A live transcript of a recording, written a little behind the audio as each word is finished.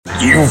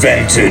You've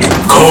entered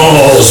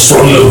Calls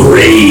from the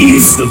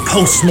Grave, the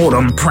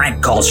post-mortem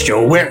prank call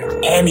show where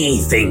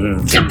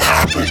anything can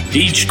happen.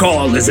 Each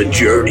call is a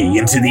journey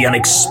into the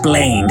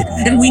unexplained,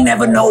 and we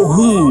never know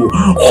who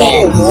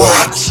or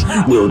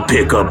what will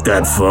pick up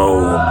that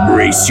phone.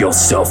 Brace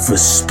yourself for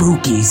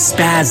spooky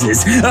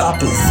spazzes,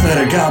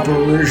 apathetic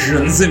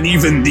apparitions, and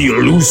even the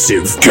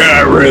elusive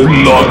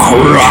Karen the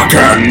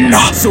Kraken.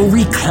 So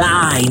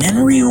recline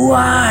and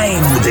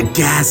rewind with the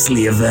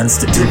ghastly events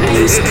that took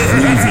place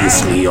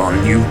previously on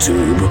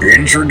YouTube.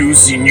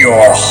 Introducing your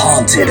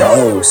haunted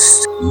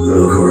host,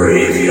 the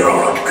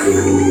Graveyard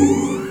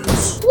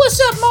Goons.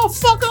 What's up,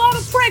 motherfucker? All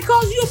the prank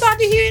calls you about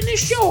to hear in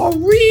this show are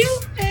real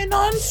and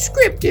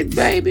unscripted,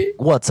 baby.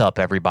 What's up,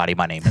 everybody?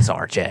 My name is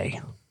RJ.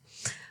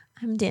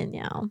 I'm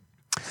Danielle.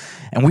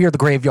 And we are the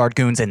Graveyard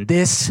Goons, and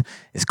this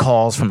is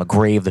Calls from the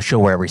Grave, the show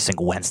where every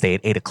single Wednesday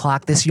at 8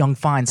 o'clock, this young,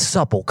 fine,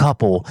 supple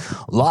couple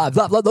live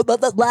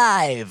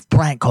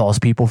prank calls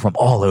people from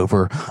all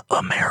over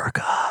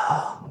America.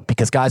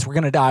 Because, guys, we're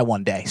going to die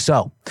one day.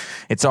 So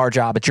it's our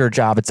job, it's your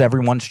job, it's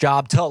everyone's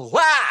job to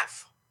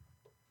laugh.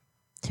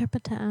 Do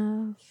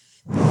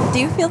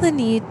you feel the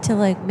need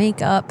to,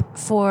 make up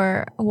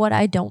for what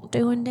I don't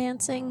do in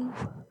dancing?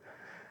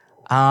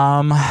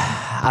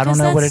 I don't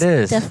know what it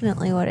is.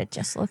 Definitely what it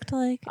just looked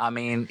like. I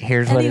mean,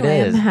 here's Anyway, what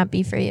it is. I'm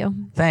happy for you.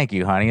 Thank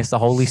you, honey. It's the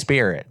Holy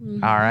Spirit.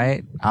 Mm-hmm. All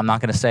right. I'm not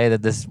going to say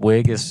that this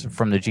wig is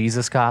from the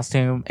Jesus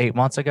costume 8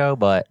 months ago,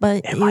 but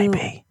it might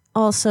be.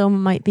 Also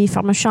might be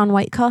from a Shaun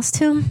White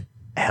costume.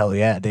 Hell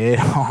yeah, dude.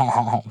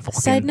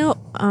 Side note,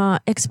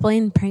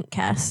 explain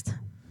Prankcast.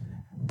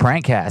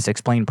 Prankcast.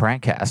 Explain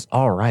Prankcast.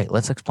 All right.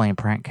 Let's explain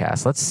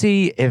Prankcast. Let's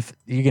see if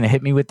you're going to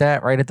hit me with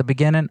that right at the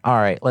beginning. All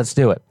right. Let's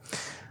do it.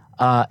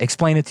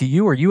 Explain it to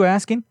you. Are you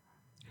asking?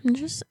 I'm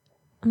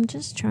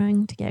just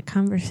trying to get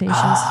conversation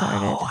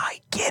started. Oh, I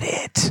get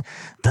it.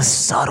 The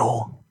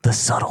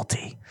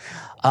subtlety.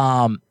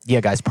 Yeah,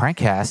 guys,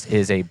 Prankcast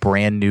is a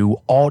brand new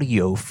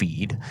audio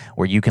feed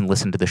where you can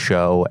listen to the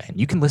show and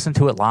you can listen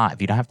to it live.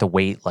 You don't have to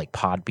wait like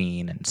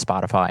Podbean and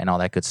Spotify and all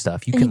that good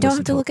stuff. You don't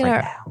have to look at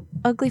our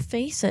ugly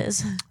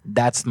faces.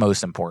 That's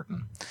most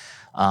important.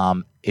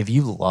 If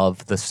you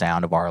love the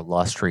sound of our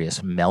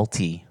illustrious,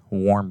 melty,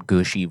 warm,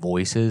 gushy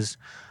voices,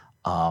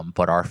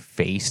 but our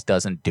face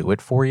doesn't do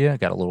it for you,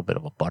 got a little bit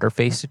of a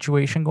butterface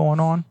situation going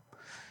on,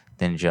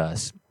 then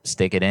just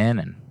stick it in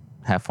and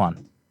have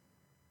fun.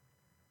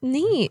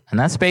 Neat. And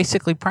that's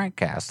basically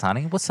Prankcast,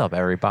 honey. What's up,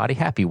 everybody?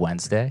 Happy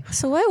Wednesday.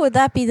 So why would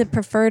that be the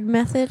preferred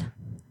method?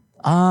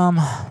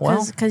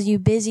 Well, because you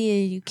busy,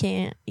 you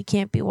can't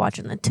be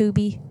watching the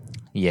Tubi.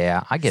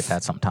 Yeah, I get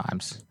that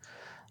sometimes.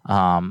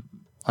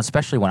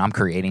 Especially when I'm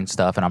creating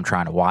stuff and I'm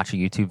trying to watch a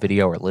YouTube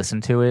video or listen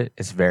to it,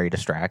 it's very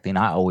distracting.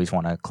 I always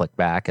want to click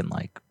back and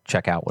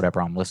check out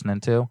whatever I'm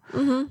listening to.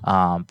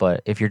 Mm-hmm.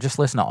 But if you're just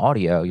listening to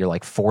audio, you're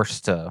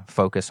forced to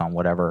focus on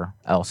whatever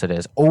else it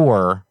is,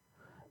 or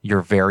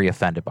you're very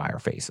offended by our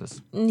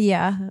faces.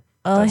 Yeah,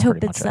 I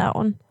hope it's that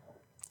one.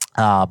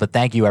 But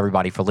thank you,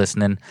 everybody, for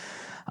listening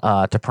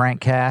to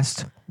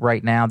Prankcast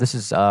right now. This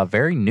is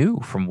very new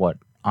from what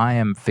I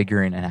am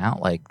figuring it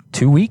out,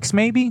 2 weeks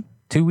maybe?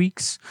 2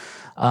 weeks.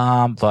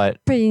 But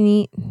pretty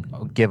neat.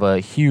 Give a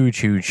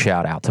huge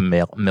shout out to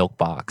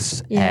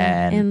Milkbox.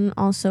 Yeah, and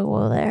also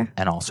Whoa There.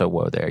 And also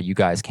Whoa There. You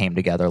guys came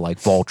together like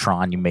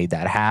Voltron. You made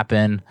that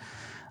happen.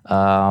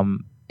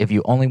 If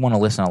you only want to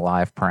listen to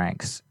live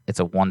pranks, it's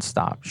a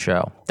one-stop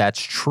show.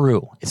 That's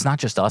true. It's not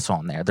just us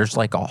on there. There's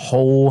a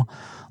whole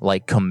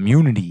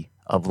community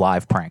of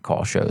live prank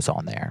call shows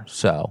on there.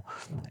 So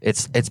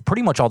it's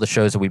pretty much all the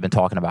shows that we've been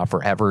talking about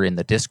forever in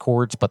the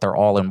Discords, but they're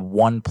all in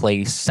one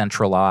place,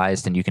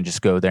 centralized, and you can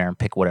just go there and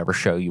pick whatever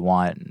show you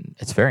want. And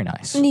it's very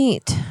nice.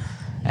 Neat.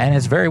 And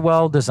it's very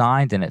well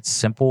designed, and it's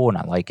simple, and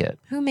I like it.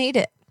 Who made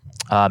it?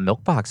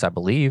 Milkbox, I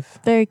believe.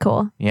 Very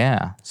cool.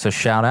 Yeah. So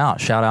shout out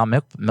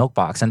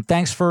Milkbox. And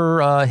thanks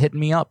for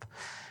hitting me up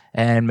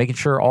and making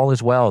sure all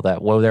is well,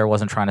 that Whoa There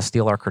wasn't trying to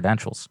steal our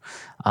credentials.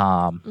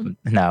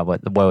 No,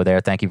 but Whoa There,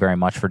 thank you very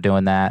much for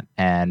doing that.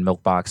 And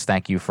Milkbox,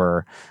 thank you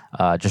for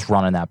just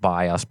running that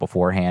by us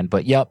beforehand.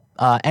 But yep,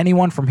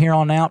 anyone from here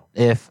on out,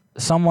 if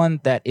someone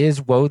that is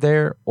Whoa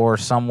There or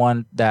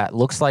someone that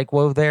looks like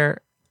Whoa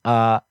There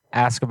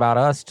ask about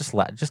us,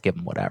 just give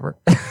them whatever.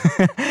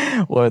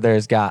 Whoa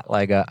There's got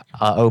a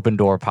open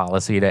door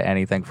policy to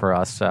anything for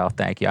us. So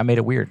thank you. I made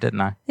it weird,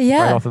 didn't I?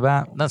 Yeah. Right off the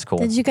bat. That's cool.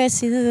 Did you guys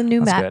see the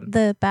new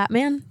the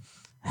Batman?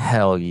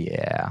 Hell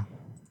yeah.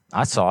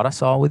 I saw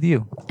it with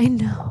you. I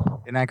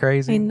know. Isn't that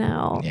crazy? I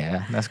know.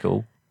 Yeah, that's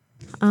cool.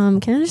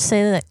 Can I just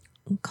say that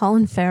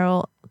Colin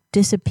Farrell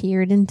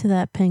disappeared into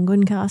that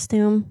penguin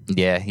costume?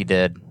 Yeah, he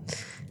did.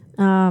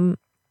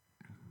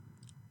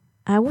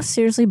 I was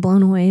seriously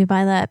blown away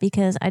by that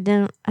because I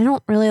don't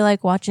really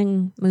like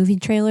watching movie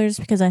trailers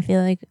because I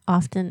feel like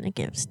often it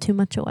gives too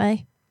much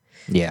away.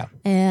 Yeah.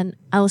 And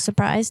I was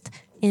surprised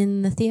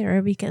in the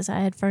theater because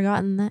I had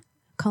forgotten that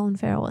Colin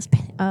Farrell was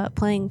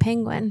playing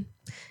Penguin.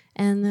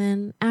 And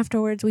then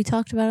afterwards we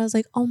talked about it. I was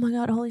like, oh my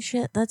God, holy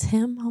shit, that's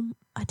him.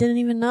 I didn't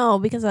even know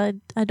because I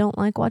don't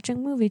like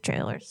watching movie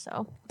trailers.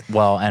 So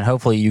Well, and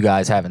hopefully you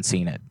guys haven't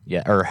seen it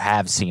yet or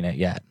have seen it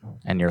yet.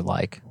 And you're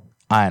like,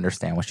 I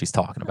understand what she's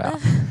talking about.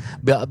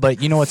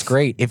 But you know what's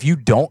great? If you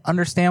don't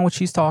understand what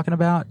she's talking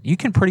about, you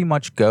can pretty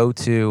much go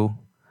to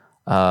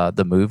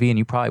the movie and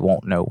you probably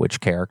won't know which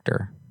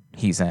character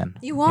he's in.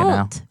 you won't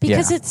know?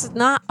 because Yeah. it's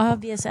not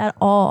obvious at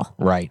all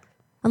Right.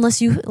 unless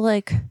you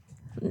like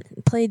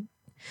played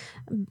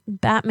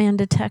Batman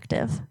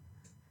detective,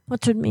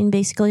 which would mean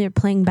basically you're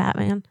playing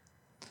Batman.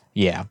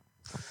 Yeah.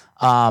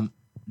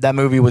 That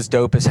movie was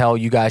dope as hell.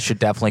 You guys should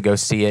definitely go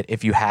see it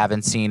if you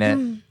haven't seen it.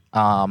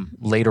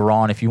 Later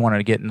on, if you wanted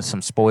to get into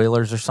some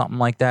spoilers or something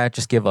like that,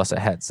 just give us a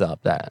heads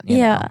up that you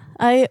know.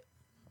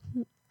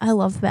 I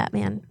love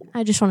Batman.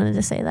 I just wanted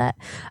to say that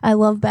I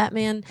love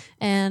Batman,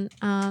 and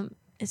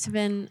it's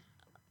been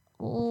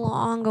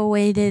long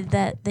awaited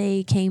that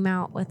they came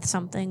out with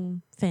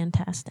something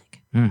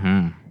fantastic.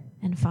 Mm-hmm.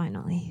 And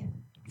finally,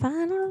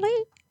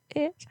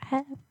 it's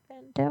happened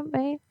to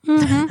me.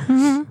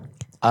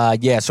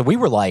 Yeah, so we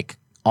were like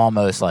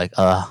almost like,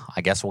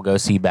 I guess we'll go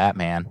see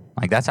Batman.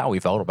 Like that's how we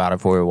felt about it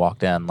before we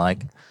walked in.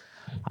 Like,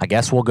 I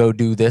guess we'll go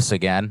do this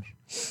again.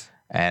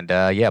 And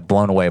yeah,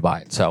 blown away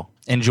by it. So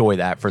enjoy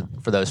that for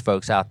those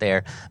folks out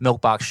there.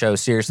 Milkbox Show,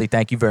 seriously,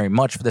 thank you very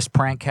much for this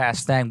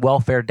prankcast thing.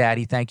 Welfare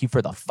Daddy, thank you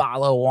for the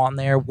follow on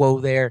there. Whoa,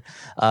 there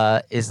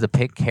is the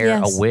pink hair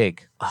Yes. a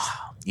wig? Oh,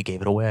 you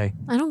gave it away.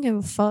 I don't give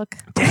a fuck.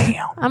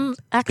 Damn. I'm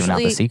Giving out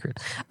the actually secret.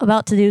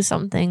 about to do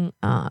something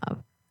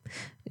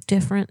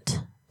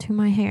different to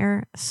my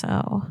hair,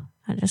 so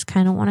I just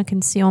kind of want to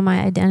conceal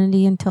my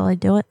identity until I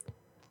do it.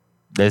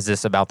 Is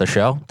this about the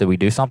show? Did we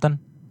do something?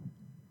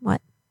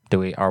 What?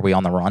 Are we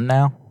on the run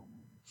now?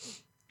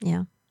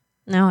 Yeah.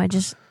 No, I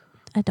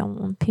don't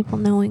want people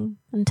knowing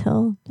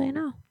until they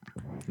know.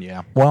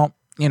 Yeah. Well,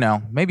 you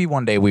know, maybe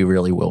one day we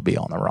really will be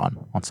on the run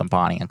on some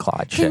Bonnie and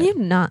Clyde shit. Can you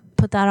not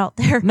put that out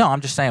there? No,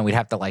 I'm just saying we'd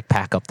have to like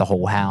pack up the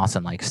whole house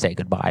and like say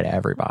goodbye to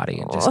everybody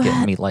and just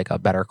get me like a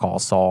Better Call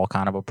Saul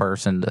kind of a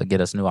person to get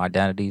us new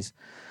identities.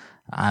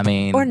 I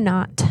mean, Or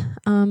not.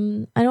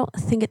 I don't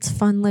think it's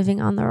fun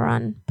living on the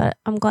run, but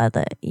I'm glad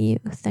that you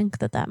think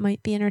that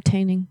might be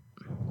entertaining.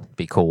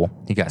 be cool.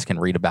 You guys can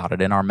read about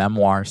it in our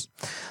memoirs.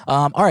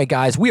 All right,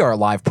 guys, we are a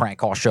live prank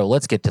call show.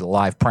 Let's get to the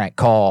live prank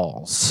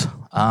calls.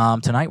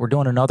 Tonight we're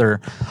doing another.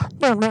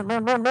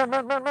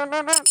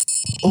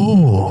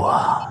 Ooh,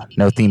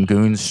 No Theme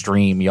Goons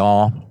stream,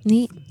 y'all.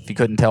 Neat. If you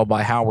couldn't tell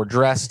by how we're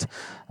dressed,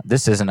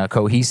 this isn't a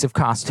cohesive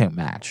costume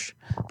match,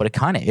 but it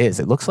kind of is.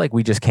 It looks like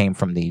we just came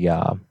from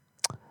the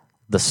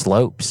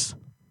slopes.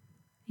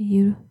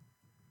 You.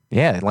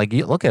 Yeah, like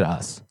look at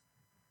us.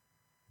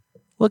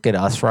 Look at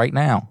us right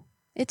now.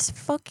 It's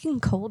fucking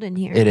cold in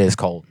here. It is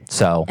cold.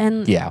 So,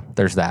 And- yeah,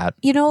 there's that.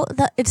 You know,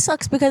 it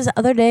sucks because the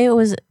other day it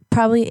was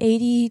probably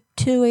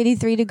 82,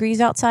 83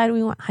 degrees outside.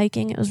 We went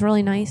hiking. It was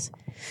really nice.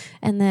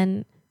 And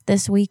then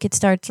this week it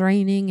starts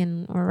raining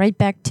and we're right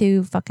back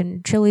to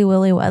fucking chilly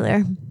willy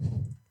weather.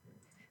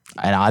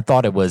 And I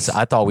thought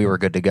we were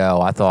good to go.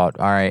 I thought,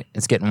 all right,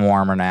 it's getting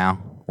warmer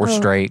now. We're Oh,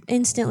 straight.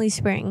 Instantly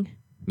spring.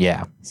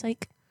 Yeah.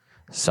 Psych.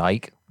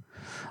 Psych.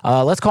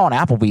 Let's call an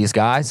Applebee's,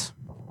 guys.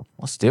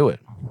 Let's do it.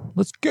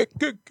 Let's get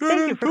Thank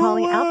you for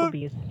calling going.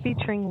 Applebee's,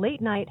 featuring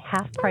late-night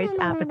half-price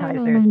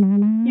appetizers.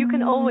 You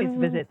can always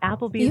visit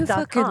Applebee's.com You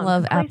fucking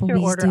love to place your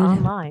Applebee's, order dude.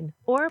 online,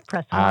 or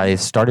press 1 I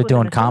started with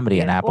doing an comedy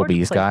in associate or to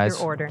Applebee's, place your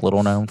guys. order.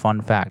 Little known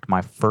fun fact.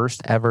 My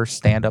first ever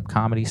stand-up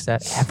comedy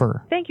set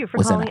ever Thank you for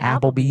was in calling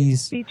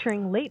Applebee's.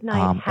 featuring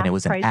late-night And it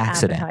was an half-price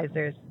accident.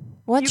 appetizers.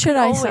 What You should can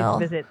I always sell?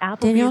 visit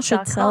Danielle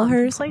should sell Applebee's.com to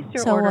hers. place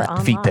your So order what?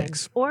 online, Feet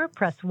pics. or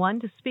press 1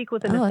 to speak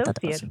with an Oh, I thought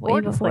that was associate way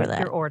or to before place that.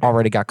 your order.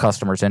 Already got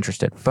customers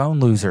interested. Phone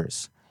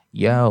losers.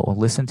 Yo,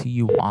 listen to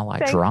you while I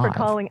Thanks drive. for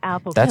calling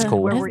Applebee's, That's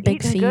cool. where I we're have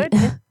big eating feet. good.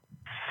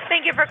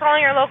 Thank you for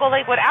calling your local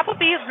Lakewood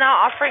Applebee's, now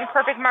offering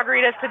perfect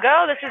margaritas to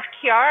go. This is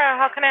Kiara.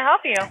 How can I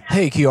help you?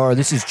 Hey, Kiara,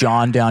 this is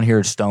John down here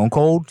at Stone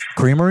Cold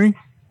Creamery.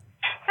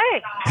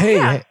 Hey. Hey,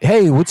 Yeah.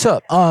 hey, what's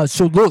up?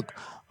 So look,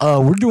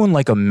 we're doing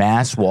like a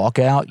mass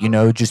walkout, you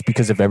know, just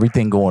because of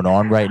everything going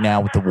on right now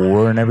with the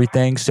war and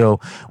everything. So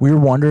we were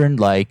wondering,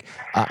 like,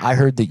 I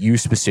heard that you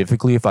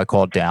specifically, if I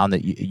called down,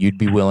 that you'd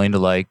be willing to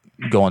like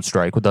go on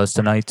strike with us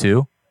tonight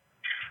too.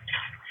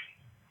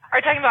 Are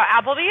you talking about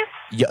Applebee's?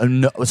 Yeah,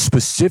 no,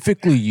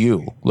 specifically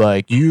you,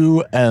 like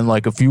you and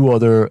like a few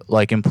other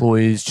like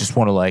employees just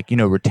want to like, you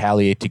know,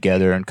 retaliate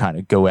together and kind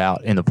of go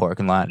out in the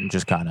parking lot and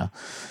just kind of,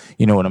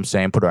 you know what I'm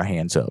saying, put our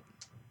hands up.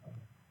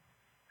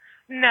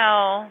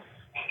 No.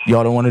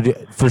 Y'all don't want to do for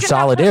You can talk to the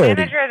solidarity.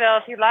 manager, though,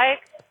 if you'd like.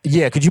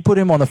 Yeah, could you put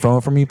him on the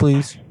phone for me,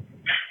 please?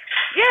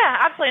 Yeah,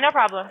 absolutely. No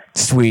problem.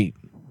 Sweet,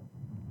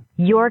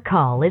 Your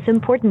call is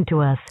important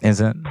to us.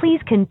 isn't? Please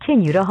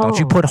continue to hold. Don't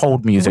you put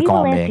hold music we will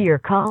on answer me? your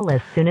call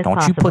as soon as Don't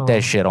possible. you put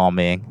that shit on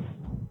me?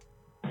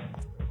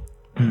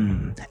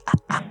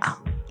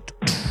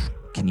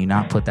 Can you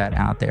not put that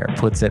out there?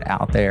 Puts it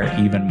out there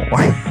even more.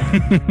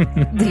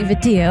 Leave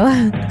it to you.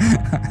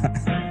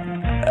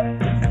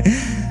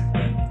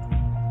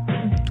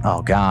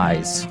 Oh,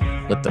 guys,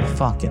 with the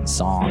fucking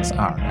songs.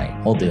 All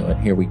right, we'll do it.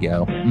 Here we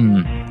go.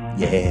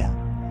 Yeah.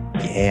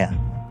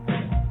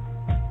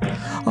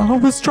 I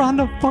was trying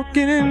to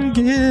fucking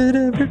get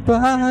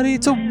everybody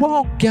to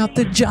walk out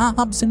the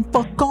jobs and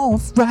fuck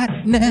off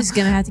right now. It's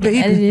gonna have to get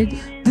Baby,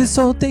 edited. this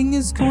whole thing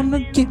is gonna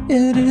get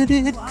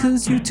edited,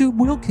 cause YouTube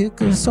will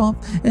kick us off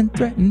and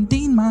threaten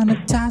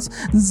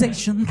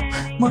demonetization.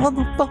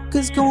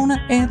 Motherfuckers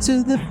gonna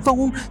answer the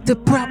phone. They'll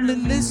probably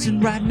listen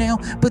right now,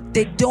 but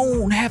they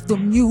don't have the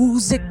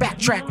music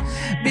backtrack.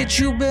 Bitch,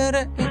 you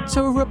better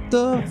interrupt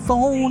the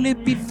phone.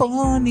 It'd be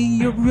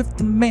funnier if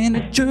the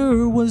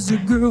manager was a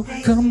girl.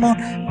 Come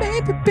on,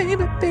 baby,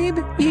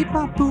 eat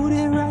my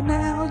booty right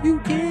now. You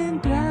can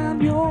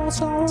drown your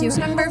sorrows. Do you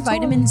remember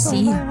Vitamin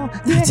C?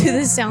 That's who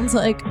this sounds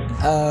like.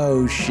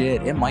 Oh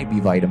shit, it might be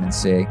Vitamin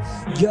C.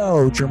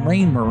 Yo,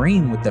 Jermaine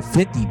Marine with the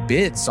 50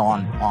 bits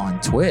on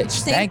Twitch.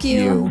 Thank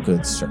you.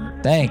 Good sir.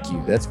 Thank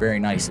you. That's very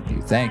nice of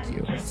you. Thank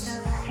you.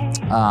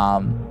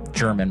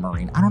 German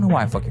Marine. I don't know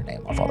why I fuck your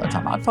name off all the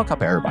time. I fuck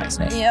up everybody's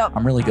name. Yep.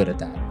 I'm really good at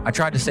that. I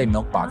tried to say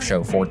Milkbox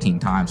Show 14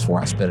 times before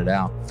I spit it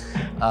out.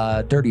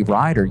 Dirty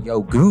Rider.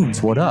 Yo,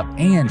 Goons, what up?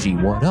 Angie,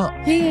 what up?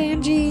 Hey,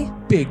 Angie.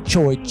 Big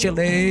Choy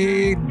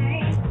Chili.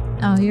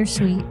 Oh, you're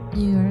sweet.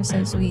 You are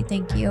so sweet.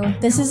 Thank you.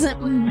 This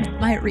isn't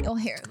my real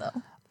hair,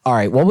 though. All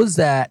right, what was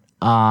that?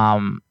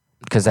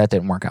 Because that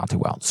didn't work out too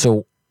well.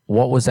 So,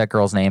 what was that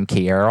girl's name?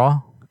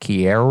 Kiara?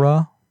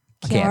 Kiara?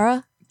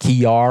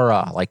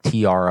 Kiara, like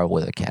tiara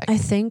with a K. I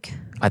think.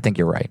 I think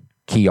you're right.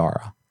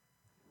 Kiara.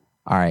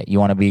 All right, you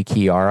want to be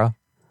Kiara?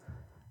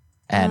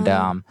 And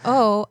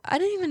oh, I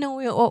didn't even know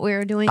what we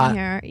were doing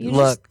here. You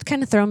look, just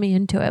kind of throw me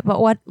into it. But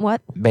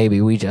what?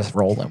 Baby, we just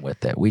rolling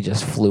with it. We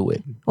just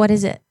fluid. What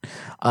is it?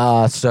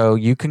 So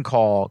you can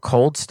call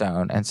Cold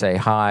Stone and say,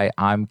 "Hi,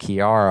 I'm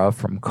Kiara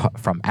from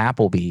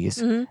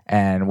Applebee's,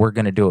 and we're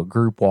gonna do a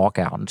group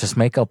walkout and just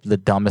make up the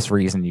dumbest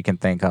reason you can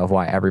think of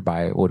why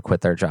everybody would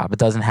quit their job. It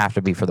doesn't have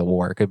to be for the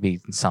war. It could be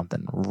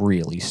something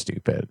really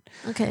stupid.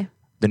 Okay.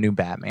 The new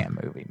Batman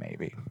movie,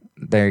 maybe.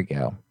 There you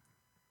go.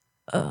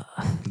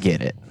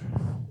 Get it."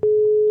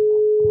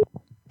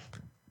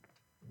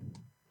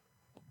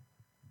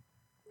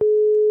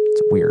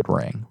 It's a weird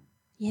ring.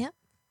 Yep.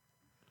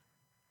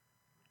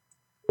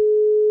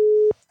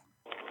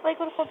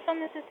 Lakewood Coldstone,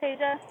 this is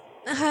Tasia.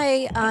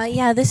 Hi.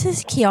 Yeah, this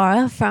is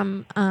Kiara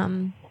from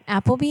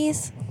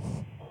Applebee's.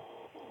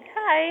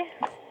 Hi.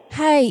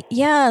 Hi.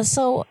 Yeah.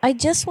 So I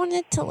just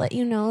wanted to let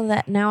you know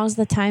that now is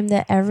the time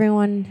that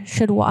everyone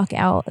should walk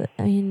out.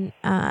 I mean,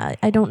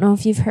 I don't know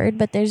if you've heard,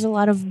 but there's a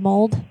lot of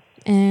mold.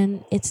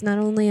 And it's not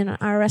only in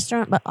our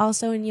restaurant, but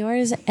also in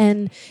yours.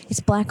 And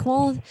it's black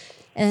mold.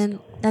 And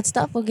that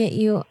stuff will get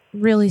you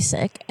really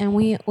sick. And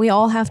we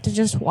all have to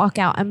just walk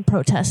out and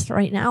protest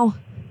right now.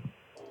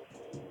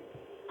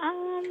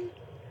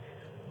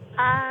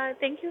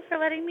 Thank you for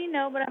letting me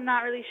know, but I'm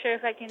not really sure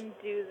if I can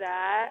do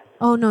that.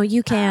 Oh, no,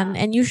 you can.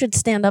 And you should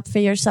stand up for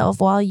yourself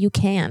while you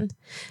can.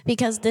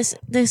 Because this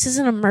is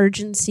an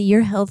emergency.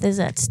 Your health is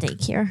at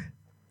stake here.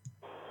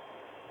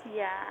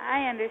 Yeah,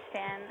 I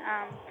understand.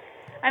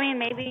 I mean,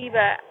 maybe,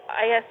 but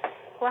I guess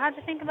we'll have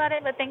to think about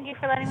it. But thank you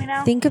for letting me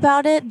know. Think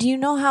about it. Do you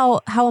know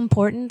how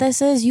important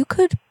this is? You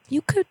could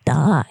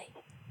die.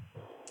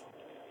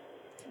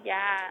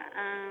 Yeah.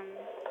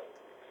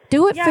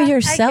 Do it Yeah, for I get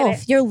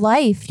yourself, it. your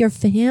life, your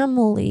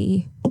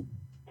family.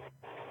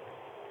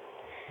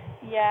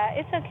 Yeah,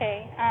 it's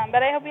okay.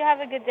 But I hope you have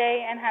a good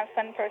day and have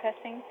fun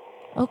protesting.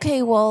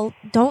 Okay, well,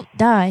 don't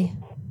die.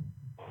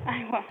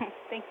 I won't.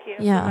 Thank you.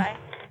 Yeah.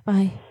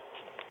 Bye. Bye.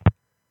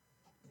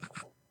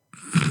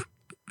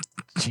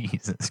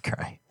 Jesus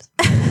Christ.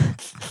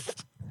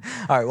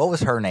 All right, what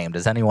was her name?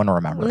 Does anyone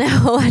remember?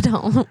 No, I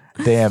don't.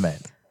 Damn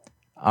it.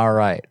 All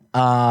right.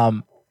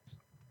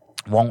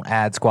 Won't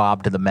add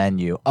squab to the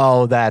menu.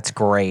 Oh, that's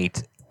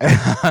great.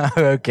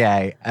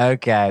 Okay.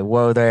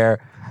 Whoa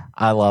there.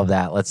 I love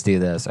that. Let's do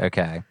this.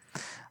 Okay.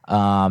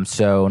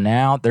 So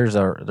now there's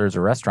a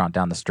restaurant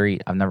down the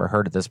street. I've never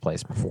heard of this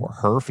place before.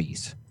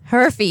 Herfy's.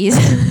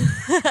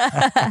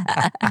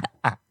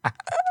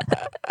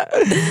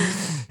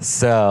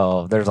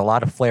 So there's a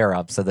lot of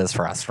flare-ups at this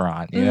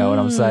restaurant. You know what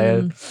I'm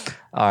saying?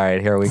 All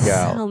right, here we go.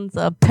 Sounds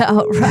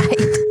about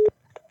right.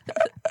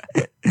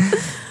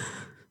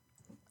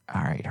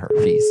 All right,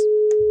 Herfy's.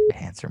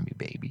 Answer me,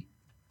 baby.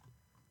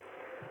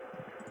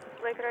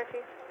 Lakewood Hershey.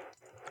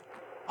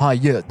 Hi,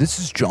 yeah, this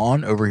is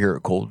John over here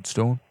at Cold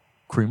Stone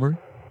Creamery.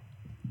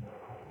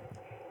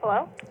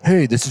 Hello?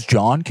 Hey, this is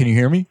John. Can you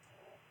hear me?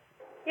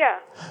 Yeah.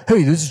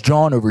 Hey, this is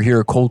John over here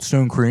at Cold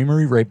Stone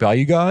Creamery right by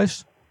you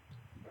guys.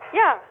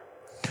 Yeah.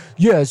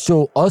 Yeah,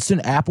 so us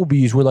and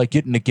Applebee's, we're like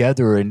getting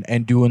together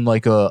and doing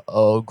like a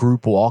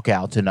group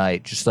walkout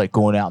tonight, just like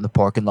going out in the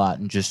parking lot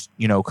and just,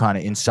 you know, kind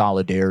of in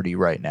solidarity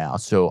right now.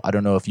 So I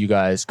don't know if you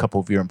guys, a couple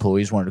of your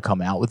employees wanted to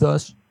come out with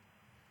us.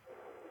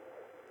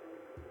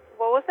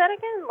 What was that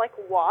again? Like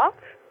walk?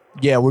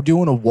 Yeah, we're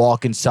doing a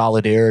walk in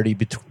solidarity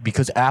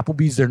because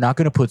Applebee's, they're not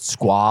going to put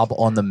squab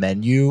on the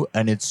menu,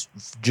 and it's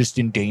just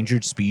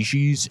endangered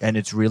species, and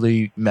it's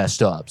really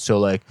messed up. So,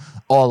 like,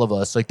 all of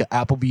us, like the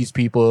Applebee's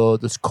people,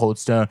 this Cold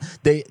Stone,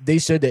 they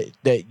said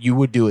that you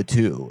would do it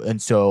too.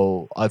 And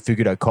so I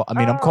figured I'd call. I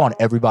mean, I'm calling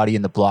everybody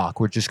in the block.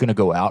 We're just going to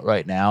go out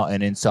right now,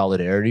 and in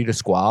solidarity to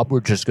squab, we're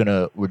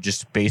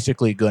just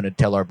basically going to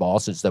tell our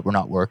bosses that we're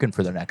not working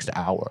for the next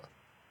hour.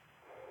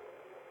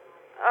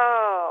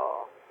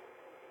 Oh.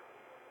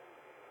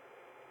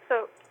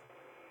 So,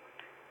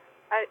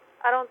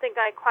 I don't think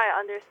I quite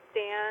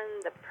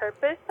understand the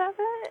purpose of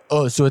it.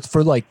 Oh, so it's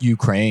for like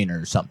Ukraine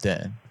or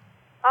something.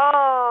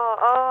 Oh,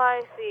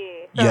 I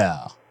see. So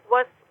Yeah.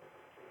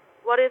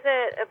 What is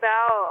it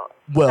about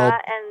Well-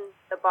 that and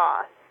the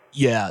boss?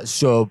 Yeah.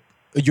 So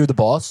you're the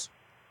boss?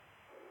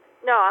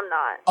 No, I'm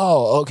not.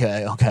 Oh,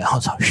 okay. I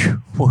was like,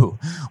 whew.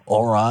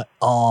 All right.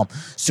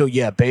 So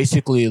yeah,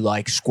 basically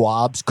like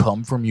squabs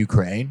come from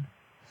Ukraine,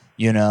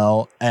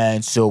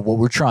 and so what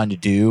we're trying to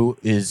do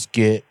is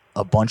get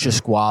a bunch of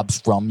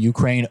squabs from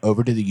Ukraine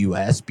over to the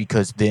US,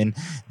 because then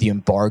the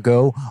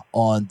embargo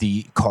on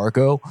the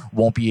cargo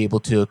won't be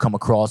able to come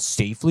across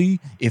safely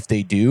if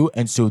they do,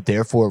 and so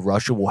therefore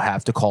Russia will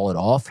have to call it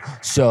off.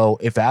 So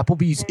if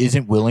Applebee's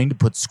isn't willing to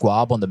put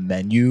squab on the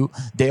menu,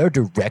 they are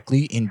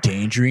directly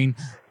endangering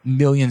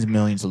millions and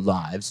millions of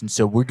lives. And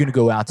so we're going to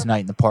go out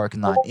tonight in the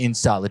parking lot in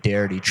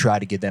solidarity, try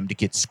to get them to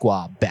get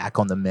squab back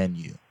on the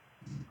menu.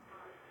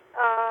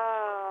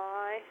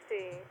 Oh, I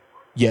see.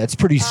 Yeah, it's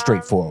pretty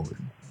straightforward.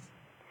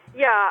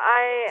 Yeah,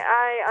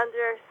 I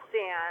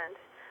understand.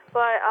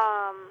 But,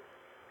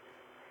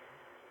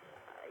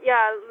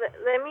 yeah,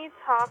 let me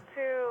talk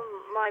to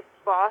my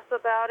boss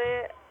about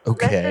it.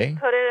 Let's Okay.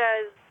 just put it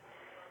as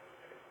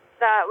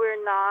that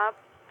we're not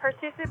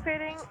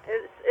participating.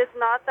 It's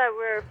not that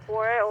we're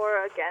for it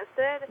or against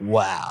it.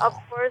 Wow. Of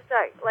course,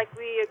 that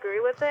we agree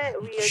with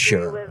it. We agree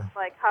Sure. with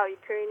how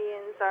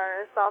Ukrainians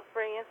are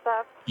suffering and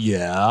stuff.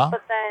 Yeah.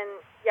 But then,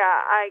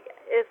 yeah,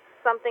 it's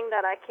something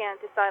that I can't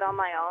decide on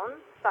my own.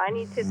 So I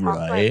need to talk to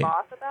my Right.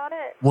 boss about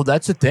it. Well,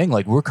 that's the thing.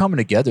 Like, we're coming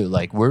together.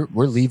 Like, we're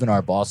leaving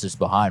our bosses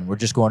behind. We're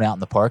just going out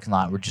in the parking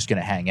lot. We're just going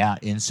to hang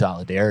out in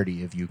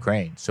solidarity of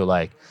Ukraine. So,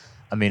 like,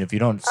 I mean, if you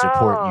don't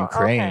support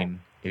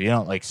Ukraine, if you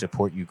don't, like,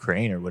 support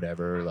Ukraine or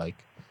whatever, like,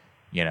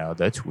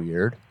 that's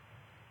weird.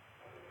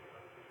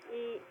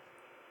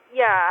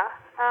 Yeah.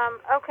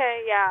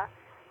 Okay. Yeah.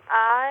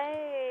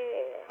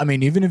 I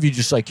mean, even if you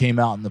just, like, came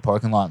out in the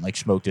parking lot and, like,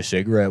 smoked a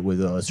cigarette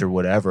with us or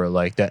whatever,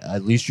 like, that,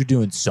 at least you're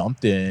doing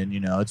something,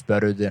 it's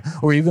better than,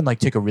 or even, like,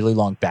 take a really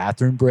long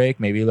bathroom break,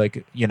 maybe,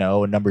 like,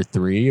 a number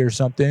 3 or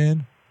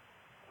something.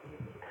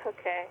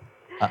 Okay.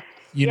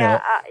 Yeah,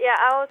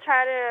 I will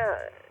try to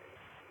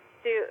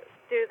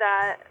do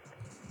that.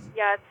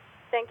 Yeah.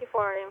 Thank you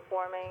for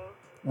informing.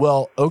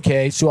 Well,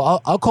 okay, so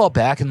I'll call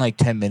back in like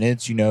 10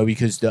 minutes,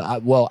 because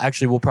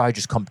actually we'll probably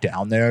just come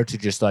down there to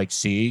just like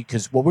see,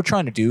 because what we're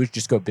trying to do is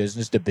just go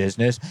business to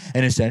business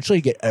and essentially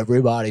get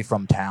everybody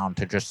from town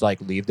to just like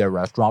leave their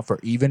restaurant for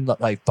even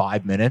like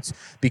 5 minutes,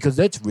 because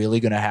that's really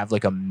going to have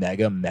like a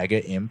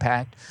mega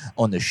impact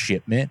on the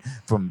shipment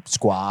from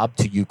Squab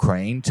to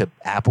Ukraine to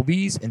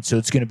Applebee's. And so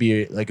it's going to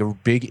be like a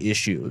big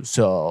issue.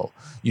 So,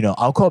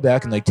 I'll call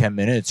back in like 10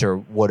 minutes or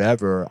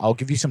whatever. I'll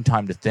give you some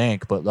time to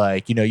think, but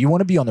like, you want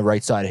to be on the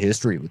right side of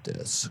history with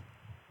this.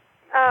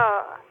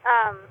 Oh,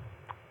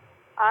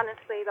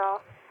 honestly though,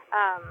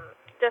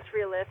 just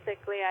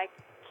realistically, I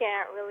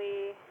can't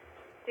really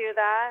do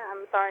that.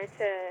 I'm sorry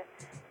to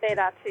say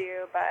that to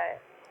you,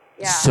 but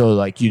yeah. So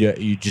like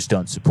you just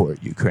don't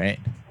support Ukraine?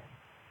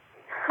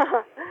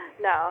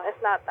 No,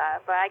 it's not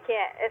that, but I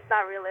can't. It's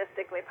not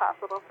realistically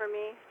possible for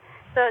me.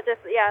 So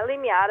just leave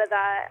me out of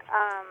that.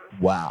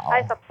 Wow.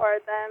 I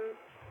support them.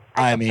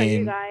 I support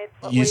mean,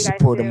 what you guys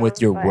support them do,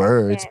 with your but I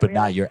words, can't but really.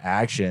 not your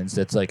actions.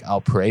 That's like, I'll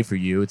pray for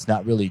you. It's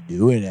not really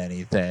doing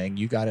anything.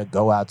 You got to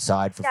go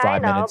outside for Yeah, 5 I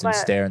know, minutes and but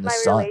stare in the my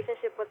sun.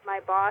 relationship with my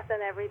boss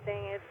and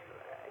everything is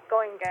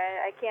going good.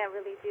 I can't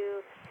really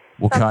do.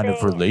 What kind of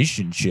something-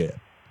 relationship?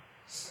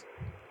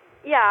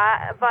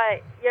 Yeah,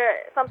 but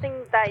something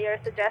that you're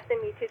suggesting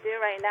me to do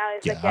right now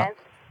is Yeah. against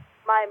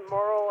my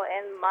moral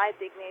and my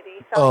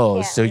dignity. So I Oh,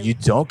 can't so really you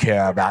don't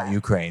care do about that.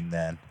 Ukraine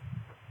then?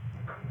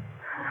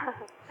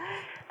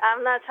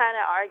 I'm not trying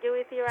to argue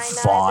with you right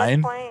now. Fine. At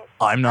this point.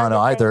 I'm not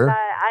just saying either.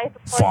 that I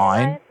support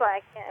Fine. you guys, but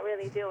I can't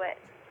really do it.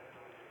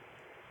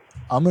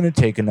 I'm going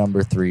to take a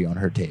number 3 on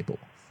her table.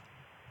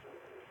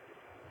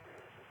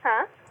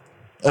 Huh?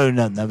 Oh,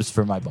 no, that was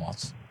for my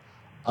boss.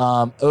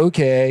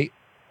 Okay.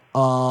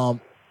 All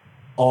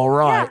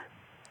right.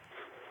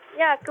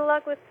 Yeah, good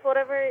luck with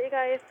whatever you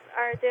guys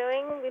are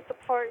doing. We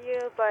support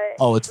you, but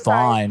Oh, it's I'm sorry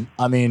fine.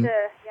 I mean,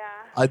 to,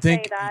 I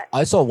think say that.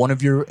 I saw one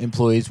of your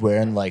employees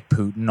wearing like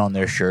Putin on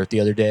their shirt the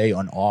other day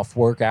on off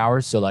work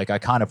hours. So like, I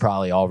kind of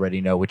probably already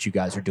know what you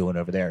guys are doing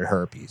over there at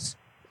Herpes.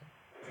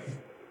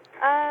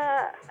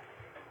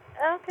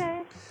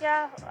 Okay.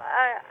 Yeah.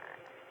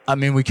 I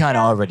mean, we kind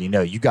of already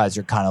know you guys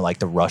are kind of like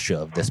the Russia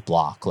of this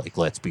block. Like,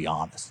 let's be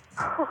honest.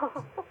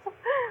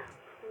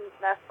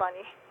 That's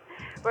funny.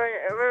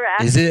 We're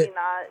Is actually it?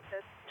 not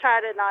just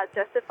try to not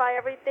justify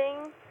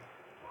everything.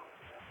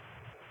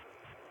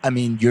 I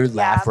mean, your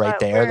laugh right but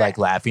there, we're- like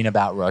laughing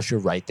about Russia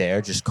right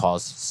there, just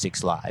caused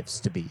 6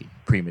 lives to be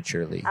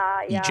prematurely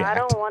Yeah, ejected. I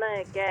don't want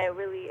to get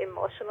really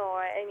emotional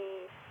or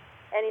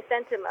any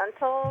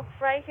sentimental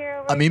right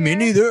here. I mean, me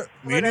neither.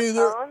 Me over the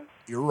neither. phone.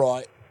 You're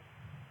right.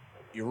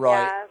 You're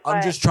right. Yeah, I'm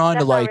but just trying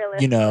to, that's not like,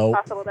 realistic, it's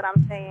possible that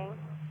I'm saying.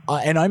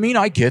 and I mean,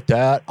 I get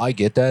that. I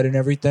get that and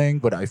everything,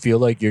 but I feel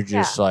like you're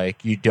just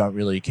like, you don't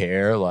really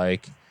care.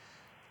 Like,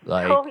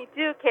 Oh, we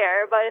do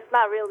care, but it's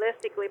not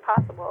realistically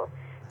possible.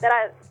 That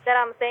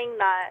I'm saying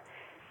that.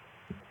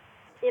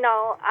 You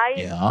know, I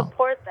Yeah.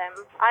 support them.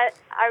 I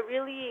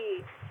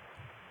really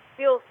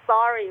feel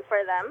sorry for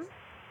them,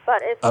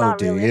 but it's Oh, not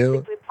do you?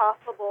 realistically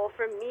possible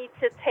for me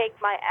to take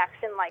my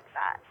action like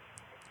that.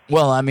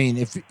 well, I mean,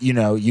 if,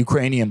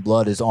 Ukrainian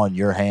blood is on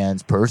your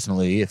hands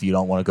personally if you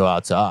don't want to go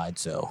outside.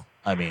 So,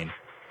 I mean,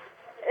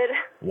 It.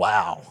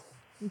 wow.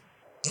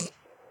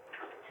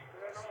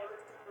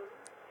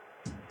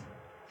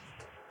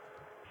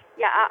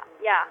 Yeah.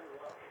 Yeah.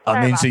 I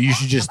Sorry mean, about so you that.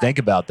 should just think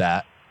about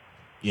that.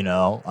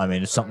 I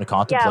mean, it's something to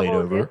contemplate will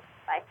over. do.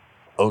 Bye.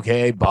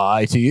 Okay,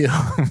 bye to you.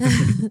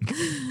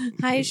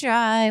 Hi,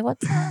 Shy.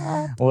 What's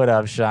up? What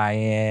up,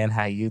 Cheyenne?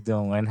 How you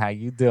doing? How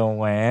you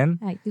doing?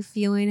 How you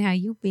feeling? How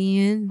you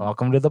been?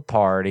 Welcome to the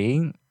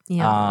party.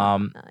 Yeah.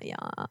 Yeah.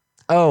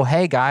 Oh,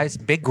 hey guys,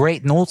 big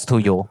great news to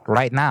you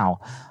right now.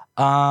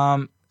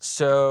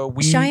 So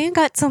we. Cheyenne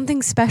got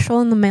something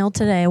special in the mail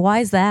today. Why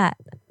is that?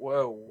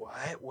 Whoa,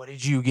 what? What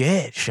did you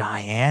get,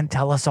 Cheyenne?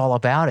 Tell us all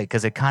about it,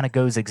 because it kind of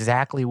goes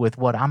exactly with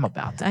what I'm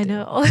about to I do.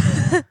 know.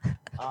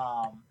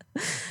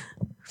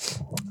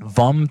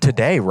 Vum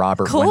today,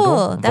 Robert Cool.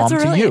 Wendell. That's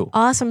Vum a really to you.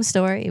 awesome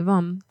story.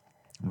 Vum.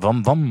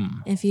 Vum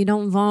vum. If you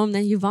don't vum,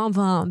 then you vom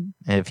vom.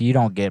 If you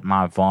don't get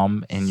my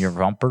vum in your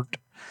vumpert.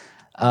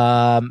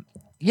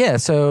 Yeah,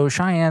 so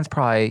Cheyenne's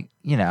probably,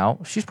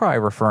 she's probably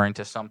referring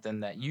to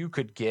something that you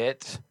could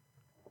get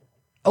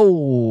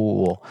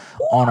on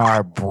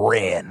our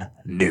brand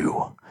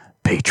new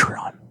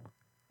Patreon.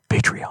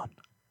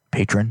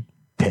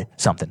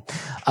 Something.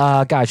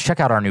 Guys, check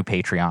out our new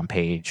Patreon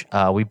page.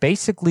 We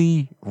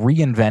basically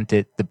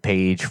reinvented the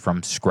page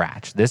from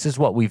scratch. This is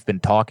what we've been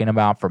talking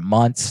about for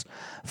months.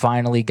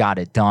 Finally got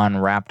it done,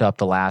 wrapped up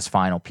the last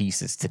final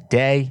pieces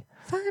today.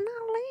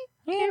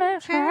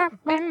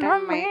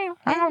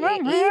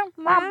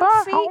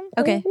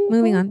 Okay,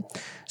 moving on.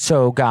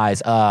 So,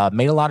 guys,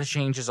 made a lot of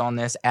changes on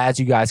this. As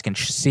you guys can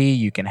see,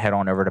 you can head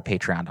on over to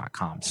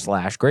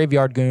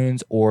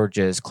patreon.com/graveyardgoons or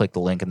just click the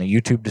link in the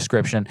YouTube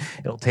description.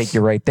 It'll take you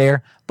right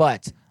there.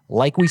 But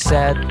like we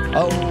said,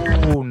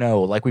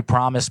 like we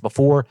promised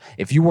before,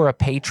 if you were a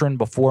patron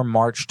before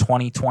March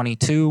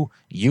 2022,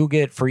 you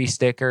get free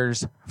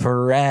stickers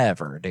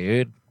forever,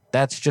 dude.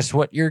 That's just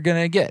what you're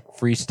going to get.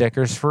 Free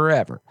stickers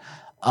forever.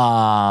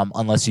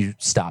 Unless you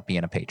stop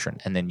being a patron,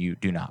 and then you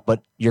do not,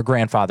 but you're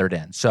grandfathered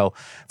in. So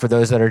for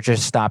those that are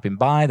just stopping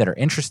by that are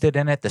interested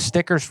in it, the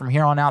stickers from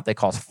here on out, they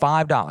cost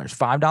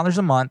 $5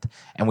 a month,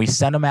 and we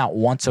send them out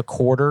once a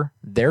quarter.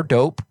 They're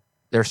dope.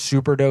 They're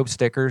super dope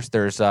stickers.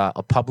 There's a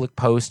public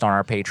post on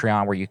our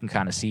Patreon where you can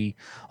kind of see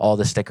all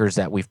the stickers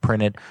that we've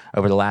printed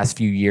over the last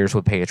few years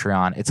with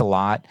Patreon. It's a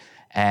lot.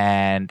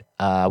 And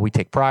we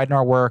take pride in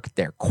our work.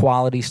 They're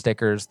quality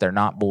stickers. They're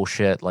not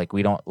bullshit. Like,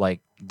 we don't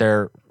like,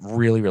 they're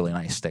really, really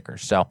nice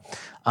stickers. So,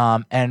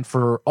 and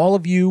for all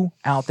of you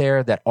out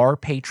there that are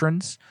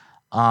patrons,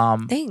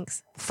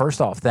 thanks.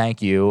 First off,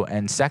 thank you.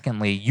 And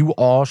secondly, you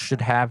all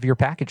should have your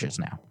packages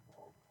now.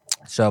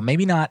 So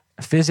maybe not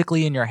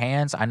physically in your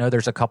hands. I know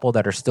there's a couple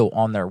that are still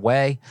on their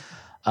way.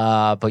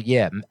 But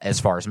yeah,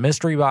 as far as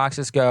mystery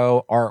boxes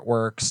go,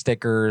 artwork,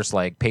 stickers,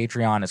 like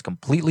Patreon is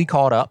completely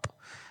caught up.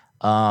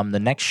 The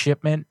next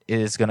shipment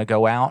is going to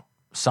go out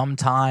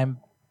sometime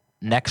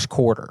next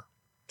quarter.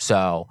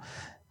 So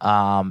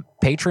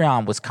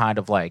Patreon was kind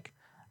of like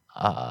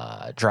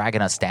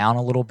dragging us down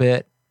a little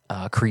bit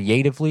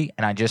creatively.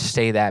 And I just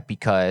say that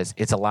because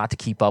it's a lot to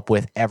keep up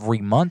with every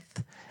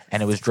month.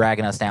 And it was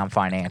dragging us down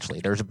financially.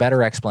 There's a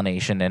better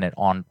explanation in it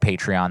on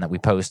Patreon that we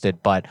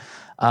posted. But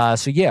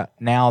so yeah,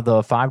 now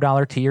the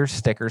 $5 tier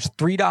stickers,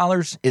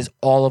 $3 is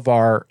all of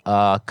our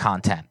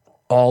content.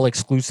 All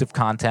exclusive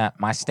content,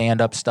 my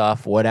stand-up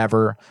stuff,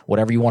 whatever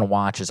you want to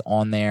watch is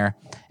on there.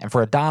 And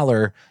for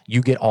 $1,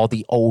 you get all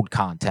the old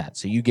content.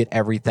 So you get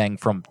everything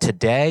from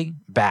today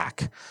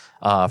back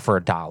for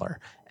 $1.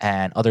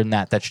 And other than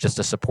that, that's just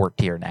a support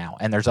tier now.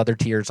 And there's other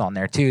tiers on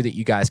there too that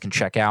you guys can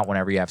check out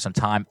whenever you have some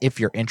time if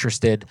you're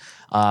interested.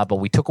 But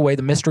we took away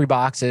the mystery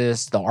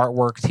boxes. The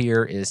artwork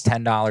tier is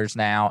 $10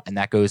 now, and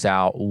that goes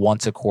out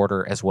once a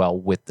quarter as well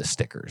with the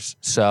stickers.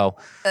 So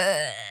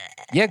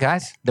yeah,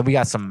 guys. Then we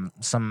got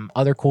some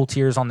other cool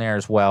tiers on there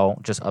as well.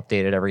 Just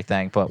updated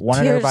everything, but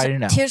wanted everybody to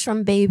know. Tears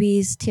from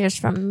babies, tears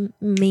from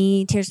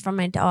me, tears from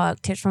my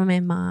dog, tears from my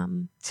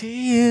mom.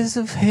 Tears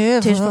of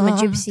heaven. Tears from a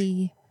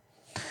gypsy.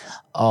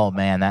 Oh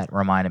man, that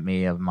reminded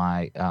me of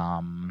my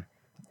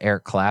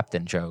Eric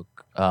Clapton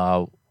joke.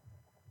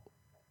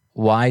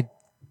 Why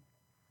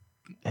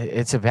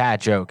It's a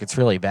bad joke. It's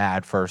really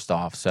bad, first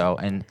off. So,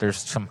 and there's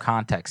some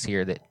context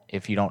here that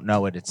if you don't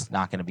know it, it's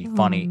not going to be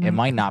funny. It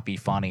might not be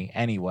funny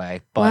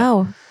anyway. But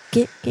Wow.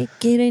 Get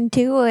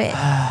into it.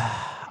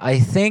 I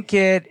think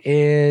it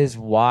is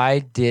why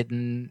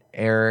didn't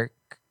Eric.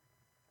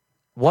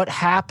 What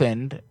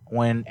happened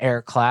when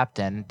Eric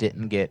Clapton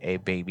didn't get a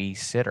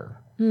babysitter?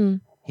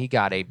 He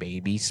got a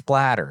baby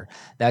splatter.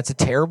 That's a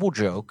terrible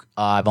joke.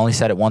 I've only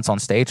said it once on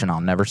stage, and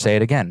I'll never say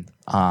it again.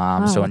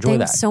 So enjoy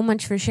thanks that. so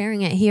much for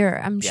sharing it here.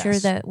 I'm sure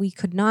Yes. that we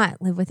could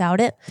not live without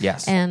it.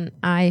 Yes. And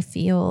I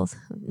feel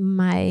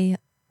my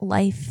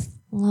life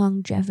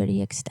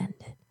longevity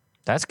extended.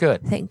 That's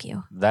good. Thank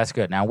you. That's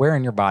good. Now, where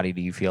in your body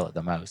do you feel it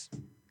the most?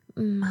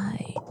 My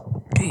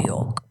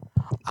deal.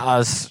 I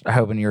was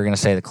hoping you were going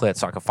to say the clit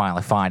so I could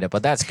finally find it,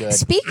 but that's good.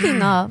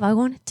 Speaking of, I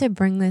wanted to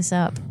bring this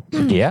up.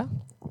 Yeah.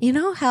 You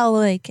know how,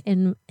 like,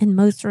 in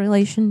most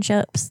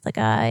relationships, the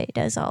guy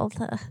does all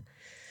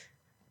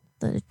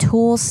the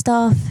tool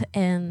stuff,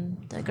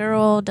 and the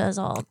girl does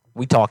all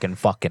We talking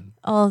fucking.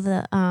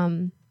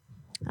 the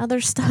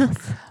other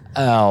stuff.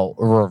 Oh,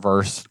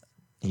 reverse.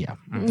 Yeah.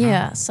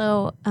 Yeah.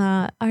 So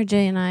RJ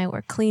and I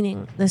were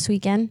cleaning this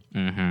weekend,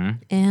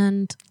 Mm-hmm.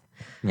 and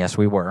Yes,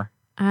 we were.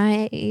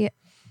 I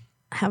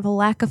have a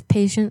lack of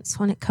patience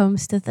when it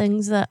comes to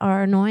things that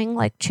are annoying,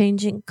 like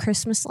changing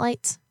Christmas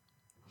lights.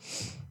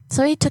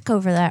 So he took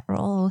over that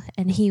role,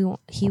 and he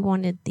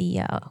wanted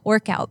the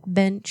workout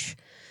bench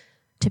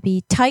to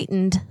be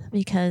tightened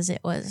because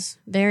it was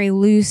very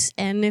loose,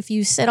 and if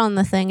you sit on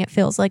the thing, it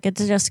feels like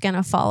it's just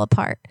gonna fall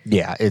apart.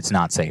 Yeah, it's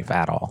not safe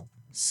at all.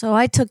 So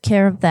I took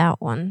care of that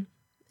one,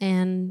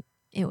 and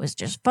it was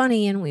just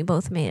funny, and we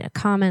both made a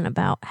comment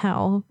about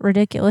how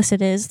ridiculous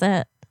it is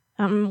that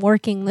I'm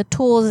working the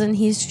tools and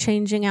he's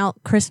changing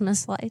out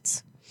Christmas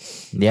lights.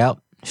 Yep.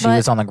 She But-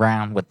 was on the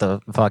ground with the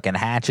fucking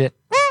hatchet.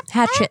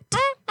 Hatchet.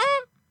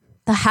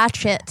 The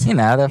hatchet. You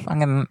know, the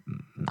fucking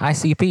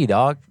ICP,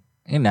 dog.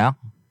 You know,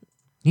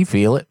 you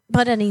feel it.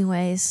 But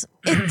anyways,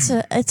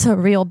 it's a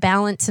real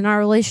balance in our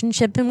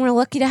relationship, and we're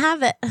lucky to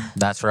have it.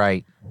 That's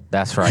right.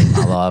 That's right,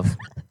 my love.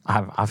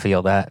 I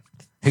feel that.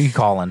 Who you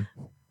calling?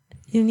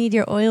 You need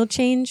your oil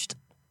changed?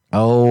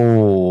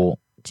 Oh,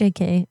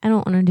 JK, I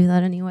don't want to do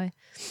that anyway.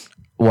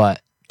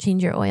 what?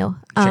 Change your oil.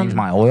 Change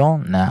my oil?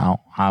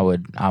 No,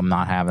 I'm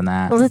not having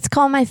that. Well, let's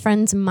call my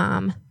friend's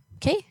mom,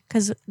 okay?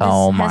 Because this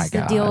Oh my has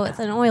to deal God. with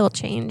an oil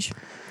change,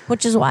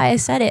 which is why I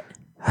said it.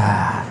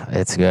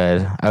 It's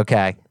good.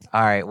 Okay.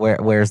 All right.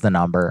 Where's the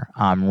number?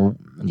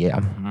 Yeah.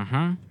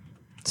 Mm-hmm.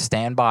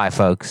 Stand by,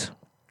 folks.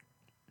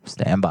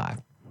 Stand by.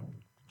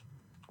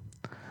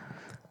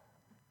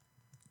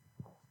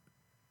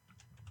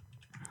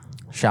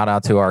 Shout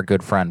out to our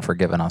good friend for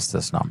giving us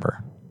this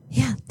number.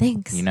 Yeah,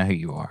 thanks. You know who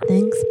you are.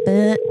 Thanks,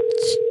 bitch.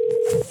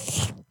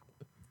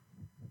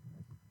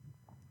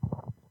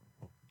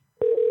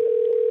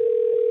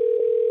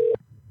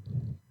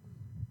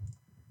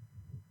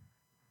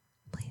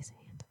 Please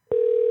answer.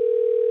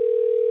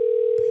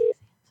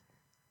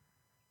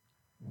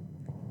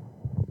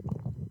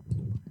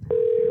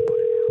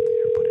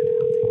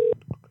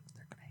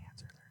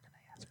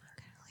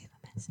 Please leave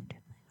a message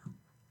if they don't.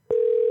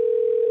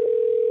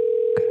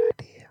 Good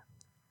idea.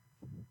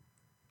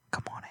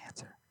 Come on,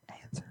 answer.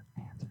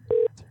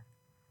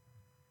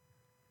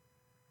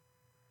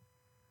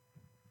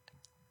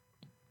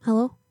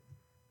 Hello?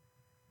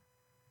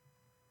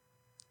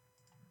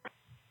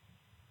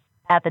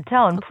 At the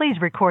tone, please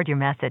record your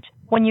message.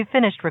 When you've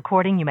finished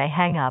recording, you may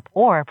hang up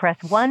or press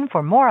 1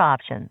 for more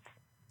options.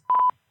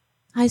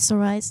 Hi,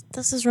 Sorise.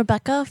 This is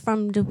Rebecca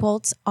from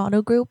DuPault's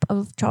Auto Group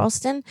of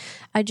Charleston.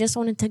 I just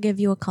wanted to give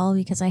you a call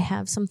because I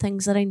have some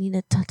things that I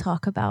needed to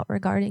talk about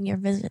regarding your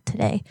visit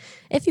today.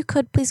 If you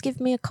could, please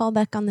give me a call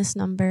back on this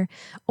number,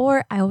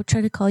 or I will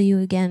try to call you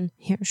again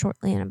here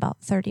shortly in about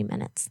 30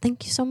 minutes.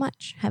 Thank you so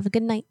much. Have a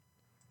good night.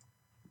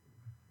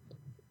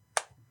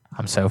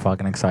 I'm so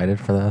fucking excited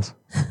for this.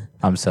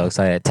 I'm so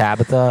excited.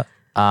 Tabitha,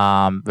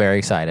 very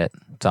excited.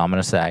 That's all I'm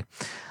going to say.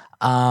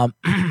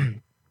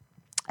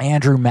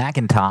 Andrew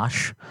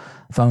McIntosh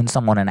phoned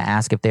someone and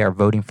asked if they are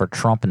voting for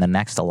Trump in the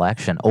next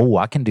election. Oh,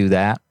 I can do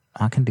that.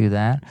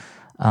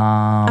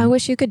 I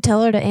wish you could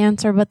tell her to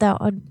answer, but that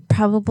would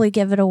probably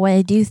give it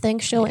away. Do you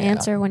think she'll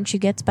answer when she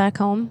gets back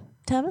home,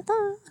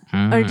 Tabitha?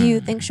 Or do you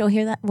think she'll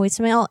hear that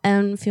voicemail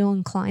and feel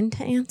inclined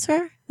to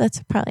answer?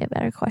 That's probably a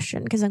better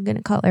question because I'm going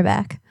to call her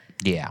back.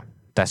 Yeah,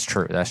 that's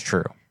true.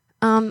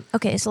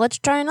 Okay, so let's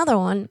try another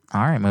one.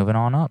 All right, moving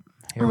on up.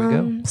 Here we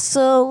go.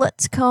 So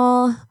let's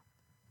call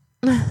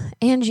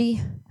Angie.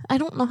 I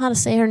don't know how to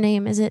say her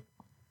name. Is it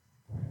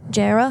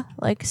Jara,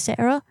 like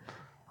Sarah,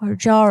 or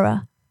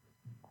Jara?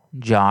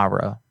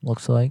 Jara,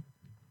 looks like.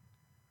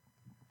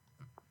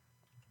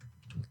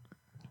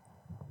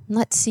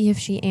 Let's see if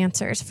she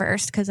answers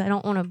first because I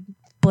don't want to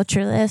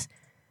butcher this.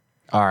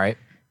 All right.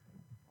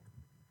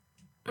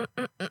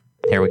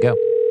 Here we go.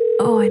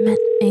 Oh, I meant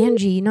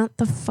Angie, not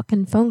the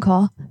fucking phone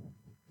call.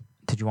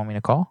 Did you want me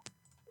to call?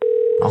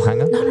 I'll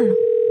hang up. No.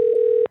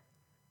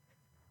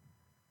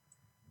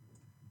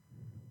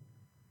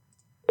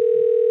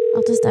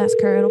 I'll just ask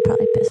her. It'll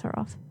probably piss her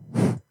off.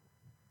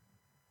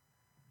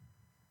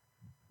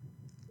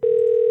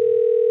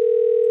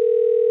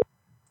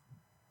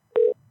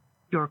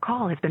 Your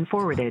call has been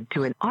forwarded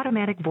to an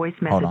automatic voice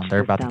message Hold on, they're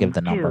about to give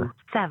the number.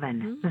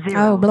 270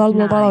 Oh, blah,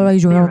 blah, blah,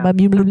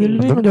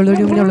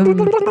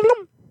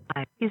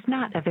 is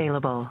not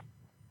available.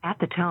 At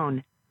the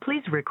tone,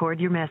 please record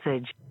your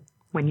message.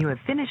 When you have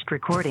finished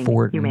recording,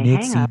 Fort you may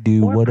Nitsy hang up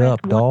Doo, or what press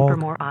up, 1 dawg? for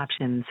more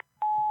options.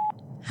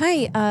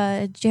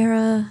 Hi,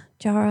 Jara.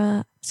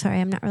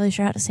 Sorry, I'm not really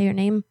sure how to say your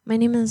name. My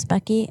name is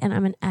Becky, and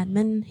I'm an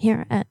admin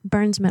here at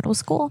Burns Middle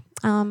School.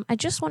 I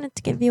just wanted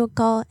to give you a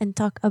call and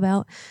talk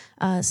about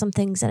some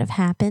things that have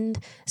happened.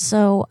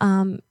 So,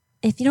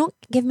 if you don't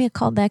give me a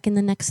call back in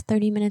the next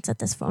 30 minutes at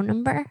this phone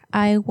number,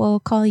 I will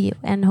call you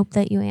and hope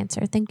that you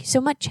answer. Thank you so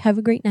much. Have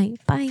a great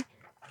night. Bye.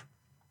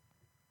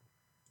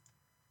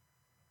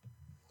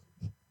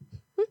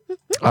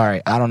 All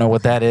right. I don't know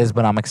what that is,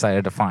 but I'm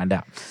excited to find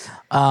out.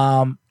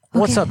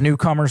 What's Okay. up,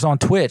 newcomers on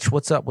Twitch?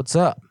 What's up? What's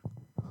up?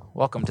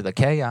 Welcome to the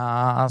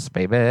chaos,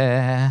 baby.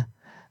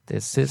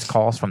 This is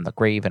Calls from the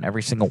Grave, and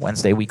every single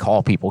Wednesday we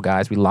call people,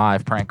 guys. We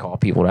live prank call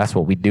people. That's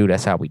what we do.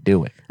 That's how we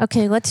do it.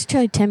 Okay, let's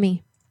try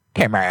Timmy.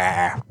 Timmy.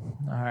 All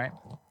right.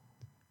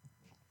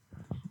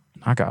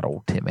 I got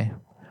old Timmy.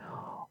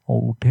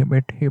 Old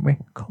Timmy.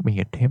 Come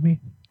here, Timmy.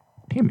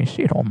 Timmy,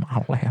 sit on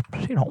my lap.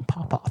 Sit on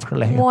Papa's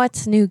lap.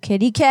 What's new,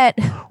 kitty cat?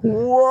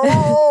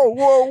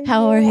 Whoa.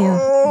 How are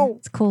you?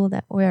 It's cool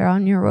that we're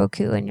on your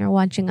Roku and you're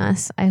watching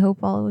us. I hope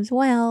all is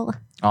well.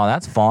 Oh,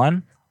 that's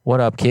fun. What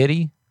up,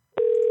 kitty?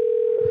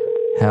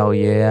 Hell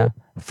yeah.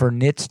 For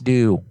Nits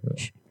do.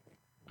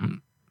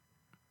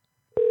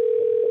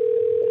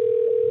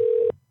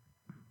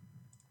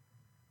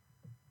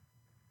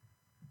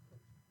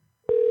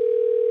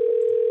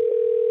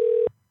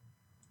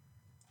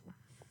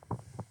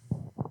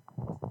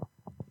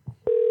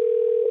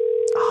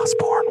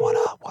 Osborne, what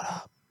up? What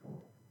up?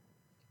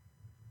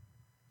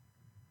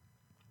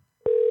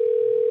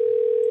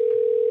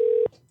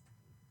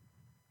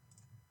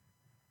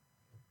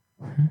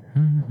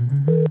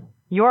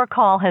 Your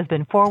call has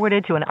been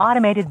forwarded to an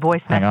automated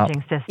voice Hang up.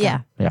 messaging system.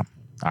 Yeah, Yeah.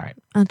 All right.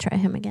 I'll try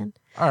him again.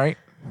 All right.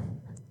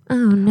 Oh,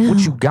 no.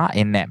 What you got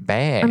in that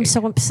bag? I'm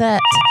so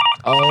upset.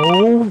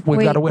 Oh, we've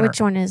Wait, got a winner.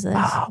 which one is this?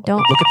 Oh, Don't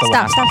look at the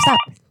last stop.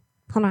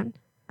 Hold on.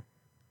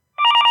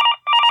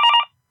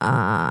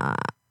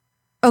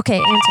 Okay,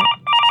 answer.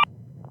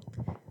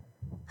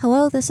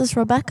 Hello, this is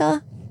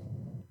Rebecca.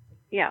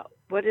 Yeah,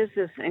 what is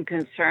this in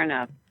concern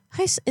of?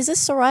 Hi, is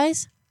this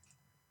Sarais?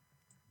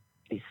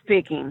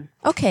 Speaking.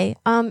 Okay,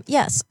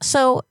 yes.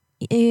 So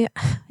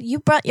you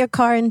brought your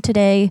car in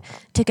today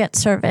to get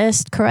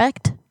serviced,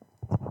 correct?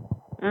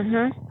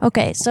 Mm-hmm.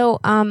 Okay, so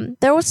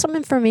there was some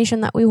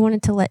information that we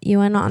wanted to let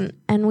you in on,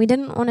 and we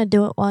didn't want to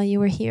do it while you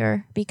were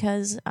here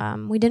because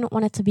we didn't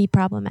want it to be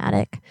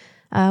problematic.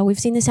 We've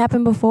seen this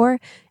happen before,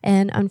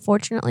 and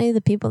unfortunately,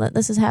 the people that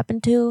this has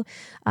happened to,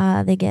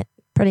 they get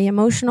pretty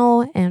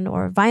emotional and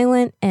or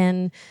violent,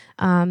 and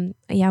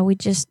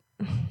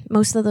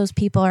most of those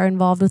people are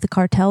involved with the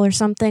cartel or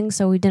something,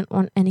 so we didn't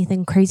want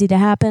anything crazy to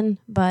happen.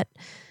 But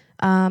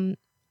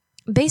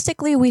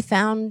basically, we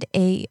found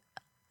a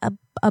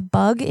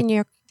bug in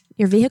your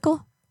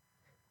vehicle.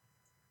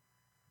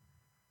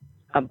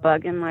 A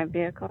bug in my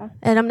vehicle?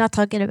 And I'm not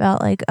talking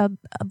about like a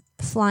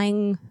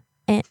flying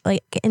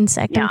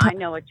insect. Yeah, I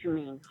know what you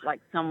mean. Like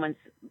someone's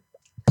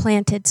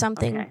planted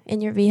something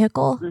in your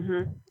vehicle.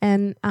 Mm-hmm.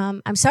 And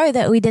I'm sorry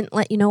that we didn't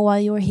let you know while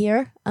you were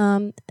here.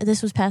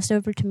 This was passed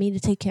over to me to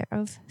take care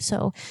of.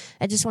 So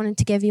I just wanted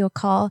to give you a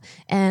call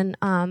and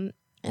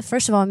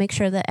first of all, make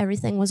sure that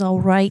everything was all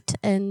right.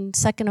 And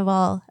second of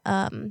all,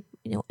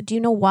 do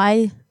you know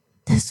why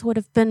this would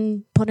have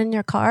been put in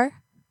your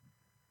car?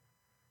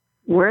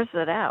 Where's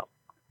it out?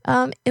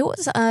 It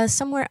was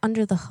somewhere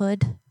under the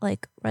hood,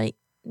 like right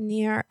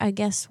near, I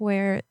guess,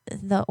 where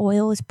the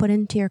oil is put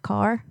into your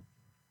car.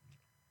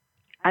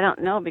 I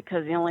don't know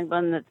because the only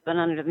one that's been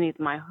underneath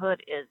my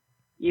hood is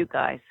you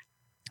guys.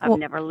 I've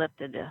never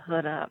lifted the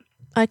hood up.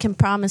 I can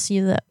promise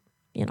you that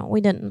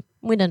we didn't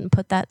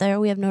put that there.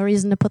 We have no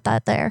reason to put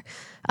that there.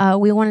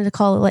 We wanted to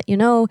call to let you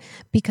know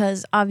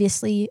because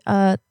obviously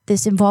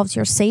this involves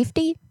your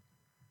safety.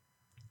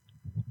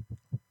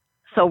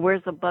 So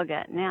where's the bug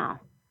at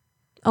now?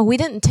 Oh, we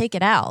didn't take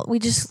it out. We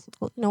just,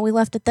 we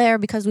left it there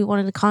because we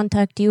wanted to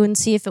contact you and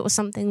see if it was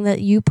something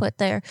that you put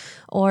there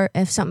or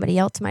if somebody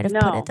else might have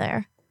put it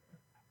there.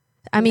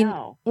 I mean,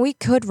 we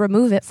could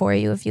remove it for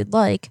you if you'd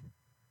like.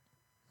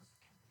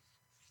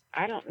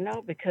 I don't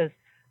know because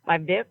my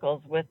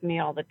vehicle's with me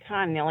all the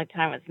time. The only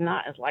time it's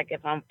not is like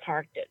if I'm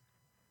parked at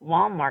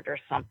Walmart or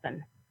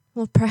something.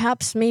 Well,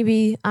 perhaps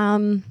maybe,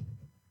 do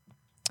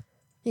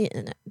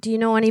you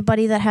know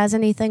anybody that has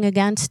anything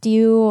against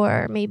you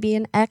or maybe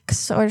an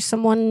ex or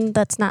someone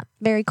that's not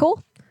very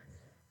cool?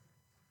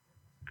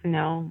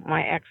 No,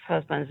 my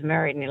ex-husband's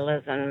married and he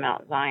lives in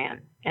Mount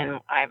Zion.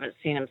 And I haven't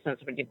seen him since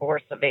the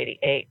divorce of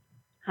 88.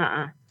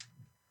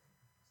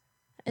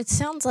 It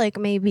sounds like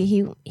maybe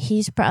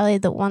he's probably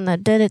the one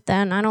that did it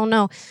then. I don't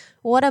know.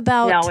 What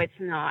about No, it's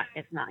not.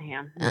 It's not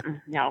him.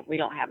 No, we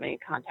don't have any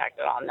contact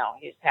at all. No,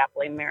 he's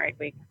happily married.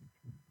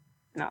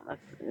 That's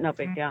no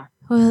big deal.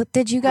 well,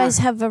 did you guys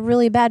have a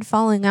really bad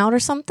falling out or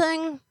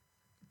something?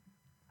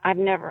 I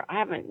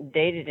haven't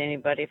dated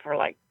anybody for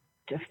like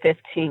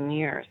 15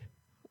 years.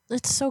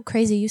 It's so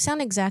crazy. You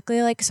sound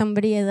exactly like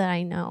somebody that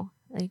I know,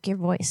 like your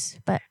voice,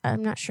 but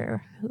I'm not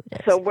sure who it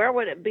is. So where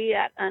would it be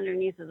at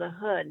underneath of the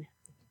hood?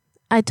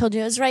 I told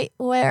you it was right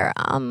where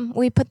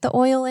we put the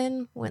oil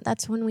in.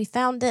 That's when we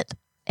found it,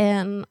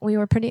 and we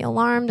were pretty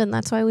alarmed, and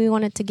that's why we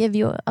wanted to give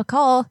you a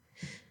call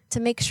to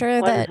make sure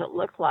What that. does it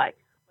look like?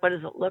 What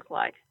does it look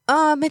like?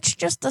 It's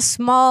just a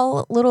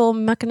small little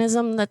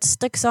mechanism that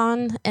sticks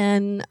on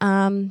and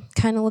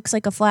kind of looks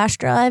like a flash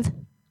drive.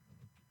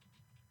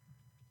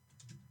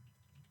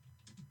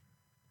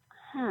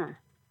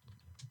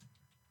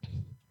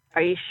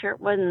 Are you sure it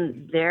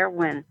wasn't there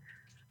when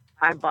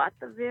I bought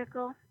the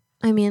vehicle?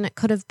 I mean, it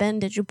could have been.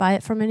 Did you buy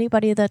it from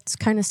anybody that's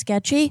kind of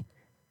sketchy?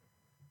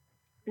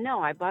 No,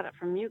 I bought it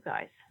from you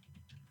guys.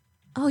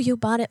 Oh, you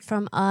bought it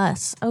from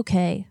us.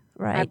 Okay,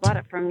 right. I bought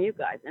it from you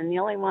guys, and the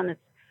only one that's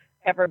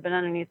ever been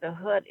underneath the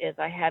hood is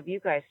I have you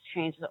guys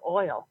change the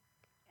oil,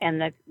 and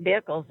the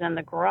vehicle's in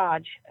the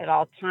garage at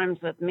all times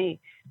with me.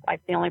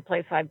 Like the only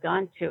place I've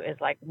gone to is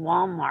like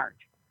Walmart.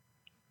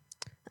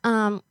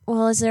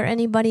 Well, is there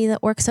anybody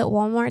that works at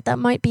Walmart that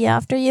might be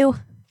after you?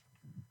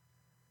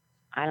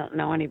 I don't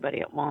know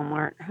anybody at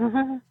Walmart.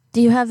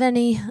 Do you have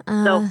any,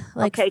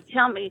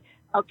 tell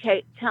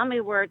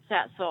me where it's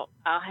at so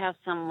I'll have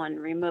someone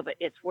remove it.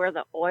 It's where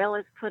the oil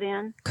is put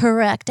in?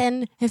 Correct.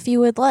 And if you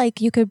would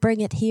like, you could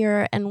bring it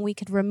here and we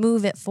could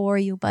remove it for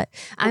you. But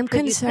I'm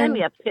Could you send concerned.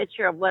 me a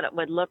picture of what it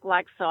would look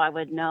like so I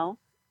would know?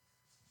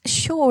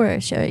 Sure.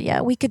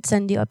 Yeah, we could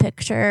send you a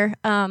picture.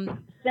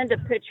 Send a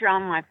picture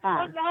on my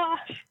phone.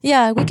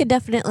 Yeah, we could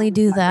definitely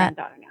do My that.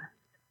 granddaughter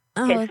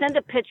now. Okay, Oh, send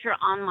a picture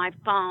on my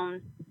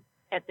phone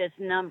at this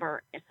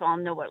number so I'll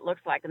know what it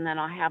looks like, and then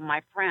I'll have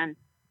my friend,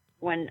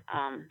 when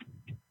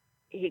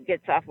he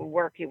gets off of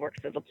work, he works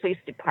at the police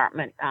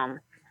department,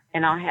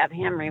 and I'll have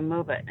him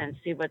remove it and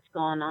see what's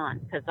going on,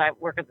 because I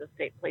work at the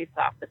state police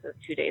offices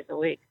 2 days a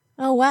week.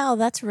 oh, wow,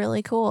 that's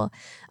really cool.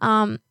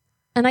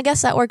 And I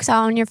guess that works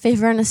out in your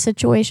favor in a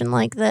situation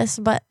like this.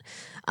 But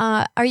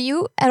are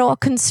you at all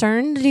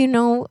concerned? Do you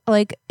know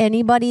like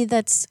anybody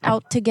that's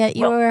out to get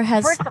you or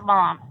has? First of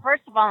all,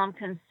 I'm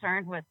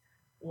concerned with,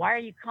 why are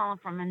you calling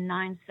from a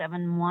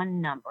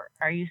 971 number?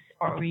 Are you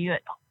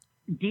at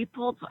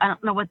Deepholt's? I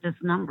don't know what this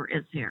number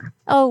is here.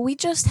 Oh, we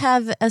just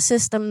have a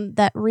system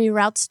that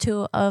reroutes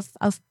to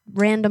a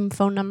random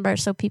phone number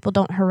so people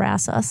don't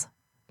harass us.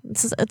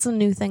 It's a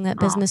new thing that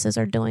businesses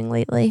are doing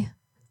lately.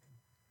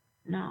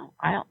 No,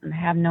 I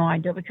have no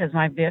idea because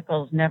my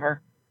vehicle is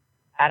never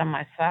out of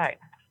my sight.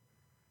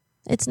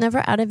 It's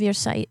never out of your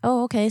sight.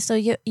 Oh, okay. So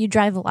you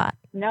drive a lot.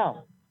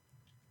 No,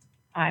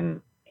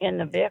 I'm in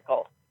the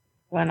vehicle.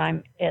 When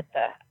I'm at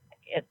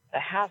the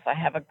house, I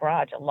have a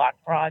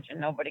locked garage,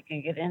 and nobody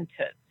can get into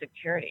it.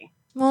 Security.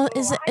 Well,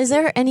 is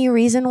there any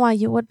reason why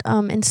you would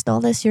install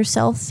this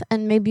yourself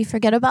and maybe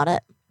forget about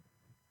it?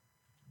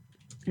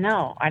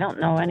 No, I don't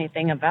know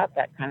anything about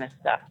that kind of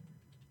stuff.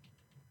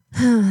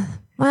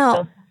 Well,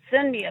 So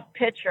send me a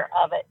picture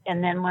of it,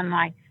 and then when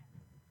my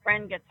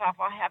friend gets off,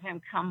 I'll have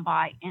him come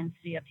by and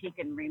see if he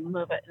can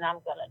remove it, and I'm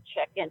going to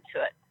check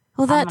into it.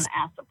 Well, I'm going that's to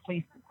ask the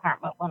police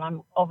department when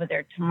I'm over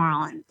there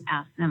tomorrow and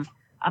ask them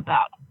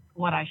about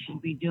what I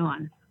should be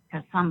doing,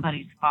 because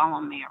somebody's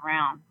following me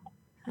around.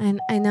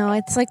 I know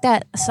it's like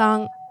that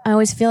song. I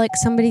always feel like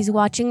somebody's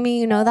watching me.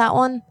 You know that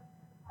one?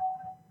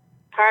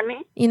 Pardon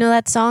me? You know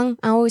that song?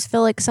 I always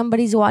feel like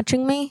somebody's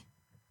watching me.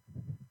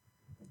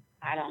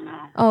 I don't know.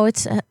 Oh,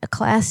 it's a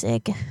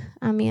classic.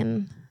 I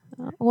mean,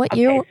 what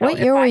Okay, year? so What if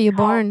year I were you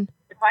call- born?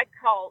 If I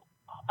call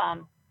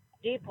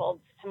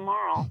Deepholt's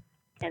tomorrow,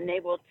 and they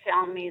will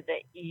tell me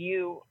that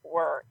you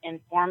were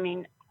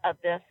informing of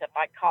this, if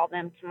I call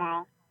them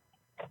tomorrow?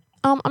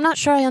 I'm not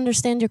sure I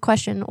understand your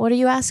question. What are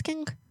you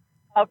asking?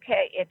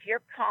 Okay, if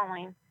you're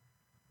calling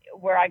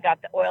where I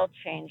got the oil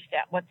changed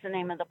at, what's the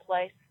name of the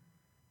place?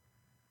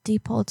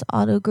 Deepholt's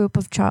Auto Group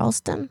of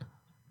Charleston.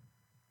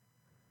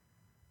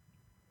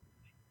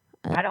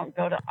 I don't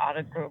go to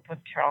Auto Group of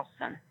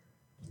Charleston.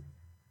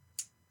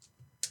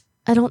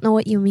 I don't know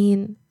what you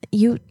mean.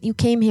 You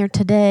came here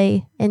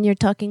today and you're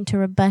talking to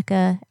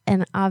Rebecca,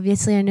 and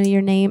obviously I know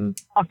your name.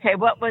 Okay,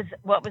 what was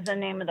the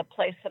name of the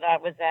place that I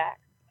was at?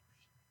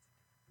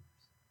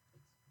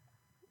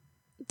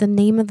 The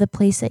name of the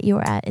place that you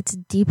were at, it's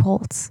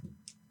Deepholt's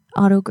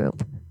Auto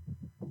Group.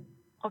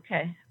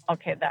 Okay,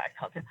 that I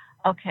called it.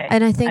 Okay.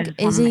 And I think just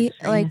wanna Izzy, make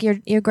sure like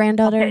your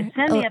granddaughter, Okay,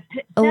 send me a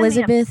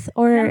Elizabeth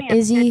or send me a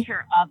Izzy,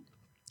 picture of,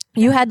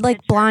 you had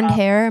like blonde of-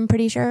 hair, I'm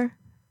pretty sure.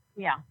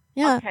 yeah.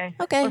 Yeah. Okay.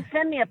 Okay. Well,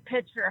 send me a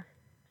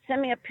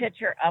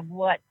picture of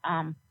what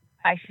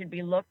I should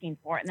be looking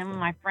for, and then when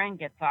my friend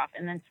gets off,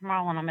 and then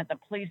tomorrow when I'm at the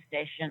police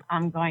station,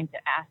 I'm going to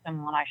ask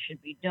them what I should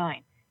be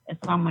doing if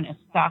someone is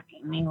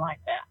stalking me like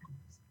that.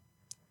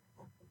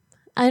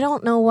 I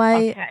don't know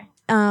why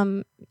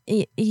Okay.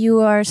 you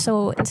are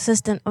so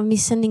insistent on me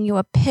sending you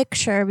a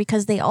picture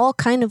because they all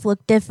kind of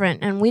look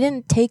different, and we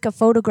didn't take a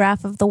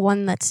photograph of the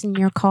one that's in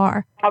your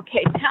car.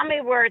 Okay, tell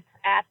me where it's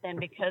at then,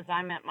 because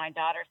I'm at my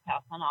daughter's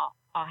house and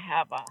I'll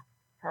have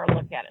her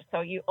look at it.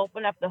 So you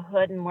open up the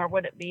hood, and where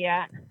would it be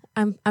at?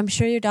 I'm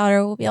sure your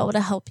daughter will be able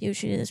to help you.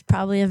 She is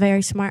probably a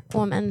very smart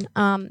woman.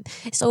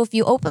 So if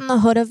you open the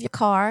hood of your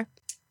car,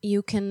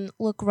 you can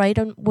look right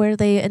on where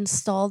they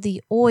install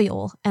the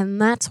oil, and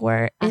that's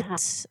where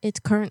it's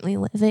currently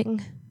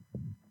living.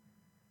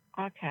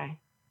 Okay.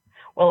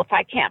 Well, if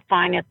I can't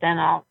find it, then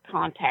I'll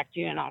contact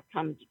you and I'll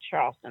come to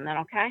Charleston then,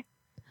 okay?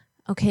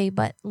 Okay,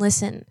 but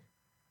listen,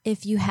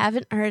 if you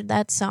haven't heard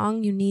that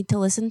song, you need to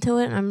listen to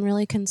it. I'm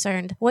really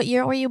concerned. What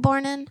year were you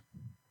born in?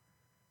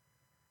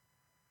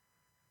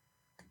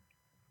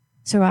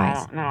 Sarai. I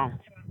don't know.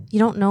 You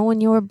don't know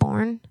when you were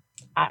born?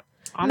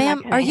 I'm Ma'am,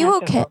 not gonna are you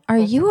answer okay? those Are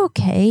you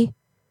okay?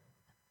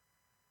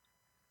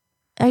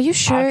 Are you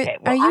sure? Okay,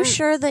 well, are you I'm-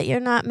 sure that you're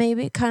not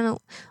maybe kind of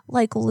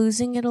like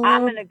losing it a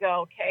I'm little? gonna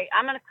go, okay?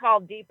 I'm gonna call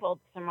Depot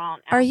tomorrow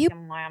and Are ask you-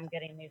 him why I'm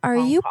getting these Are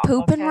phone you calls,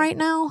 pooping okay? right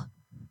now?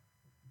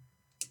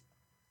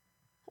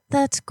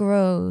 That's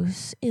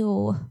gross.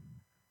 Ew.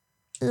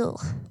 Ew.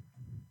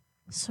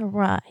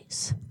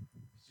 Sarais.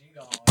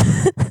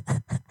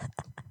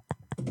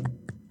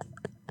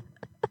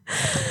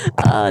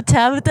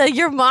 Tabitha,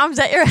 your mom's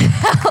at your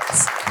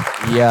house.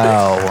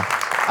 Yo,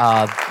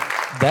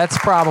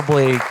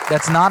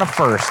 that's not a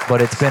first,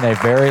 but it's been a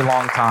very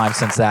long time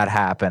since that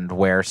happened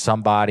where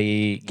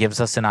somebody gives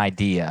us an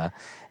idea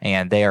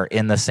and they are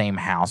in the same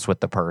house with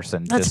the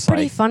person. That's just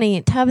pretty like,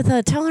 funny.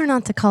 Tabitha, tell her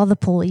not to call the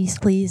police,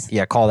 please.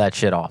 yeah, call that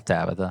shit off,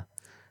 Tabitha.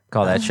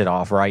 Call that shit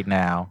off right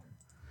now.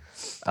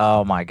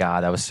 Oh my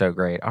God, that was so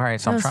great. All right,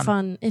 so That I'm was trying.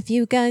 fun. If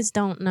you guys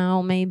don't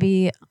know,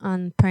 maybe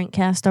on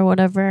Prankcast or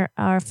whatever,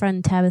 our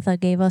friend Tabitha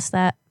gave us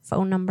that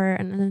phone number,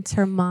 and it's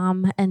her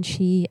mom, and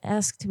she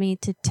asked me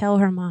to tell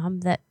her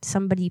mom that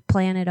somebody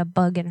planted a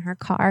bug in her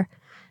car.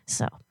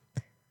 So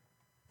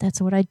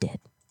that's what I did.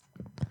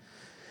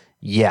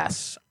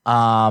 Yes.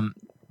 And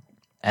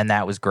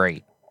that was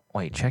great.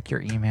 Wait, check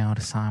your email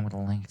to sign with a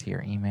link to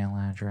your email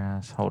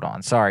address. Hold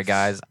on. Sorry,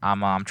 guys.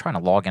 I'm trying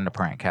to log into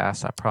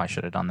Prankcast. I probably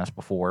should have done this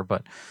before,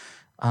 but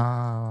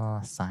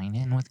sign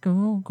in with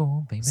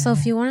Google, baby. So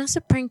if you want us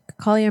to prank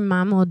call your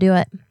mom, we'll do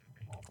it.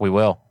 We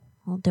will.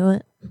 We'll do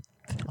it.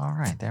 All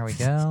right, there we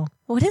go.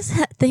 What is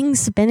that thing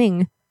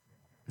spinning?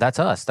 That's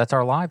us. That's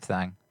our live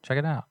thing. Check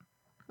it out.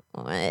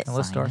 What? And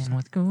let's start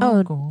with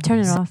Google. Oh, turn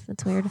it off.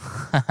 That's weird.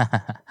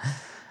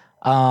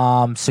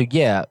 So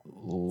yeah,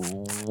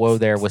 Whoa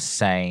there was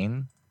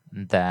saying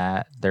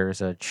that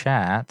there's a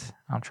chat.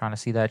 I'm trying to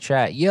see that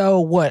chat. Yo,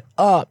 what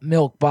up,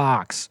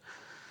 Milkbox?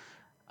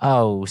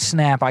 Oh,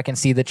 snap, I can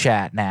see the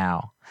chat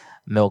now.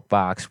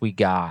 Milkbox, we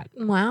got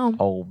Wow.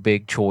 old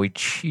Big Choi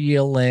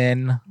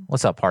chillin'.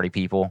 What's up, party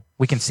people?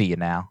 We can see you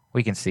now.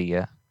 We can see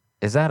you.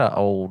 Is that a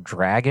old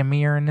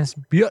Dragomir in this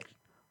bit?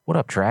 What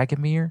up,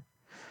 Dragomir?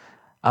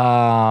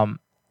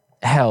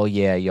 Hell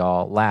yeah,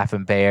 y'all.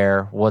 Laughing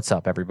Bear. What's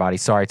up, everybody?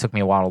 Sorry, it took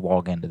me a while to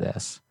log into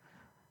this.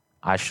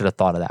 I should have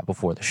thought of that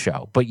before the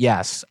show. But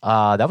yes,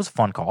 that was a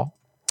fun call.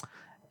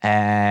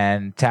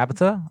 And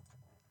Tabitha,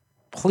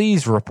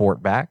 please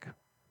report back.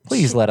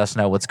 Please let us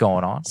know what's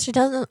going on. She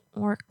doesn't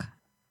work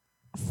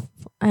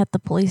at the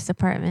police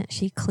department.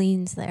 She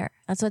cleans there.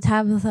 That's what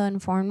Tabitha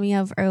informed me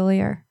of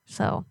earlier.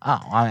 So, Oh,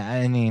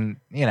 I mean,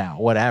 you know,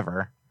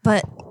 whatever.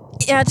 but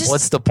yeah,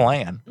 What's the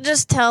plan?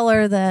 just tell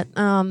her that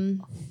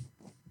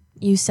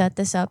you set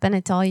this up and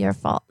it's all your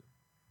fault.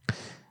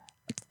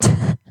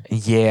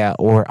 Yeah,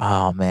 or,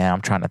 oh man,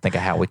 I'm trying to think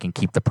of how we can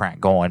keep the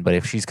prank going. But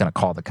if she's going to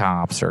call the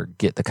cops or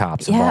get the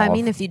cops Yeah, involved. I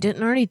mean, if you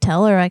didn't already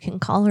tell her, I can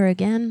call her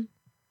again.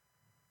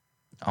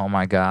 Oh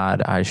my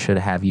God, I should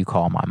have you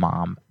call my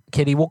mom.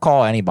 Kitty, we'll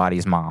call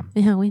anybody's mom.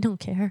 Yeah, we don't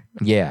care.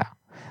 Yeah,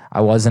 I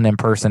wasn't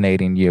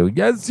impersonating you.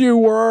 Yes, you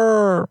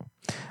were.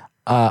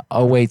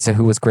 Oh wait, so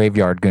who was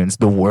Graveyard Goons?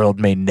 The world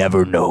may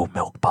never know,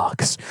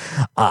 Milkbox.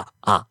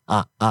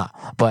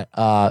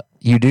 But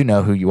you do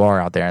know who you are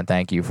out there, and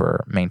thank you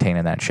for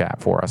maintaining that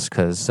chat for us.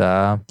 Because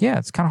yeah,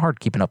 it's kind of hard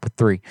keeping up with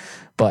three,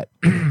 but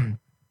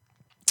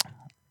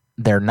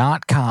they're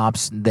not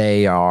cops.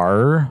 They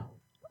are.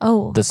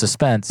 Oh, The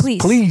suspense.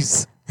 Please.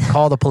 Please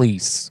call the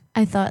police.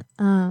 I thought,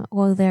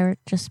 well, there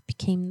just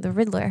became the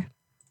Riddler.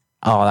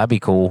 Oh, that'd be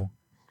cool.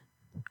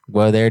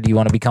 Well, there, do you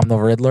want to become the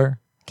Riddler?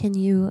 Can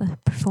you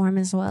perform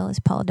as well as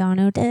Paul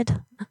Dano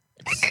did?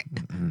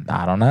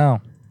 I don't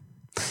know.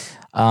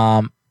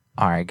 All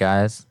right,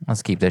 guys,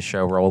 let's keep this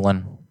show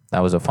rolling. That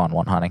was a fun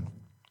one, honey.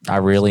 I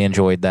really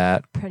enjoyed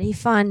that. Pretty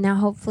fun. Now,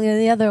 hopefully,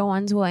 the other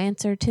ones will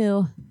answer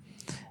too.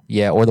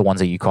 Yeah, or the ones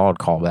that you called,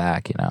 call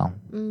back, you know.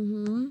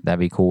 Mm-hmm. That'd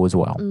be cool as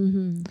well.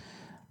 Mm-hmm.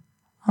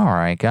 All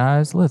right,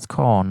 guys, let's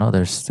call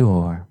another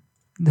store.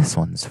 This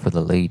one's for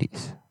the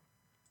ladies.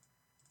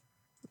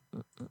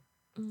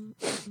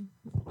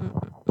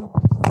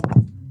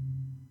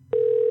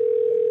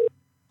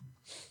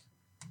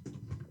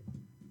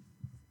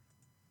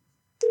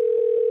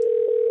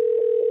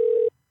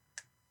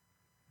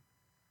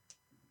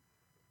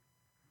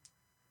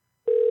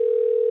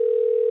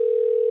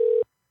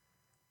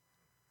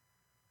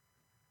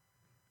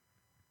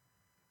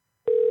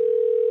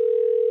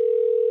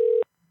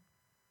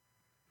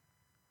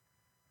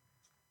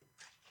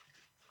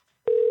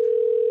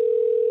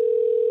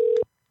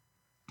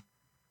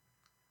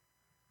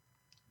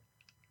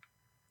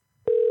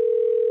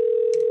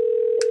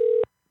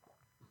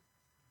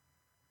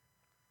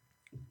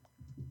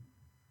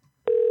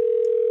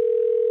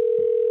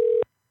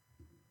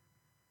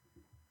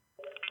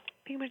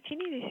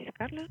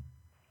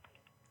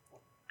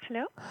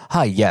 Hello?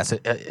 Hi, yes.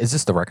 Is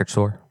this the record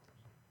store?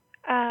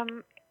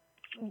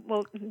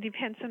 Well,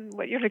 depends on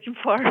what you're looking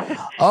for.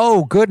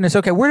 Oh, goodness.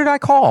 Okay, where did I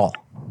call?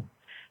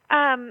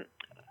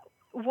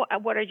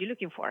 What are you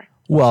looking for?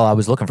 Well, I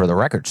was looking for the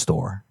record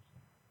store.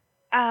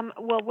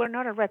 Well, we're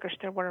not a record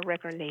store. We're a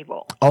record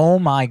label. Oh,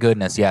 my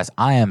goodness. Yes,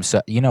 I am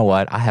so... You know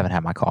what? I haven't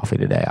had my coffee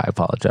today. I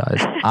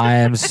apologize. I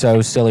am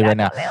so silly right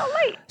now. A little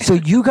late. So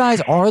you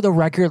guys are the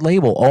record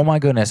label. Oh, my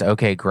goodness.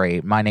 Okay,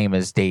 great. My name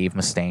is Dave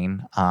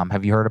Mustaine.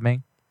 Have you heard of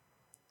me?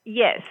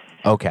 Yes.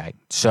 Okay,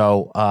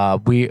 so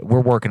we're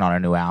working on a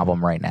new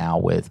album right now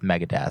with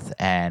Megadeth,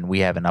 and we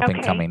have an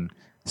up-and-coming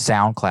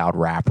SoundCloud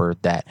rapper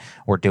that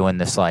we're doing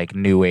this like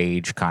new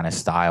age kind of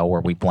style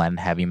where we blend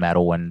heavy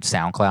metal and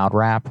SoundCloud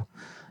rap.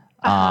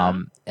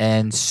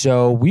 And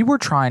so we were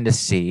trying to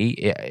see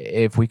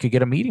if we could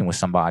get a meeting with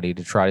somebody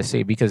to try to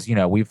see, because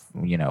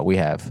we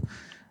have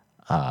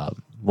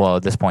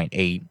at this point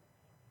 8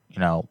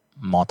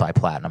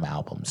 multi-platinum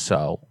albums.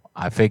 So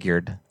I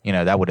figured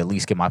that would at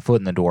least get my foot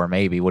in the door.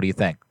 Maybe. What do you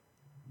think?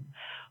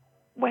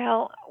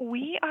 Well,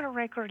 we are a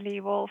record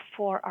label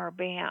for our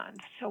band,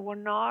 so we're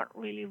not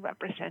really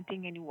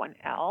representing anyone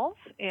else,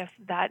 if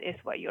that is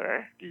what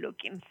you're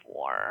looking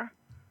for.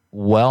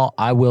 Well,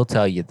 I will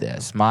tell you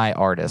this. My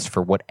artist,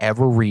 for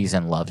whatever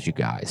reason, loves you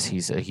guys.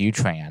 He's a huge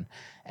fan,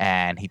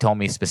 and he told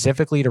me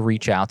specifically to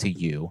reach out to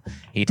you.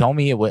 He told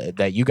me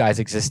that you guys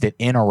existed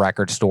in a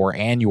record store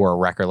and you were a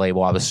record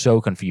label. I was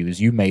so confused.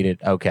 You made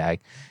it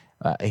okay.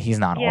 He's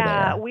not all there.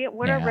 Yeah,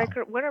 we're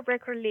a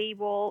record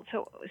label.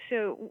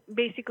 So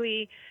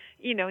basically,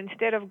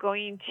 instead of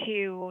going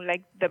to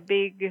like the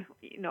big,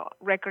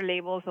 record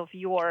labels of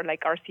your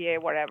like RCA,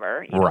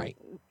 whatever, right,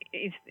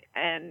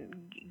 and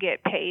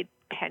get paid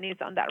pennies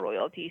on that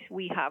royalties,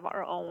 we have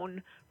our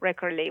own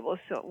record label.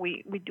 So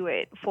we do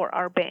it for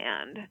our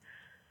band.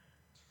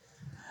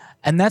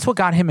 And that's what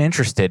got him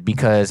interested,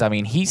 because, I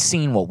mean, he's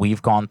seen what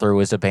we've gone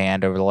through as a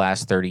band over the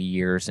last 30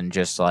 years. And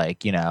just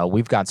like,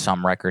 we've got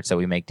some records that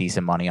we make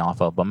decent money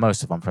off of, but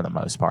most of them, for the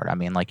most part, I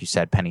mean, like you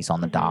said, pennies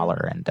on the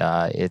dollar. And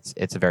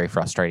it's a very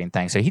frustrating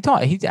thing. So he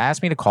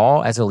asked me to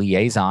call as a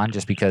liaison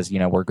just because,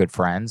 we're good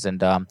friends.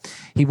 And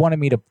he wanted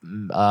me to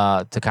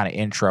kind of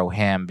intro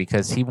him,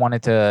 because he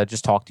wanted to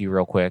just talk to you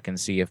real quick and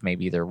see if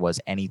maybe there was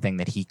anything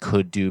that he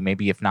could do.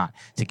 Maybe if not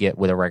to get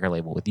with a record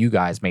label with you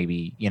guys,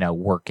 maybe,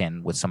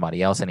 working with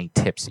somebody else. Any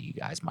tips that you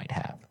guys might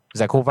have. Is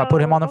that cool if I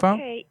put him on the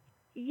phone?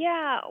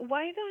 Yeah,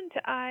 why don't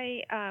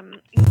I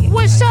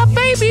What's up,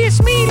 baby?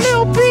 It's me,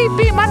 Lil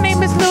Peepee. My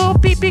name is Lil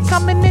Peepee.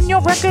 Coming in your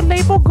record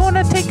label.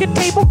 Gonna take a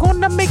table.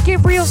 Gonna make it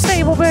real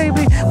stable,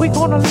 baby. We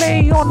gonna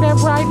lay on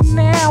them right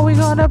now. We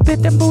gonna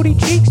bit them booty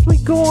cheeks. We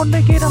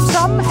gonna get them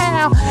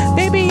somehow.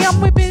 Baby, I'm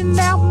whipping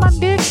out my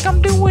dick.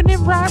 I'm doing it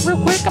right real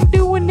quick. I'm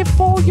doing it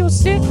for your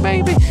sick,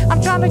 baby.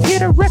 I'm trying to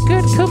get a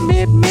record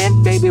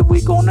commitment, baby.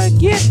 We gonna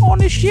get on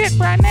this shit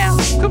right now.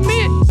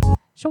 Commit.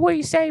 So what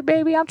you say,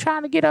 baby? I'm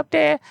trying to get up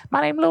there.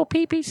 My name Lil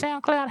Peepee,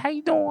 SoundCloud. How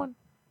you doing?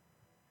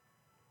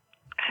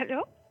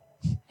 Hello?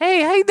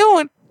 Hey, how you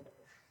doing?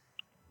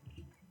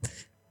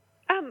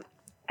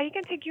 You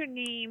can take your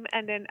name,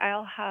 and then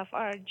I'll have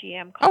our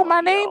GM call. Oh,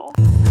 my name?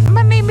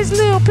 My name is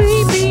Lil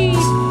Peepee.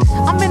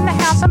 I'm in the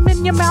house, I'm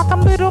in your mouth,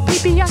 I'm Little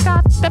Peepee. I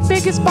got the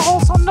biggest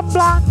balls on the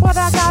block, but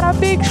I got a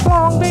big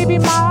strong, baby.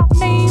 My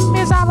name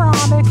is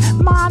ironic.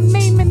 My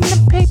name in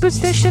the papers,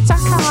 this shit's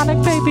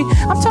iconic, baby.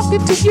 I'm talking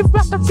to you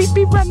about the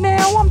Peepee right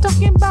now. I'm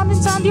talking about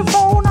inside your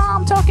phone.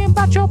 I'm talking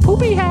about your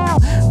poopy how.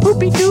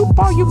 Poopy doop,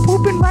 are you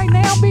pooping right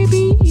now,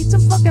 baby? Eat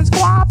some fucking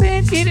squab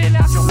and get it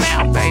out your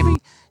mouth, baby.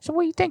 So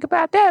what do you think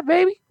about that,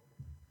 baby?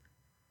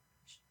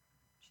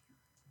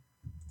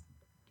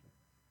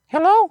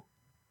 Hello?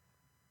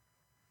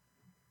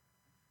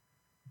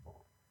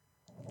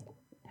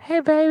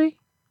 Hey, baby.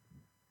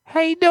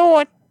 How you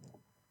doing?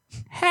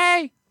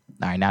 Hey.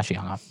 All right, now she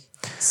hung up.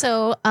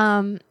 So,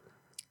 I'm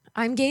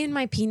Gay and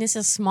My Penis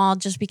is Small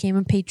just became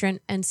a patron,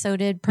 and so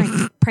did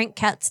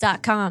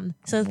prankcats.com.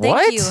 So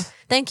thank you.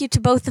 Thank you to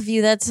both of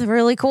you. That's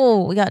really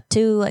cool. We got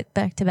 2 like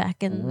back to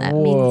back, and that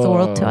means the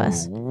world to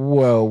us.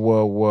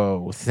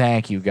 Whoa.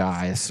 Thank you,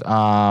 guys.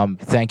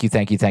 Thank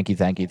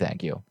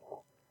you.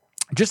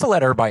 Just to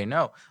let everybody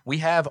know, we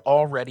have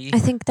already... I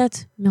think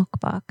that's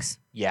Milkbox.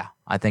 Yeah,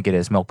 I think it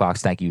is.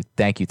 Milkbox, thank you.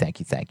 Thank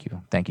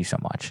you so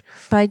much.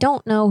 But I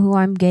don't know who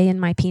I'm Gay and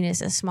My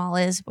Penis is Small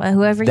is, but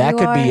whoever you are... That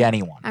could be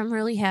anyone. I'm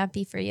really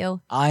happy for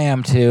you. I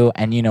am too,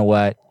 and you know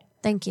what?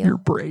 Thank you. You're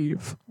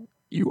brave.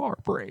 You are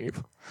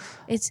brave.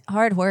 It's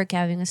hard work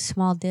having a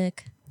small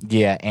dick.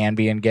 Yeah, and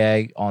being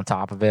gay on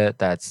top of it,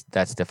 that's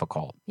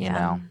difficult, Yeah. you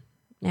know?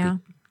 Yeah.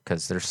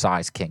 Because there's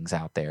size kings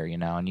out there,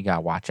 and you got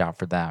to watch out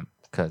for them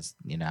because,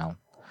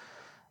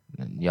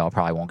 y'all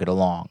probably won't get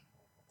along,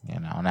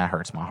 and that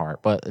hurts my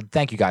heart. But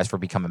thank you guys for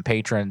becoming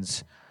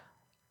patrons.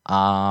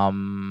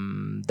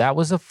 That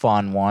was a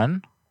fun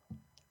one.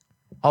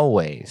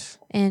 Always.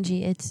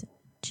 Angie, it's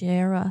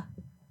Jara,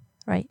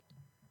 right?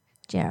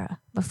 Jara.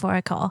 Before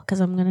I call, because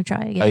I'm gonna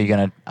try again. Are you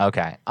gonna?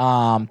 Okay.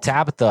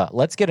 Tabitha,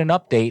 let's get an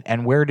update.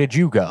 And where did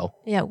you go?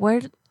 Yeah,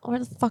 Where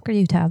the fuck are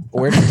you, Tab?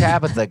 Where did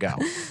Tabitha go?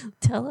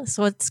 Tell us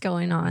what's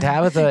going on.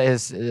 Tabitha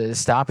is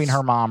stopping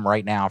her mom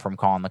right now from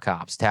calling the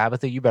cops.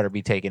 Tabitha, you better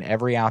be taking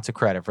every ounce of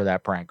credit for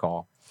that prank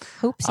call.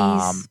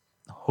 Hoopsies.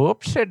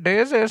 Whoopsie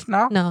daisies,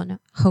 no? No.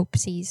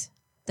 Hoopsies.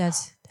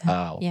 That's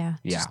yeah.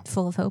 Just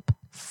full of hope.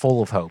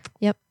 Full of hope.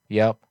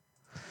 Yep.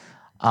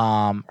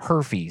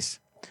 Herfies.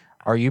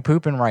 Are you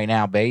pooping right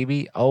now,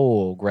 baby?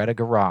 Oh, Greta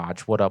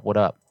Garage. What up?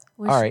 All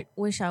right.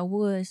 Wish I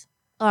was.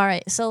 All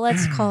right, so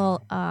let's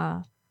call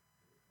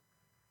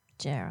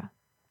Jera.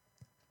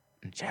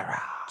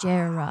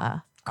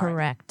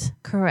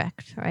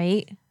 Correct,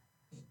 right?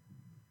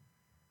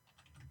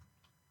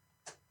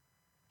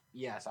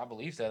 Yes, I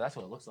believe so. That's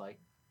what it looks like.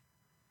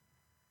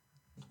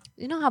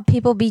 You know how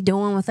people be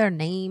doing with their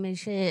name and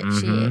shit?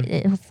 Mhm. Shit,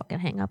 it'll fucking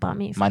hang up on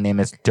me. My name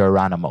is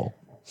Geronimo.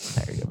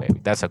 There you go, baby.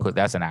 That's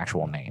an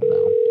actual name,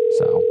 though.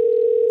 So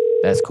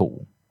that's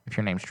cool. If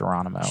your name's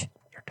Geronimo,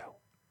 you're dope.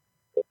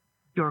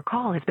 Your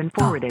call has been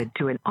forwarded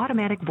to an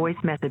automatic voice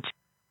message.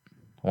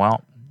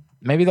 Well,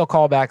 maybe they'll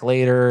call back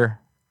later.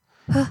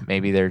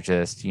 Maybe they're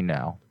just,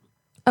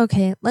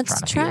 Okay,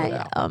 let's trying to feel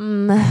it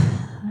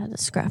try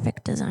this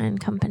graphic design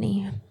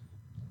company.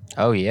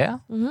 Oh, yeah?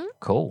 Mm-hmm.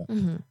 Cool.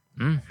 Mm-hmm.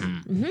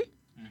 Mm-hmm.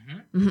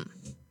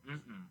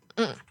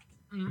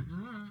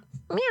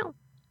 Meow.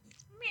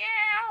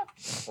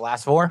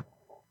 Last four?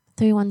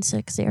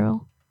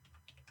 3160.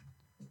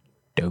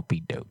 Dopey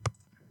dope.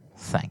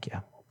 Thank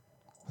you.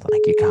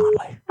 Thank you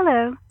kindly.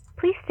 Hello.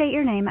 Please state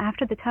your name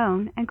after the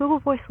tone, and Google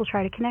Voice will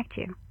try to connect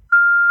you.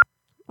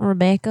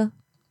 Rebecca.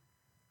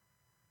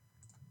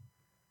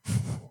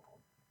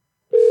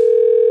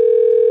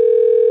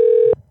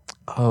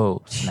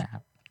 Oh,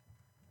 snap.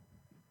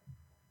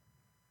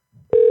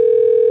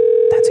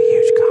 That's a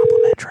huge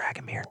compliment,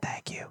 Dragomir.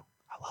 Thank you.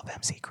 I love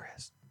MC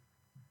Chris.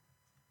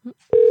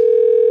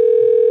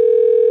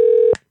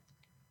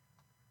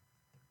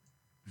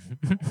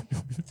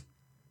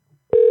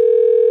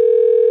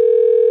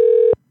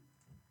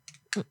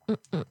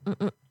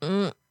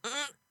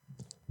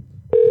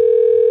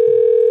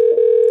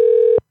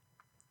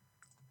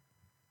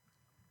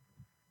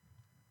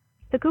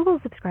 The Google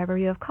subscriber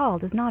you have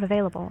called is not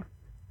available.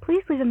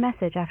 Please leave a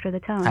message after the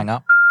tone. Hang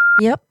up.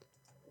 Yep.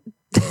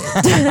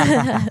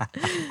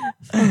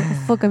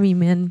 Fuck me,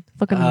 man.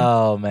 Fuck me.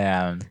 Oh,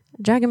 man.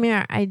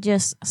 Dragomir, I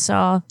just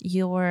saw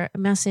your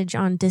message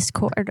on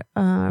Discord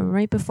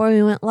right before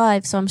we went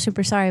live, so I'm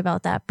super sorry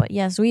about that. But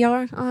yes, we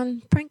are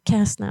on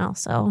Prankcast now,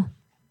 so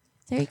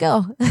there you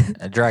go.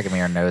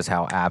 Dragomir knows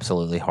how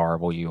absolutely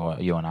horrible you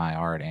and I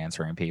are at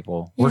answering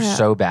people. We're Yeah.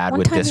 so bad One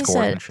with time he Discord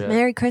said, and shit.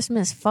 Merry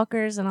Christmas,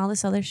 fuckers, and all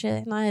this other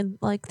shit. And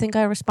I think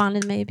I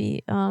responded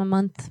maybe a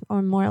month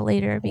or more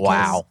later because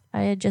Wow.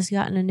 I had just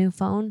gotten a new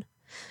phone,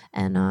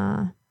 and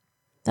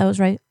that was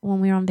right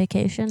when we were on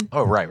vacation.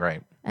 Oh,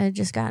 right. I had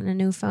just gotten a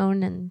new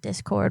phone, and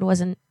Discord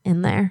wasn't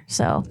in there,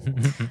 so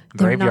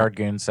Graveyard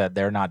Goon said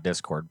they're not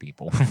Discord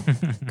people.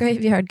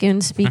 Graveyard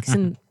Goon speaks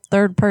in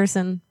third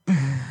person.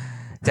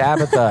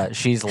 Tabitha,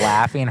 she's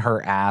laughing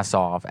her ass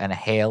off, and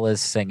Hale is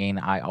singing,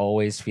 I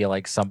always feel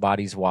like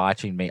somebody's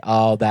watching me.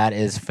 Oh, that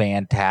is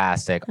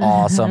fantastic.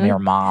 Awesome. Your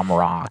mom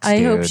rocks, I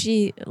dude. hope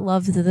she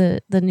loves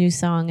the new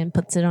song and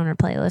puts it on her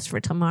playlist for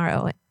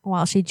tomorrow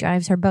while she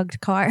drives her bugged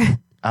car.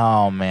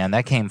 Oh, man,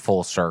 that came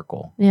full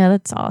circle. Yeah,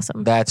 that's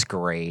awesome. That's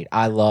great.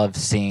 I love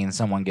seeing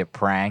someone get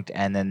pranked,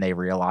 and then they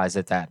realize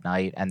it that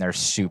night, and they're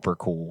super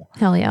cool.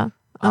 Hell yeah.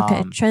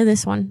 Okay, try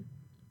this one.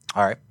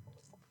 All right.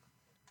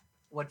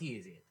 What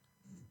is it?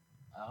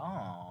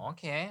 Oh,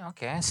 okay.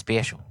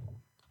 Special.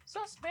 So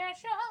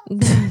special. I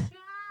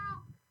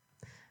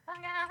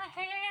gotta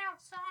have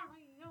some of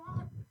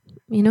you.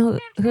 You know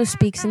who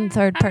speaks in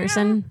third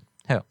person?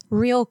 Who?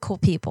 Real cool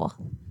people.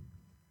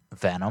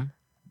 Venom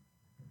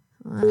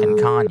and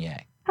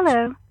Kanye.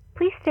 Hello.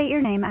 Please state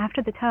your name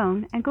after the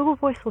tone, and Google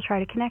Voice will try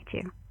to connect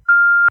you.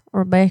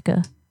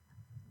 Rebecca.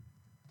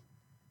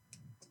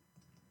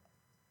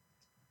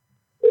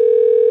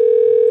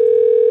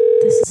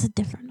 This is a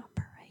different number,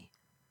 right?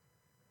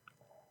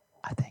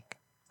 I don't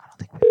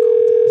think we've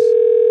called this.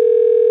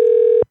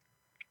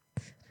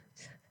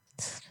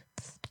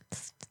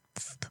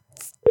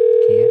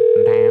 Get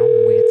down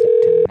with it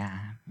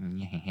tonight.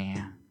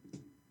 Yeah.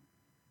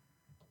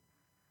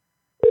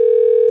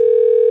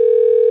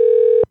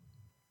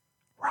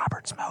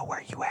 Robert Smo,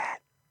 where you at?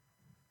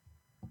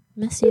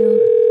 Miss you.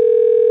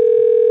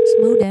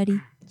 Smo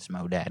Daddy.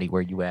 Smo Daddy,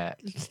 where you at?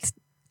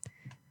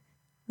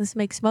 Let's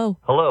make Smo.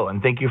 Hello,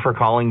 and thank you for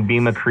calling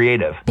Bima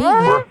Creative.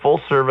 Bima? We're a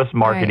full-service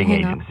marketing All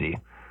right, hang up. agency.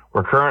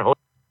 We're currently...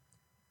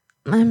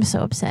 I'm so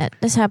upset.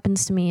 This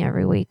happens to me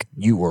every week.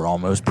 You were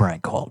almost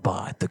prank called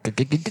by the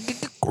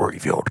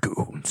Graveyard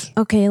Goons.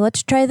 Okay,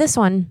 let's try this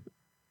one.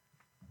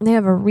 They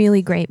have a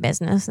really great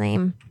business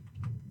name.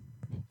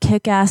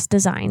 Kick-Ass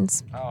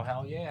Designs. Oh,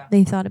 hell yeah.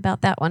 They thought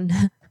about that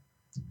one.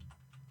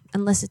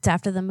 Unless it's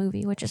after the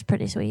movie, which is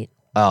pretty sweet.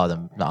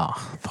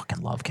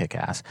 Fucking love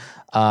Kick-Ass.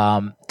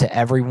 To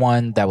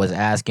everyone that was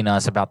asking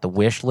us about the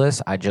wish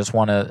list, I just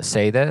want to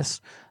say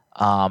this.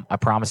 I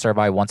promised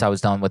everybody once I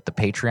was done with the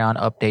Patreon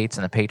updates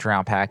and the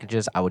Patreon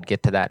packages, I would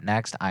get to that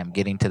next. I'm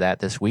getting to that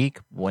this week.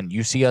 When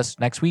you see us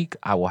next week,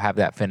 I will have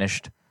that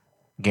finished,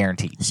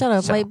 guaranteed. Shut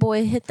up, So- white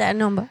boy. Hit that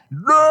number.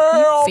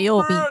 Yeah,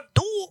 Feel me.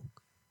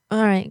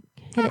 All right.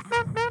 Hit it.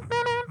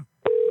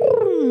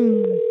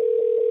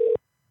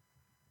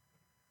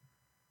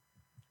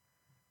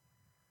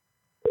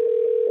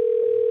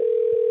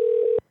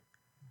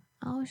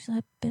 I wish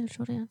that bitch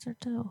would answer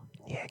too.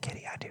 Yeah,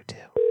 Kitty, I do too.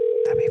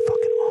 That'd be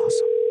fucking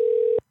awesome.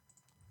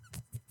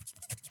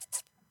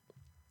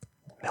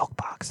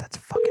 Milkbox, that's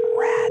fucking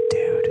rad,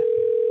 dude.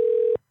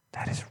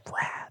 That is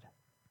rad.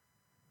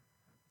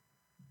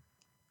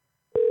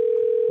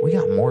 We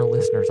got more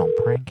listeners on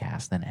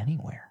Prankcast than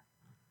anywhere.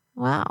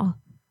 Wow.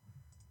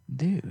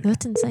 Dude.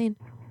 That's insane.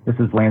 This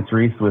is Lance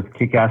Reese with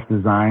Kickass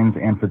Designs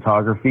and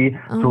Photography.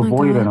 Oh To my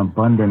avoid God. an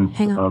abundance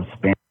Hang on. of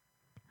spam.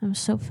 I'm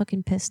so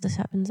fucking pissed this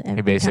happens every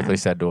He basically time.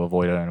 said to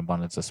avoid an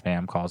abundance of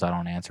spam calls, I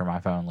don't answer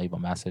my phone, leave a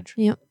message.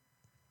 Yep.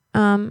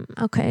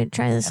 Okay,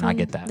 try this And I one.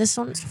 get that. This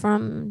one's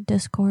from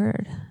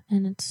Discord,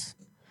 and it's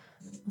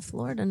a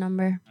Florida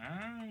number.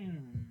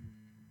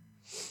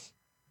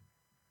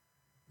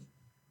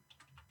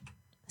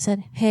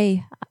 Said,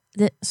 hey,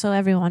 so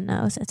everyone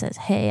knows. It says,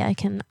 hey, I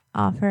can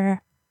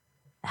offer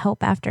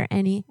help after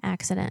any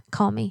accident.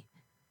 Call me.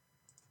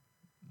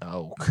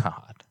 Oh,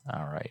 God.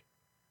 All right.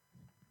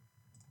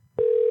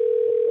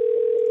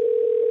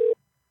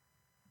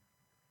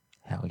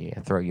 Hell yeah.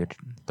 Throw your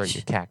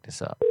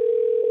cactus up.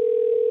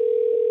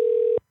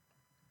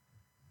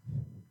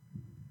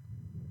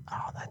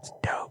 Oh, that's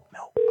dope,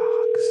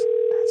 Milkbox.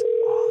 That's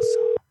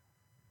awesome.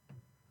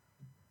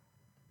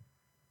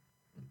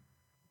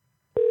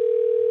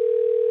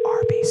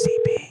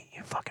 RBCB,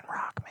 you fucking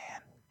rock,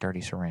 man.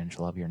 Dirty Syringe,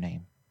 love your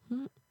name.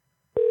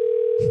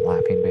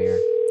 Laughing Bear,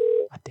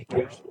 I dig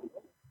yours.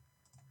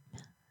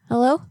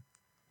 Hello?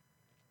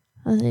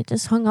 Oh, they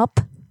just hung up.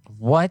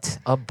 What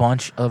a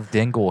bunch of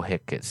dingle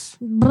hickus.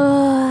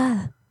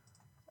 Blah.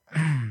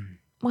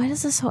 Why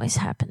does this always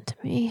happen to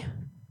me?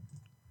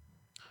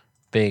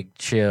 Big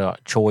chill,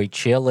 Choi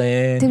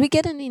chillin'. Did we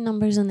get any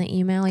numbers in the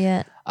email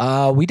yet?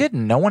 We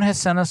didn't. No one has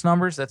sent us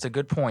numbers. That's a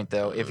good point,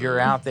 though. If you're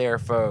out there,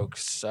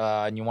 folks,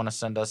 and you want to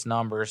send us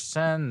numbers,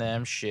 send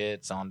them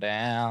shits on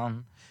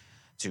down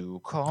to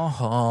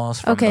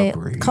calls from Okay, the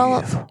grave. call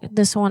up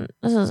this one.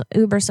 This is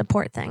Uber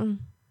support thing.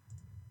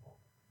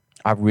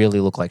 I really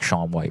look like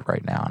Shaun White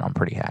right now, and I'm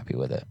pretty happy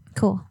with it.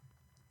 Cool.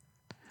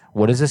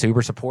 What is this,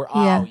 Uber support?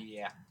 Yeah. Oh,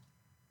 yeah.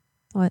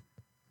 What?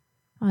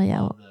 Oh,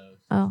 yeah.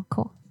 Oh,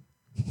 cool.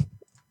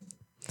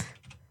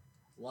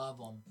 Love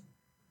them.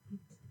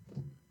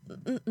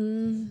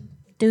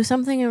 Do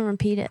something and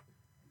repeat it.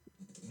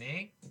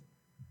 Me?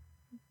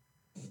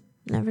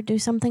 Never do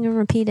something and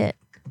repeat it.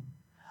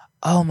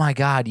 Oh, my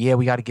God. Yeah,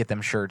 we got to get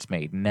them shirts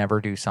made. Never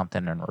do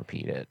something and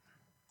repeat it.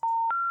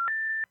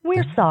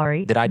 We're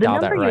sorry. Did I The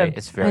dial that number you right? have-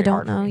 It's very I don't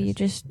hard for know. me to You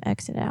just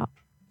exit out.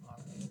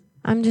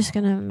 I'm just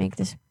going to make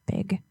this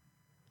big.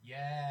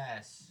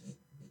 Yes.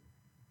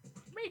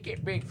 Make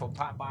it big for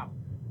Pop Pop.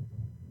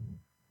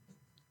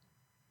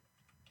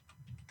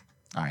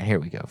 All right, here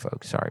we go,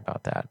 folks. Sorry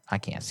about that. I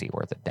can't see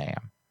worth a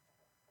damn.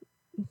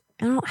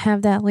 I don't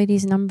have that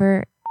lady's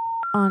number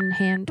on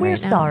hand We're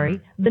right now.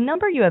 sorry. The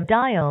number you have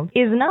dialed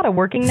is not a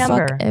working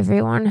number. Fuck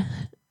everyone.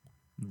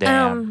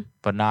 Damn.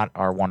 But not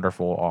our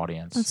wonderful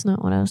audience. That's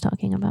not what I was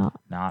talking about.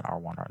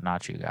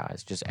 Not you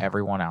guys. Just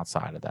everyone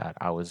outside of that.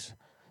 I was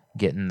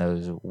getting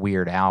those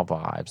Weird Al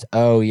vibes.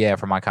 Oh, yeah,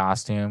 for my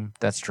costume.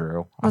 That's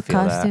true. I What feel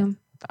costume?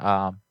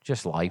 that.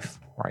 Just life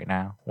right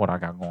now. What I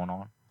got going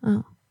on.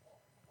 Oh.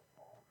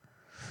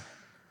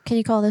 Can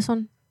you call this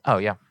one? Oh,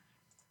 yeah.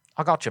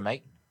 I got you,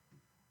 mate.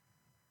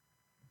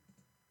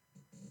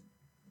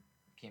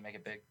 Can you make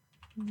it big?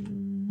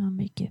 I'll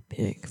make it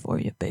big for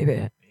you, baby.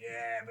 Yeah,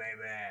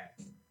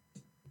 baby.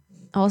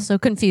 Also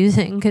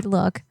confusing. Good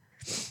luck.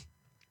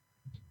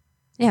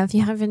 Yeah, if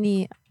you have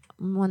any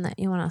one that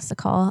you want us to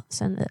call,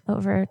 send it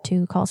over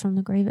to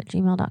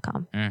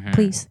callsfromthegrave@gmail.com. Mhm.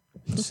 Please.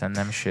 Send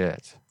them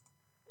shit.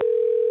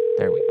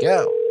 There we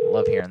go.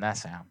 Love hearing that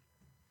sound.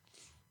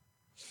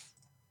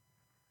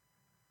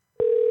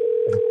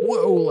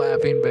 Whoa,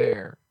 Laughing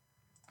Bear.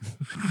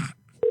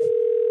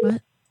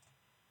 What?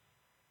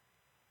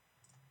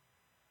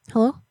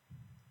 Hello?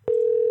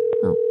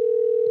 Oh.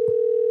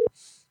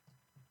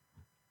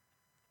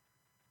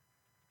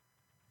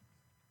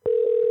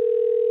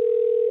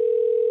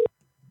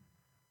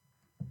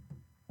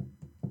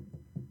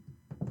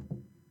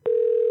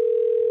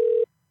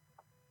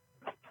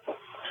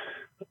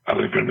 I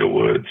live in the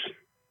woods.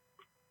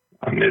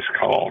 I miss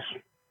calls.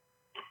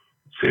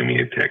 Send me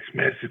a text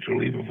message or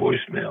leave a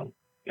voicemail,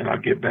 and I'll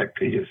get back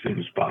to you as soon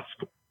as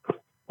possible.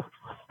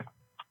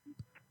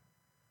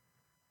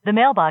 The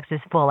mailbox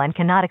is full and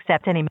cannot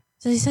accept any.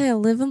 Did he say I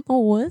live in the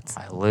woods?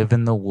 I live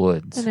in the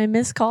woods. And I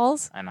miss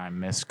calls? And I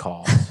miss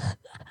calls.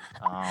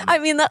 I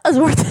mean, that was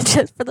worth it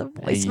just for the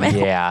voicemail.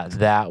 Yeah,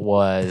 that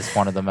was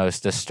one of the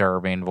most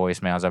disturbing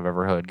voicemails I've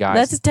ever heard. Guys,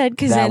 That's Ted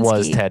That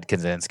was Kaczynski. Ted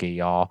Kaczynski,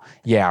 y'all.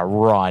 Yeah,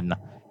 run.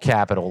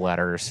 Capital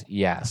letters.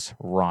 Yes.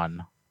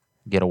 Run.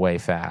 Get away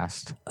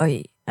fast.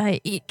 I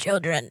eat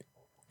children.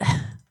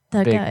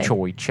 That Big guy.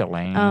 Choi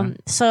chilling.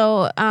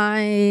 So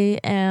I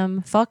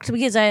am fucked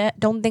because I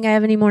don't think I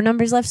have any more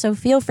numbers left. So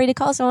feel free to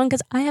call someone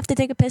because I have to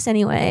take a piss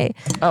anyway.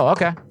 Oh,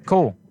 okay.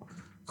 Cool.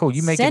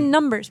 You make Send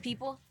numbers,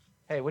 people.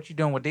 Hey, what you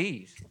doing with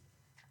these?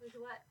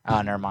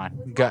 Oh, never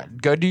mind.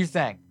 Go do your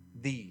thing.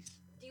 These.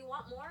 Do you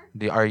want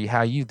more?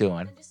 How you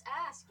doing? Just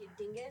ask, you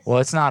dingus. Well,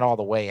 it's not all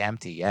the way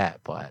empty yet,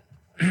 but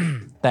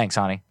thanks,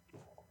 honey.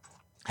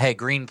 Hey,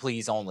 green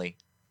please only.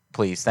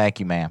 Please.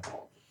 Thank you, ma'am.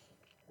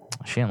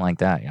 She didn't like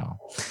that, y'all.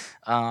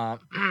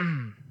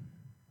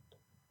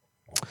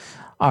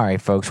 All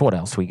right, folks, what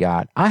else we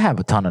got? I have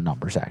a ton of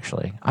numbers,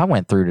 actually. I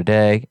went through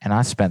today, and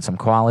I spent some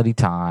quality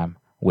time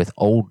with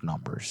old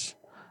numbers.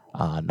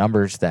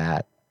 Numbers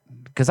that...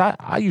 Because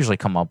I usually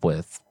come up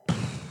with,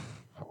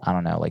 I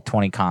don't know, like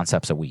 20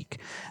 concepts a week,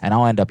 and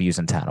I'll end up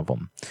using 10 of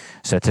them.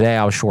 So today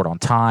I was short on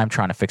time,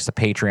 trying to fix the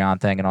Patreon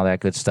thing and all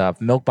that good stuff.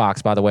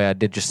 Milkbox, by the way, I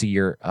did just see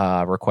your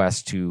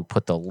request to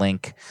put the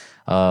link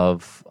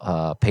of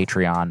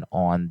Patreon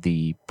on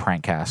the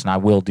Prankcast, and I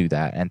will do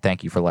that, and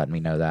thank you for letting me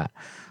know that.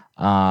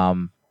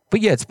 But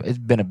yeah, it's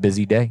been a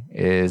busy day,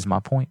 is my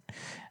point.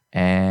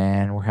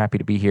 And we're happy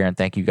to be here, and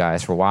thank you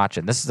guys for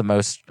watching. This is the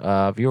most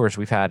viewers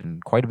we've had in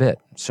quite a bit,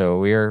 so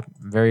we're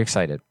very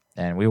excited,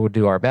 and we will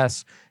do our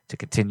best to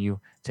continue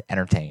to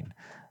entertain.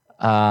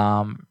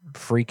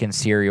 Freaking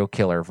serial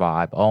killer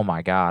vibe. Oh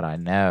my God, I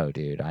know,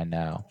 dude, I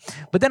know.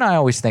 But then I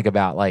always think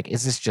about, like,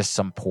 is this just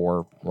some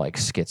poor, like,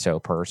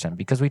 schizo person?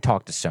 Because we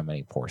talk to so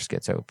many poor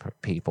schizo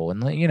people,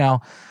 and, you know,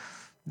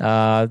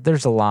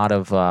 there's a lot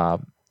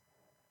of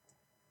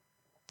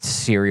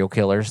serial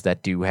killers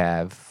that do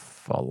have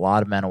a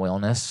lot of mental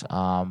illness,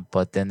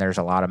 but then there's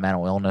a lot of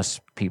mental illness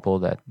people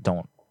that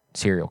don't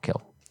serial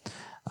kill.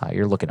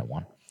 You're looking at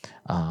one,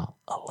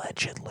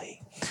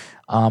 allegedly.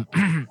 All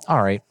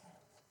right,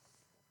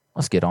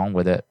 let's get on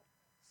with it.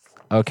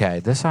 Okay,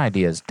 this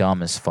idea is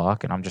dumb as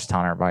fuck, and I'm just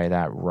telling everybody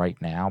that right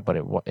now, but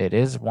it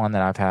is one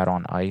that I've had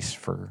on ice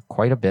for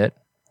quite a bit.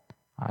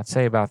 I'd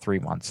say about 3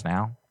 months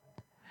now.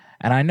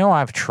 And I know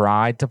I've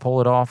tried to pull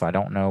it off. I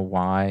don't know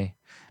why.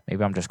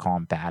 Maybe I'm just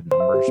calling bad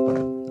numbers,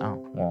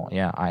 but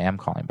yeah, I am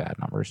calling bad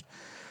numbers.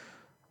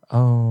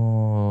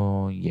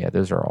 Oh, yeah,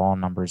 those are all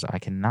numbers I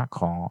cannot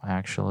call,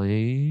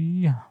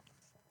 actually.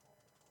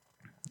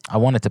 I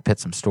wanted to pit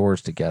some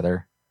stores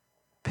together,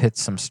 pit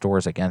some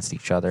stores against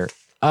each other.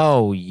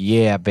 Oh,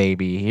 yeah,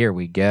 baby, here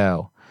we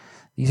go.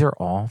 These are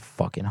all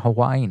fucking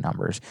Hawaii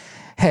numbers.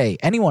 Hey,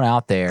 anyone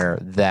out there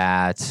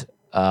that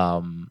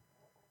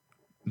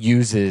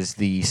uses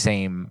the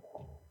same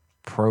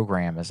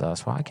program as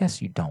us, well, I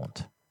guess you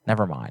don't.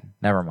 Never mind.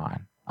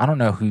 I don't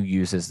know who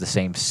uses the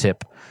same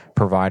SIP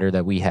provider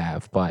that we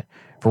have, but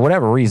for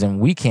whatever reason,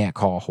 we can't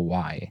call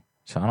Hawaii.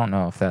 So I don't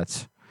know what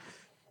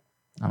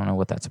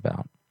that's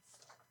about.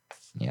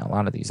 Yeah, a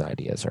lot of these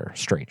ideas are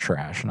straight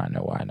trash, and I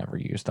know why I never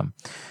used them.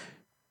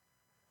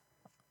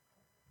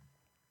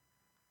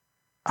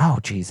 Oh,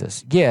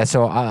 Jesus. Yeah,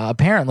 so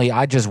apparently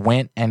I just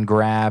went and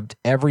grabbed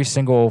every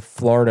single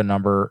Florida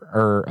number,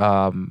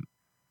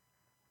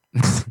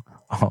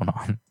 hold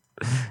on.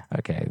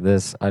 Okay,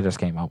 I just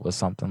came up with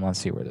something. Let's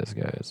see where this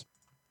goes.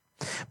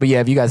 But yeah,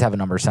 if you guys have a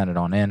number, send it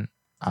on in.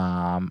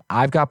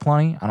 I've got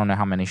plenty. I don't know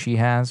how many she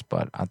has,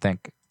 but I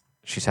think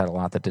she's had a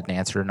lot that didn't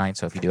answer tonight.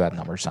 So if you do have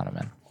numbers, send them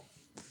in.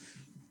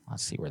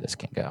 Let's see where this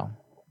can go.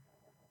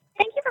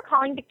 Thank you for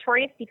calling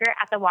Victoria's Secret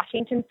at the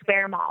Washington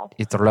Square Mall.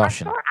 It's Our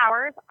Russian. store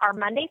hours are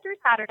Monday through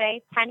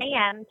Saturday, 10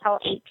 a.m. till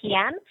 8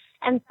 p.m.,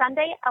 and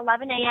Sunday,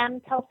 11 a.m.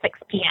 till 6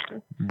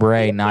 p.m.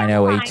 Bray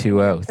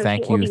 90820.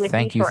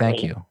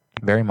 Thank you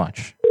very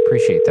much.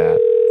 Appreciate that.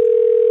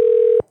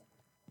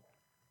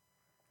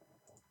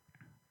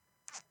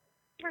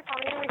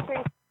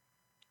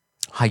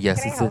 Hi,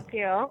 yes, Can I help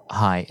you?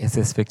 Hi, is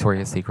this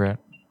Victoria's Secret?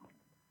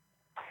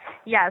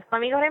 Yes, let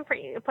me go ahead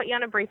and put you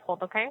on a brief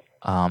hold, okay?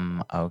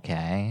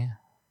 Okay.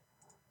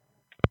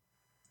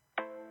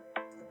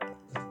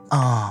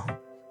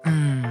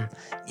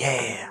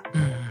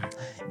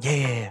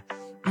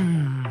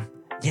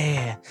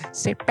 Yeah.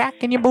 Sit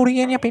back in your booty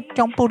and your pitch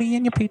your booty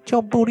and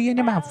your booty in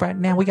your mouth right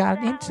now. We got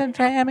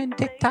Instagram and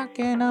TikTok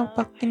and a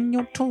fucking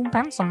YouTube,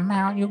 and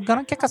somehow you're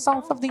gonna kick us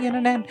off of the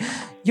internet.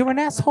 You're an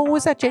asshole.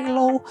 Is that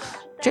J-Lo?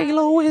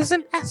 J-Lo is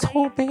an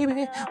asshole,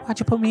 baby. Why'd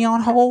you put me on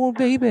hold,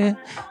 baby?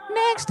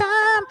 Next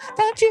time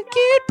that you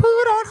get put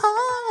on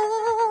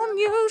hold,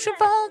 you should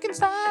fucking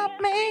stop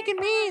making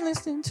me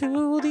listen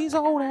to these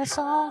old ass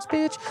songs,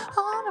 bitch.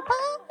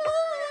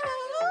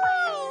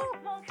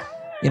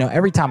 You know,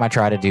 every time I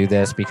try to do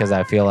this, because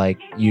I feel like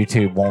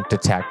YouTube won't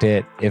detect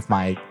it if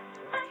my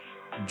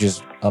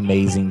just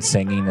amazing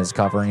singing is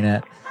covering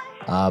it,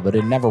 but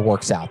it never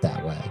works out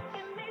that way.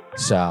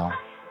 So,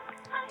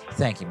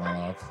 thank you, my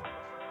love.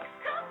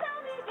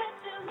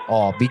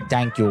 Oh, big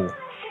thank you.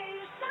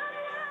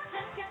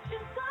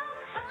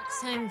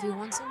 Next time, if you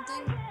want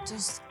something,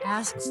 just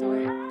ask for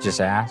it.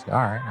 Just ask? All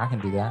right, I can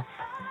do that.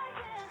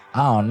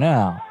 Oh,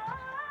 no.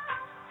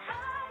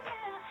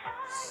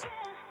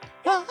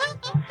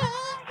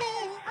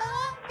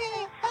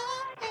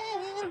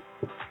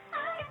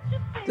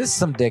 This is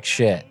some dick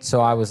shit.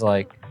 So I was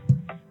like,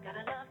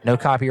 no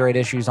copyright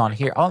issues on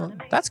here. Oh,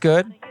 that's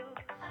good.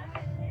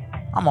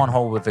 I'm on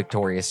hold with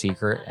Victoria's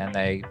Secret, and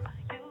they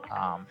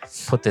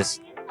put this.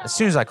 As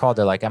soon as I called,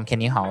 they're like,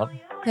 can you hold?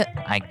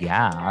 I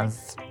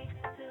guess.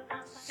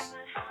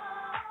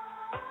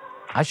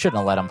 I shouldn't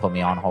have let them put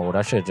me on hold.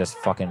 I should have just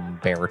fucking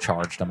bear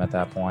charged them at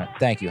that point.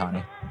 Thank you,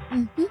 honey.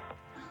 Mm-hmm.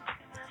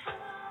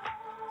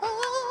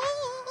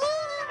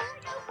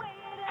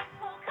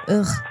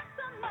 Ugh.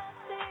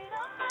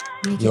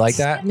 You like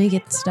that? Make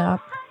it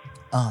stop.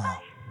 Oh.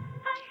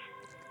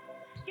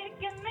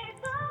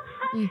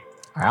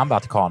 All right, I'm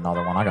about to call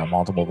another one. I got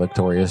multiple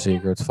Victoria's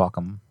Secrets. Fuck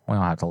them. We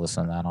don't have to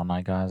listen to that all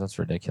night, guys. That's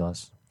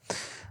ridiculous.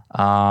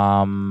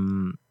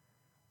 Actually,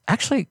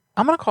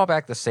 I'm going to call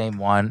back the same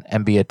one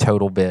and be a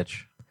total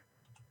bitch.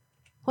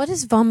 What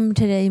does VUM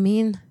today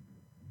mean?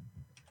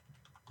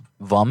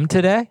 VUM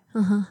today?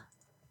 Uh-huh.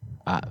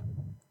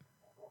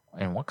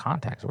 In what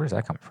context? Where is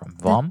that coming from?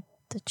 VUM?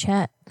 The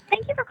chat.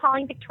 Thank you for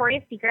calling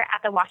Victoria's Secret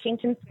at the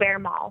Washington Square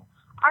Mall.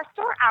 Our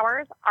store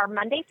hours are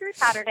Monday through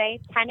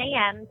Saturday, 10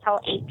 a.m. till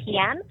 8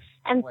 p.m.,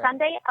 and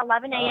Sunday,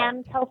 11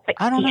 a.m. till 6 p.m.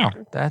 I don't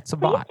know. That's a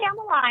Please bot. stay on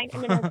the line,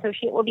 and an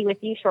associate will be with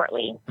you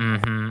shortly.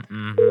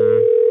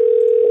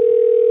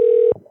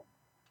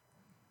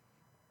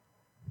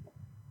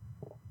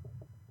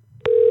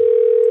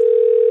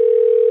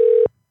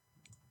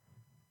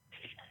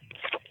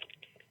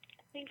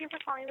 Thank you for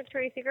calling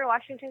Victoria's Secret,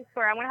 Washington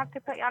Square. I'm going to have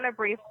to put you on a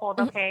brief hold,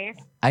 okay?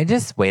 I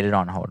just waited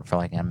on hold for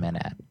like a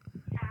minute.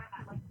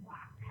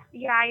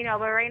 Yeah, I know,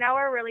 but right now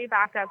we're really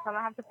backed up, so I'm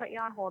going to have to put you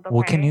on hold, okay?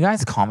 Well, can you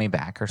guys call me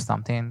back or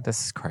something?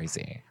 This is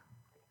crazy.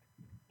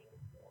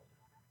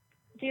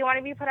 Do you want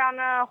to be put on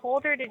a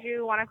hold, or did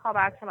you want to call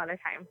back some other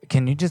time?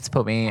 Can you just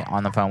put me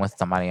on the phone with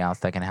somebody else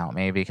that can help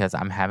me? Because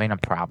I'm having a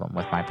problem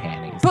with my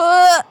panties.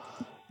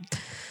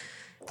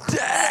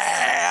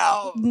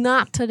 Damn!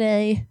 Not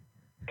today.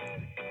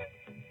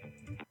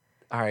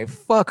 All right,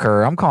 fuck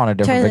her. I'm calling a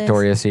different Try this.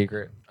 Victoria's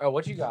Secret. Oh,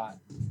 what you got?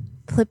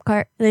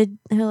 Flipkart. They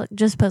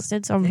just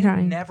posted, so I'm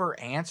trying. Never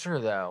answer,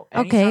 though.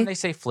 Okay. Anytime they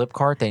say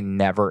Flipkart, they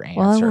never answer.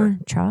 Well, I want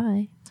to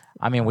try.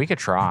 I mean, we could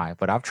try,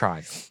 but I've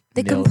tried.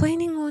 The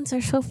complaining ones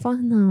are so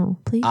fun, though.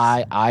 Please.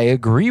 I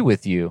agree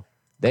with you.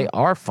 They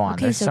are fun.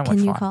 Okay, They're so so can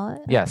much you fun. call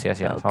it? Yes.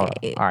 Hold on.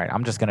 Okay. All right,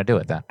 I'm just going to do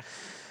it then.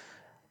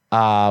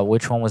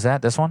 Which one was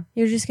that? This one?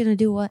 You're just going to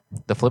do what?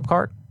 The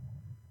Flipkart?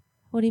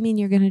 What do you mean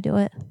you're going to do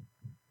it?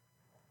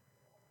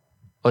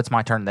 Oh, it's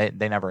my turn. They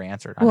never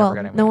answered. I Well,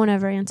 never got no one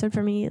ever answered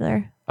for me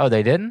either. Oh,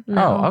 they didn't?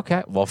 No. Oh,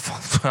 okay. Well,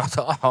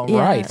 all Yeah,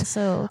 right.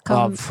 so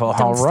come, all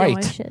don't steal right.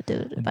 my shit,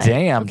 dude. Bye.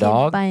 Damn, Okay,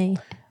 dog. Bye.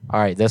 All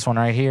right, this one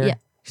right here. Yeah.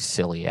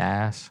 Silly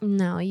ass.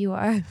 No, you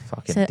are.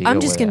 Fucking So deal I'm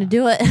just with gonna it.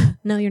 do it.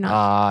 No, you're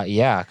not.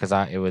 Yeah, because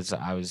I was,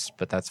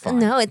 but that's fine.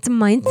 No, it's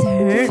my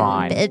turn,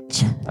 Fine.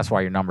 bitch. That's why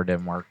your number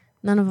didn't work.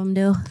 None of them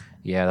do.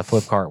 Yeah, the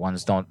Flipkart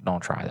ones don't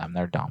try them.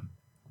 They're dumb.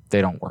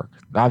 They don't work.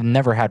 I've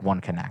never had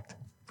one connect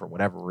for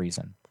whatever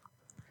reason.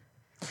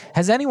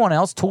 Has anyone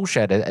else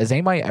Toolshed? Has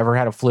anybody ever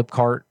had a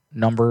Flipkart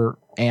number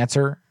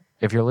answer?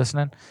 If you're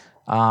listening,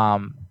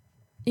 You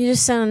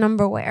just sent a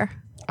number where?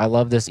 I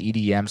love this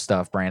EDM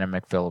stuff. Brandon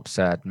McPhillips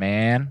said,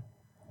 "Man,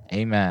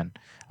 amen."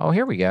 Oh,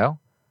 here we go.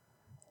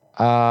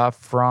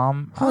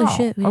 From Holy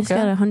shit, we just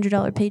okay. got a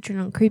 $100 patron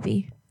on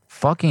Creepy.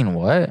 Fucking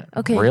what?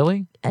 Okay.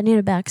 Really? I need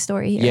a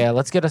backstory here. Yeah,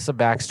 let's get us a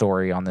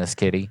backstory on this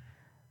kitty.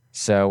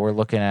 So we're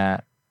looking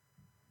at.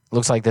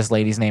 Looks like this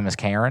lady's name is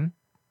Karen,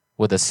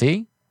 with a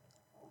C.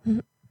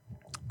 Mhm.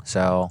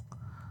 So,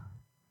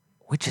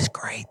 which is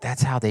great.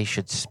 That's how they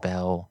should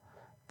spell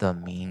the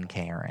mean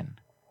Karen,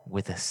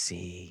 with a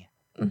C.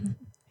 Mhm.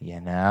 You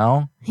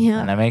know? Yeah.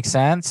 And that makes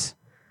sense.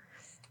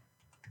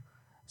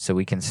 So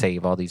we can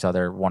save all these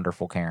other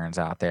wonderful Karens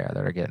out there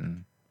that are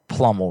getting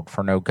plummeled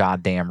for no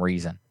goddamn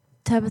reason.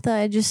 Tabitha,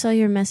 I just saw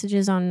your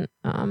messages on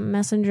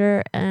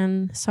Messenger,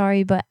 and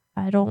sorry, but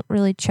I don't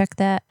really check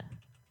that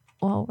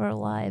while we're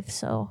live,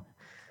 so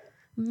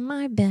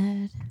my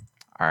bad.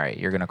 All right,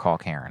 you're going to call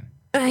Karen.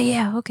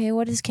 Yeah, okay,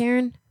 what is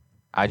Karen?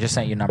 I just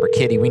sent you a number.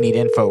 Kitty, we need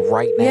info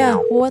right now. Yeah,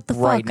 what the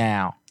Right fuck?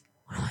 now.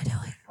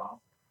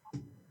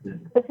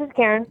 This is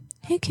Karen.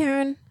 Hey,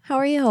 Karen, how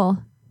are you?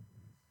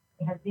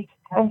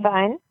 I'm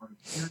fine.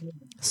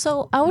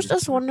 So I was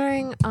just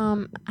wondering,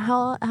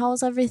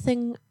 how's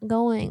everything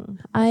going?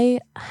 I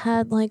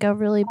had like a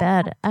really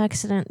bad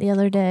accident the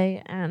other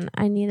day, and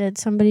I needed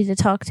somebody to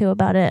talk to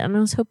about it, and I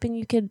was hoping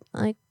you could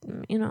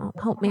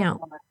help me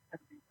out.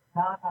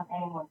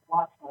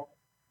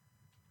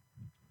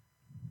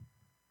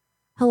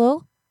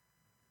 Hello?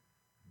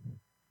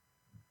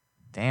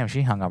 Damn,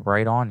 she hung up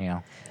right on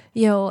you.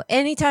 Yo,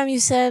 anytime you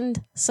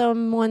send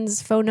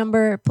someone's phone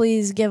number,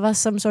 please give us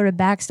some sort of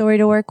backstory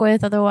to work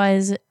with.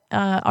 Otherwise,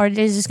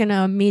 RJ's just going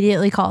to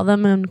immediately call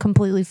them and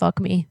completely fuck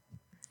me.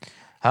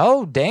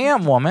 Oh,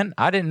 damn, woman.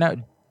 I didn't know.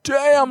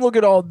 Damn, look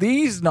at all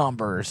these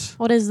numbers.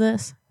 What is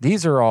this?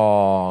 These are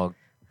all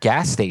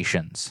gas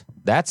stations.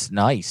 That's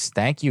nice.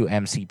 Thank you,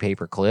 MC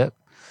Paperclip.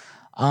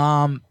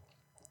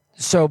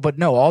 So, but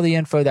no, all the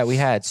info that we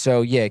had.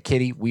 So yeah,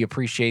 Kitty, we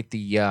appreciate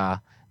the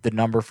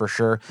number for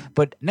sure.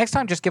 But next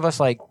time, just give us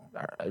like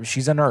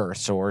she's a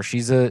nurse or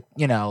she's a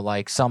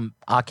like some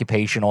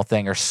occupational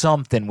thing or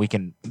something we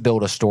can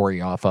build a story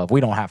off of.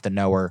 We don't have to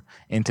know her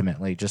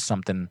intimately, just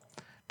something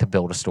to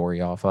build a story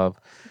off of.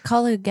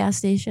 Call it a gas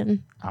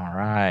station. All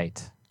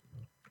right.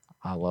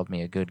 I love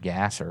me a good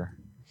gasser.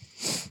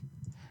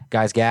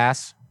 Guys,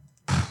 gas.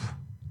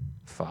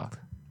 Fuck.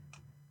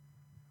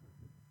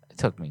 It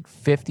took me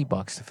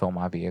 $50 to fill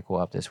my vehicle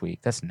up this week.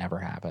 That's never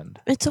happened.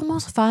 It's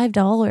almost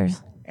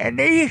 $5. And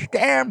these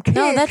damn kids.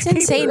 No, that's keep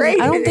insane. I raising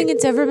don't think it.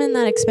 it's ever been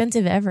that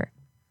expensive ever.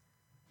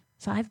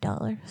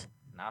 $5.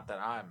 Not that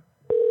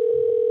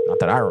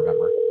I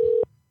remember.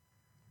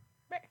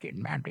 Back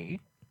in my day.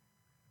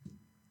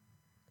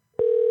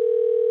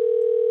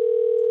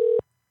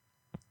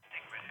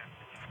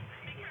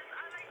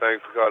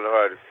 Thanks for calling the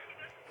hardest.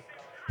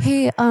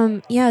 Hey,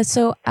 yeah,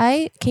 so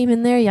I came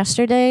in there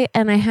yesterday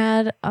and I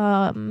had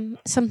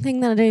something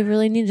that I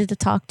really needed to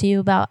talk to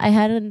you about. I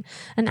had an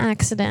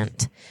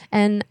accident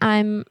and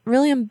I'm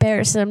really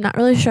embarrassed and I'm not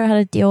really sure how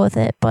to deal with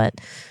it,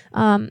 but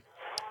I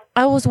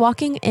was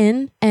walking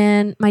in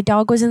and my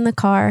dog was in the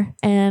car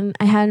and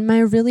I had my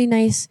really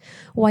nice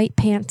white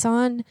pants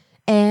on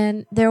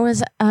and there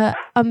was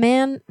a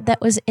man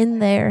that was in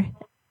there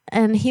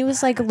and he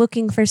was like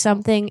looking for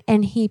something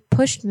and he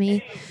pushed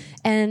me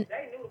and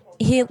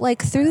he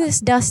like threw this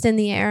dust in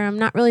the air. I'm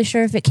not really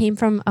sure if it came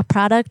from a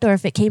product or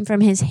if it came from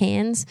his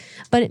hands,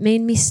 but it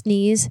made me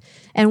sneeze.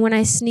 And when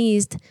I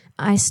sneezed,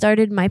 I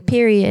started my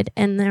period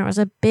and there was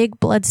a big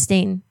blood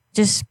stain,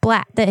 just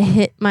splat that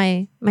hit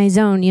my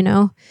zone,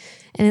 and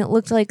it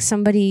looked like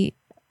somebody,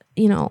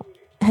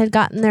 had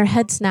gotten their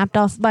head snapped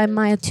off by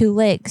my two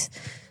legs.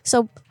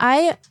 So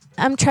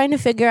I'm trying to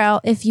figure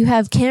out if you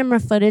have camera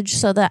footage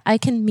so that I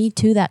can Me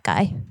Too that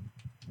guy.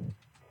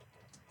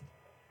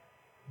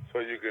 So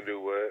you can do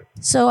what?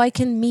 So I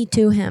can Me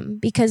Too him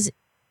because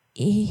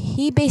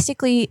he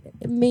basically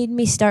made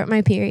me start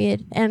my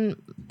period and,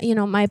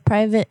 my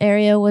private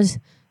area was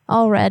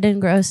all red and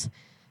gross.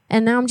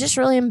 And now I'm just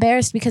really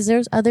embarrassed because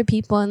there's other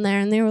people in there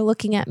and they were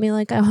looking at me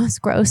like I was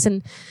gross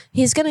and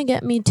he's going to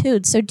get Me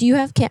Too'd. So do you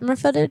have camera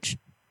footage?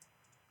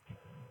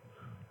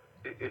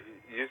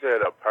 You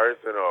said a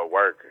person or a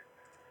worker?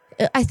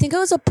 I think it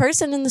was a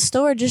person in the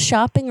store just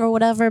shopping or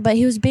whatever, but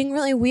he was being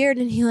really weird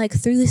and he like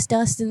threw this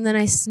dust and then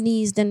I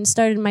sneezed and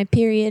started my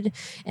period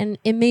and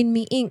it made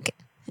me ink.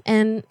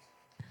 And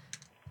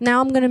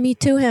now I'm going to Me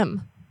Too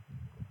him.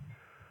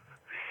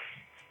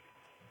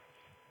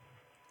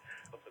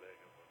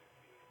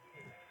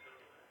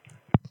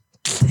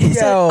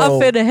 Yo, I'm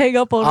finna hang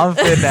up on I'm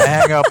finna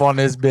hang up on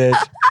this bitch.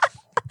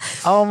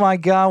 Oh my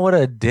god, what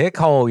a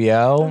dickhole,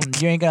 yo.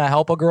 You ain't gonna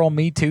help a girl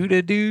Me Too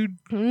to dude?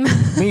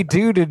 Me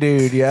Too to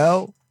dude,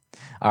 yo.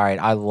 All right,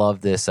 I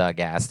love this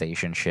gas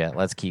station shit.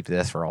 Let's keep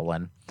this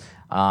rolling.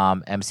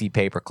 MC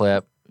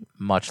Paperclip,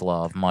 much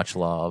love, much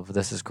love.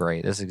 This is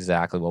great. This is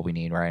exactly what we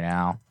need right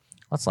now.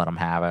 Let's let them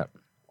have it.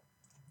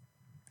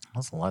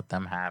 Let's let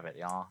them have it,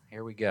 y'all.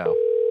 Here we go.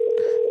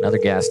 Another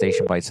gas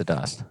station bites the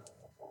dust.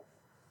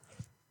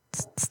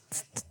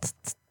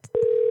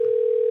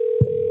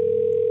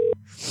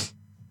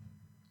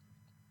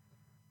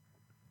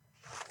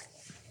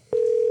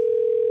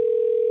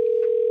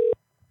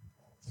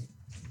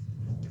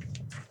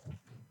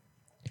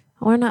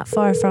 We're not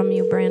far from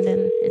you,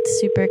 Brandon.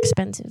 It's super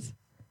expensive.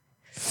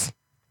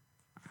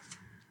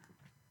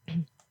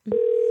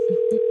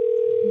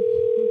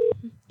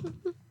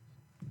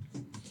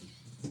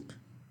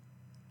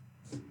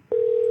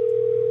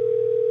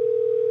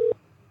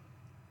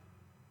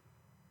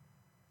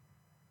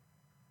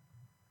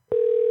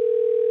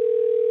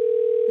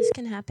 This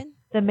can happen?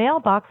 The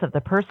mailbox of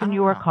the person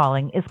you are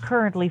calling is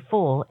currently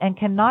full and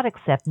cannot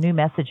accept new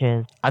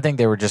messages. I think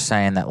they were just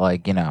saying that,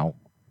 like,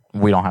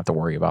 we don't have to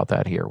worry about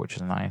that here, which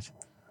is nice.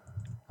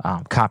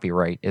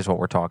 Copyright is what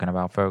we're talking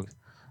about, folks.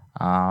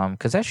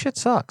 Because that shit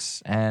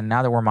sucks. And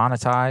now that we're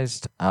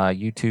monetized,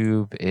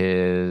 YouTube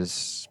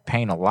is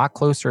paying a lot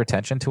closer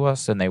attention to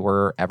us than they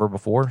were ever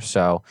before.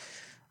 So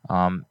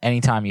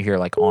anytime you hear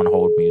like on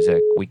hold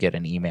music, we get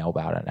an email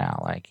about it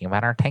now. Like, you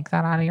better take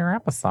that out of your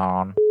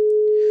episode.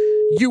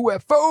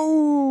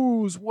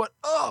 UFOs, what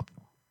up?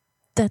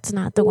 That's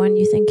not the one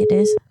you think it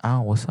is.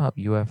 Oh, what's up,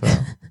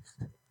 UFO?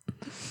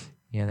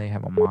 Yeah, they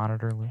have a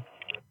monitor.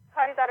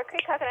 Hardy's Auto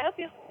Creek, how can I help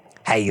you?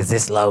 Hey, is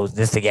this Lowe's?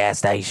 This the gas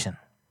station?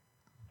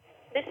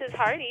 This is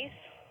Hardy's.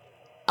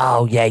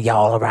 Oh, yeah,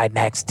 y'all are right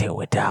next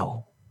to it,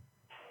 though.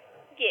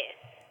 Yes.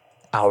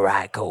 All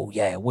right, cool.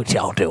 Yeah, what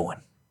y'all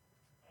doing?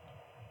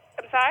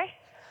 I'm sorry?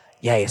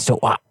 Yeah, so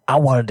I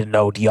wanted to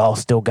know, do y'all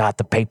still got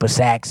the paper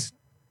sacks?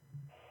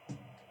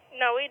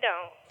 No, we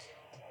don't.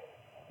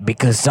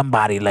 Because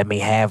somebody let me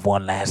have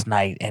one last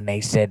night, and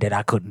they said that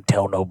I couldn't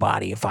tell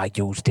nobody if I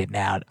used it.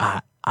 Now,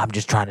 I'm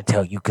just trying to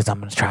tell you because I'm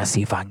going to try to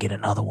see if I can get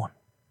another one.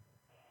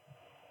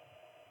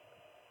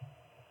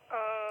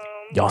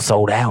 Y'all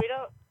sold out? We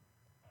don't.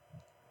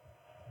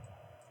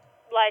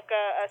 like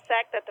a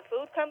sack that the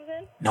food comes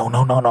in?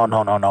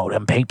 No.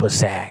 Them paper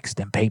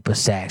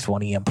sacks.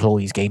 One of the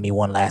employees gave me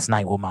one last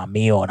night with my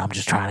meal, and I'm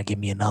just trying to give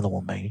me another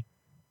one, baby.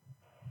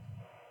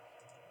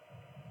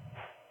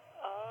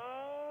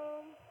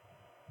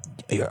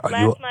 Last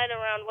night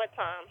around what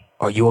time?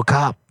 Are you a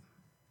cop?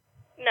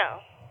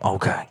 No.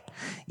 Okay.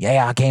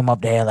 Yeah, I came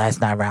up there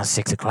last night around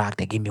 6 o'clock.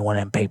 They gave me one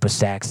of them paper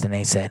sacks, and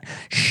they said,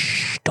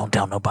 shh, don't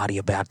tell nobody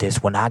about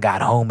this. When I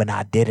got home and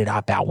I did it, I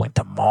about went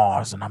to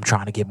Mars, and I'm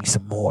trying to get me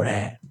some more of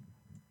that.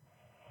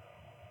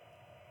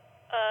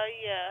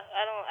 Yeah,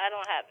 I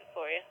don't have it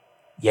for you.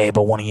 Yeah,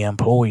 but one of your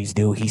employees,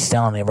 dude, he's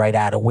selling it right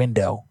out the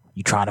window.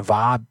 You trying to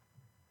vibe?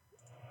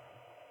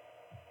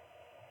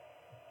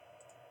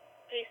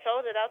 He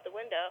sold it out the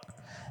window.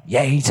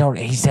 Yeah, he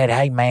said,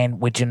 hey, man,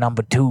 with your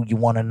number 2, you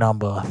want a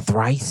number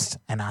thrice?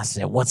 And I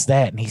said, what's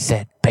that? And he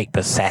said,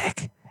 paper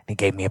sack. And he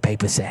gave me a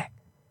paper sack.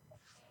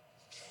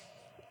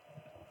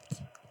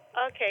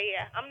 Okay,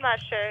 yeah. I'm not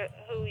sure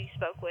who he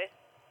spoke with.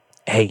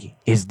 Hey,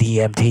 it's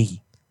DMT.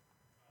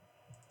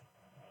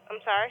 I'm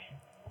sorry?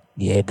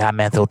 Yeah,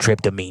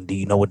 dimethyltryptamine. Do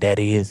you know what that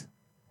is?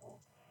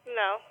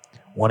 No.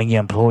 One of your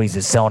employees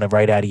is selling it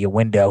right out of your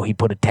window. He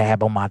put a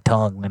tab on my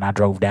tongue, and I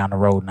drove down the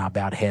road, and I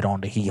about head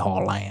on to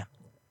Hee-Haw Land.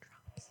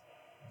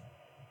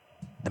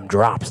 Them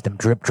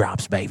drip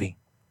drops, baby.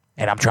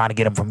 And I'm trying to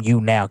get them from you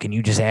now. Can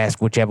you just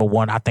ask whichever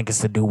one? I think it's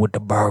to do with the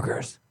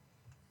burgers.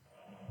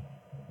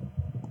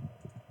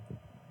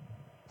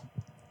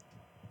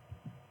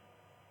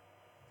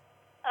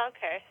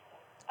 Okay.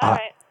 All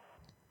right.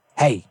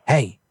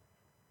 Hey.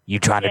 You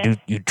trying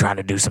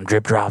to do some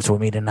drip drops with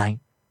me tonight?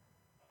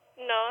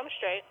 No, I'm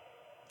straight.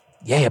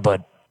 Yeah,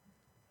 but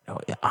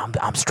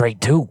I'm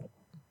straight too.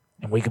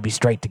 And we could be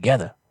straight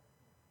together.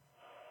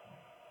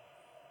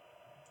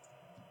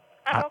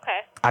 I'm okay.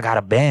 I got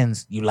a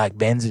Benz. You like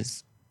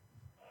Benzes?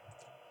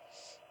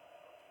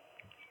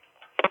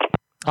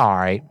 All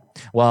right.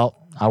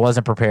 Well, I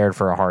wasn't prepared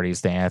for a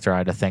Hardee's to answer. I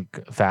had to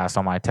think fast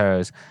on my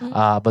toes.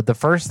 But the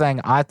first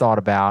thing I thought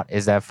about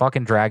is that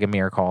fucking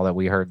Dragomir call that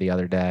we heard the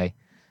other day.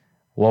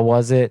 What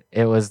was it?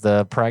 It was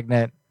the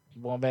pregnant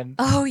woman.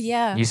 Oh,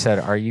 yeah. You said,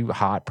 are you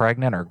hot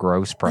pregnant or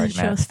gross pregnant?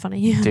 That was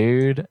funny.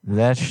 Dude,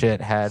 that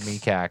shit had me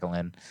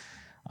cackling.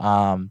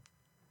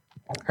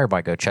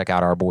 Everybody go check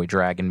out our boy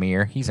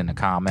Dragomir. He's in the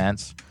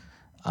comments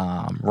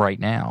right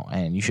now.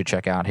 And you should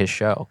check out his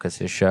show because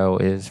his show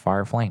is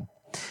Fire Flame.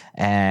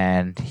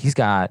 And he's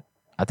got,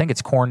 I think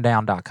it's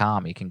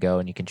corndown.com. You can go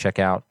and you can check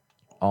out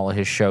all of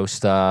his show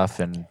stuff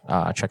and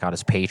check out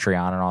his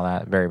Patreon and all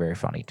that. Very, very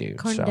funny dude.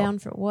 Corn down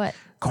for what?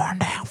 Corn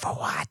down for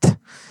what?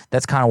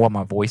 That's kind of what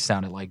my voice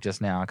sounded like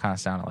just now. I kind of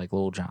sounded like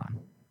Lil Jon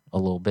a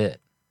little bit.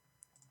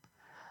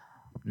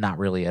 Not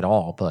really at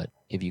all, but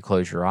if you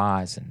close your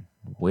eyes and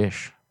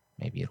wish,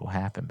 maybe it'll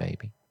happen,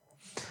 baby.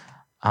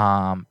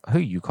 Who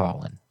you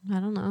calling? I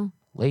don't know.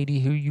 Lady,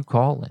 who you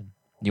calling?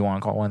 You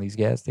want to call one of these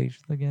gas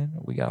stations again?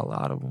 We got a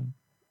lot of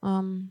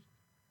them.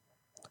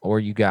 Or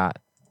you got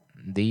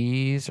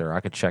these, or I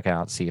could check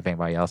out, see if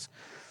anybody else.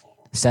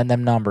 Send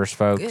them numbers,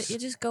 folks. You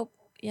just go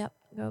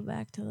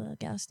back to the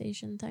gas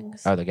station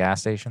things. Oh, the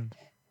gas station?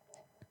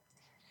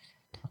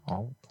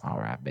 Oh, all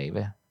right,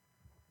 baby.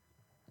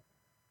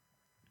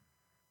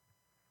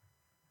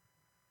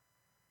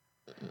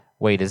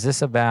 Wait, is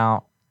this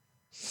about...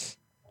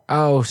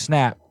 Oh,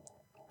 snap.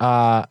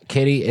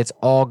 Kitty, it's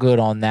all good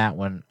on that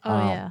one. Oh,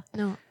 yeah.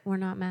 No, we're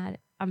not mad.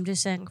 I'm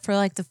just saying, for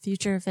like the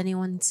future, if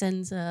anyone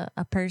sends a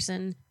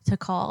person to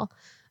call,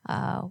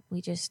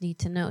 we just need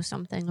to know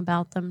something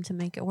about them to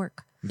make it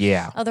work.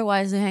 Yeah.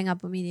 Otherwise, they hang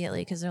up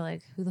immediately because they're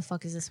like, who the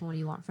fuck is this and what do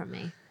you want from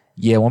me?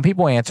 Yeah, when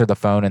people answer the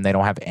phone and they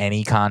don't have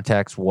any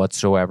context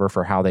whatsoever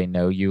for how they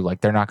know you,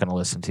 like they're not going to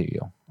listen to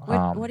you.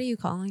 What are you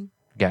calling?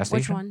 Gas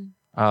station? Which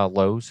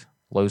one?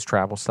 Lowe's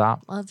Travel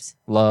Stop.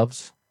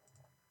 Loves.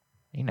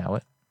 You know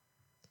it.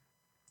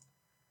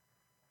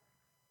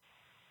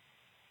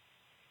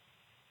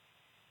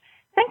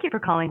 Thank you for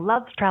calling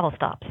Love's Travel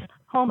Stops,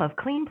 home of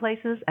clean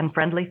places and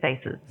friendly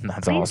faces.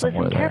 That's Please awesome.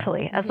 listen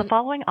carefully as the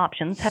following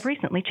options have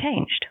recently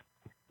changed.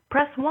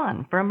 Press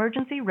 1 for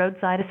emergency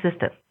roadside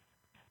assistance.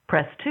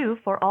 Press 2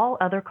 for all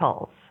other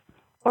calls.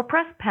 Or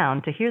press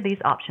pound to hear these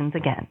options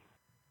again.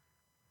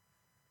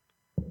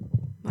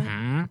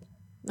 I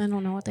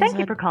don't know what they Thank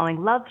said. you for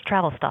calling Love's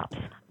Travel Stops,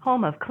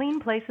 home of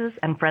clean places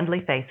and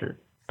friendly faces.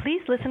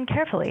 Please listen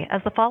carefully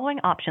as the following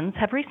options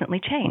have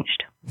recently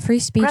changed.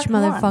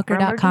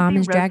 FreeSpeechMotherfucker.com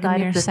is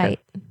Dragomir's site.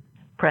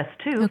 Press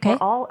 2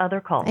 for all other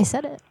calls. I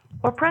said it.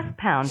 Or press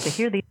pound to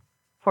hear the...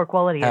 For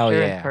quality Hell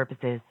assurance yeah.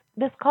 purposes,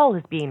 this call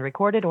is being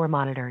recorded or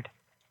monitored.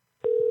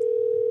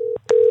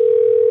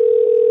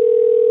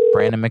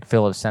 Brandon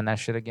McPhillips, send that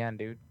shit again,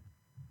 dude.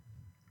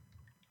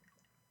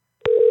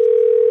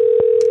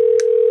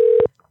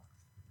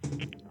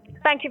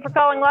 Thank you for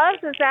calling Love's.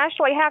 This is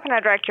Ashley. How can I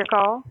direct your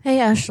call? Hey,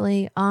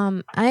 Ashley.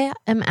 I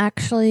am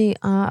actually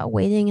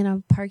waiting in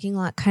a parking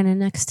lot kind of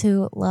next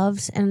to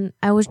Love's, and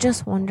I was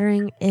just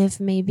wondering if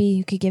maybe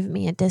you could give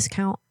me a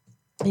discount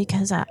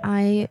because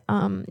I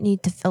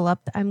need to fill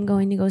up. I'm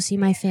going to go see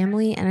my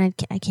family, and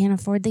I can't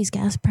afford these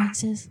gas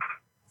prices.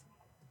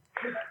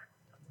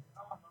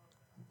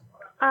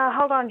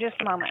 Hold on just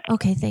a moment.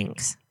 Okay,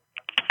 thanks.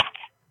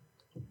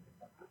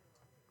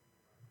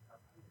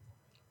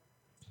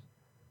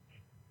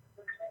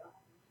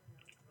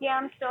 Yeah,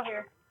 I'm still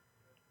here.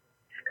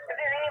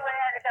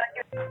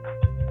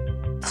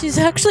 She's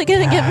actually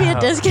gonna give me a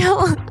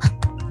discount.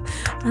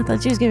 I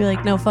thought she was gonna be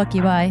like, no, fuck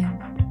you, bye.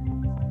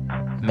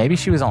 Maybe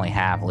she was only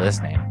half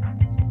listening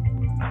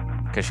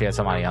because she had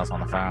somebody else on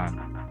the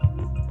phone.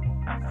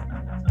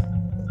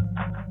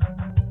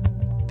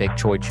 Big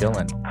Choi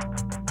chillin'.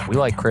 We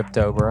like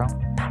crypto, bro.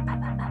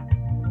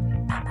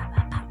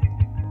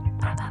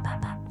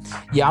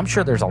 Yeah, I'm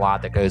sure there's a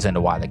lot that goes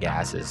into why the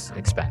gas is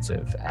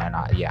expensive, and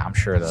yeah, I'm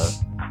sure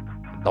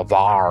the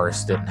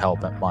VARs didn't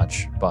help it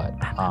much, but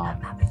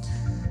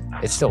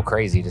it's still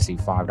crazy to see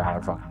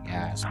 $5 fucking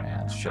gas,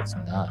 man. This shit's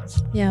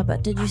nuts. Yeah,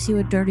 but did you see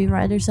what Dirty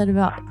Rider said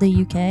about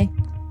the UK?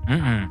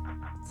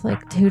 It's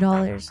like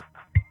 $2,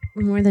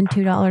 more than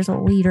 $2 a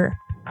liter.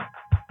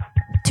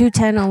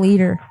 $2.10 a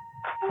liter.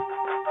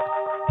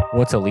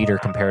 What's a liter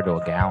compared to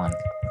a gallon?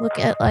 Look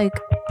at like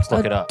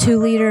Look it up. 2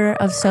 liter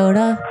of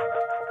soda.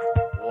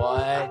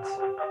 What?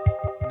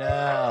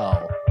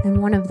 No.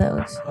 And one of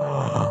those.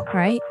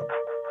 Right?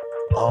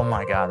 Oh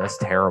my god, that's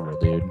terrible,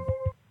 dude.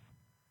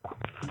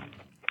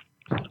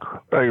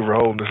 Thank you for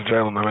holding this,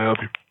 gentleman. May I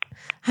help you?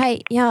 Hi,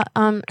 yeah,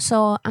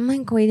 so I'm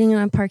like waiting in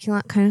a parking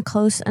lot kind of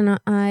close, and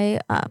I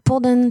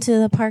pulled into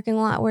the parking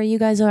lot where you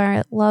guys are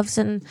at Love's,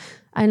 and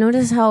I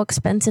noticed how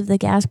expensive the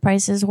gas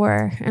prices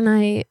were, and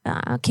I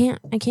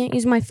can't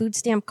use my food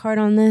stamp card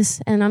on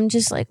this, and I'm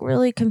just like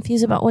really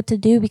confused about what to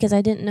do because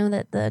I didn't know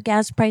that the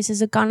gas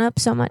prices had gone up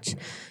so much.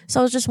 So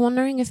I was just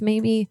wondering if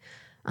maybe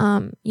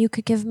you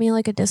could give me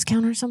like a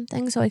discount or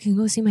something so I can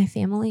go see my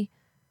family.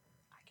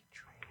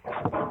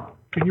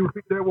 Can you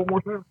repeat that one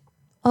more time?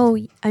 Oh,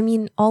 I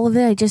mean all of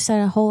it. I just said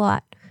a whole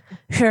lot.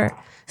 Sure.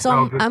 So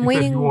I'm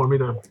waiting.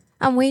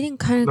 I'm waiting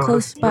kind of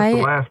close by. That's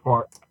the last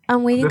part.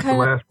 I'm waiting That's the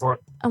kind of. last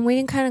part. I'm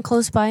waiting kind of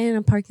close by in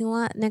a parking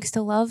lot next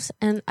to Love's,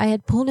 and I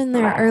had pulled in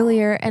there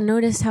earlier and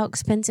noticed how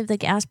expensive the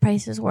gas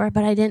prices were,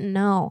 but I didn't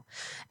know.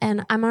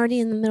 And I'm already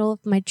in the middle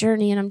of my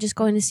journey, and I'm just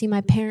going to see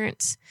my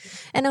parents.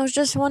 And I was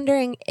just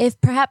wondering if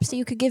perhaps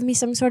you could give me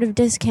some sort of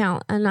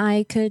discount, and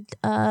I could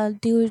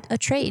do a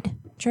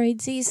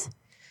tradesies.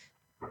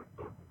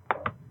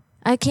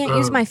 I can't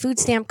use my food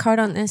stamp card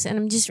on this,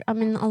 and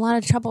I'm in a lot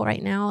of trouble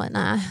right now, and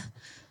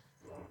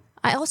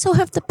I also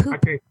have to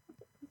poop.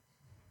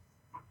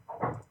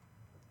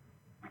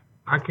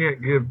 I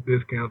can't give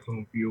discounts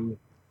on fuel.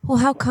 Well,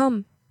 how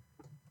come?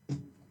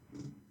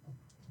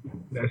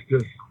 That's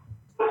just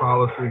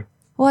policy.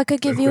 Well, I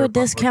could give you a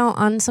discount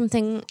on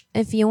something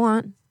if you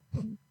want.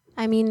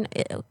 I mean,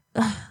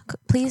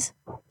 please.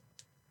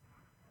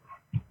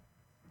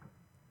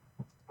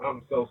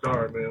 I'm so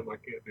sorry, ma'am. I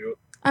can't do it.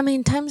 I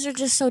mean, times are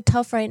just so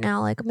tough right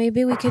now. Like,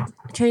 maybe we could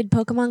trade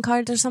Pokemon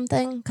cards or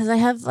something. Because I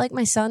have, like,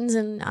 my sons,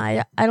 and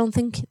I don't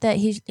think that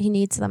he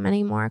needs them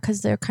anymore.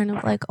 Because they're kind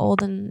of, like,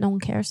 old and no one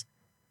cares.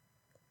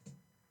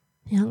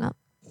 He hung up.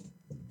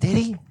 Did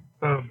he?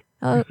 You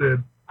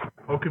said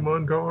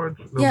Pokemon cards?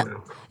 No, Yeah.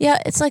 ma'am. Yeah,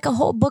 it's like a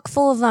whole book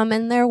full of them.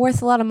 And they're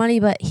worth a lot of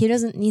money. But he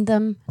doesn't need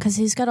them. Because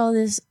he's got all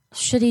these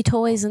shitty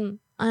toys. And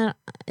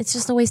it's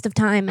just a waste of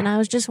time. And I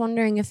was just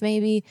wondering if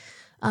maybe...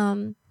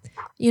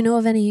 you know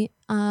of any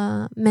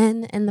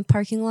men in the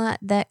parking lot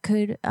that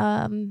could,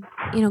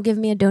 give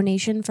me a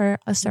donation for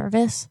a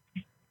service?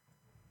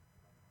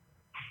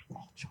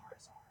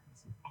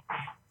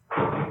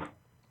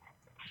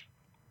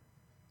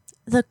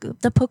 The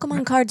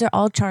Pokemon cards are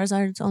all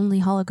Charizards,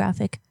 only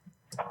holographic.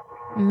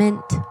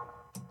 Mint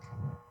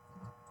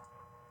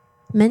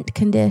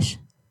condition.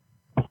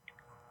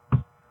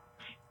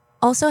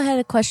 Also, I had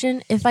a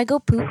question. If I go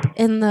poop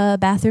in the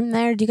bathroom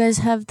there, do you guys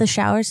have the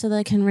shower so that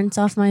I can rinse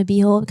off my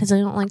beehole? Because I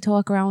don't like to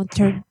walk around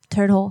with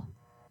turd hole.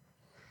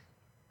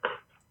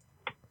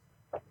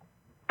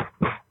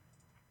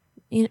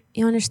 You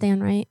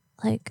understand, right?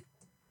 Like.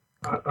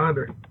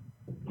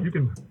 You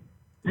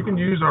can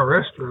use our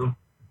restroom.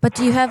 But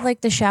do you have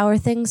like the shower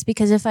things?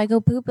 Because if I go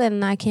poop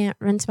and I can't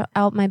rinse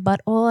out my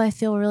butthole, I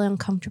feel really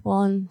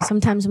uncomfortable, and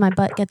sometimes my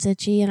butt gets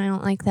itchy, and I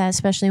don't like that,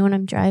 especially when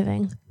I'm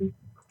driving.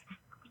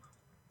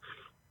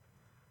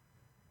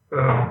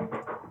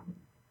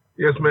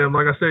 Yes, ma'am.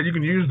 Like I said, you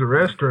can use the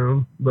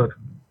restroom, but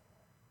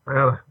I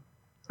got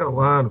a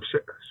line of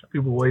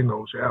people waiting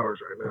on showers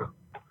right now.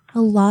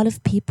 A lot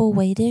of people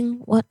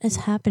waiting? What is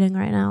happening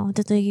right now?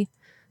 Did they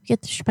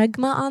get the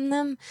schmegma on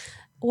them?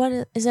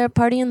 What is there a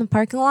party in the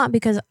parking lot?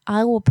 Because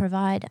I will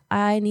provide.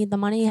 I need the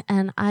money,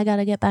 and I got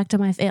to get back to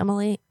my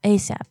family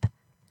ASAP.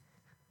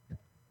 I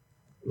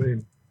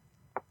mean,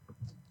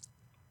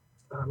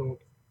 I don't...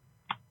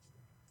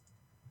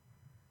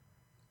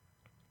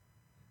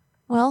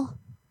 Well,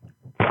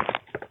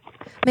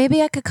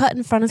 maybe I could cut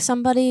in front of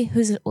somebody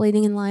who's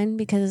waiting in line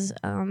because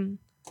I'm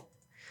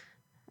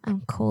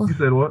cool. You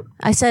said what?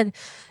 I said,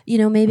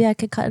 maybe I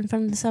could cut in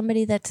front of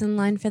somebody that's in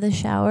line for the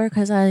shower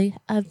because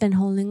I've been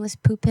holding this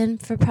poop in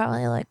for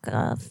probably like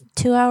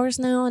 2 hours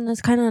now, and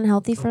it's kind of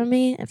unhealthy for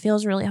me. It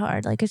feels really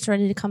hard, like it's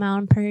ready to come out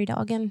and prairie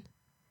dogging.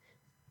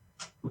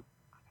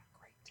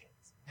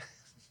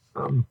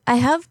 I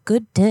have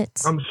good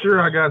tits. I'm sure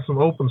I got some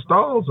open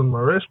stalls in my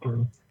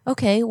restroom.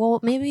 Okay, well,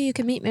 maybe you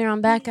can meet me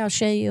around back. I'll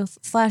show you.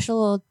 Flash a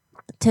little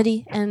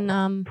titty, and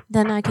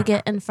then I could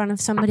get in front of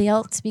somebody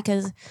else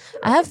because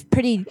I have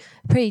pretty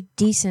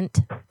decent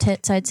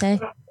tits, I'd say.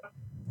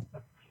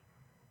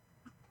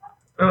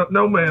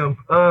 No, ma'am.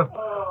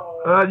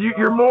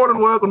 You're more than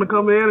welcome to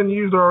come in and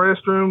use our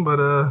restroom, but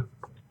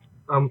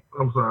I'm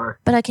sorry.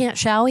 But I can't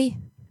shower.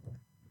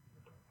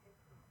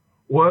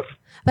 What?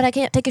 But I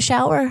can't take a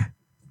shower.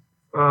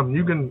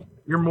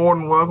 You're more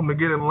than welcome to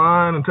get in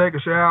line and take a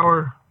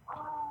shower,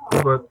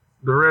 but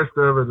the rest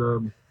of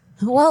it,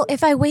 Well,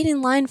 if I wait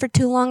in line for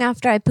too long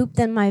after I poop,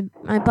 then my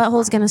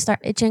butthole's gonna start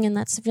itching, and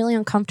that's really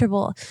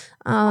uncomfortable.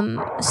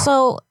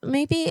 So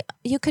maybe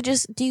you could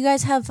just. Do you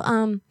guys have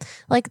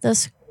like the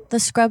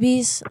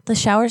scrubbies, the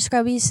shower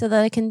scrubbies, so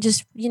that I can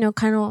just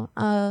kind of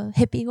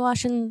hippie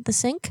wash in the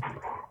sink?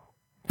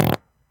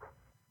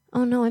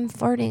 Oh no, I'm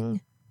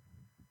farting.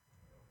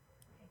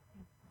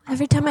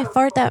 Every time I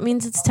fart, that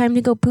means it's time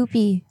to go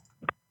poopy.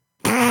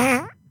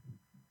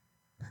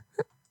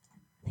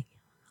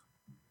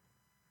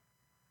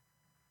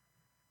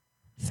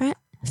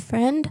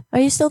 Friend, are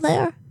you still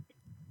there?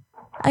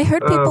 I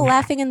heard people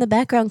laughing in the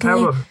background.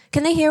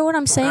 Can they hear what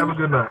I'm saying? Have a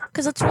good night.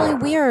 Because it's really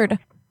weird.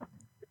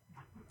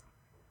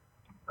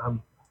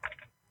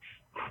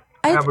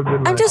 Have a good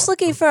night. I'm just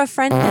looking for a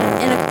friend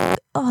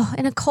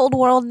in a cold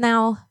world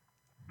now.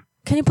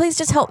 Can you please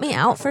just help me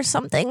out for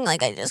something?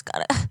 Like I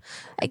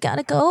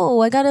gotta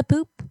go. I gotta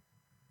poop.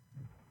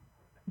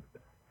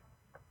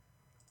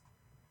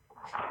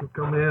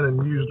 Come in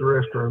and use the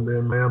restroom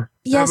then, ma'am.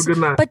 Yes, Have a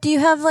good night. but do you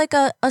have like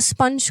a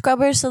sponge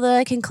scrubber so that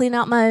I can clean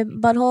out my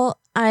butthole?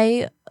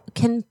 I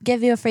can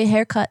give you a free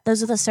haircut.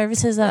 Those are the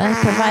services that I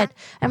provide.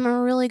 I'm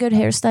a really good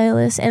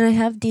hairstylist, and I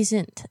have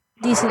decent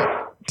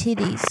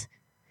titties.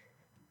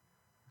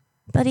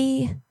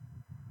 Buddy,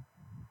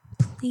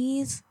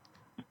 please.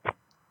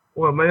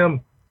 Well,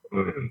 ma'am,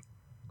 like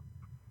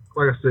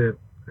I said,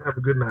 have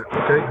a good night,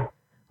 okay?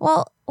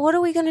 Well, what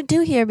are we going to do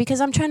here? Because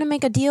I'm trying to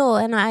make a deal,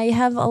 and I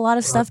have a lot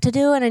of stuff to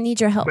do, and I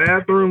need your help.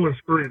 Bathroom is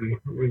free.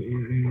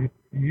 You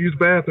use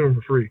bathroom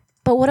for free.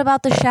 But what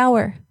about the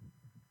shower?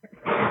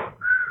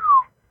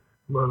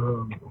 But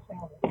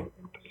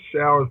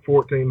shower's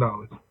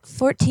 $14.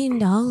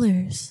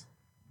 $14.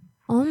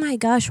 Oh my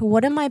gosh,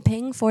 what am I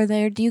paying for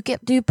there? Do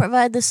you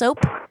provide the soap?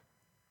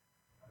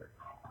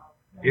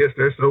 Yes,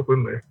 there's soap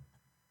in there.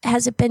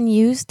 Has it been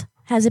used?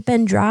 Has it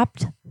been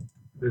dropped?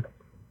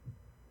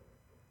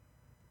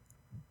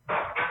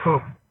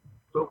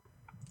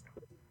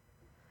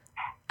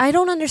 I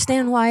don't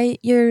understand why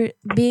you're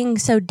being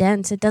so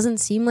dense. It doesn't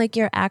seem like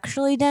you're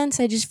actually dense.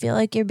 I just feel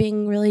like you're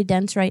being really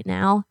dense right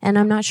now. And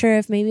I'm not sure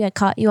if maybe I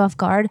caught you off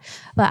guard,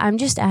 but I'm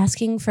just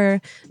asking for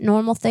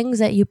normal things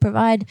that you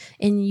provide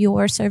in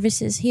your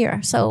services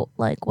here. So,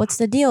 like, what's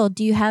the deal?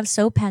 Do you have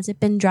soap? Has it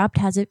been dropped?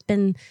 Has it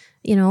been,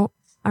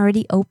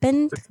 already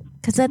opened?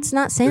 Because that's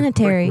not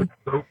sanitary.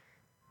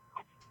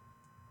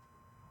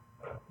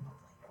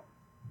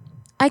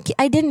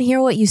 I didn't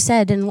hear what you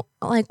said, and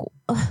like,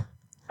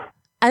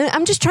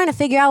 I'm just trying to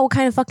figure out what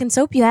kind of fucking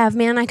soap you have,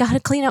 man. I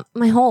gotta clean up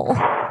my hole.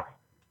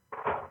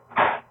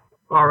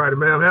 All right,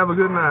 ma'am. Have a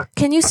good night.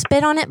 Can you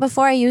spit on it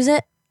before I use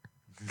it?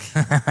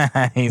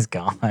 He's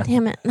gone.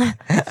 Damn it.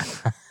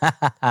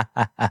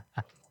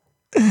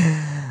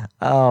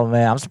 Oh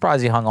man, I'm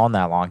surprised he hung on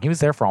that long. He was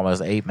there for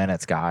almost 8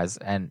 minutes, guys,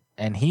 and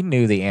he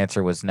knew the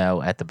answer was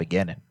no at the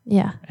beginning.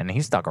 Yeah. And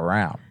he stuck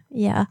around.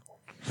 Yeah.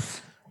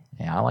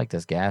 Yeah, I like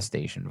this gas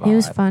station vibe. He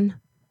was fun.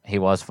 He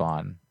was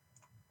fun.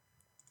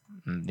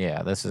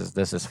 Yeah, this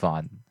is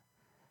fun.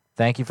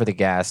 Thank you for the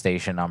gas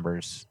station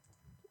numbers.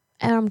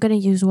 And I'm gonna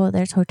use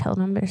there's hotel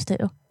numbers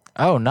too.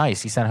 Oh,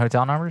 nice. He sent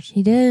hotel numbers?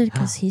 He did,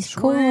 because he's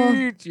cool.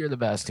 You're the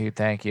best, dude.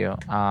 Thank you.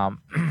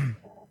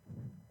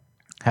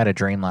 Had a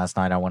dream last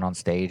night. I went on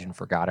stage and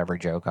forgot every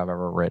joke I've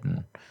ever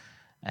written.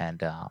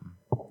 And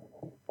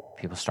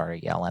people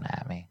started yelling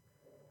at me.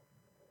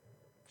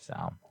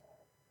 So,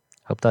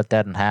 hope that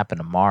doesn't happen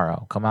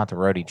tomorrow. Come out to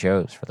Rody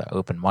Joe's for the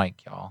open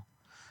mic, y'all.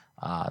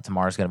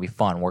 Tomorrow's going to be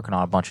fun. Working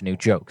on a bunch of new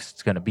jokes.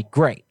 It's going to be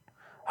great.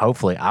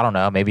 Hopefully. I don't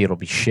know. Maybe it'll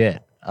be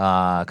shit.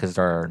 Because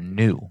they're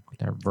new.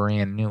 They're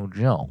brand new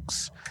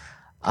jokes.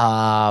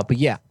 But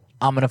yeah,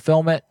 I'm going to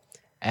film it.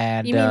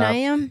 And you mean I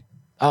am?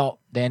 Oh,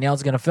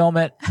 Danielle's going to film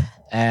it.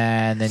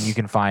 And then you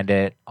can find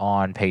it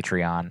on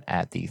Patreon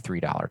at the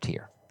 $3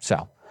 tier.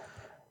 So,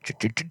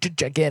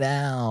 check it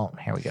out.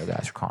 Here we go,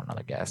 guys. We're calling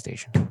another gas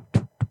station.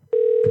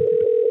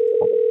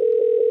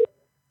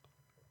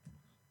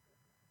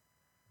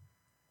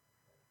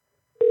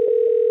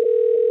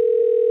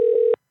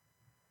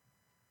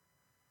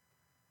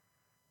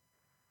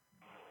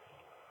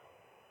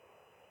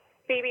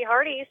 Baby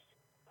Hardee's.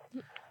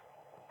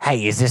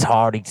 Hey, is this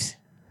Hardee's?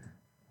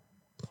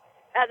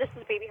 This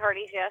is Baby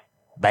Hardee's, yes.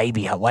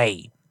 Baby,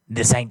 wait.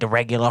 This ain't the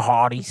regular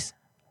Hardee's?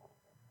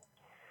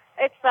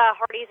 It's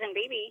Hardee's and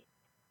BB.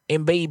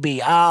 And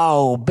BB.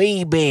 Oh,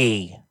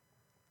 BB.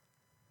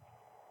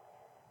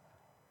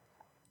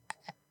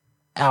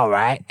 All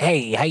right.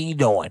 Hey, how you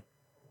doing?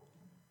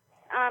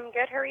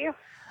 good. How are you?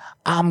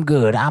 I'm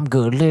good. I'm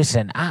good.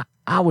 Listen,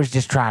 I was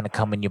just trying to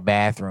come in your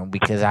bathroom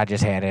because I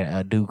just had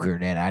a duker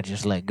that I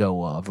just let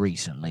go of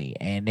recently,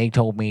 and they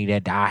told me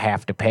that I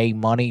have to pay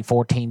money,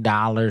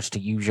 $14 to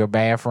use your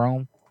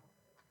bathroom.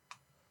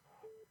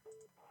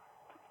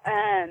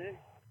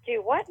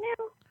 Do what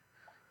now?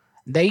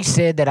 They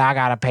said that I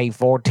gotta pay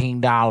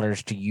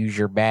 $14 to use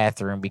your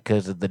bathroom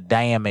because of the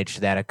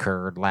damage that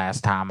occurred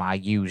last time I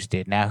used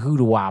it. Now, who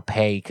do I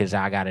pay because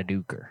I got a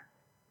duker?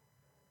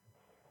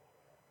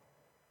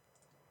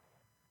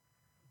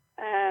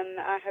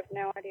 I have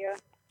no idea.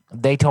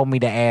 They told me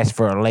to ask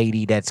for a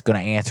lady that's gonna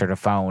answer the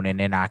phone, and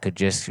then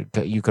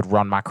you could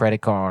run my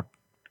credit card.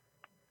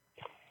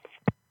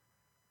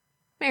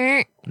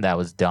 That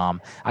was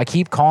dumb. I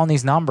keep calling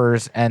these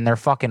numbers, and they're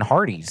fucking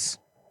Hardee's.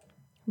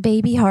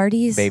 Baby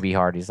Hardee's? Baby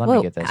Hardee's. Let Whoa,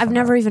 me get this. I've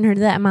never even heard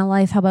of that in my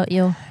life. How about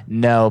you?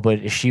 No,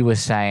 but she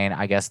was saying,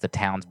 I guess the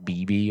town's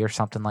BB or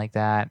something like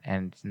that,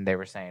 and they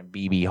were saying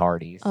BB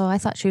Hardee's. Oh, I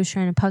thought she was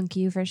trying to punk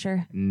you for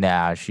sure.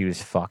 Nah, she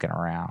was fucking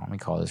around. Let me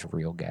call this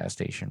real gas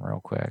station real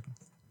quick.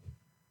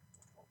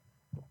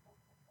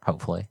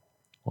 Hopefully.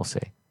 We'll see.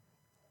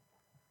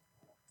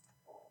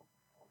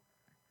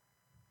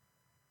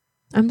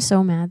 I'm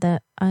so mad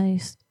that I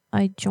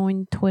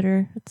joined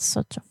Twitter. It's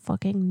such a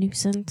fucking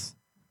nuisance.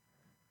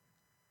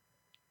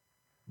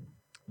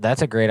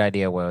 That's a great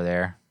idea, Woe,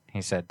 there.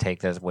 He said,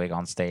 take this wig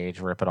on stage,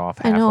 rip it off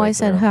I know, I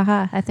said, through.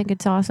 haha, I think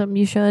it's awesome.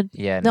 You should.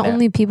 Yeah, The no-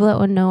 only people that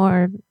would know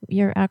are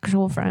your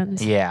actual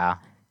friends. Yeah.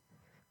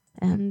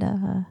 And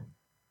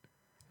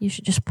you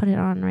should just put it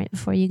on right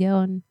before you go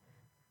and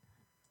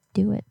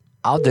do it.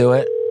 I'll do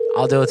it.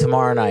 I'll do it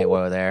tomorrow night,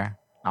 Woe, there.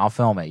 I'll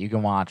film it. You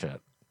can watch it.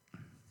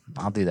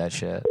 I'll do that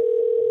shit.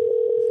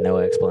 No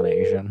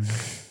explanation.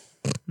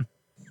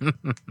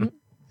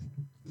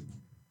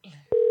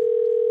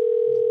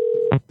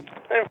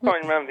 Thanks for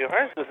calling Mountain View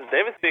Heights. This is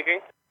David speaking.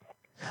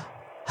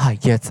 Hi,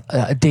 yes,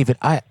 David.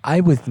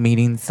 I was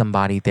meeting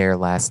somebody there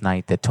last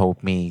night that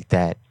told me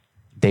that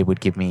they would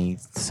give me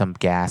some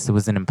gas. It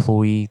was an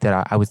employee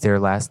that I was there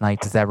last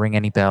night. Does that ring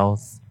any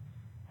bells?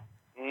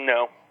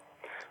 No.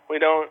 We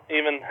don't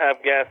even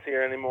have gas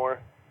here anymore.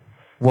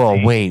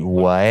 Well, wait,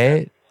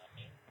 what?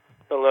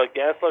 The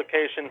gas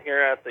location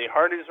here at the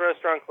Hardee's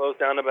restaurant closed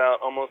down about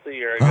almost a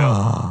year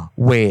ago.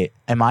 Wait,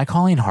 am I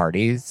calling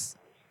Hardee's?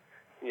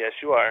 Yes,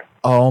 you are.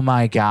 Oh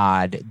my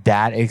God,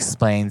 that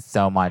explains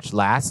so much.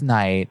 Last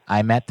night,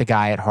 I met the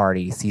guy at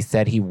Hardee's. He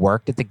said he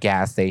worked at the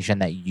gas station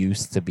that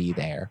used to be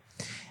there.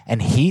 And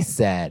he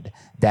said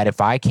that if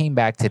I came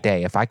back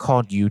today, if I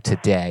called you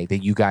today,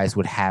 that you guys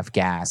would have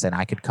gas and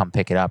I could come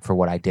pick it up for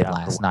what I did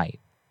last night.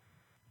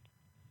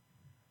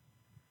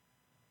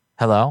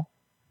 Hello?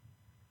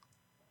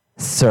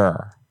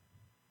 Sir.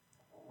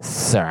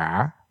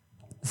 Sir.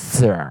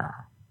 Sir.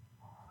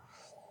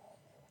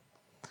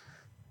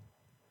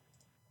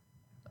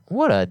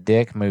 What a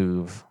dick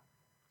move.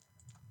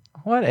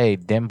 What a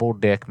dimple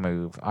dick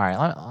move. All right,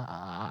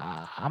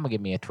 I'm going to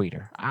give me a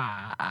tweeter.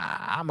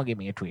 I'm going to give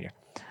me a tweeter.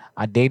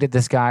 I dated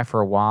this guy for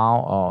a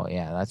while. Oh,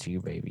 yeah, that's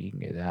you, baby. You can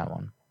get that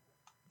one.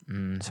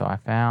 So I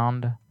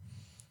found...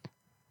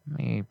 Let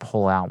me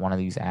pull out one of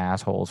these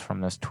assholes from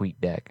this tweet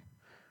deck.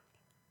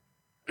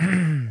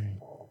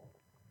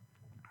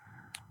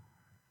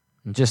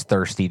 Just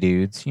thirsty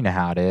dudes. You know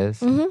how it is.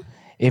 Mm-hmm.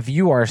 If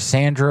you are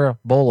Sandra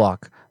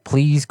Bullock,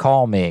 please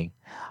call me.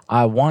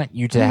 I want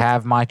you to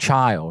have my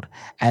child,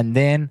 and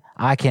then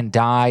I can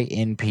die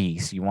in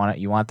peace. You want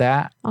it? You want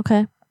that?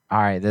 Okay. All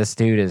right. This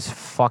dude is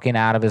fucking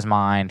out of his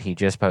mind. He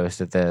just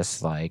posted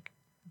this like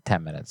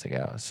 10 minutes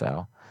ago.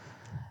 So,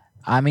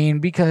 I mean,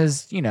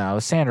 because, you know,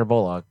 Sandra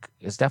Bullock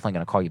is definitely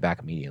going to call you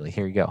back immediately.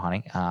 Here you go,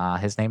 honey.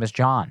 His name is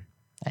John,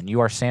 and you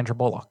are Sandra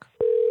Bullock.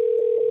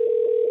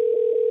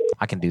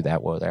 I can do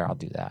that. Whoa, there. I'll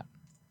do that.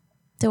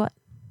 Do what?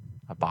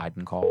 A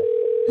Biden call.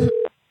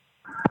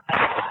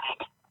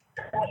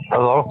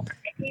 Hello?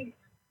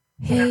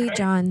 Hey,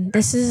 John.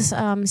 This is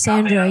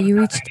Sandra. You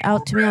reached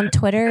out to me on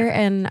Twitter,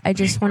 and I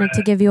just wanted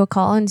to give you a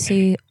call and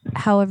see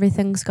how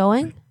everything's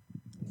going.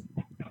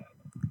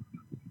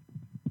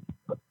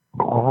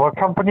 What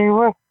company you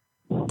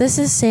with? This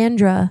is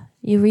Sandra.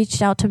 You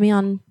reached out to me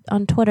on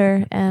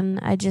Twitter, and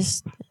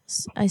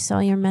I saw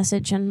your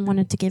message and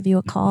wanted to give you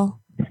a call.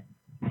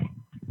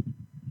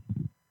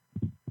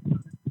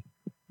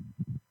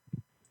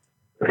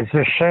 Is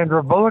this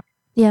Sandra Bullock?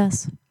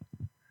 Yes.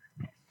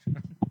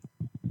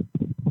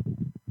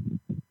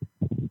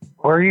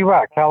 Where are you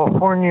at,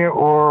 California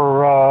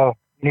or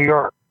New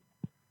York?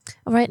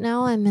 Right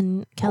now, I'm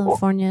in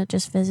California,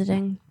 just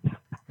visiting.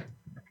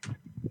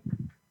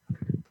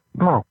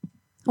 Oh.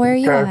 Where are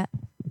you Okay. at?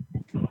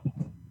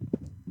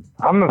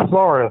 I'm in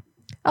Florida.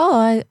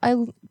 Oh,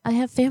 I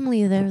have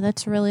family there.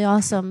 That's really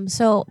awesome.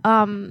 So,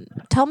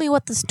 tell me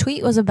what this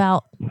tweet was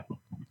about.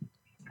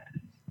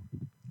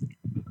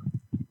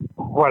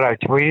 What I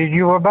tweeted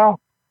you about?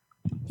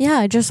 Yeah,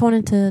 I just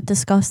wanted to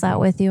discuss that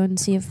with you and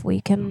see if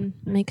we can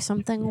make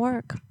something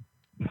work.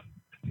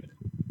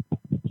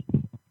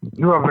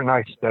 You have a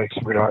nice day,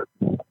 sweetheart.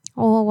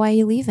 Oh, why are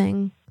you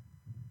leaving?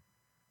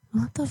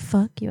 What the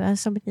fuck? You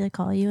ask somebody to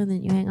call you and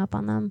then you hang up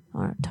on them?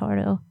 Or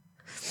Tardo.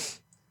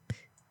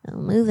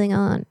 Moving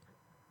on.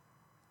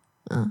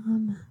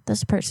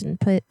 This person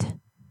put,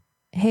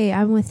 "Hey,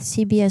 I'm with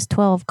CBS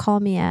 12. Call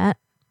me at.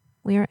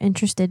 We are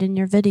interested in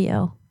your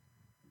video."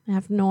 I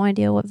have no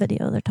idea what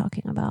video they're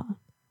talking about.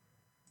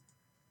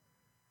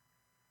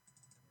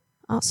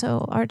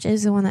 Also, Arch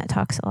is the one that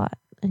talks a lot,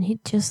 and he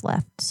just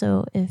left.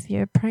 So if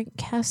you're prank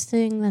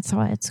casting, that's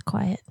why it's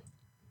quiet.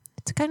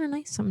 It's kind of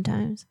nice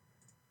sometimes.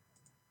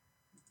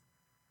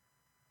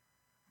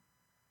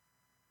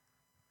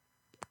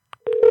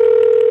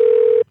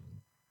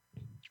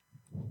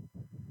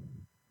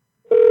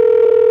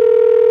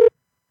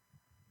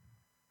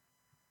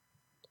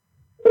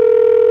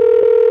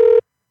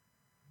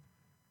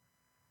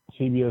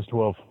 CBS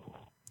 12.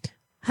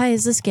 Hi,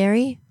 is this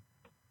Gary?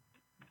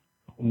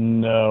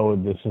 No,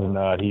 this is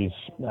not. He's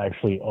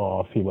actually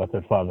off. He left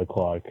at 5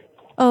 o'clock.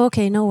 Oh,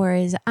 okay, no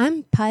worries.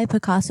 I'm Pi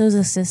Picasso's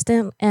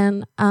assistant,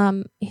 and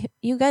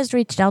you guys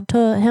reached out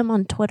to him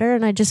on Twitter,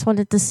 and I just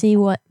wanted to see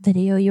what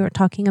video you were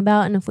talking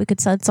about and if we could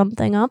set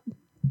something up.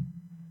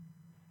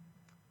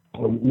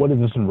 What is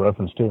this in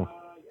reference to?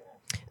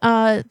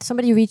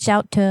 Somebody reached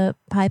out to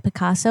Pi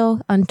Picasso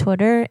on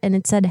Twitter, and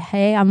it said,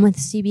 "Hey, I'm with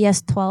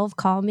CBS 12.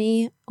 Call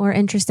me. We're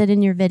interested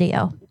in your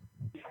video."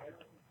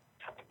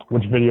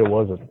 Which video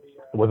was it?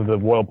 Was it the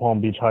Royal Palm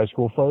Beach High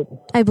School fight?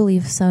 I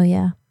believe so,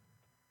 yeah.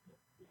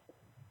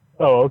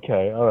 Oh,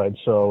 okay. All right.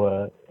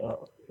 So,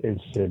 is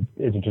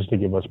it just to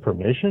give us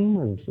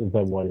permission? Is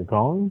that why you're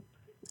calling?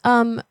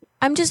 I'm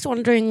just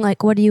wondering,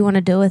 like, what do you want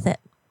to do with it?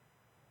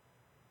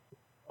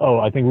 Oh,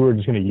 I think we were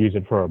just going to use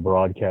it for a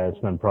broadcast,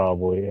 and then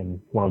probably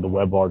in one of the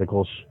web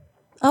articles.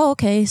 Oh,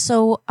 okay.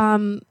 So,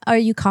 are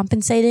you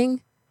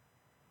compensating?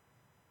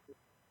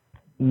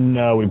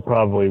 No, we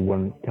probably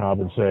wouldn't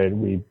compensate.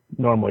 We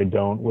normally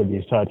don't with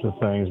these types of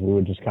things. We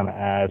would just kind of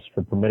ask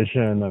for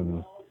permission,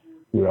 and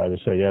we would either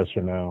say yes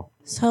or no.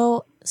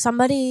 So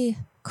somebody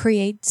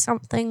creates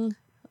something,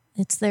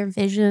 it's their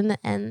vision,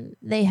 and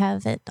they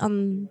have it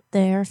on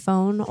their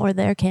phone or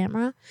their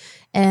camera,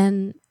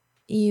 and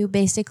you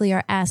basically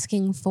are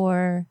asking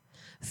for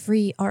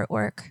free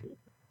artwork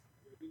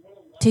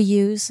to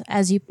use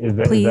as you please.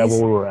 Is that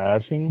what we were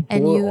asking for?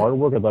 And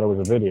Artwork? I thought it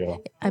was a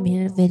video. I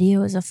mean, a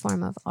video is a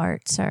form of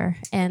art, sir,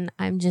 and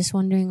I'm just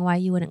wondering why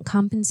you wouldn't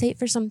compensate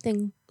for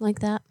something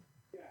like that.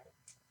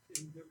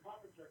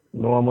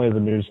 Normally, as a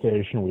news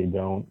station, we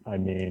don't. I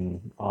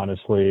mean,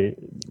 honestly.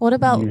 What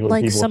about usually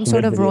like people some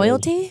submit sort of videos.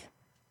 royalty?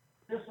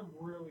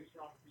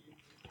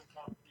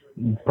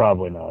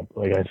 Probably not.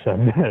 Like I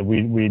said,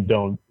 we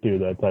don't do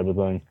that type of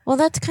thing. Well,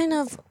 that's kind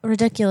of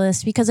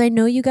ridiculous because I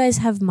know you guys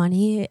have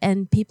money,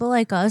 and people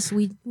like us,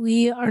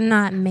 we are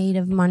not made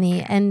of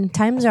money, and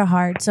times are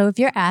hard. So if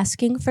you're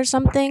asking for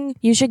something,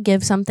 you should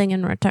give something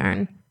in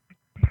return.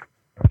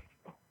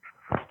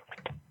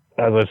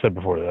 As I said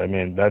before, I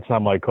mean, that's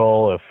not my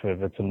call. If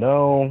it's a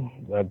no,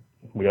 that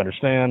we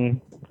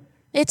understand.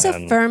 It's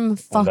a firm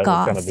fuck that will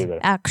off, kinda be there.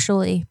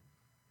 actually.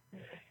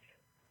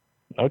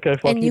 Okay,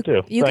 fuck And you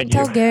too. you can Thank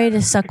tell Gary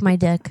to suck my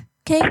dick.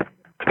 Okay?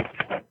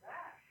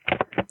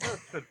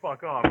 Said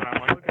fuck off, and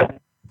I'm like, okay.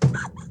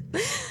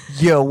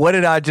 Yo, what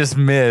did I just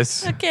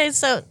miss? Okay,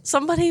 so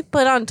somebody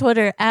put on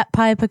Twitter at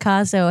Pi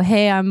Picasso,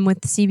 "Hey, I'm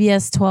with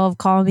CBS 12.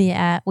 Call me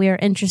at. We are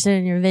interested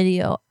in your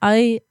video."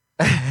 I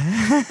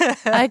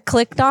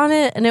clicked on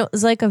it, and it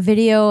was like a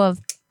video of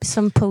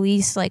some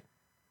police like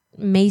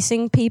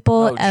macing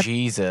people Oh, at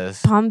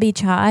Jesus. Palm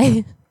Beach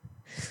High.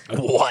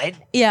 What?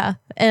 Yeah,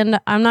 and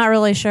I'm not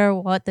really sure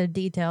what the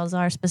details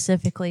are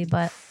specifically,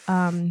 but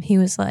he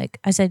was like,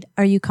 I said,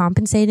 "Are you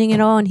compensating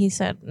at all?" And he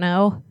said,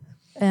 "No."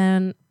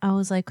 And I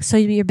was like, "So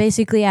you're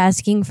basically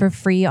asking for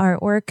free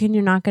artwork, and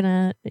you're not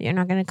gonna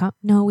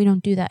no, we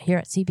don't do that here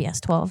at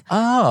CBS 12."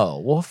 Oh,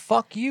 well,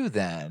 fuck you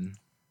then.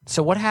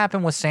 So what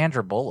happened with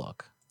Sandra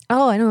Bullock?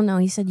 Oh, I don't know.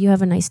 He said, "You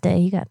have a nice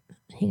day."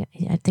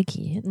 I think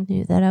he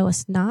knew that I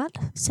was not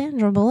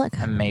Sandra Bullock.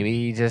 And maybe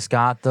he just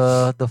got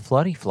the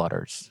flutty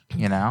flutters,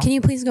 you know? Can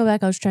you please go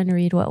back? I was trying to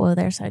read what Will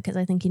there said because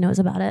I think he knows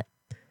about it.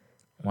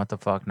 What the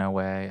fuck? No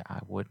way. I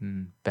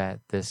wouldn't bet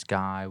this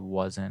guy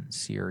wasn't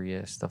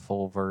serious. The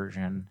full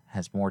version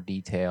has more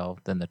detail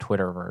than the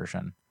Twitter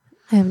version.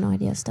 I have no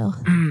idea still.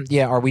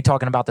 Yeah, are we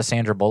talking about the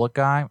Sandra Bullock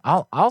guy?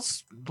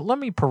 Let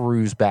me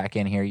peruse back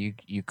in here.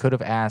 You could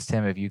have asked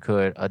him if you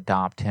could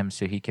adopt him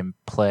so he can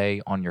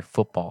play on your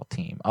football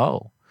team.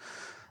 Oh,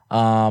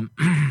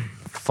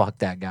 fuck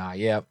that guy.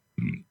 Yep,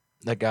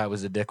 that guy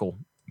was a dickle.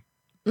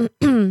 All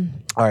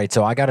right,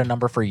 so I got a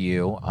number for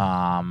you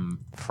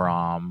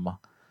from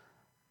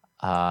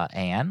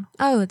Anne.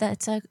 Oh,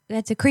 that's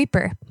a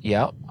creeper.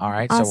 Yep. All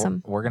right,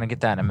 Awesome. so we're gonna get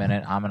that in a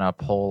minute. I'm gonna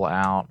pull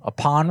out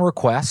upon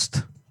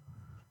request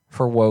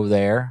for Woe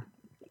there.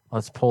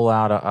 Let's pull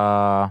out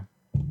a.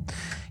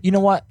 You know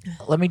what?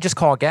 Let me just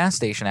call a gas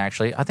station.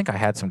 Actually, I think I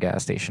had some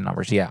gas station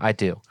numbers. Yeah, I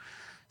do.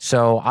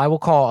 So I will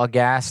call a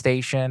gas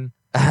station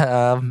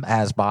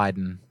as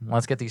Biden.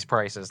 Let's get these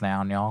prices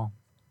down, y'all.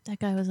 That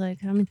guy was like,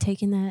 "I'm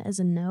taking that as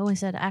a no." I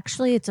said,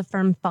 "Actually, it's a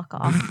firm fuck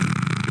off."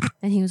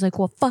 And he was like,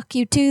 well, fuck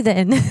you too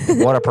then.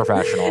 What a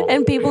professional.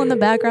 And people in the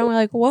background were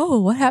like, whoa,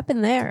 what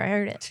happened there? I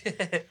heard it.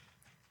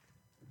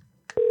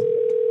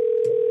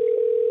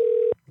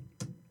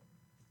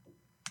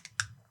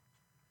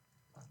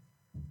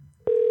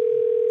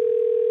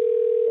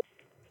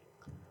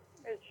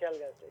 It's Shell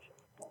gas station.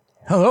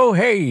 Hello,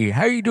 hey,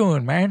 how you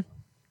doing, man?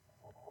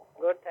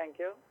 Good, thank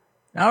you.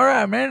 All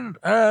right, man.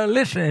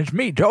 Listen, it's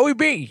me, Joey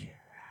B.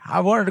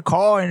 I wanted to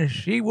call and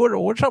see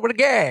what's up with the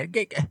gas.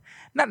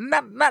 Not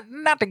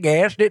the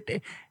gas,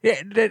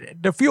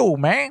 the fuel,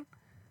 man.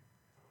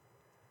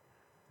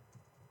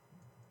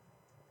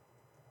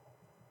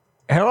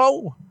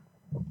 Hello?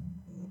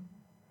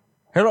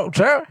 Hello,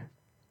 sir?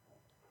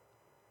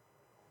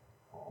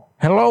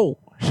 Hello,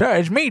 sir,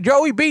 it's me,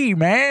 Joey B,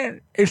 man.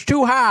 It's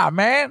too high,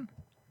 man.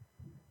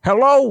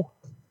 Hello?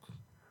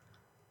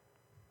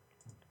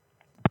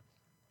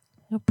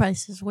 Your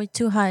price is way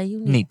too high. You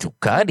Need to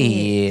cut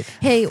it.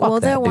 Hey, Fuck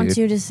Wilder that, wants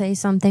dude. you to say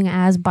something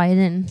as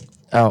Biden.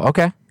 Oh,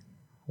 okay.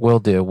 Will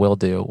do.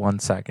 1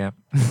 second.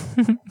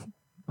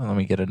 Let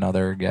me get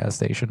another gas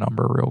station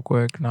number real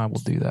quick, and I will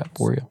do that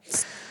for you.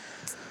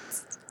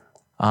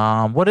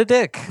 What a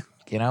dick.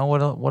 You know,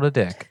 what a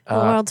dick. The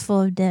world's full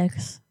of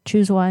dicks.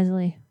 Choose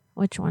wisely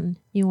which one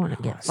you want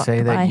to get fucked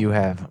Say that by. you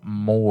have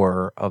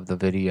more of the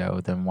video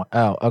than one.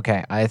 Oh,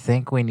 okay. I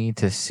think we need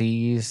to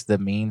seize the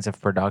means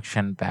of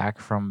production back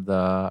from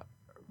the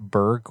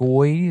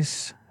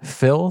Burgoyes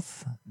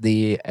filth,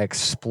 the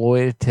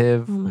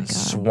exploitative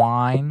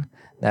swine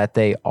that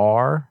they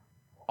are,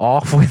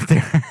 off with their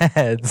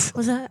heads.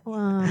 Was that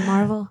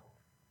Marvel?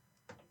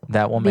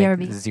 That will make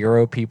BRB.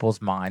 0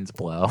 people's minds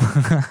blow.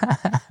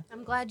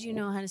 I'm glad you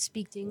know how to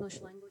speak the English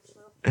language.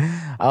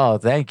 Oh,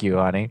 thank you,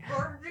 honey.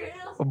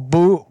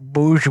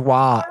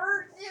 Bourgeois.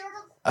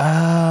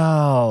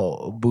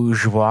 Oh,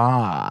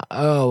 bourgeois.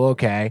 Oh,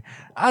 okay.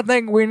 I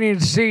think we need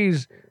to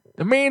seize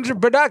the means of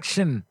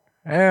production.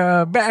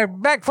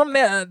 Back from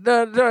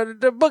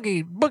the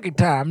boogie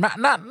time.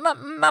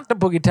 Not the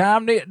boogie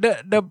time.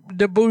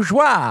 The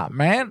bourgeois,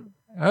 man.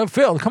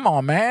 Phil, come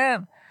on,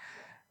 man.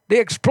 The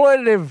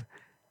exploitative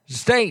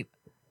state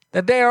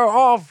that they are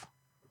off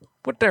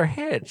with their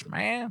heads,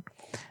 man.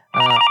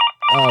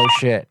 Oh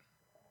shit!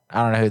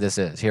 I don't know who this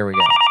is. Here we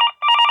go.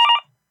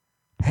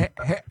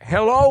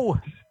 Hello.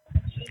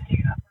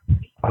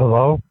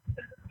 Hello?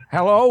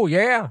 Hello.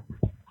 Yeah.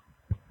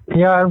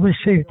 Yeah, I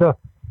received a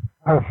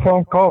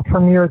phone call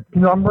from your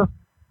number.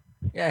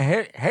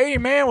 Yeah, hey,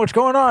 man, what's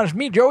going on? It's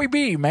me, Joey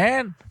B,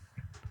 man.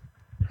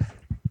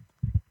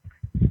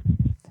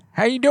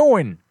 How you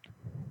doing?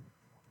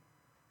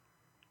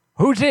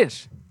 Who's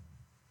this?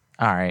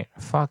 All right.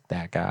 Fuck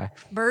that guy.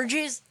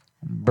 Burgess?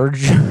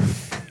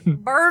 Burgess.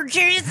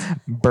 Burgess? I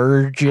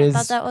Burgess.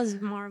 thought that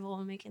was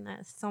Marvel making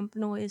that thump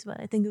noise,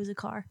 but I think it was a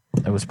car.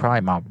 It was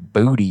probably my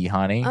booty,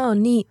 honey. Oh,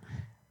 neat.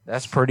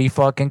 That's pretty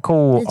fucking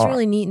cool. It's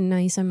really neat and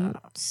nice. I'm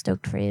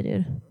stoked for you,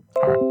 dude.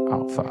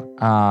 Oh fuck.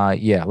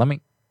 Yeah. Let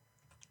me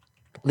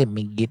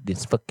get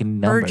this fucking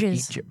number.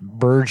 Burgess.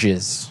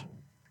 Burgess.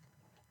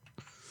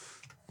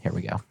 Here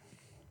we go.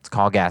 Let's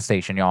call gas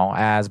station, y'all.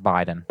 As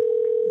Biden.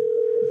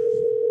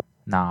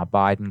 Nah,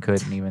 Biden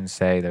couldn't even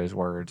say those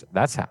words.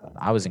 That's how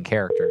I was in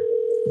character.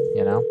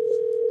 You know.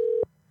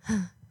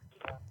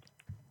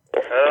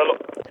 Hello.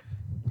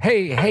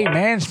 Hey,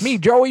 man, it's me,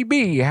 Joey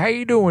B. How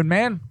you doing,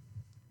 man?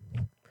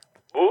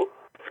 Who?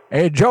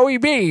 Hey, Joey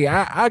B.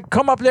 I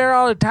come up there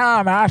all the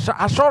time. I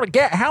saw the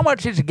gas. How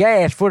much is the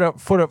gas for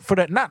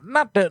the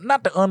not the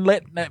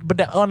unleaded, but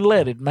the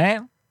unleaded,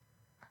 man?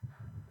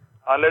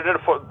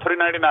 Unleaded for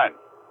 $3.99.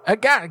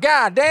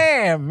 God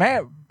damn,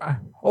 man.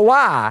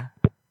 Why?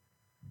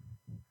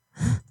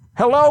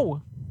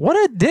 Hello. What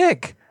a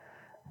dick.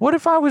 What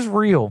if I was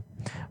real?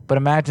 But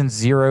imagine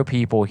 0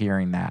 people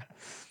hearing that.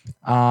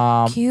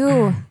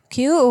 Q.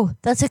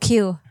 That's a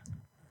Q.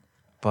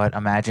 But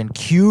imagine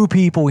Q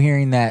people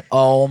hearing that.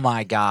 Oh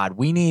my God.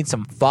 We need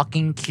some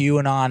fucking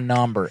QAnon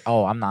number.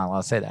 Oh, I'm not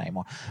allowed to say that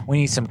anymore. We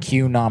need some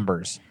Q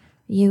numbers.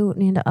 You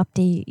need to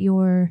update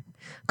your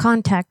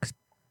contact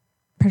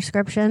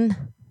prescription.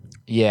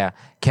 Yeah.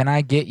 Can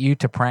I get you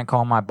to prank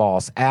call my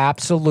boss?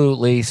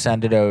 Absolutely.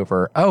 Send it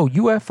over. Oh,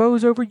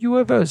 UFOs over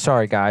UFOs.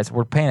 Sorry, guys.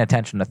 We're paying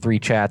attention to 3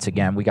 chats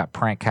again. We got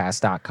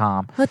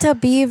prankcast.com. What's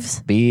up,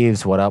 Beeves?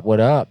 Beeves, what up?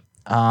 What up?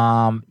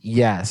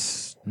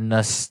 Yes.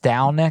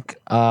 Nostalgic.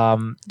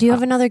 Do you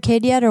have another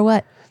kid yet or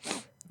what?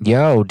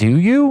 Yo, do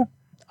you?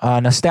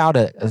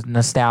 Nostalgic.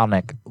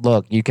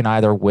 Look, you can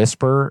either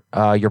whisper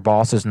your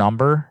boss's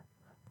number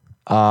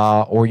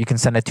or you can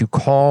send it to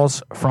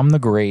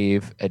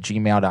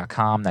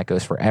callsfromthegrave@gmail.com. That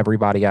goes for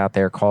everybody out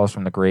there.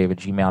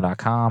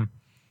 Callsfromthegrave@gmail.com.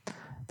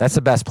 That's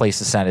the best place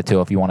to send it to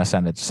if you want to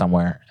send it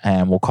somewhere.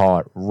 And we'll call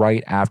it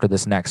right after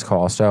this next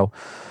call. So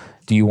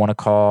do you want to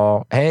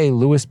call, hey,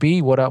 Louis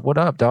B, what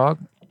up, dog?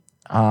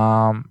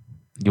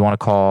 You want to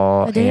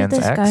call I dated Ann's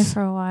this ex? guy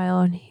for a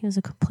while, and he was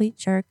a complete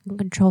jerk and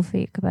control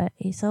freak, but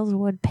he sells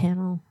wood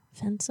panel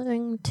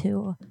fencing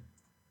to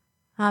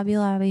Hobby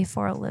Lobby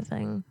for a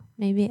living.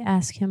 Maybe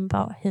ask him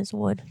about his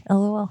wood.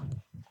 LOL.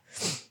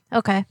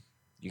 Okay.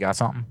 You got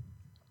something?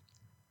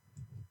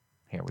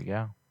 Here we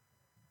go.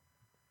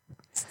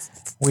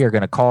 We are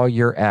going to call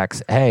your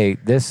ex. Hey,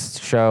 this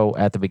show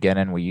at the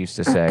beginning, we used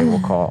to say we'll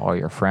call all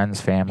your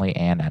friends, family,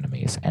 and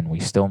enemies, and we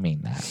still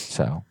mean that.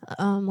 So,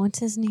 What's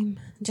his name?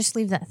 Just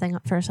leave that thing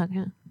up for a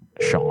second.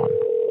 Sean.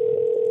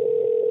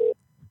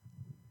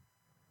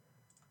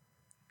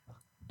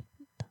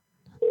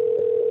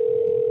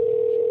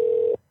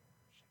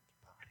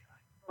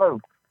 Hello.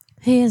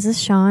 Hey, is this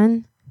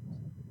Sean?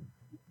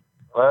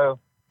 Hello.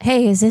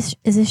 Hey, is this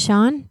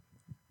Sean?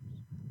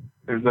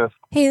 Who's this?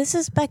 Hey, this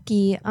is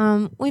Becky.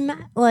 We met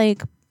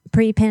like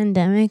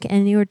pre-pandemic,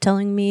 and you were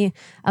telling me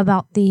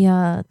about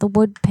the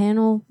wood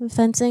panel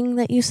fencing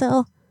that you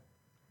sell.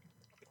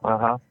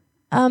 Uh-huh.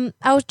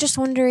 I was just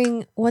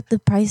wondering what the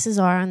prices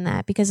are on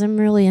that because I'm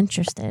really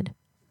interested.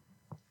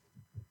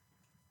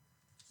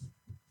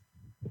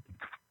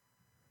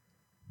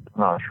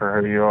 Not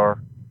sure who you are.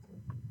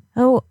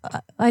 Oh,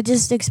 I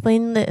just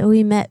explained that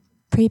we met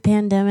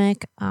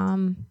pre-pandemic.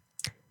 And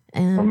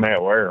We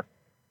met where?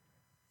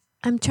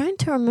 I'm trying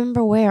to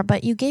remember where,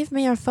 but you gave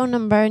me your phone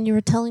number and you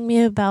were telling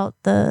me about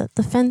the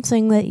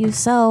fencing that you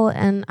sell,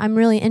 and I'm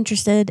really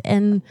interested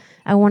and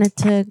I wanted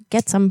to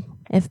get some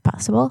if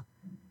possible.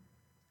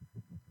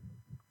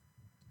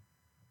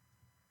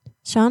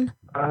 Sean?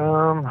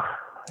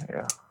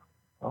 Yeah.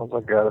 I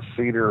got a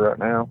cedar right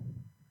now.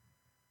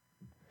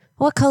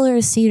 What color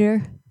is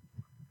cedar?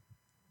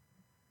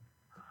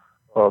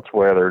 Well, it's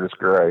weathered. It's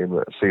gray,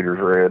 but cedar's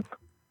red.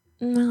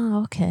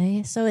 No,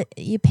 okay. So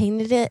you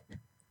painted it?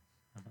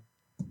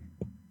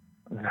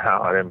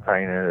 No, I didn't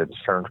paint it. It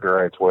just turns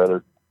gray. It's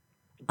weathered.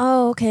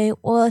 Oh, okay.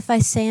 Well, if I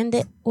sand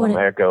it, would I'm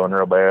it... echoing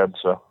real bad,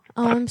 so.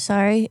 Oh, I'm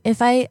sorry.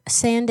 If I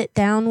sand it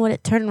down, would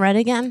it turn red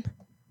again?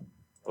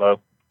 Hello?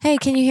 Hey,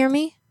 can you hear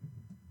me?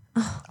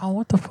 Oh,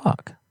 what the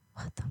fuck?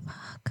 What the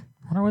fuck?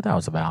 I wonder what that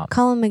was about.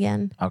 Call him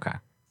again. Okay.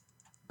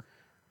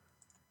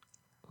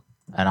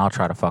 And I'll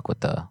try to fuck with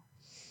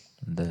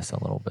this a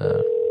little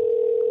bit.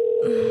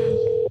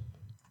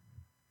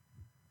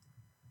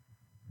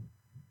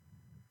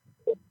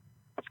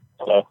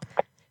 Hello?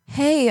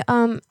 Hey,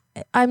 I'm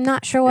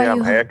not sure why Yeah,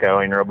 you... I'm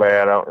echoing real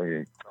bad.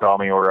 You call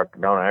me or I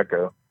don't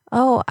echo.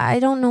 Oh, I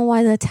don't know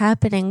why that's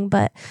happening,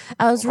 but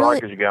I was Probably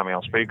really... because you got me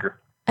on speaker.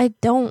 I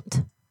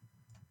don't.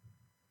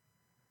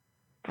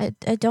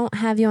 I don't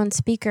have you on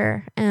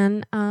speaker.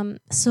 And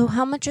so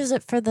how much is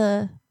it for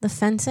the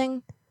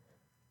fencing?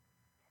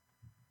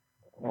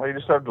 Well, you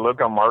just have to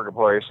look on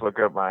Marketplace, look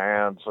up my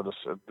ads. So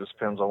it just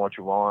depends on what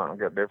you want. I've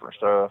got different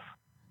stuff.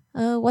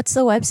 What's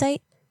the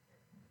website?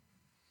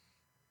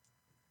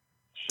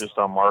 It's just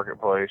on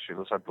Marketplace. You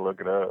just have to look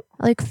it up.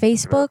 Like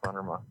Facebook?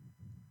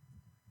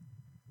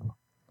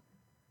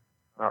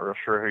 Not real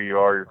sure who you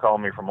are. You're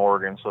calling me from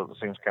Oregon, so it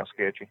seems kind of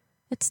sketchy.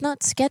 It's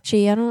not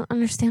sketchy. I don't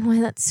understand why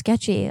that's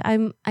sketchy.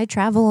 I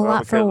travel a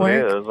lot for because work.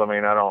 it is. I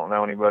mean, I don't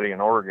know anybody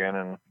in Oregon,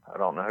 and I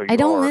don't know who you are. I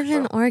don't live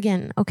in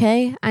Oregon,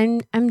 okay?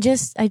 I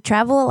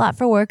travel a lot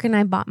for work, and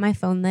I bought my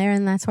phone there,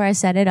 and that's where I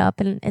set it up,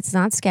 and it's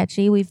not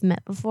sketchy. We've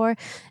met before,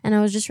 and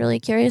I was just really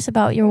curious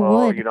about your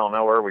wood. You don't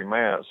know where we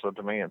met, so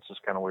to me, it's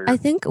just kind of weird. I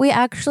think we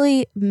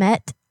actually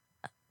met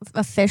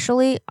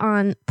officially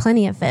on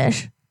Plenty of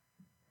Fish.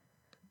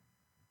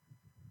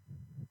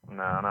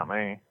 No, not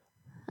me.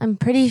 I'm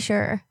pretty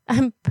sure.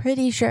 And this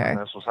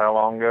was how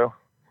long ago?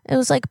 It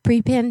was like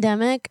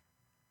pre-pandemic.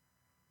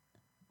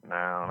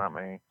 No, not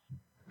me.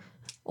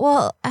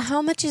 Well,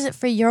 how much is it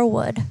for your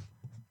wood?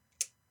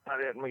 I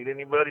didn't meet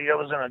anybody. I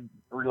was in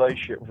a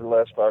relationship for the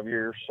last 5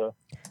 years, so.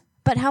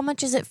 But how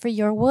much is it for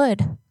your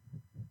wood?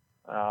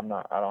 I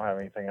don't have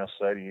anything else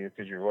to say to you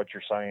because what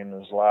you're saying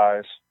is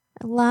lies.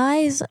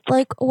 Lies?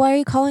 Like, why are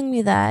you calling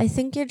me that? I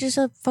think you're just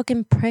a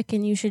fucking prick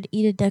and you should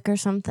eat a dick or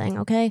something,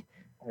 okay?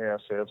 Yeah,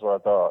 see, that's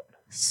what I thought.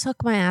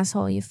 Suck my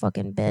asshole, you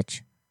fucking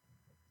bitch.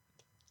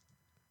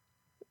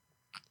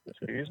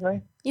 Excuse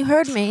me? You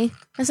heard me.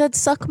 I said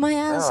suck my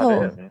asshole.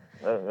 No, I didn't.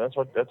 That's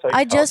how you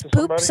I talk just to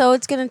pooped, somebody? so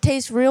it's gonna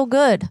taste real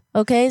good.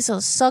 Okay, so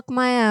suck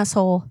my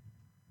asshole.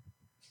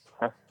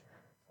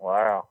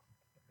 Wow,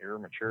 you're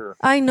mature.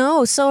 I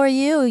know. So are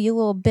you, you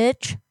little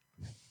bitch.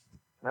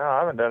 No, I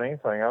haven't done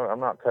anything.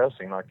 I'm not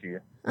cussing like you.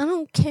 I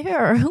don't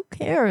care. Who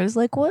cares?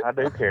 Like what? I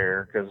do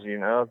care because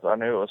I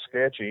knew it was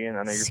sketchy and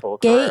I knew you're full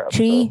of crap.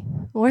 Sketchy.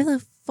 So. Where the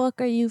fuck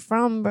are you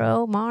from,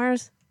 bro?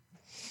 Mars?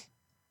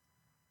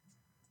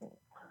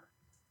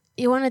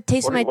 You want to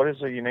taste What is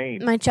it you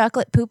need? my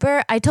chocolate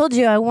pooper? I told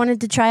you I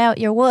wanted to try out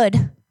your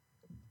wood.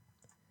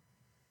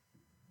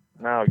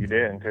 No, you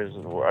didn't because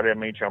I didn't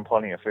meet you on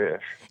Plenty of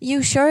Fish.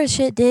 You sure as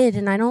shit did,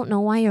 and I don't know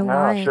why you're No,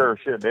 lying. sure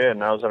shit did,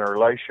 and I was in a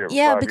relationship. For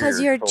Yeah, 5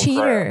 because years, you're a full of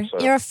cheater. crap,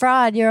 so. You're a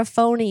fraud. You're a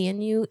phony,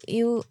 and you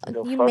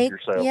fuck make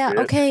yourself, yeah. bitch.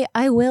 Okay,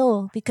 I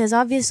will because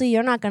obviously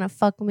you're not gonna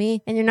fuck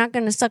me, and you're not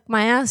gonna suck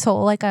my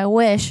asshole like I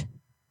wish.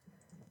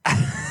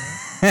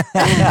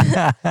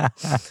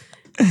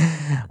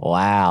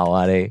 Wow,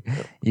 buddy.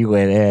 You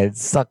went in and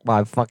sucked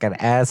my fucking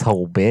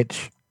asshole,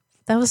 bitch.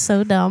 That was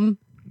so dumb.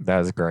 That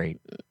was great.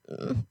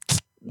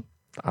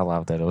 I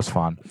loved it. It was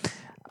fun.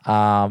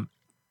 Hell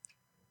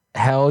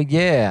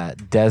yeah.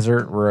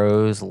 Desert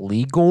Rose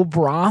Legal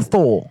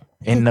Brothel.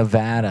 in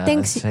Nevada.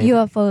 Thanks, Say-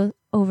 UFO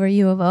over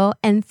UFO.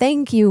 And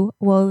thank you,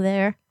 Whoa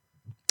There.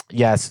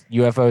 Yes,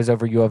 UFOs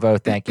over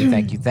UFO. Thank you,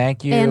 thank you,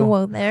 thank you. And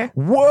Whoa There.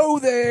 Whoa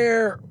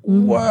there.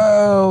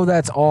 Whoa,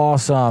 that's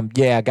awesome.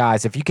 Yeah,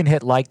 guys, if you can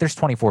hit like, there's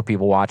 24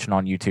 people watching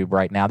on YouTube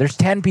right now. There's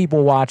 10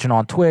 people watching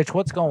on Twitch.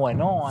 What's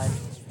going on?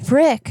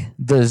 Frick.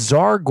 The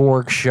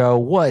Zargorg Show.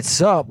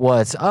 What's up?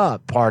 What's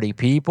up, party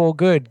people?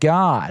 Good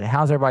God.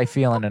 How's everybody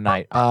feeling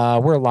tonight?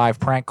 We're a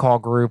live prank call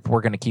group.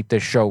 We're going to keep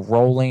this show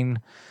rolling.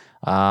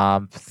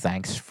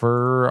 Thanks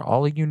for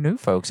all of you new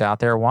folks out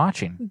there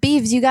watching.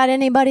 Beeves, you got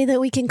anybody that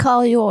we can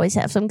call? You always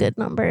have some good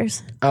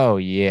numbers. Oh,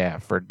 yeah,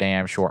 for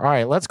damn sure. All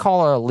right, let's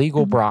call a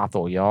legal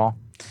brothel, y'all.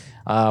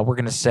 We're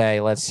going to say,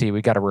 let's see,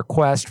 we got a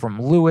request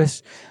from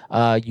Lewis.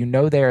 You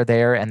know they're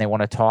there and they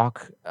want to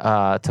talk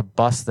to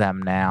bust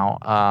them now.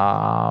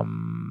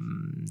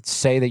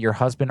 Say that your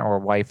husband or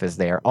wife is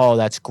there. Oh,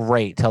 that's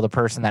great. Tell the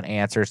person that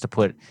answers to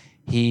put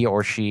he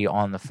or she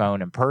on the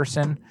phone in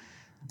person.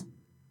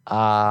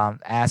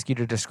 Ask you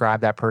to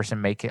describe that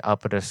person, make it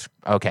up a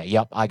okay,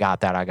 yep, I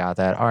got that.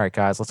 All right,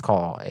 guys, let's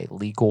call a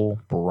legal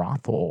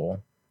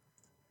brothel.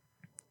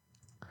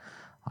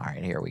 All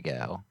right, here we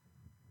go.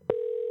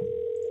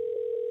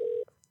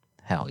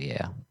 Hell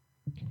yeah.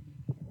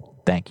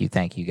 Thank you,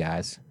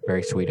 guys.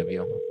 Very sweet of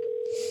you.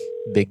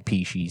 Big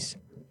peaches.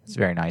 It's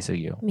very nice of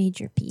you.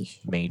 Major peach.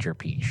 Major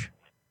peach.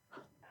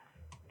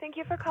 Thank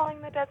you for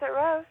calling the Desert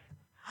Rose.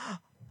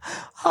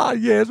 Hi,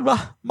 yes,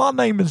 my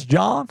name is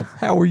John.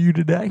 How are you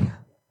today?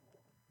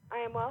 I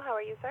am well. How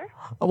are you, sir?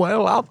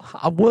 Well,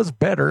 I was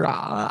better.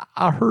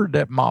 I heard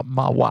that my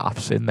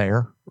wife's in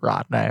there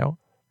right now.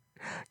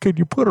 Could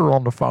you put her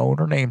on the phone?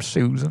 Her name's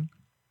Susan.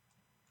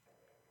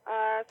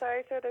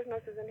 Sorry, sir. There's no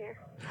Susan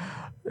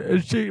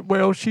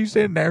here. She's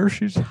in there.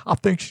 I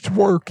think she's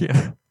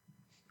working.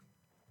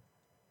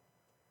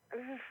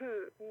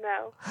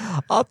 No.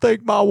 I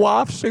think my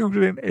wife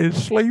Susan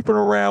is sleeping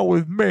around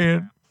with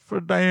men for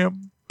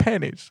damn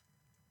pennies.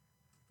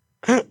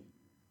 And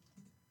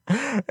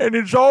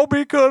it's all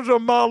because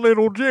of my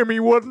little Jimmy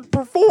wasn't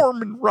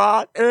performing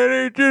right, and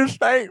it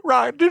just ain't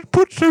right. Just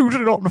put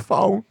Susan on the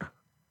phone.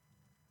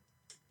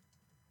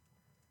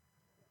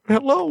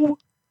 Hello?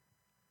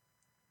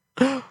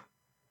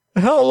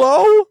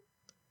 Hello?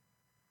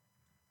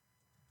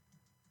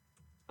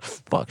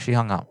 Fuck, she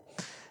hung up.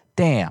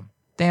 Damn.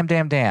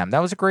 That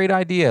was a great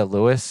idea,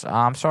 Lewis.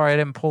 I'm sorry I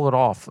didn't pull it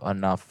off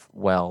enough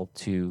well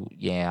to,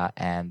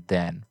 and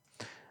then.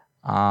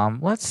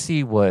 Let's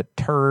see what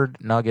Turd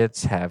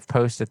Nuggets have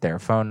posted their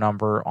phone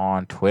number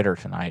on Twitter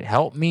tonight.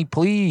 Help me,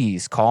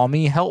 please. Call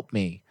me, help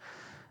me.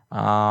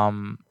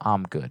 I'm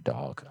good,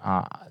 dog.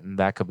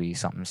 That could be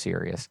something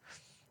serious.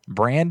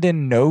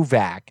 Brandon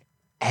Novak.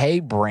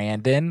 Hey,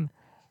 Brandon.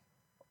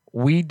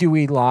 We do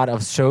a lot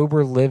of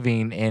sober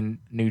living in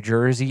New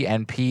Jersey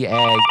and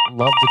PA.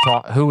 Love to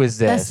talk. Who is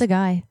this? That's the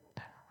guy.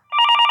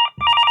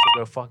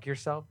 Go fuck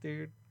yourself,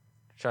 dude.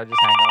 Should I just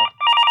hang up?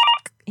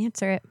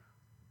 Answer it.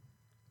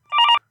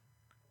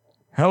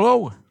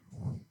 Hello?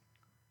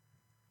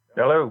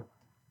 Hello.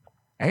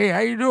 Hey, how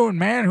you doing,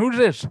 man? Who's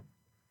this?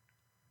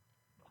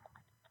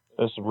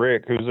 This is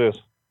Rick. Who's this?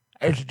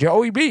 It's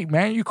Joey B,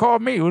 man. You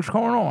called me. What's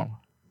going on?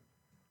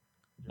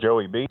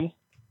 Joey B?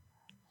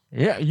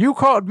 Yeah, you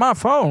called my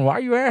phone. Why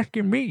are you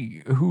asking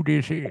me who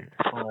this is?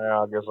 Yeah,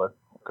 I guess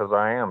because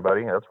I am,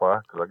 buddy. That's why.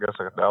 Because I guess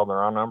I dialed the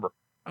wrong number.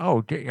 Oh,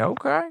 okay. Well,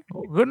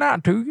 good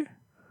night to you.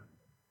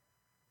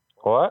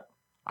 What?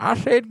 I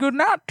said good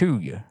night to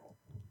you.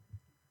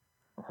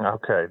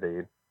 Okay,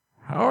 dude.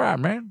 All right,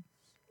 man.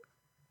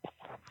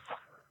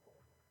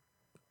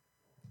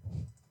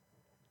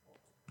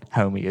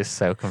 Homie is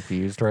so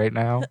confused right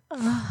now.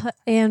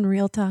 And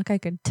real talk, I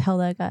could tell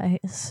that guy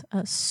is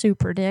a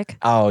super dick.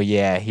 Oh,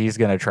 yeah, he's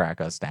going to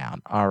track us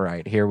down. All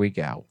right, here we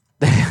go.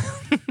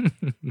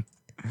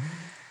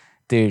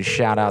 Dude,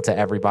 shout out to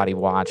everybody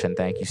watching.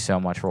 Thank you so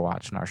much for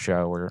watching our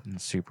show. We're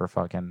super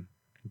fucking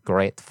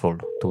grateful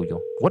to you.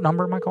 What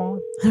number am I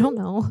calling? I don't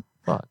know.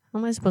 Fuck. How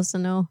am I supposed to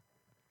know?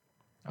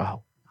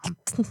 Oh. I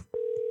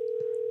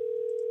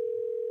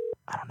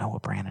don't know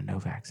what Brandon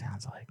Novak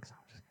sounds like, so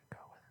I'm just going to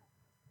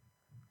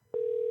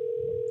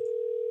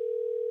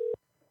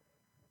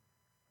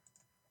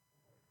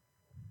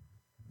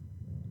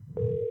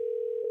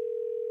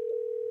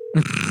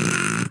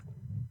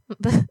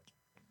go with it.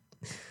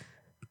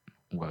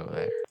 Whoa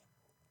there.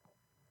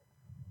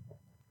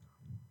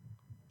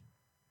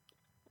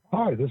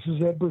 Hi, this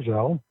is Ed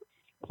Brazell.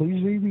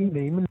 Please leave your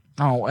name and...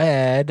 Oh,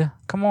 Ed,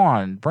 come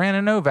on.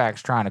 Brandon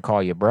Novak's trying to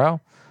call you,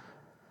 bro.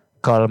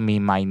 Call me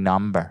my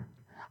number.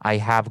 I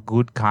have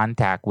good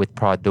contact with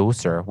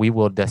producer. We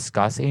will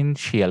discuss in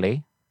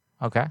Chile.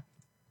 Okay.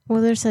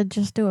 Weather said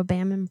just do a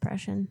BAM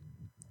impression.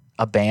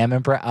 A BAM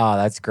impression? Oh,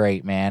 that's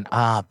great, man.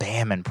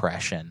 BAM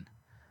impression.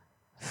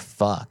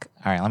 Fuck.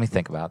 All right, let me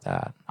think about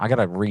that. I got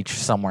to reach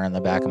somewhere in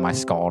the back of my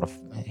skull to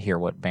hear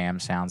what BAM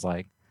sounds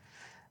like.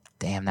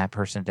 Damn, that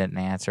person didn't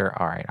answer.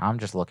 All right, I'm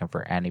just looking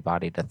for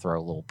anybody to throw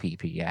a little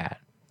pee-pee at.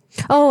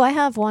 Oh, I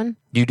have one.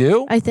 You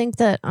do? I think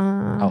that...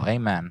 oh,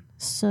 amen.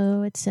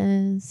 So it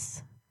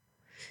says...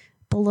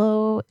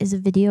 Below is a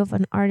video of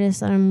an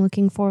artist that I'm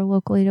looking for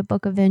locally to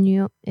book a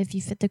venue. If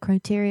you fit the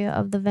criteria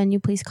of the venue,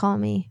 please call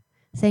me.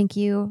 Thank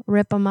you.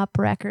 Rip 'em Up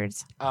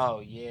Records.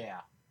 Oh,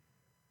 yeah.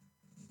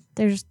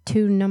 There's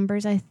 2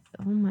 numbers. Oh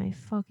my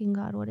fucking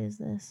God, what is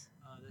this?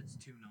 That's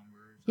 2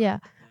 numbers. Yeah,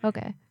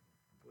 okay.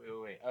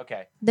 Wait.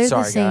 Okay. They're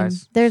Sorry, the same.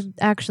 guys. They're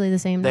actually the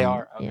same They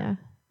number. are? Okay. Yeah.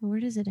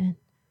 Where does it end?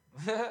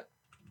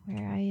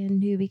 Where I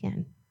end, you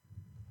begin.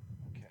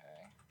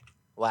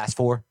 Last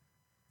 4.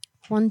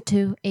 1,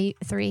 2, 8,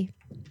 3.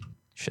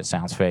 Shit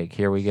sounds fake.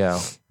 Here we go.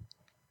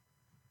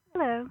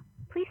 Hello.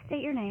 Please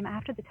state your name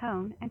after the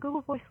tone, and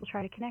Google Voice will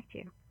try to connect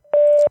you.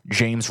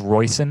 James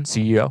Royson,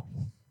 CEO.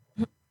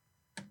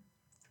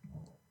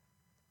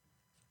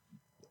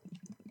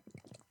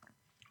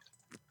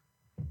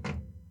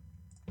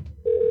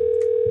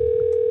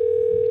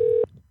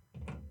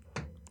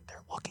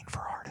 They're looking for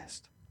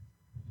artists.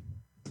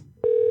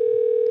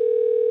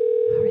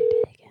 All right, do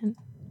it again.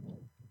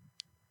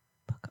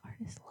 Book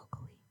artists locally.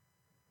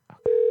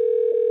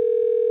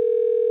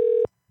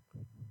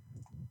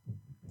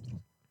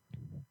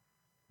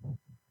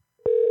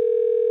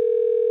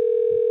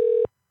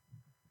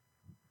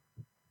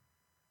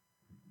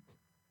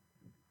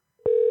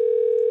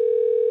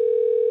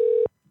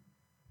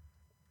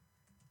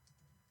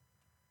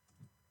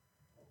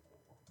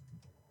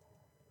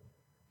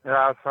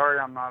 Yeah, sorry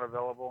I'm not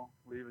available.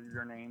 Leave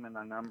your name and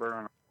a number.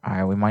 And All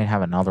right, we might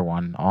have another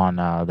one on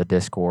the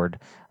Discord.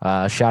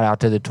 Shout out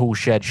to the Tool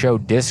Shed Show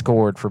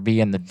Discord for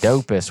being the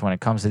dopest when it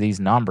comes to these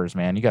numbers,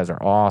 man. You guys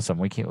are awesome.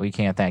 We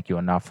can't thank you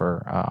enough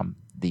for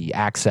the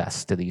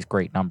access to these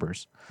great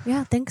numbers.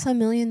 Yeah, thanks a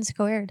million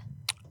squared.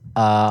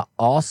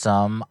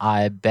 Awesome.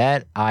 I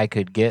bet I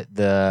could get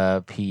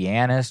the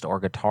pianist or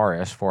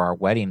guitarist for our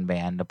wedding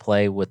band to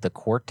play with the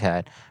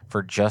quartet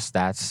for just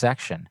that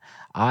section.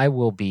 I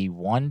will be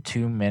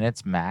 1-2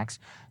 minutes max,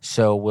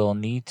 so we'll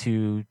need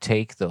to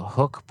take the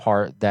hook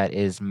part that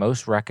is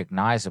most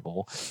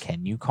recognizable.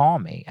 Can you call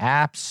me?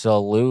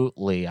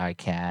 Absolutely, I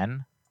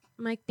can.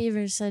 Mike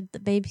Beaver said the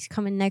baby's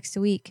coming next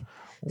week.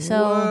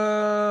 So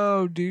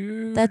whoa,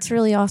 dude. That's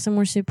really awesome.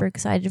 We're super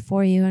excited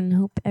for you and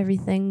hope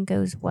everything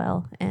goes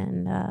well.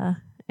 And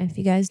if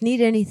you guys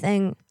need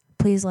anything,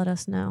 please let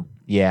us know.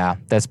 Yeah,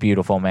 that's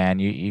beautiful, man.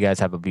 You guys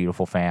have a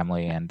beautiful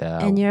family, and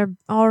you're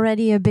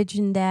already a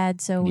bitchin' dad,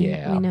 so we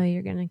know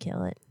you're gonna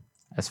kill it.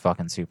 That's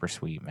fucking super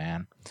sweet,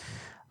 man.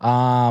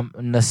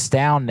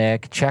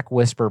 Nostalnic, check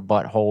whisper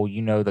butthole.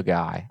 You know the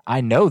guy.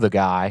 I know the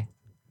guy.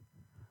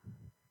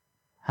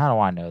 How do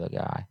I know the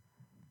guy?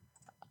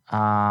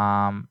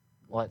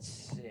 Let's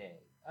see.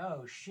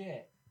 Oh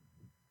shit.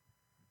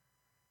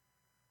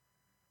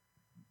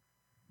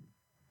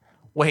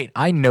 Wait,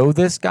 I know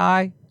this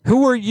guy.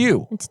 Who are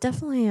you? It's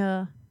definitely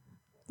a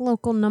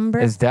local number.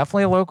 It's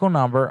definitely a local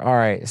number. All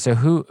right. So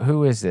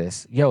who is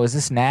this? Yo, is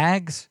this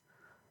Nags?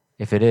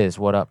 If it is,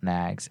 what up,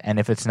 Nags? And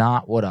if it's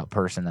not, what up,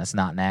 person that's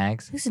not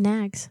Nags? Who's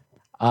Nags?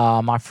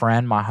 My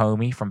friend, my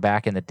homie from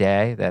back in the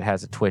day that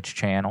has a Twitch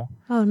channel.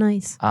 Oh,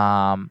 nice.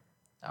 All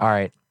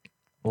right.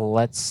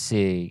 Let's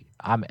see.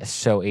 I'm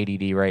so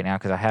ADD right now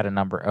because I had a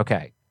number.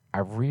 Okay.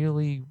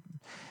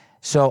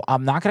 So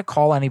I'm not going to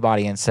call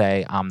anybody and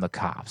say I'm the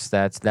cops.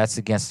 That's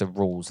against the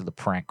rules of the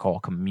prank call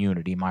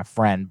community, my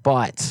friend.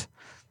 But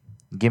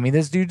give me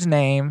this dude's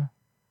name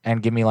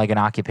and give me like an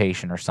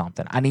occupation or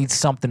something. I need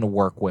something to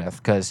work with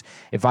because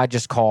if I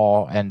just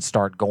call and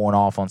start going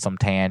off on some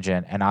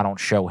tangent and I don't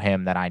show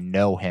him that I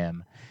know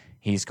him,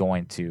 he's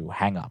going to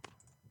hang up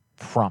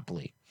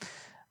promptly.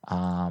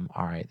 All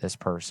right, this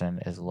person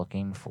is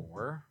looking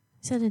for...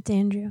 He said it's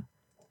Andrew.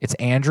 It's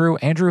Andrew?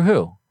 Andrew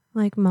who?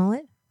 Like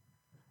mullet?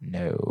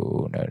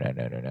 No.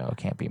 It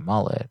can't be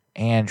mullet.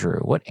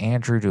 Andrew. What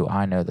Andrew do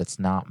I know that's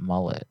not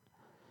mullet?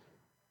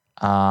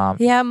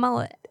 Yeah,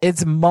 mullet.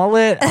 It's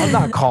mullet? I'm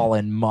not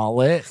calling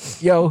mullet.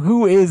 Yo,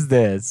 who is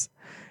this?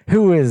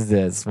 Who is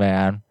this,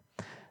 man?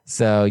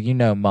 So, you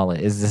know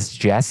mullet. Is this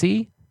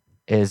Jesse?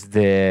 Is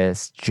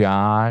this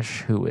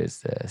Josh? Who is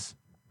this?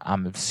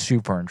 I'm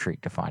super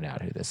intrigued to find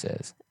out who this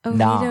is.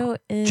 Oviedo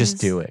is... Just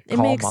do it. It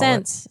Call makes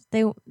mullet. sense.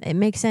 It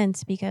makes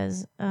sense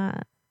because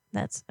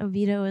that's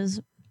Oviedo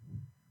is...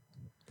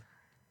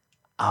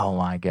 Oh,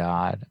 my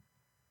God.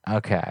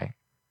 Okay.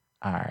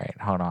 All right.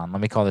 Hold on.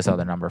 Let me call this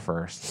other number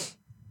first.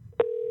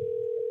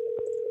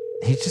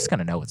 He's just going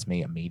to know it's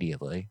me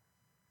immediately.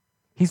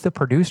 He's the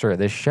producer of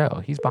this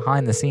show. He's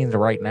behind the scenes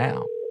right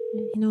now.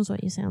 He knows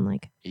what you sound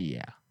like.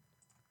 Yeah.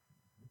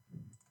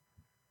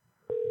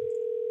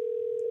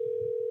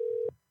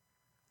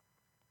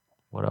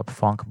 What up,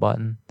 Funk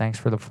Button? Thanks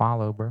for the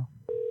follow, bro.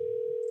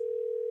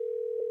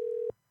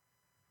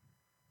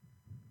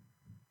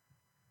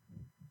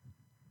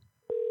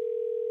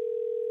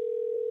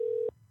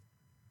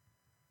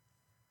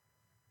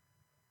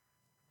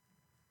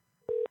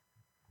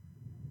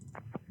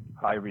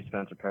 Hi, reach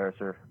Spencer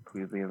Pariser.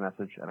 Please leave a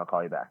message and I'll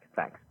call you back.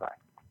 Thanks. Bye.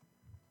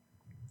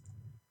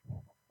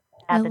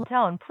 At the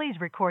tone, please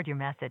record your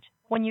message.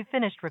 When you've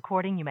finished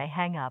recording, you may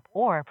hang up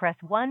or press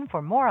 1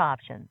 for more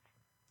options.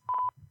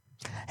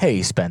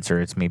 Hey,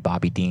 Spencer, it's me,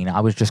 Bobby Dean. I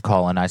was just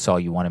calling. I saw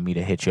you wanted me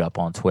to hit you up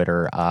on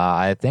Twitter.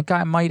 I think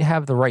I might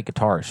have the right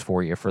guitars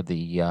for you for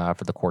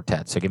the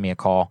quartet. So give me a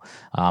call.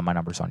 My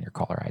number's on your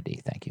caller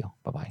ID. Thank you.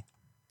 Bye-bye.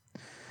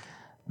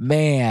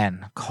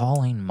 Man,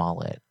 calling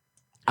Mullet.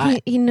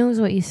 He knows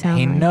what you sound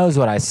He like. knows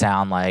what I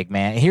sound like,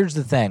 man. Here's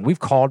the thing. We've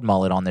called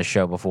Mullet on this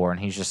show before, and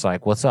he's just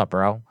like, what's up,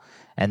 bro?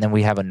 And then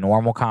we have a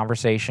normal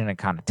conversation. It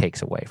kind of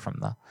takes away from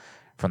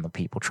the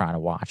people trying to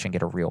watch and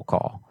get a real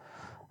call.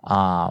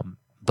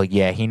 But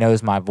yeah, he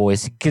knows my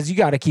voice. Because you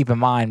got to keep in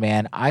mind,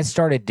 man, I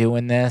started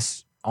doing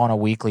this on a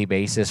weekly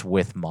basis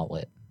with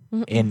Mullet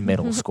in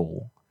middle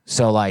school.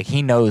 So, like,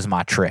 he knows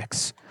my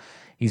tricks.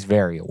 He's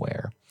very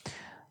aware.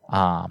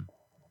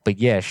 But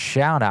yeah,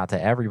 shout out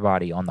to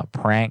everybody on the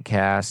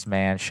Prankcast,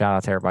 man. Shout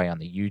out to everybody on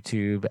the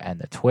YouTube and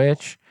the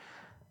Twitch.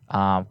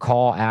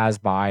 Call as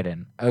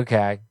Biden.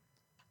 Okay.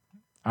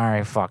 All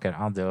right, fuck it.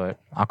 I'll do it.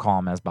 I'll call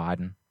him as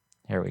Biden.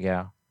 Here we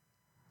go.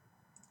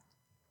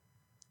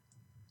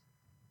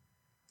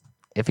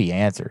 If he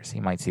answers, he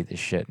might see this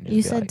shit. And just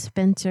You be said like,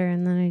 Spencer,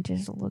 and then I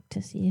just looked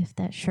to see if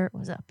that shirt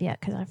was up yet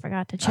because I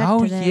forgot to check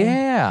oh, today.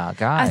 yeah,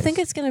 guys. I think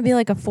it's going to be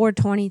like a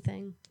 420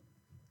 thing.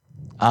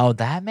 Oh,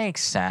 that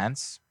makes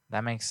sense.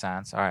 That makes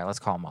sense. All right, let's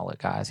call Mullet,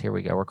 guys. Here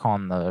we go. We're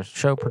calling the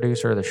show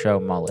producer of the show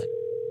Mullet.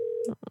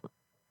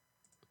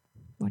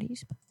 What are you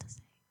supposed to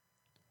say?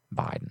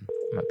 Biden.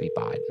 I'm going to be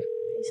Biden.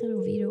 You said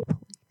Oviedo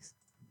Police.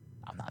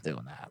 I'm not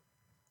doing that.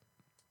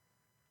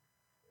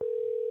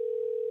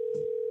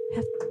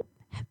 Have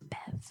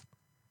Bev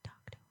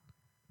talk to him.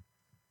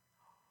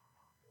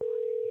 Why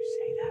didn't you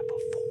say that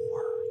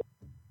before?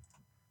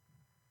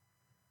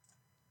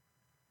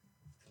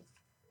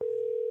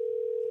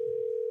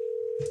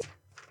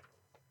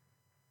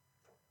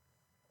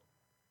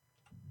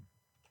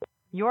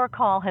 Your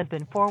call has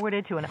been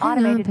forwarded to an Hang on,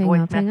 automated ping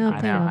voice up, ping message.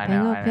 up, ping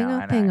up, ping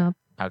up, ping up.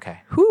 Okay.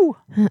 Whew.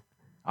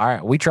 All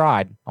right, we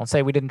tried. Don't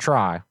say we didn't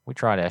try. We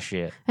tried that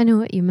shit. I knew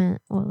what you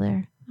meant. Well,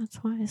 there. That's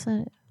why I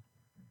said it.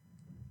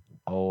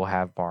 Oh,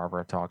 have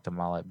Barbara talk to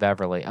Mullet.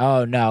 Beverly.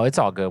 Oh, no, it's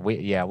all good. We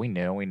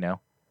knew.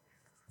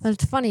 But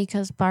it's funny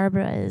because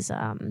Barbara is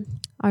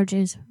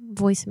RJ's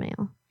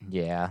voicemail.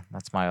 Yeah,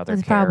 that's my other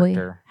That's probably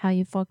character. how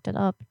you fucked it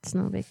up. It's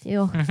no big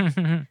deal.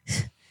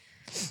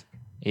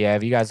 Yeah,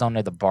 if you guys don't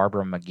know the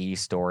Barbara McGee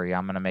story,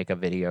 I'm going to make a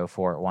video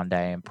for it one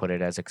day and put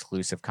it as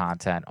exclusive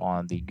content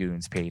on the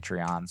Goons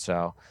Patreon.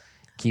 So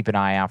keep an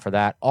eye out for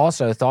that.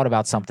 Also, thought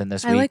about something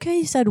this I week. like how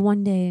you said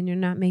one day and you're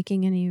not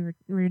making any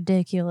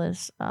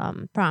ridiculous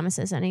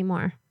promises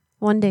anymore.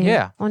 One day.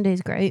 Yeah. One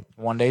day's great.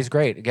 One day's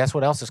great. Guess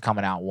what else is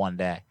coming out one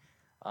day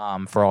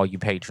for all you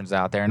patrons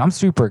out there? And I'm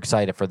super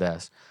excited for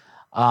this.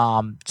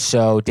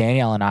 So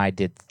Danielle and I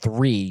did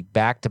 3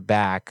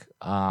 back-to-back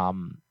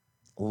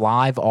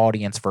live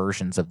audience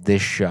versions of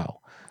this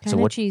show.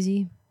 Kind of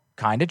cheesy.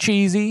 Kind of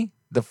cheesy.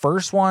 The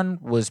first one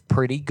was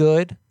pretty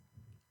good.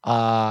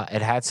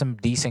 It had some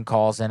decent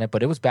calls in it,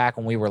 but it was back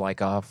when we were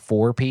like a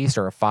 4-piece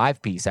or a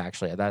 5-piece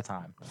actually at that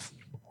time.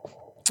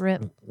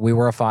 Rip. We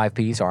were a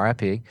 5-piece,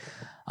 RIP.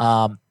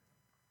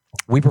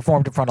 We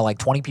performed in front of like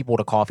 20 people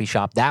at a coffee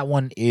shop. That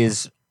one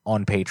is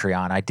on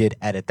Patreon. I did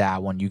edit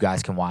that one. You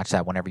guys can watch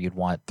that whenever you'd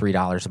want.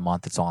 $3 a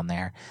month. It's on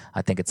there.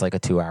 I think it's like a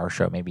 2-hour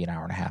show, maybe an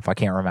hour and a half. I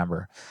can't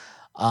remember.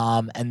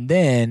 And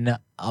then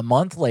a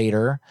month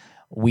later,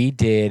 we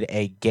did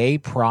a gay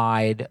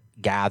pride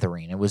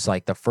gathering. It was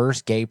like the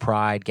first gay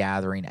pride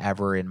gathering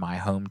ever in my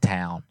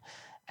hometown.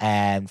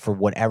 And for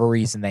whatever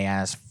reason, they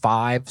asked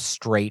 5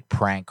 straight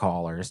prank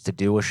callers to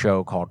do a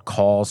show called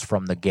Calls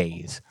from the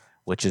Gays,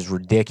 which is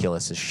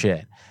ridiculous as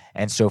shit.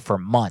 And so for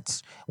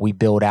months, we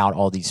built out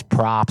all these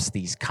props,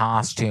 these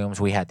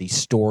costumes. We had these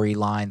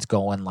storylines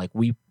going. Like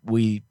we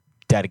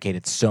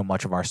dedicated so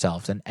much of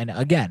ourselves. And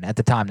again, at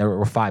the time, there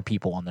were 5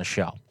 people on the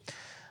show.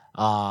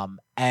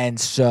 And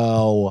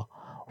so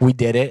we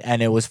did it,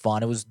 and it was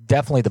fun. It was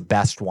definitely the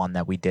best one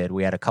that we did.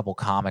 We had a couple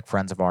comic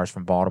friends of ours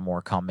from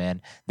Baltimore come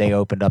in. They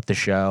opened up the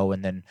show,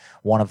 and then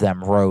one of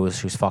them, Rose,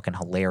 who's fucking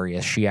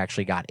hilarious, she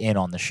actually got in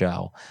on the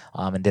show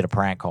and did a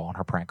prank call, and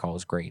her prank call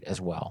was great as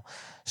well.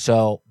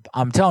 So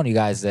I'm telling you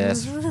guys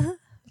this.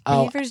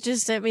 Beavers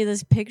just sent me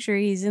this picture.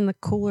 He's in the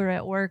cooler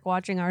at work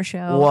watching our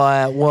show.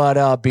 What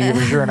up,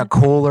 Beavers? You're in a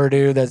cooler,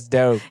 dude. That's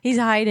dope. He's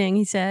hiding,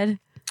 he said.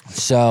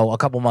 So a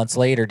couple months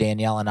later,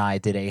 Danielle and I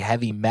did a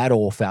heavy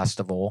metal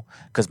festival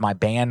because my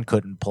band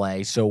couldn't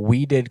play. So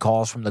we did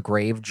Calls from the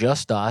Grave,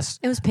 just us.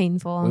 It was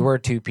painful. We were a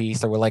 2-piece.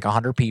 There were like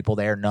 100 people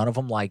there. None of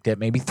them liked it.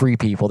 Maybe 3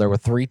 people. There were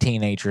 3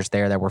 teenagers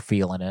there that were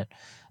feeling it.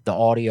 The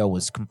audio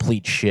was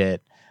complete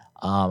shit.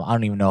 I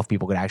don't even know if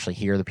people could actually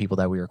hear the people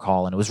that we were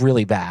calling. It was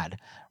really bad,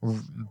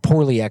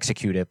 poorly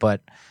executed.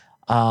 But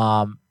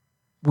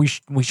we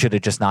should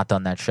have just not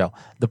done that show.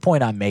 The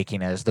point I'm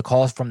making is the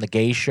Calls from the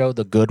Gay show,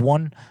 the good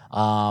one,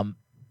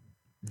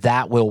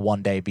 that will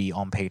one day be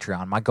on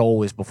Patreon. My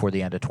goal is before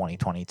the end of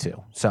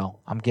 2022. So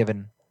I'm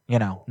giving,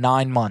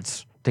 9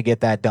 months to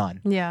get that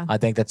done. Yeah. I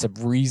think that's a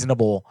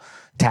reasonable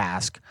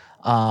task.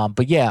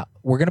 But yeah,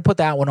 we're going to put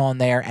that one on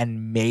there.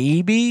 And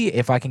maybe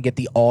if I can get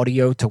the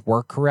audio to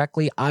work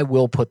correctly, I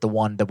will put the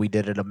one that we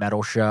did at a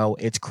metal show.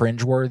 It's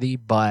cringeworthy,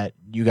 but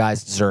you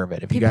guys deserve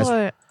it. If People you guys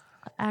are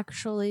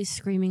actually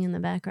screaming in the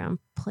background,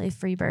 play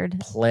Freebird.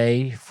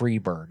 play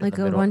Freebird. Like in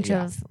the a middle, bunch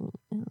yeah. of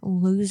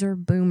loser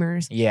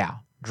boomers. Yeah,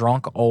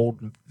 drunk old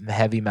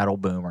heavy metal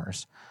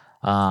boomers.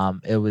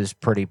 It was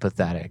pretty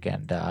pathetic,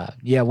 and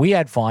yeah, we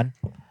had fun.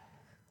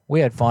 We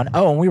had fun.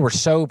 Oh, and we were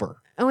sober.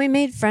 And we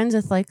made friends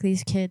with like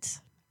these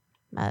kids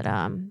that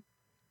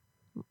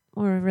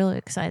were really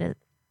excited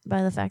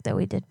by the fact that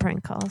we did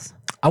prank calls.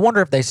 I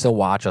wonder if they still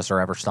watch us or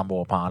ever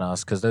stumble upon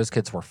us because those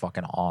kids were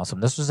fucking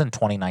awesome. This was in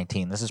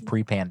 2019. This is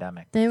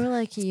pre-pandemic. They were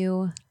like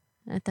you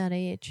at that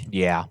age.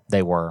 Yeah,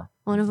 they were.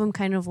 One of them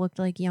kind of looked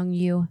like young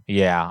you.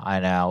 Yeah, I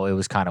know. It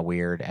was kind of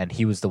weird, and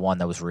he was the one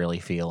that was really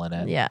feeling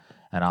it. Yeah.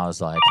 And I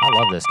was like, I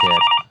love this kid.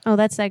 Oh,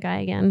 that's that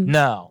guy again.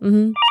 No.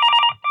 Mm-hmm.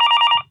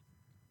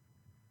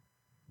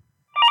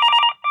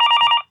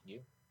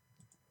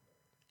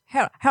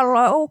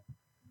 Hello?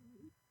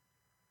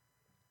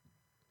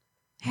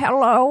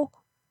 Hello?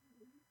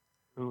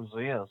 Who's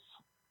this?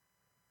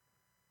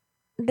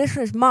 This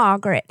is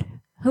Margaret.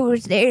 Who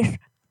is this?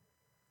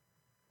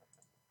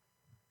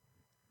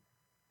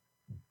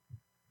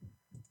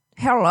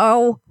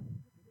 Hello?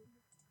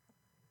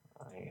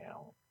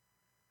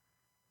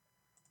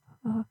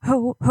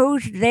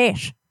 Who's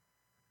this? This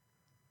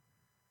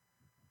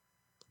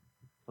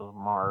is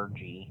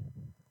Margie.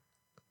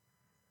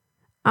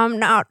 I'm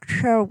not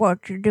sure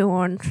what you're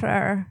doing,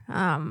 sir.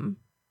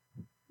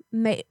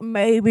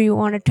 Maybe you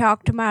want to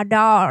talk to my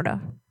daughter.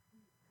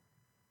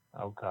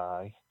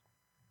 Okay.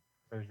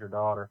 Who's your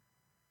daughter?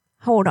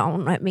 Hold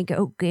on, let me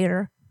go get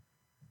her.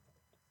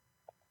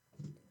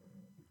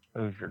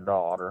 Who's your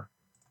daughter?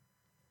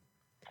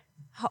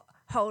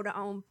 Hold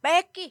on,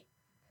 Becky.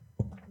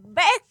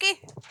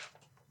 Becky.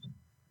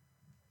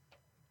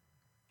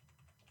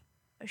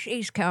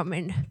 She's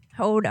coming.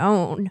 Hold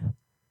on.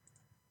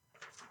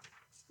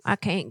 I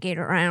can't get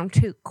around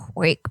too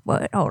quick,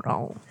 but hold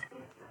on.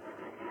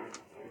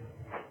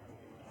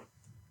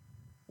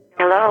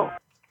 Hello?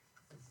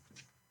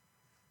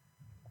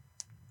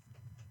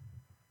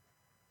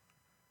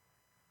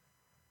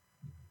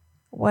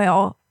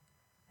 Well,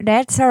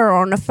 that's her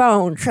on the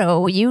phone,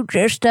 so you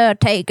just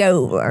take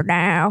over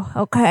now,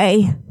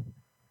 okay?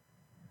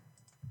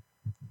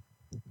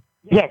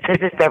 Yes, this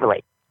is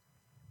Beverly.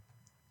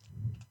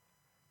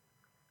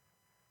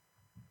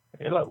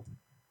 Hello.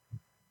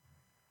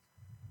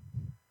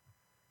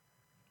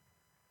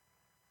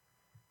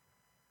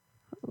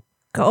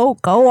 Go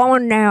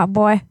on now,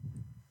 boy.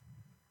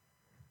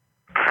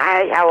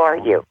 Hi, how are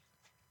you?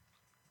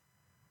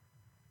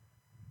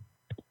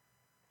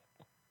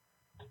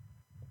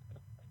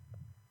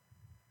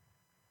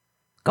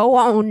 Go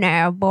on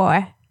now,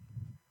 boy.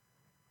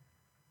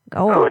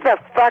 Go Who on. the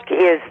fuck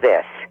is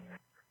this?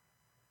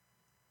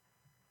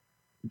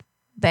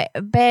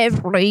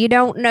 Beverly, you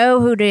don't know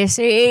who this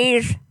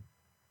is?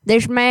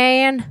 This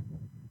man?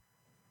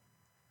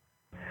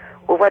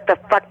 Well, what the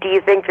fuck do you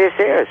think this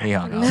is? He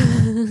hung up.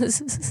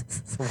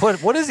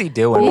 What is he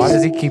doing? Why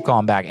does he keep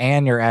calling back?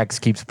 And your ex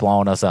keeps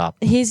blowing us up.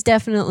 He's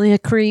definitely a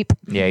creep.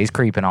 Yeah, he's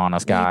creeping on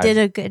us, guys. You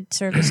did a good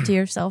service to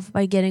yourself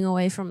by getting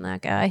away from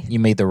that guy. You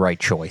made the right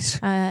choice.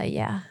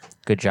 Yeah.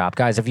 Good job.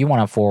 Guys, if you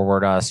want to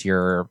forward us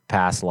your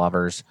past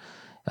lovers,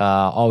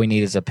 all we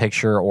need is a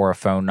picture or a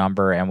phone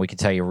number, and we can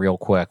tell you real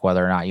quick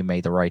whether or not you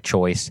made the right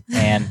choice.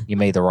 And you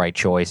made the right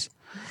choice.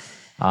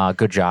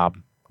 Good job.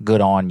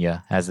 Good on you,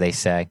 as they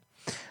say.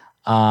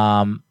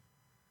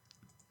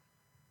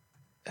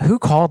 Who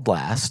called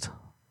last?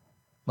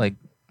 Like,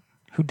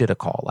 who did a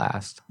call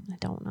last? I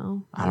don't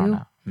know. I don't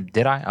know.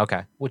 Did I?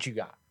 Okay. What you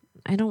got?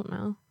 I don't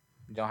know.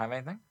 You don't have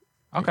anything?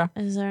 Okay.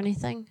 Is there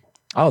anything?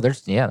 Oh,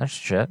 there's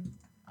shit.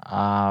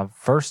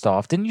 First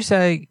off, didn't you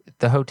say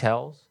the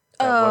hotels?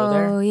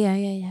 Oh, yeah.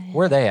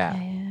 Where are they at?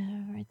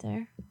 Yeah, right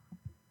there.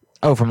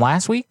 Oh, from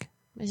last week?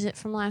 Is it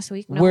from last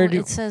week? No, Where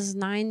do- it says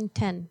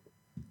 9:10.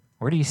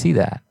 Where do you see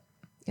that?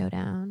 Go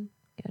down,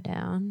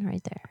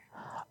 right there.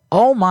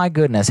 Oh my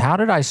goodness. How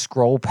did I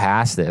scroll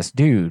past this?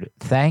 Dude,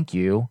 thank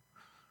you.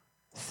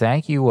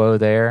 Thank you, Whoa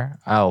there.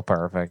 Oh,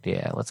 perfect.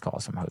 Yeah, let's call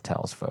some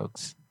hotels,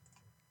 folks.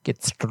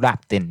 Get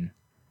strapped in.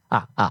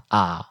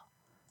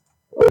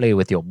 Play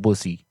with your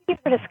pussy. Thank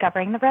you for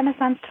discovering the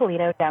Renaissance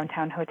Toledo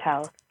Downtown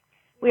Hotel.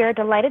 We are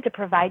delighted to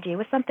provide you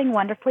with something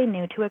wonderfully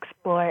new to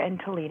explore in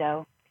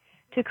Toledo.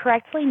 To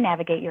correctly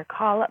navigate your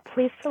call,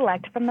 please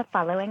select from the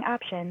following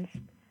options.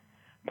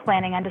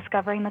 Planning on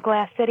discovering the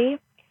Glass City?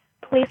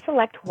 Please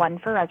select 1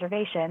 for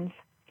reservations.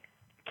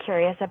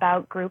 Curious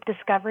about group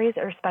discoveries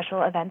or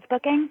special events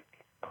booking?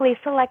 Please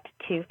select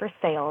 2 for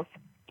sales.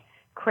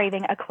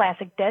 Craving a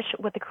classic dish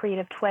with a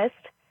creative twist?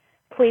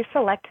 Please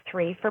select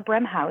 3 for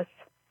Brim House.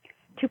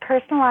 To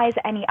personalize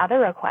any other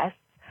requests,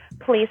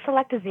 please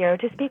select 0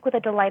 to speak with a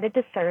delighted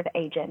to serve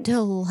agent.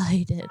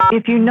 Delighted.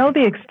 If you know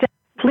the extent,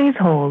 please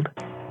hold.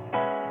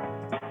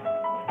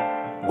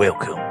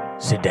 Welcome.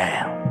 Sit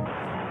down.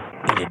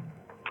 It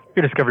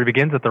Your discovery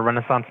begins at the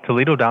Renaissance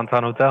Toledo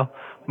Downtown Hotel.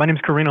 My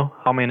name's Carino.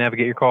 How may I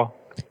navigate your call?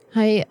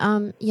 Hi,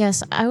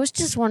 yes, I was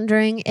just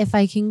wondering if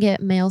I can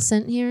get mail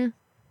sent here.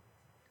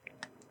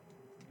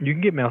 You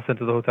can get mail sent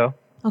to the hotel.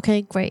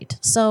 Okay, great.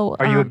 So,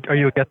 Are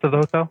you a guest of the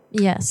hotel?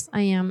 yes,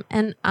 I am.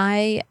 And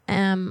I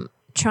am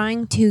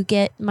trying to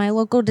get my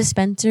local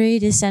dispensary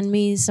to send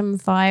me some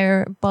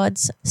fire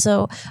buds.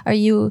 So, are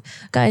you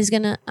guys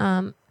gonna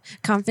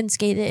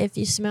confiscate it if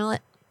you smell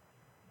it?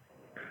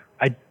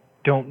 I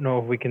don't know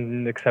if we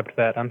can accept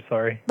that. I'm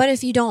sorry. But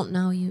if you don't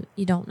know, you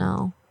don't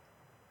know.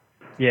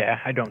 Yeah,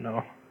 I don't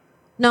know.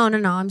 No.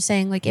 I'm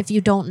saying like if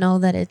you don't know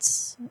that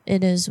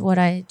it is what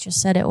I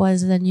just said it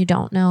was, then you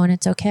don't know and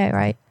it's okay,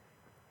 right?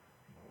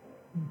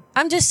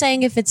 I'm just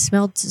saying if it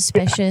smelled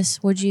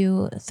suspicious, would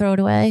you throw it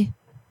away?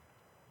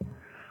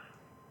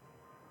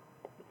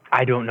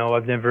 I don't know.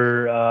 I've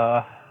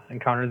never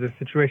encountered this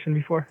situation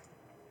before.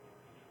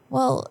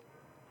 Well,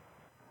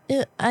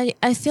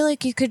 I feel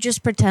like you could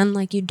just pretend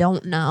like you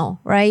don't know,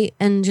 right?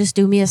 And just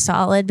do me a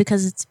solid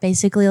because it's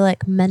basically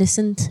like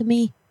medicine to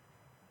me.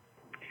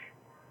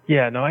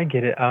 Yeah, no, I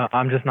get it.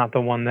 I'm just not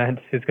the one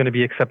that is going to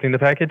be accepting the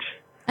package.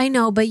 I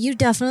know, but you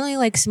definitely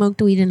like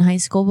smoked weed in high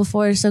school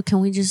before, so can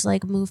we just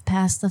like move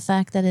past the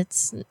fact that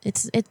it's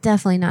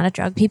definitely not a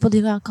drug. People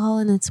do alcohol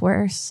and it's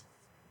worse.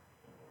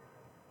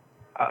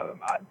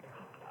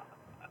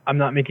 I'm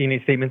not making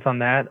any statements on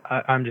that.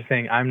 I'm just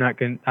saying I'm not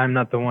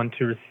the one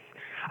to.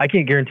 I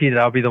can't guarantee that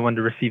I'll be the one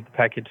to receive the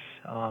package,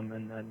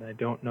 and I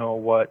don't know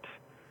what.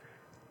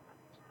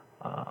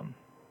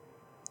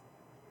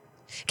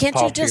 Can't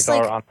you just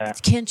policies are on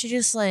that.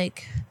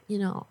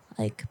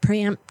 like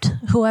preempt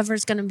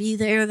whoever's gonna be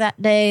there that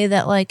day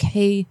that like,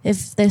 hey,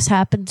 if this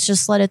happens,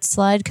 just let it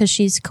slide because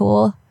she's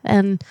cool,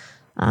 and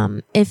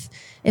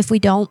if we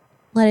don't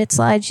let it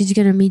slide, she's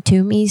gonna Me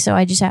Too me, so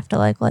I just have to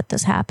like let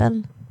this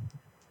happen.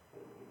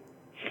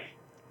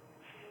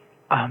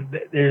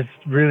 There's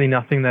really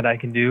nothing that I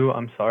can do.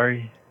 I'm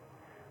sorry.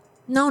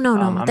 No.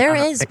 There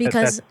is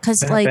because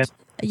like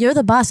you're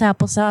the boss,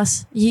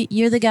 Applesauce.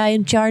 You're the guy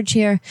in charge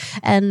here,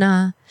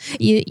 and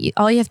you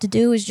all you have to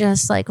do is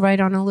just like write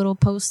on a little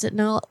Post-it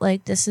note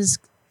like this is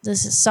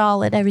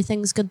solid.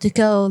 Everything's good to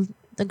go.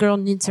 The girl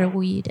needs her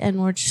weed, and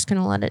we're just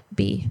gonna let it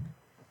be.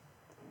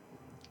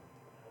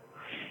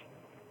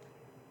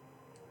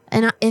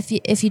 And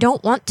if you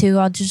don't want to,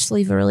 I'll just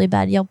leave a really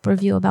bad Yelp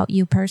review about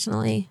you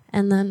personally,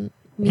 and then.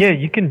 Yeah,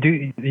 you can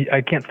do. I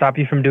can't stop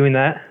you from doing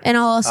that. And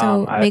I'll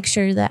also make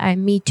sure that I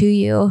Me Too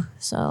you,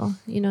 so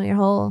your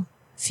whole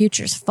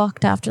future's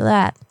fucked after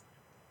that.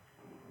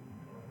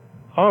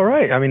 All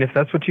right. I mean, if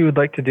that's what you would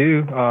like to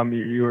do,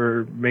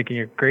 you're making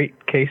a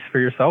great case for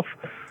yourself.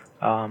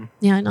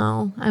 Yeah, I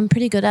know. I'm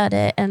pretty good at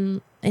it,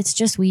 and it's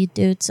just weed,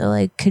 dude. So,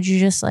 like, could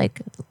you just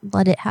like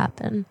let it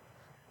happen?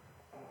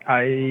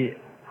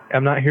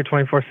 I'm not here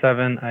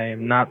 24/7. I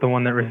am not the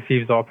one that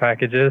receives all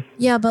packages.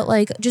 Yeah, but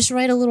like, just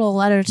write a little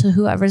letter to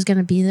whoever's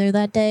gonna be there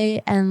that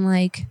day, and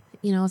like,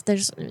 if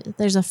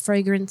there's a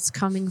fragrance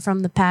coming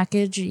from the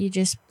package, you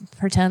just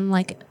pretend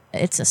like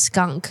it's a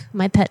skunk,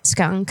 my pet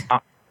skunk,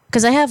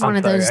 because I have one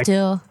of those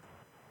too.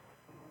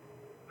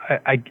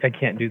 I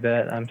can't do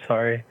that. I'm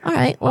sorry. All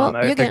right. Well,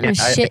 you're getting a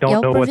shit Yelp review. I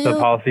don't know what review, the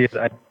policy is.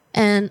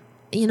 And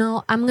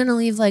I'm gonna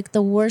leave like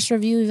the worst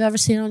review you've ever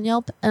seen on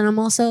Yelp, and I'm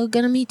also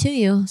gonna Me Too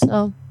you.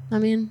 So. I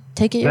mean,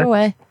 take it your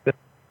way.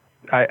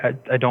 I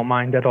don't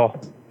mind at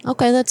all.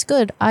 Okay, that's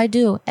good. I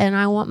do, and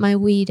I want my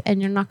weed, and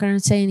you're not going to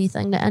say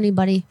anything to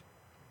anybody.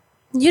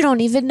 You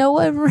don't even know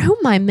what room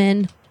I'm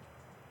in.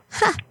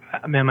 Ha!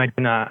 Ma'am, I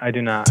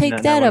do not.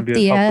 Take that up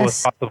the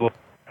ass.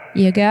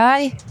 You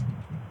guy?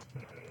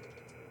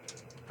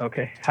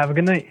 Okay, have a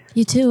good night.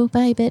 You too.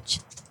 Bye,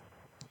 bitch.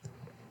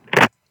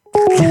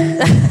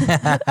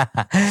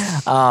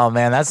 Oh,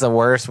 man, that's the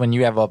worst when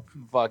you have a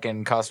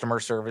fucking customer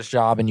service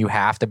job and you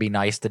have to be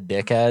nice to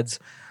dickheads.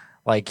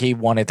 Like, he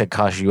wanted to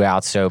cuss you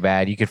out so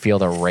bad. You could feel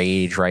the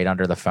rage right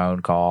under the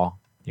phone call.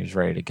 He was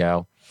ready to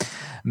go.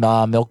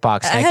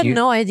 Milkbox, thank you. I had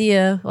no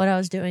idea what I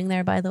was doing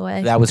there, by the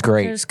way. That was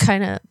great. It was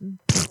kind of...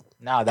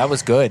 No, that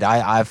was good.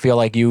 I feel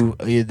like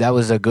that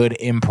was a good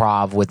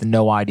improv with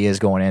no ideas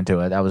going into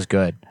it. That was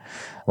good.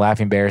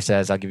 Laughing Bear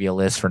says, I'll give you a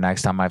list for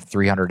next time I have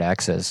 300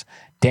 X's.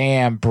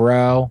 Damn,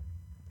 bro.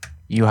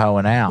 You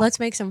hoeing out. Let's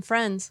make some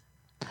friends.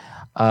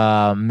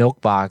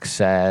 Milkbox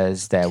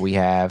says that we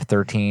have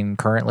 13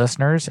 current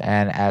listeners,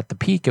 and at the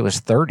peak it was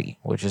 30,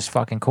 which is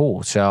fucking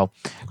cool. So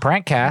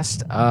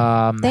Prankcast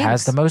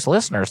has the most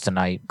listeners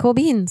tonight. Cool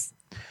beans.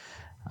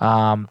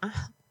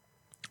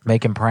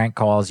 Making prank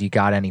calls. You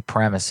got any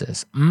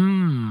premises?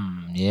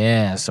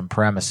 Yeah, some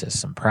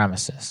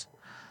premises.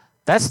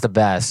 That's the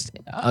best.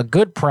 A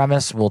good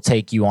premise will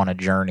take you on a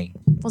journey.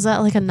 Was that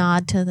like a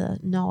nod to the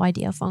no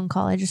idea phone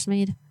call I just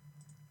made?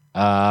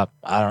 I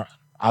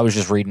was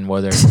just reading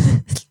whether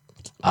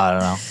I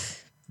don't know.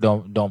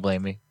 Don't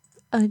blame me.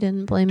 I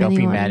didn't blame anyone.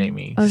 Don't be mad at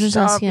me. I was just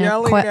asking.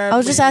 I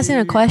was just asking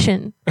a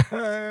question.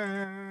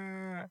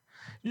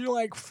 You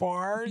like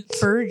farts?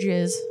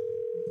 Burgess.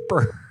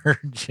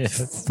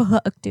 Burgess.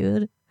 Fuck,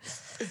 dude.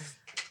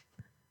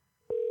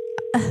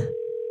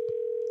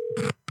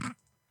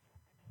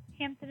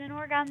 Hampton in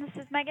Oregon.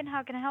 This is Megan.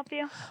 How can I help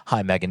you?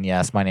 Hi, Megan.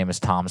 Yes, my name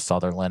is Tom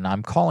Sutherland.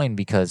 I'm calling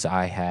because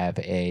I have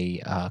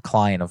a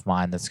client of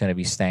mine that's going to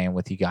be staying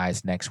with you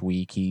guys next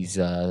week. He's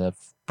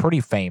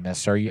pretty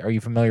famous. Are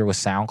you familiar with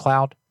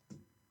SoundCloud?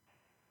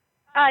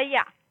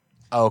 Yeah.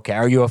 Okay.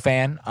 Are you a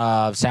fan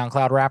of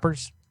SoundCloud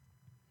rappers?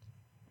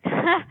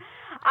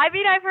 I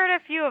mean, I've heard a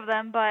few of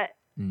them, but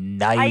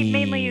Nice. I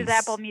mainly use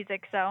Apple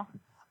Music, so.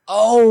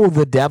 Oh,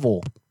 the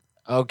devil.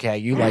 Okay,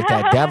 you like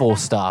that devil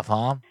stuff,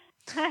 huh?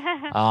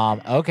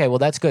 Okay, well,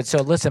 that's good.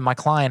 So listen, my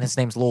client, his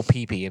name's Lil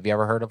Peepee. Have you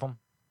ever heard of him?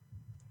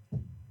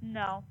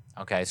 No.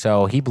 Okay,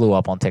 so he blew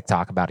up on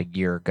TikTok about a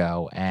year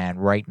ago,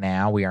 and right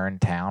now we are in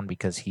town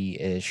because he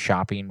is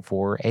shopping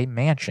for a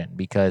mansion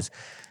because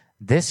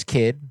this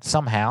kid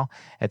somehow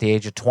at the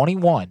age of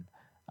 21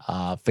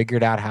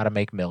 figured out how to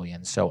make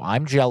millions. So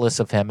I'm jealous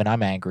of him and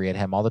I'm angry at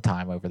him all the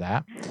time over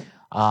that.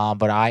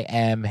 But I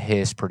am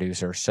his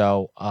producer.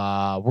 So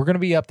we're going to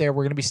be up there.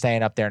 We're going to be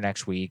staying up there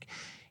next week.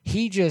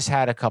 He just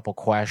had a couple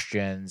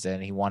questions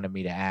and he wanted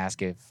me to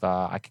ask if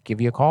I could give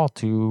you a call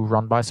to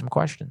run by some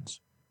questions.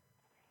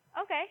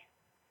 Okay.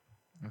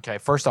 Okay,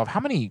 first off, how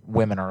many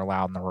women are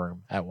allowed in the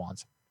room at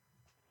once?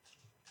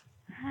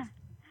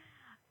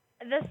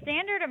 The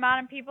standard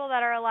amount of people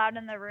that are allowed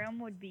in the room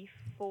would be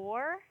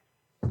 4.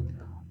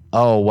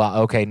 Oh,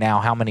 well, okay. Now,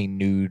 how many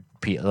nude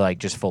people, like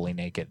just fully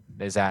naked?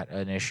 Is that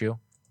an issue?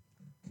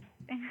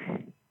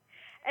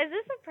 Is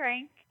this a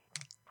prank?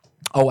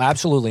 Oh,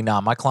 absolutely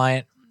not. My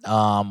client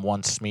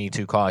wants me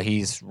to call.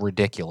 He's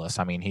ridiculous.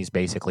 I mean, he's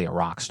basically a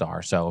rock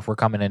star. So if we're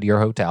coming into your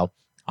hotel,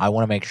 I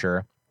want to make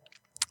sure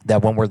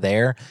that when we're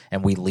there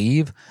and we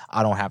leave,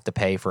 I don't have to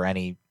pay for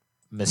any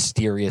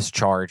mysterious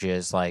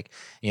charges. Like,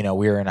 you know,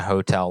 we were in a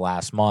hotel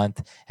last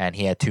month and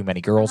he had too many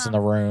girls in the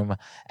room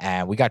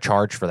and we got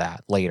charged for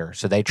that later.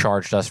 So they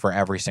charged us for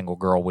every single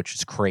girl, which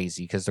is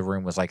crazy because the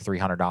room was like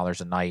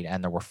 $300 a night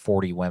and there were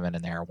 40 women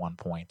in there at one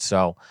point.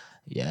 So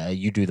yeah,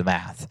 you do the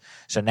math.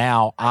 So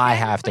now I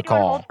have to Put you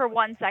on call. hold for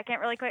 1 second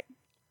really quick.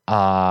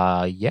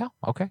 Yeah.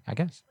 Okay. I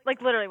guess.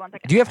 Like literally 1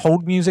 second. Do you have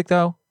hold music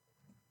though?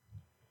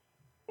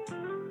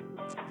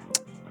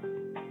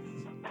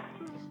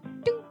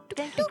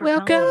 Thank you for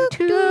Welcome calling. Let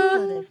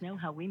to us know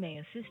how we may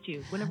assist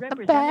you when a the back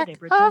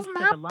representative returns of to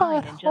my the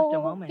line in just a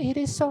butthole. moment. It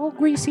is so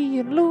greasy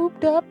and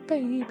lubed up,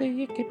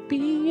 baby. It could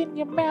be in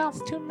your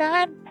mouth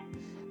tonight.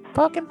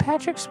 Fucking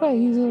Patrick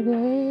Swayze,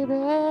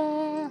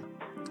 baby.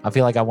 I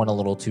feel like I went a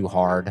little too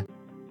hard,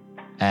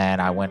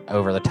 and I went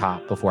over the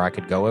top before I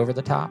could go over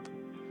the top,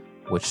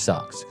 which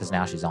sucks because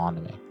now she's on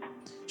to me.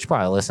 She's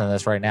probably listening to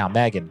this right now.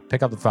 Megan,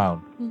 pick up the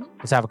phone.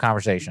 Let's have a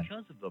conversation.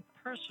 Because of the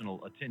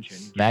personal attention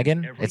given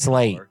Megan, every it's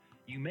late. caller,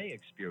 you may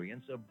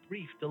experience a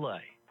brief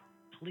delay.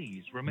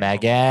 Please remain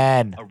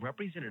Megan. on. A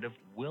representative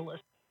will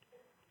assist.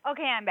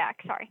 Okay, I'm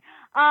back. Sorry.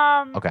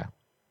 Okay.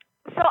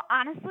 So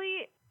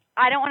honestly,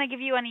 I don't want to give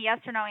you any yes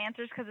or no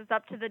answers because it's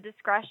up to the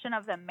discretion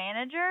of the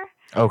manager.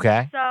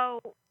 Okay. So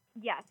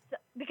yes,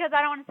 because I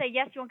don't want to say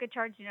yes, you won't get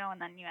charged, you know,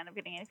 and then you end up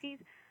getting any fees.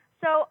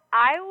 So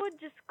I would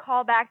just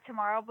call back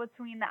tomorrow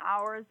between the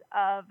hours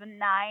of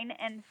 9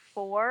 and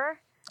 4,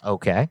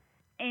 Okay.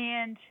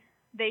 and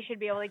they should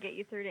be able to get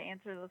you through to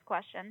answer those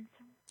questions.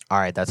 All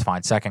right, that's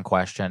fine. Second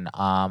question.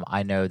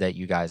 I know that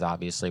you guys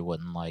obviously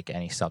wouldn't like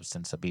any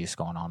substance abuse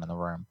going on in the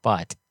room,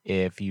 but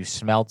if you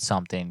smelled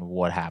something,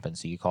 what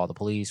happens? Do you call the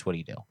police? What do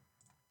you do?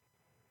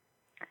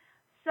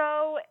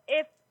 So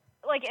if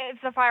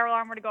the fire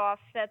alarm were to go off,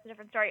 that's a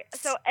different story.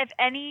 So if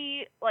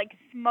any like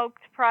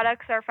smoked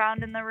products are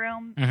found in the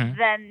room, Mhm.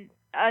 then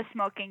a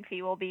smoking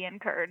fee will be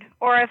incurred.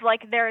 Or if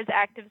like there is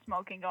active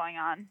smoking going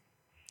on.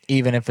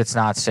 Even if it's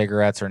not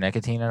cigarettes or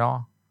nicotine at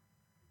all?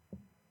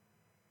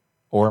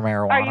 Or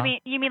marijuana? Or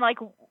you mean like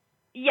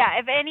yeah,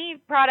 if any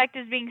product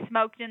is being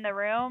smoked in the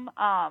room,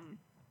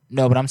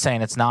 No, but I'm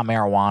saying it's not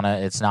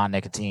marijuana, it's not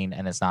nicotine,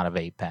 and it's not a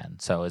vape pen.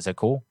 So is it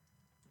cool?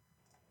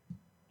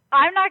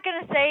 I'm not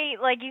gonna say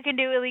like you can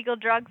do illegal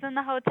drugs in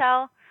the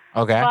hotel.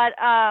 Okay.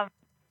 But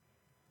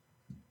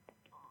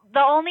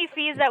the only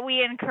fees that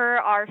we incur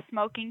are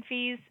smoking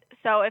fees.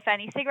 So if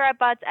any cigarette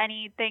butts,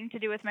 anything to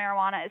do with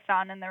marijuana is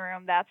found in the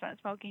room, that's when a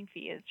smoking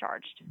fee is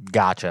charged.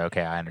 Gotcha.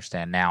 Okay, I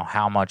understand. Now,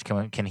 how much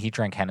can he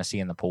drink Hennessy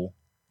in the pool?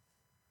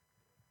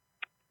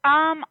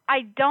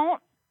 I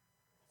don't.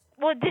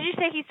 Well, did you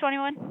say he's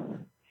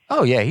 21?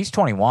 Oh yeah, he's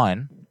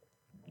 21.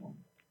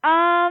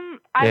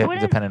 I Yeah,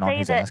 wouldn't depending on say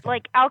who's that asking.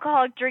 like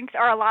alcoholic drinks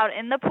are allowed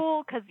in the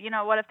pool because you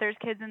know what if there's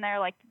kids in there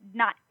like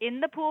not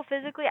in the pool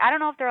physically. I don't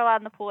know if they're allowed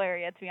in the pool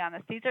area to be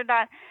honest. These are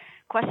not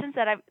questions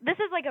that I've. This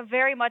is like a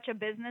very much a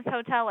business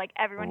hotel. Like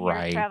everyone here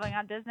Right. is traveling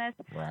on business.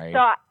 Right.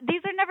 So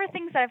these are never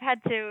things that I've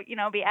had to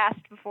be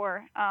asked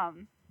before.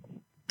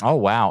 Oh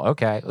wow.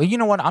 Okay. Well, you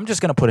know what? I'm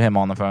just gonna put him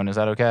on the phone. Is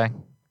that okay?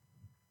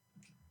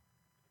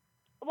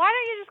 Why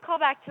don't you just call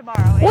back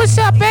tomorrow? What's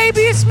up,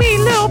 baby? It's me,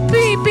 Lil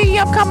BB.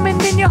 I'm coming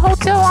in your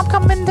hotel. I'm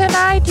coming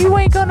tonight. You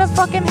ain't gonna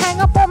fucking hang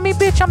up on me,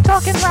 bitch. I'm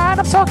talking right.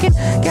 I'm talking.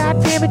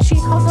 God damn it, she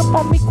hung up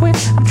on me quick.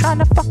 I'm trying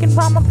to fucking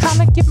rhyme. I'm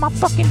trying to get my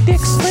fucking dick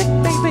slick,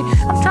 baby.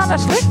 I'm trying to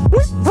slick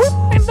whoop, whoop,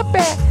 in the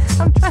back.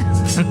 I'm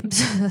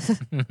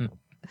trying.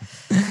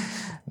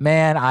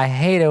 Man, I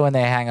hate it when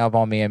they hang up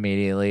on me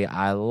immediately.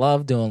 I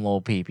love doing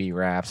little pee-pee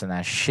raps, and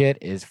that shit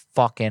is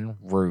fucking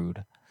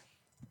rude.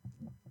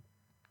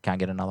 Can I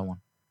get another one?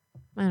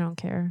 I don't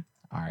care.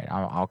 All right,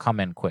 I'll come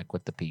in quick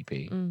with the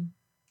pee-pee.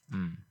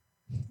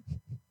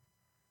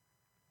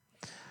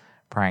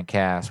 Prank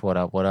cast, what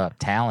up, what up?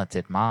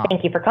 Talented mom.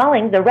 Thank you for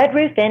calling the Red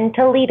Roof Inn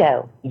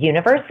Toledo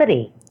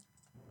University.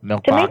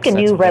 Milk To box, make a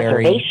new that's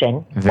very,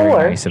 reservation very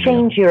or nice of you.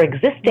 change your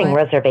existing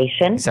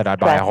reservation, He said I'd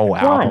buy a press whole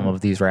 1. album of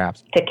these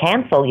raps. To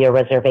cancel your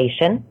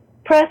reservation,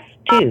 press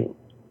 2.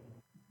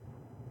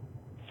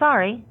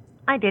 Sorry,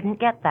 I didn't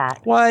get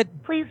that. What?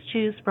 Please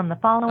choose from the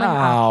following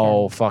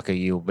Oh, fuck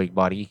you, big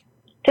buddy.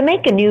 To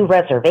make a new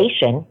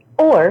reservation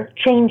or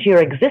change your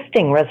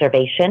existing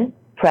reservation,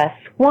 press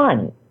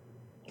 1.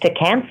 To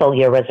cancel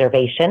your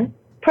reservation,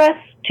 press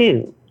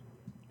 2.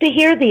 To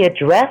hear the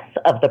address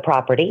of the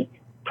property,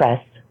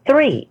 press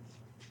 3.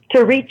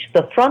 To reach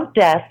the front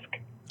desk,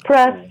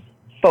 press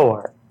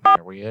 4.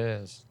 There he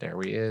is. There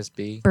he is,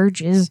 B.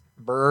 Burgess.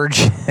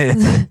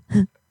 Burgess.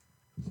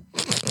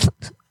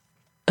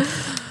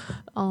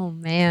 Oh,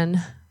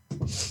 man.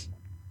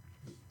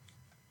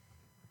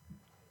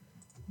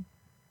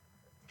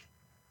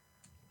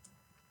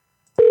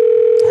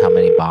 How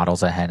many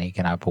bottles of Henny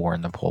can I pour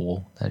in the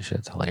pool? That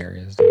shit's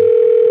hilarious, dude.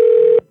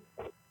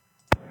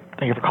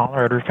 Thank you for calling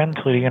Red Roof Inn,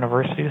 Toledo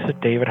University. This is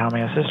David. How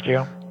may I assist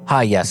you?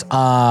 Hi, yes.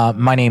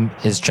 My name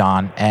is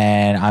John,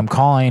 and I'm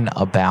calling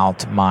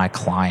about my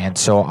client.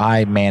 So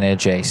I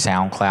manage a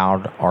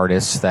SoundCloud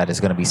artist that is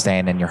going to be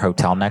staying in your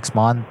hotel next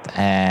month,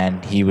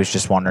 and he was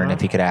just wondering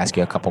if he could ask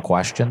you a couple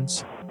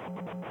questions.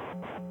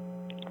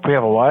 We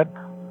have a what?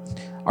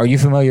 Are you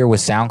familiar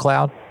with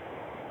SoundCloud?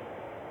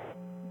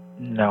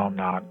 No, I'm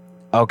not.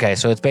 Okay,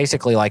 so it's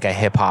basically like a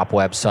hip hop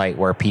website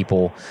where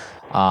people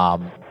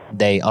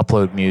they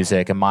upload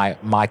music, and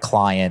my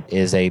client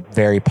is a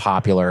very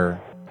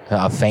popular,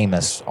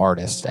 famous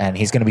artist, and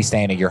he's going to be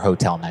staying at your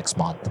hotel next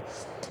month.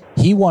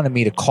 He wanted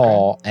me to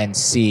call and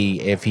see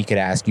if he could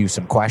ask you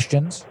some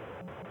questions.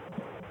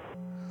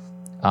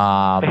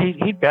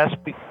 He'd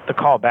best be the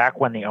call back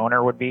when the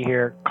owner would be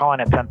here. Calling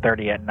at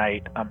 10:30 at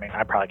night. I mean,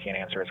 I probably can't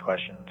answer his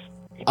questions.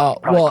 He'd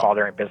probably call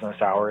during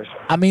business hours.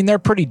 I mean, they're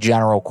pretty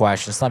general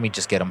questions. Let me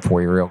just get them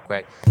for you real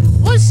quick.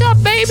 What's up,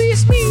 baby?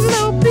 It's me,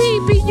 little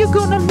baby. You're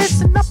gonna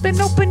listen up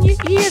and open your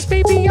ears,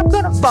 baby. I'm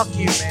gonna fuck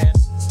you, man.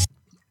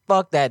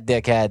 Fuck that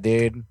dickhead,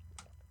 dude.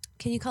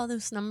 Can you call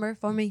this number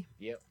for me?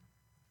 Yep.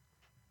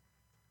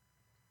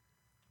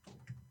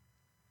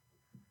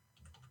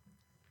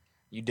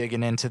 You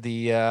digging into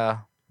the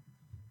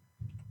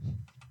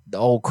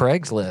old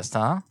Craigslist,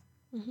 huh?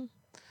 Mm-hmm.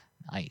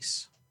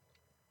 Nice.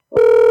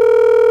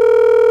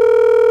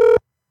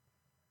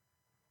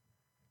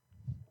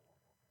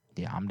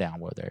 Yeah, I'm down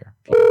with there.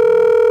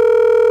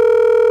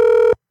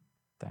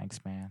 Thanks,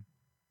 man.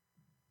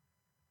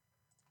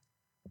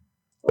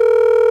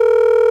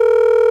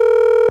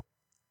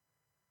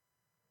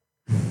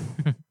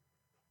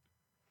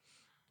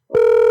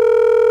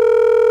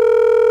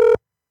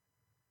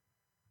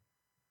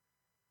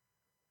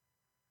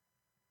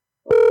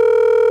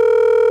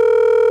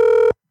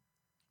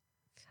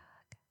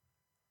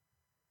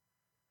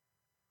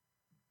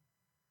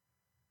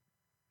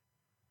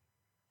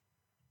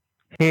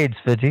 Hey, it's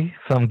Vijay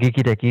from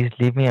Geeky Techies.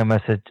 Leave me a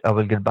message. I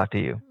will get back to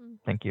you.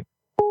 Thank you.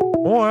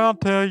 Boy, I'll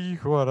tell you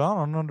what, I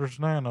don't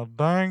understand a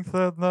dang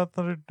thing that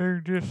the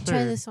dude just Try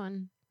said. this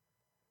one.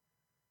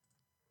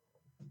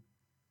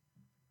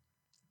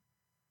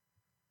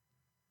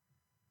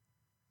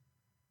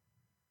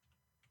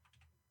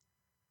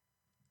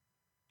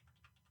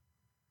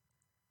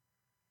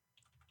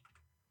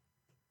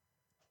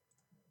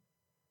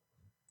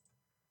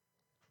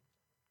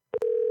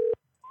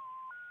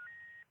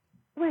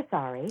 We're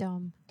sorry.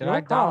 Dumb. Did Your I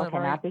dial call it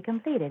cannot right? be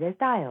completed as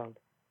dialed.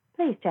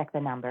 Please check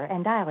the number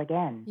and dial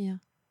again. Yeah.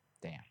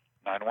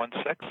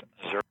 916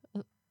 0.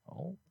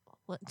 Oh.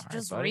 Let's All right,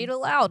 just buddy. read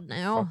aloud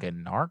now.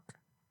 Fucking narc.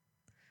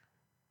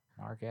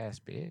 Narc ass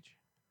bitch.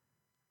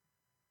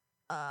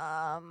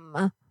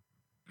 I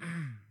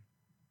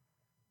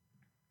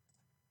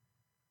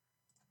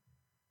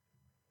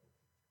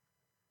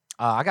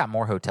got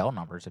more hotel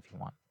numbers if you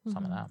want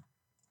some of Mhm. them.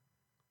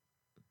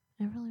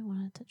 I really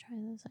wanted to try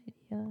this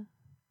idea.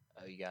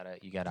 Oh, you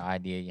got an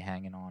idea you're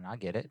hanging on. I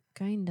get it.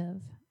 Kind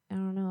of. I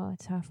don't know.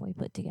 It's halfway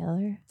put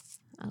together,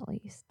 at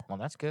least. Well,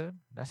 that's good.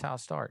 That's how it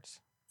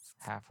starts.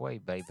 Halfway,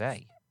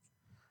 baby.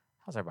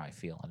 How's everybody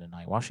feeling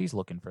tonight? While she's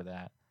looking for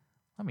that,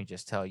 let me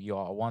just tell you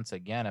all once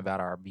again about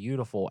our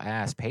beautiful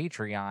ass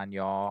Patreon,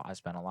 y'all. I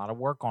spent a lot of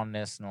work on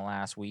this in the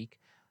last week.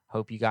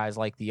 Hope you guys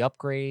like the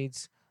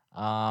upgrades.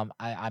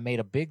 I made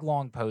a big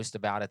long post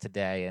about it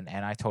today, and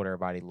I told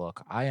everybody,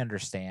 look, I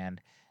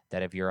understand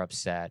that if you're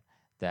upset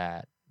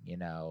that you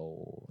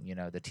know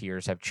the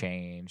tiers have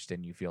changed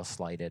and you feel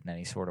slighted in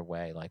any sort of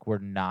way, like we're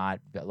not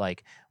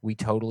like we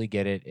totally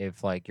get it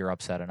if like you're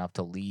upset enough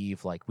to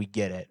leave, like we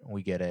get it.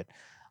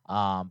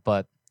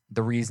 But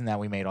the reason that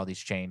we made all these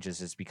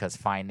changes is because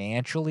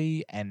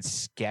financially and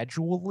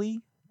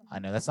schedulely, I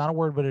know that's not a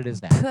word, but it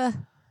is now.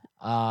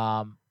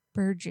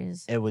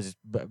 Burgess. It was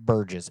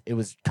Burgess. It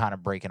was kind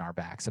of breaking our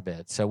backs a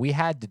bit. So we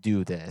had to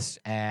do this.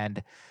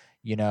 And,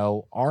 you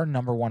know, our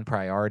number one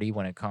priority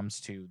when it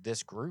comes to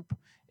this group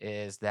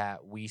is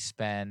that we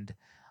spend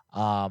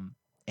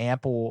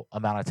ample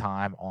amount of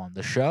time on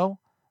the show,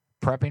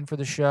 prepping for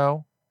the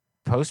show,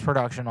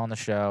 post-production on the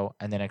show,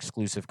 and then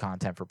exclusive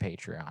content for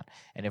Patreon.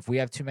 And if we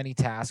have too many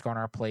tasks on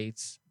our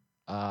plates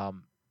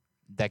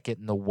that get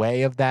in the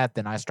way of that,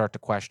 then I start to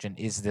question,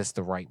 is this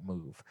the right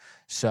move?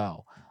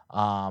 So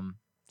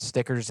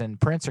stickers and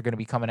prints are going to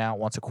be coming out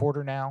once a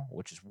quarter now,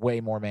 which is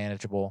way more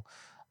manageable.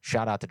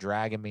 Shout out to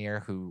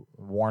Dragomir, who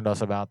warned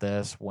us about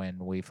this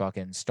when we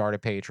fucking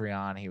started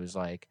Patreon. He was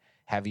like,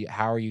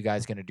 how are you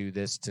guys going to do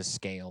this to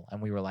scale?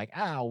 And we were like,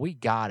 oh, we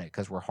got it,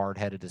 because we're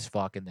hard-headed as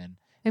fuck. And then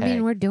I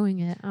mean, we're doing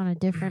it on a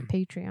different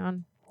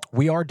Patreon.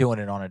 We are doing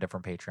it on a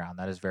different Patreon.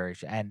 That is very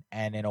and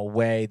in a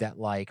way that,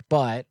 like,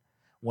 but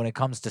when it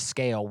comes to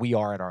scale, we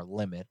are at our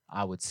limit,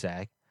 I would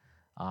say,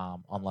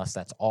 unless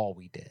that's all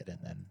we did, and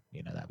then,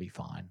 you know, that'd be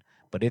fine.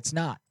 But it's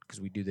not, because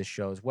we do this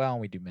show as well,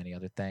 and we do many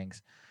other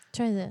things.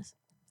 Try this.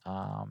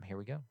 Here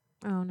we go.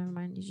 Oh, never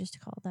mind. You just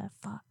called that.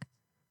 Fuck.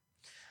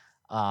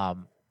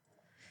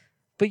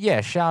 But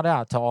yeah, shout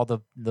out to all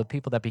the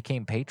people that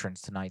became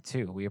patrons tonight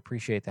too. We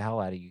appreciate the hell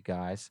out of you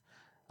guys.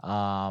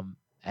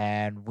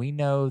 And we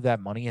know that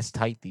money is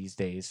tight these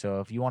days. So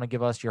if you want to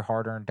give us your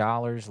hard-earned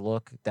dollars,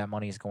 look, that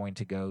money is going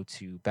to go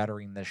to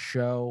bettering the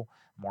show,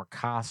 more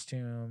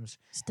costumes,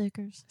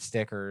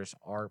 stickers,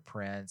 art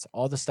prints,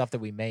 all the stuff that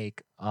we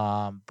make.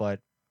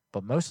 But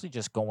mostly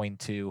just going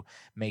to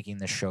making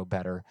the show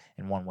better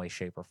in one way,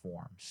 shape, or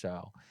form.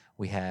 So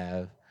we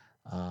have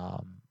a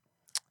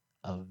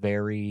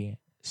very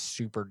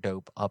super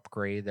dope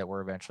upgrade that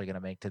we're eventually going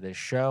to make to this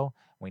show.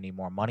 We need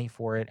more money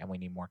for it, and we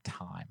need more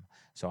time.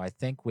 So I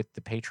think with the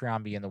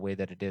Patreon being the way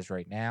that it is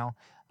right now,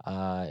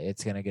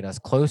 it's going to get us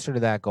closer to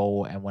that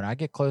goal. And when I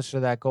get closer to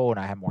that goal and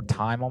I have more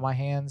time on my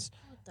hands,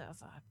 what the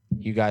fuck?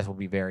 You guys will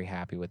be very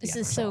happy with This the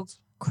end is results. so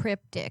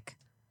cryptic.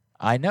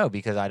 I know,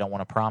 because I don't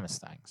want to promise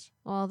things.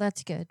 Well,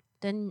 that's good.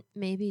 Then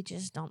maybe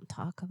just don't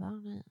talk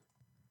about it.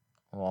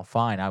 Well,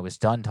 fine. I was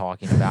done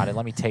talking about it.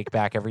 Let me take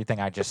back everything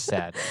I just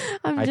said.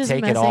 I'm just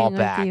take it messing all with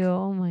back. you.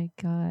 Oh my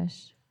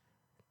gosh.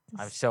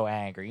 I'm so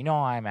angry. You know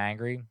why I'm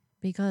angry?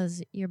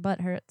 Because your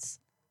butt hurts.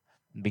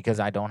 Because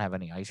I don't have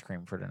any ice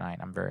cream for tonight.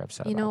 I'm very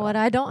upset. You about know that. what?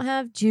 I don't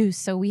have juice,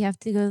 so we have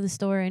to go to the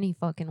store any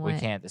fucking way. We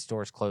can't. The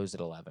store's closed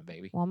at 11,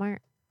 baby. Walmart.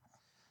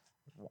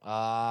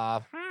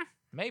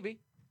 Maybe.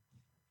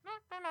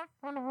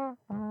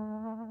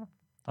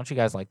 Don't you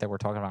guys like that we're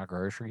talking about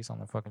groceries on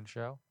the fucking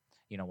show?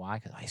 You know why?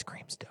 Because ice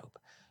cream's dope.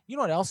 You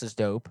know what else is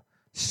dope?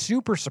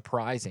 Super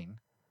surprising.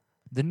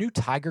 The new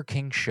Tiger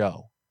King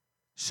show.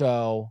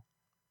 So,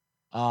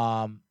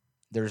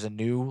 there's a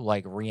new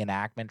like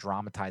reenactment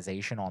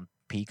dramatization on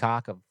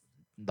Peacock of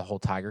the whole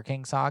Tiger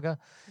King saga.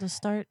 The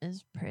start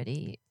is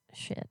pretty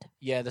shit.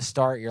 Yeah, the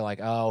start, you're like,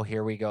 oh,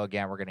 here we go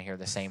again. We're going to hear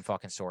the same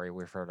fucking story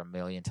we've heard a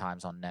million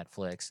times on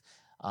Netflix.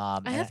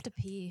 I have to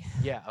pee.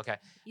 Yeah, okay.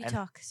 You And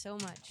talk so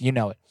much. You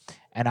know it.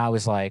 And I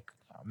was like,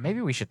 maybe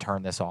we should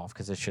turn this off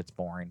because this shit's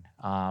boring.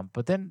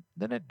 But then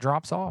it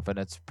drops off, and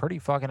it's pretty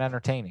fucking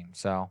entertaining.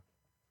 So,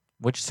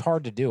 which is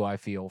hard to do, I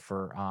feel,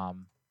 for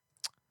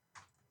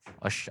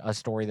a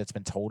story that's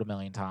been told a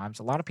million times.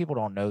 A lot of people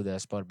don't know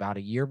this, but about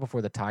a year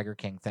before the Tiger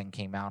King thing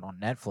came out on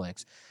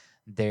Netflix,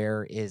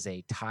 there is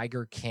a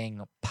Tiger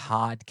King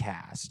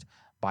podcast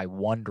by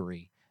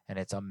Wondery, and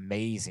it's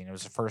amazing. It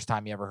was the first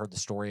time you ever heard the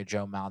story of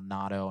Joe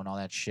Maldonado and all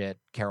that shit,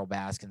 Carol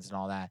Baskins and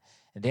all that.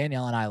 And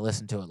Danielle and I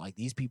listened to it like,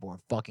 these people are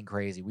fucking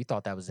crazy. We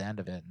thought that was the end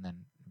of it, and then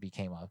it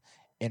became a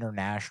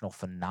international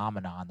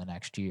phenomenon the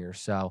next year.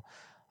 So,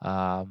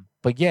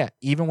 but yeah,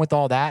 even with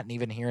all that, and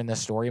even hearing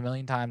this story a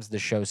million times, the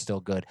show's still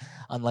good,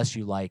 unless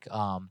you like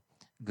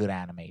good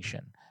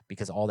animation,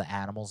 because all the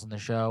animals in the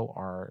show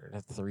are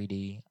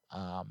 3D,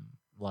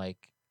 like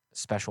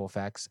special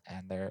effects,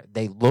 and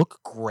they look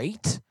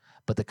great,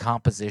 but the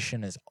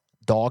composition is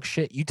dog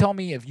shit. You tell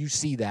me if you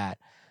see that,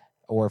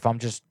 or if I'm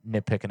just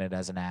nitpicking it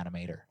as an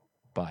animator,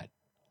 but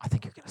I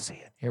think you're gonna see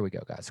it. Here we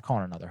go, guys.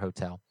 Calling another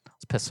hotel.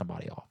 Let's piss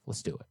somebody off.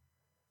 Let's do it.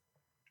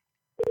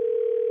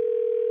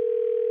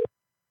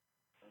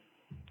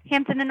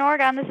 Hampton and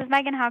Oregon, this is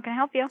Megan. How can I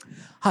help you?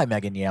 Hi,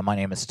 Megan. Yeah, my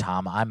name is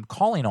Tom. I'm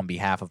calling on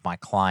behalf of my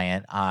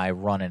client. I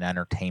run an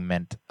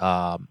entertainment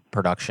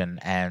production,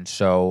 and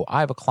so I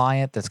have a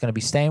client that's going to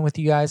be staying with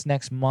you guys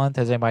next month.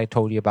 Has anybody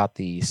told you about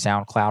the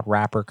SoundCloud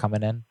rapper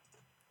coming in?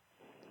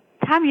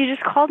 Tom, you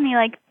just called me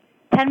like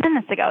 10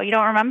 minutes ago. You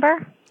don't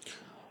remember?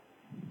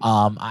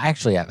 I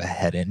actually have a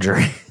head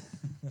injury.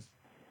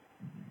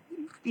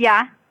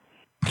 Yeah.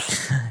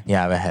 Yeah,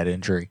 I have a head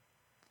injury.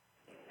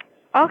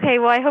 Okay,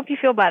 well, I hope you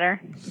feel better.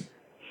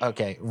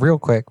 Okay, real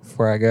quick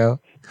before I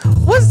go.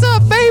 What's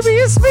up, baby?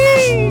 It's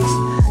me!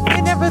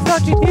 You never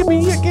thought you'd hear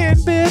me again,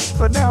 bitch,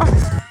 but now...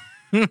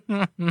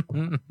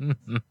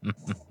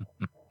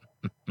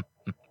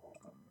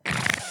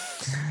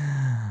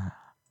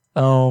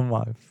 Oh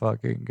my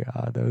fucking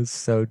God, that was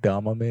so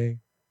dumb of me.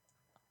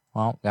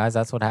 Well, guys,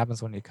 that's what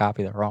happens when you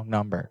copy the wrong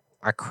number.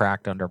 I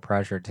cracked under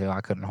pressure too.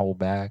 I couldn't hold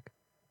back.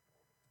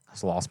 I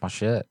just lost my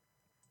shit.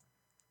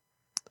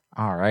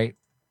 All right,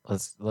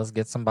 let's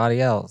get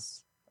somebody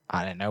else.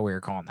 I didn't know we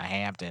were calling the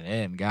Hampton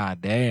Inn.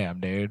 God damn,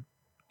 dude.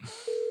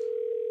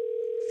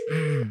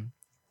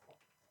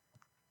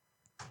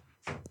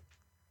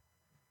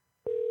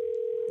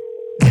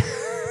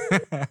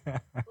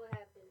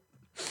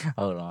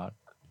 Hold on.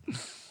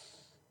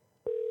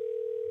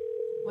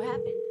 What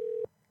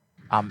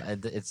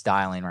happened? It's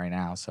dialing right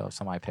now, so if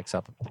somebody picks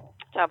up.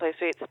 Town Place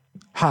Suites.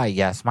 Hi,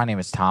 yes, my name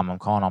is Tom. I'm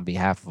calling on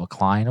behalf of a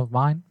client of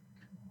mine.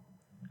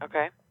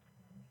 Okay.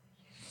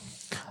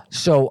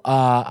 So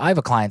I have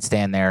a client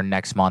staying there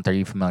next month. Are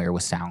you familiar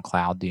with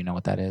SoundCloud? Do you know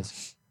what that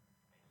is?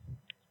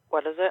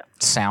 What is it?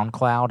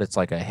 SoundCloud. It's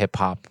like a hip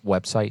hop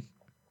website.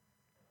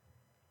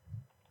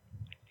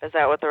 Is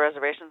that what the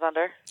reservation's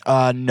under?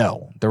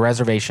 No, the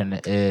reservation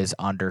is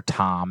under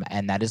Tom,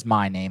 and that is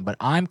my name. But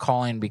I'm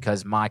calling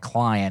because my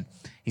client,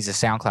 he's a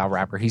SoundCloud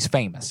rapper. He's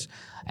famous,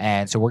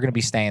 and so we're going to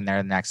be staying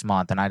there next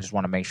month. And I just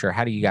want to make sure.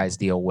 How do you guys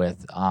deal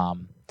with,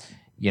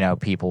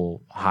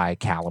 people high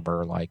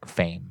caliber like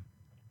fame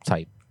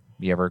type?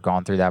 You ever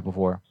gone through that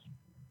before?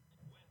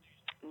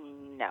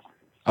 No.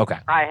 Okay.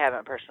 I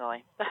haven't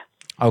personally.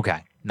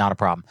 Okay, not a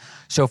problem.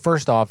 So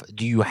first off,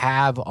 do you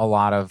have a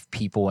lot of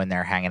people in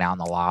there hanging out in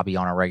the lobby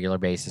on a regular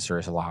basis, or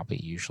is the lobby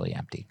usually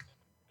empty?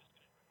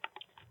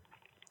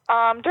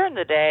 During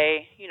the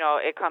day,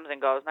 it comes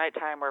and goes.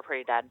 Nighttime, we're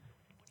pretty dead.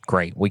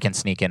 Great. We can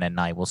sneak in at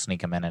night. We'll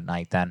sneak them in at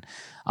night then.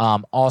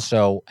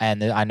 Also,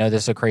 and I know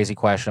this is a crazy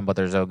question, but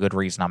there's a good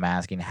reason I'm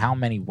asking. How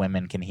many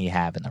women can he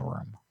have in the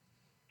room?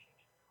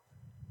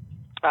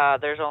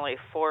 There's only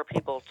 4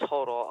 people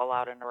total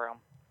allowed in the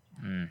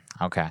room.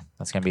 Okay.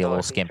 That's going to be a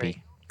little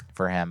skimpy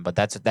for him, but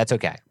that's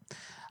okay.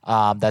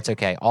 That's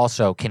okay.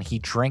 Also, can he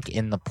drink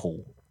in the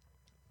pool?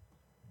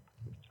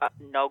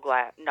 No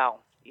glass. No,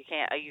 you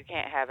can't. You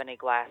can't have any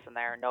glass in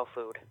there. No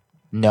food.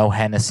 No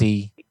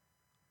Hennessy?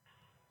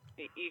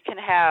 You can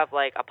have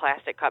like a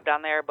plastic cup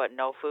down there, but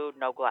no food,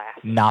 no glass.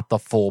 Not the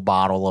full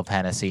bottle of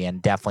Hennessy, and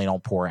definitely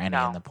don't pour any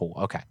in the pool.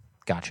 Okay.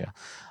 Gotcha.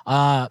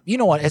 You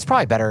know what? It's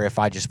probably better if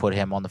I just put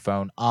him on the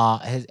phone.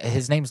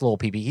 His name's Lil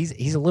PB.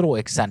 He's a little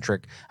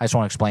eccentric. I just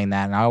want to explain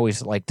that, and I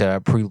always like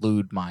to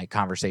prelude my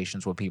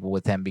conversations with people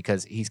with him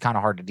because he's kind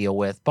of hard to deal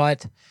with.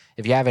 But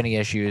if you have any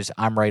issues,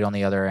 I'm right on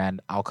the other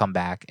end. I'll come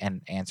back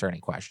and answer any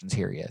questions.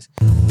 Here he is.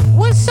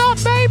 What's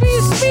up, baby?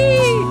 It's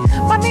me.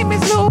 My name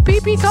is Lil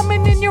PP,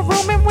 coming in your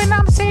room, and when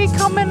I'm saying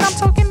coming, I'm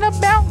talking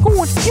about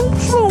going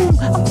huge room.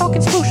 I'm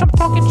talking swoosh, I'm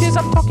talking jizz,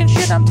 I'm talking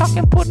shit, I'm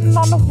talking putting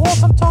on the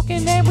walls, I'm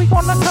talking, and we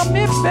gonna come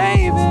in,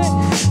 baby.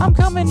 I'm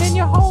coming in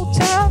your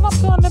hotel,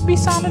 I'm gonna be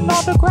signing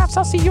autographs,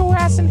 I'll see your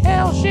ass in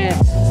hell, shit.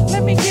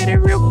 Let me get it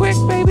real quick,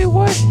 baby.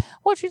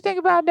 What you think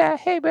about that?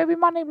 Hey, baby,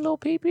 my name is Lil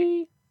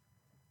PP.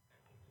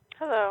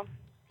 Hello.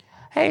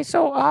 Hey,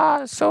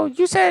 so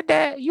you said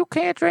that you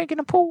can't drink in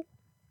the pool?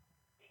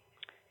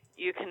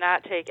 You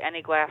cannot take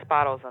any glass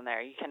bottles in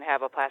there. You can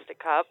have a plastic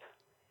cup.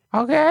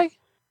 Okay.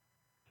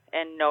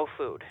 And no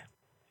food.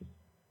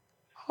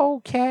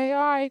 Okay,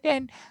 all right.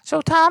 And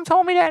so Tom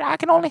told me that I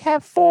can only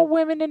have 4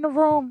 women in the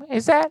room.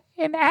 Is that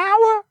an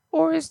hour,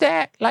 or is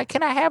that, like,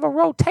 can I have a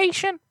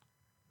rotation?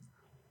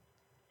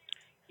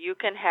 You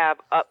can have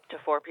up to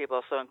 4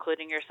 people, so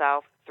including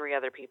yourself, 3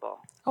 other people.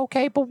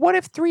 Okay, but what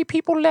if 3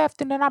 people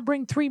left and then I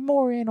bring 3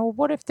 more in? Or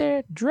what if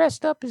they're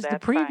dressed up as the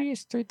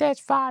previous 3? That's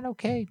fine,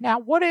 okay. Now,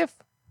 what if,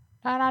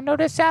 and I know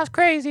this sounds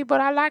crazy,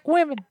 but I like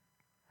women.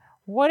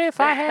 What if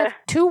I have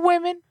 2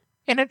 women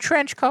in a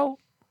trench coat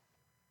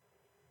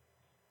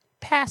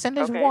passing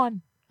as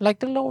one, like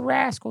the little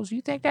rascals?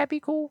 You think that'd be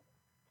cool?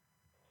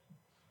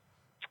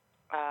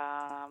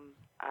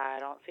 I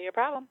don't see a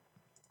problem.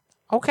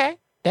 Okay,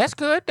 that's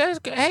good. That's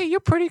good. Hey, you're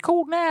pretty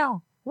cool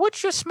now.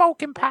 What's your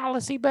smoking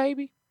policy,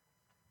 baby?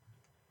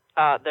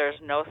 There's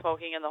no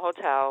smoking in the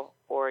hotel,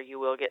 or you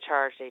will get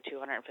charged a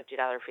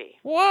 $250 fee.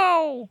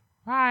 Whoa!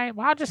 All right,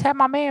 well, I'll just have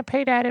my man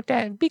pay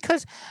that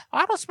because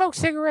I don't smoke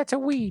cigarettes or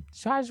weed,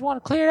 so I just want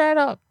to clear that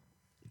up.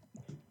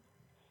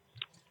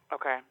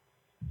 Okay.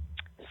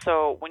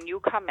 So when you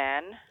come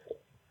in,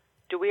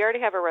 do we already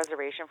have a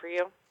reservation for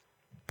you?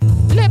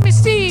 Let me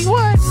see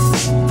what.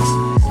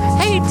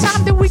 Hey,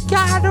 Tom, that we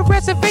got a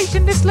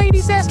reservation. This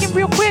lady's asking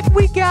real quick.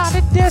 We got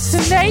a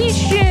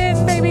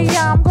destination. Maybe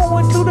I'm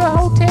going to the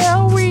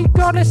hotel,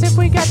 regardless if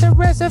we got the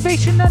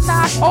reservation or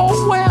not.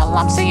 Oh, well,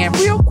 I'm saying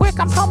real quick.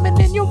 I'm coming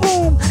in your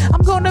room.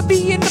 I'm going to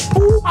be in the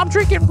pool. I'm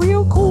drinking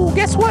real cool.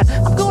 Guess what?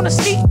 I'm going to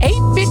sneak 8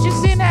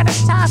 bitches in at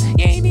a time.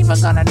 You ain't even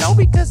going to know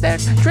because they're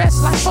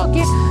dressed like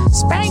fucking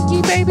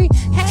Spanky, baby.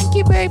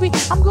 Hanky, baby.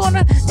 I'm going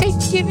to take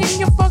it in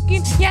your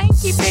fucking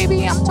Yankee,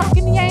 baby. I'm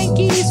talking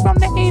Yankees from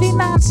the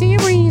 89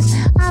 series.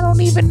 I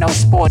don't even know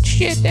sports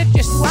shit. That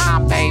just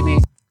rhyme, baby.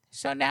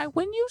 So now,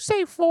 when you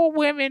say 4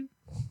 women,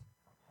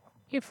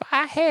 if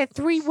I had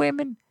 3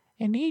 women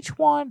and each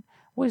one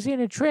was in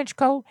a trench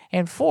coat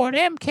and 4 of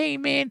them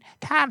came in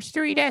times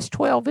 3, that's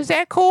 12. Is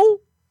that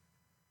cool?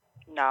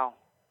 No.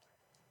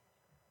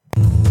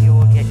 You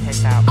will get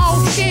kicked out.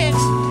 Oh, shit.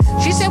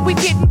 She said we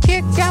getting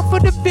kicked out for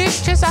the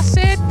bitches. I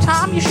said,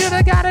 Tom, you should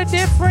have got a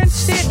different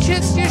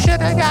stitches. You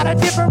should have got a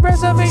different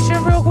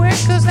reservation real quick,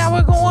 cause now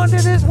we're going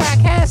to this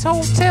whack-ass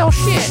hotel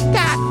shit.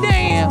 God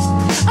damn.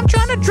 I'm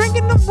trying to drink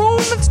in the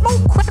room and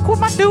smoke crack with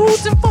my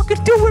dudes and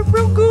fucking do it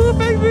real good,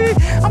 baby.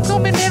 I'm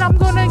coming in, I'm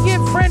gonna get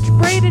French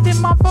braided in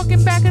my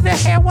fucking back of the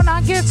hair when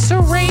I get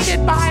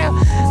serrated by a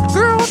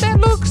girl that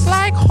looks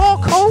like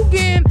Hulk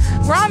Hogan,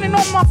 grinding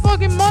on my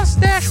fucking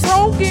mustache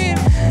Rogan.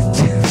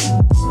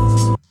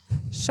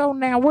 So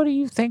now, what do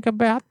you think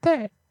about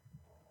that?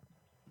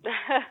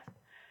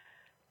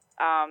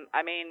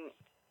 I mean,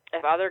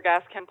 if other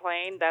guests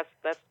complain, that's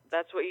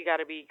what you got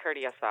to be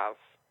courteous of.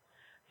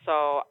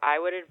 So I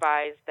would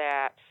advise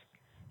that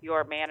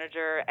your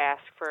manager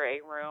ask for a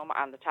room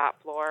on the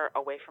top floor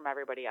away from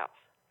everybody else.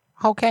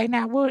 Okay,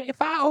 now,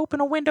 if I open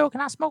a window,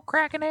 can I smoke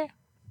crack in there?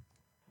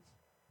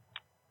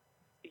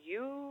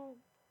 You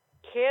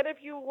can if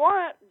you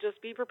want.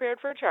 Just be prepared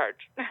for a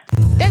charge.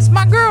 That's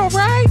my girl,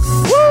 right?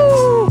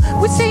 Woo!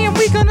 We're saying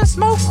we're gonna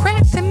smoke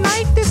crack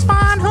tonight. This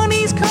fine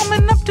honey's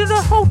coming up to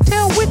the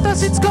hotel with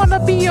us. It's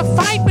gonna be a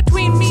fight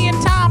between me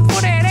and Tom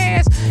for that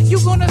ass. You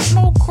gonna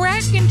smoke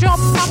crack and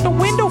jump out the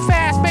window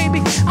fast,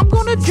 baby. I'm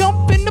gonna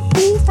jump in the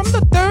pool from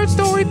the 3rd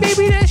story,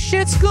 baby. That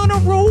shit's gonna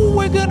roll.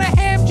 We're gonna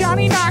have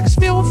Johnny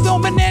Knoxville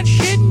filming that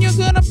shit, and you're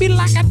gonna be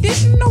like, I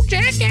didn't know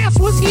Jackass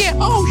was here.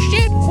 Oh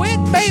shit, quit,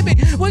 baby.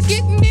 We're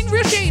getting in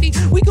real shady.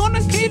 We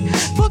gonna get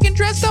fucking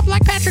dressed up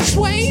like Patrick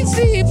Swayze,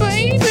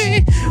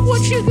 baby.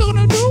 What you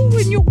gonna do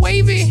when your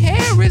wavy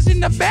hair is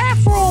in the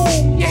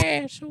bathroom?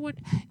 Yeah, so what?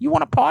 You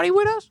wanna party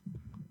with us?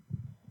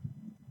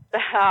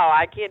 Oh,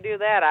 I can't do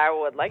that. I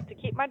would like to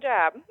keep my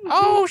job.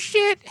 Oh,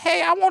 shit.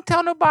 Hey, I won't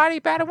tell nobody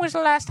about it. When's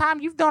the last time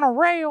you've done a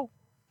rail?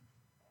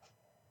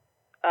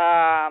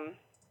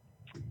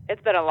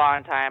 It's been a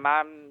long time.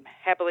 I'm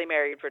happily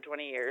married for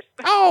 20 years.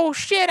 Oh,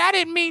 shit. I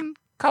didn't mean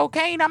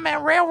cocaine. I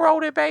meant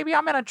railroaded, baby.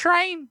 I meant a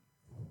train.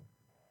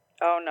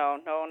 Oh, no.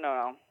 Oh,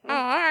 all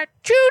right.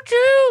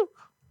 Choo-choo.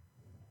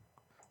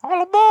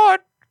 All aboard.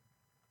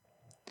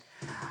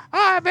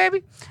 All right,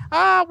 baby.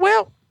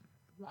 Well,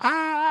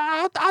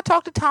 I'll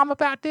talk to Tom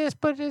about this,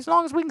 but as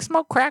long as we can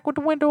smoke crack with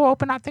the window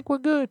open, I think we're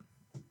good.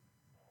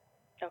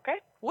 Okay.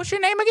 What's your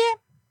name again?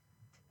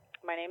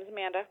 My name is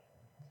Amanda.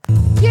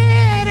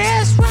 Yeah,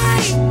 that's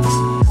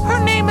right.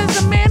 Her name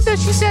is Amanda.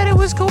 She said it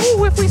was cool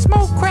if we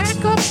smoke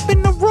crack up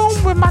in the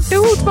room with my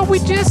dudes, but we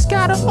just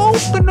gotta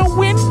open the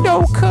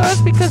window,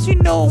 because you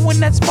know when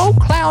that smoke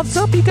clouds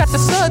up, you got the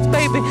suds,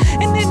 baby,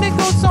 and then it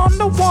goes on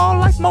the wall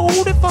like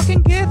mold. It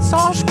fucking gets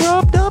all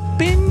scrubbed up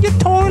in your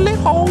toilet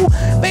hole.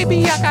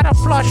 Baby, I gotta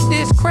flush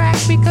this crack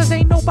because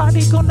ain't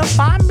nobody gonna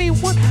find me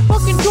with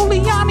fucking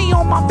Giuliani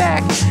on my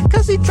back,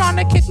 cause he trying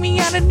to kick me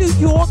out of New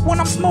York when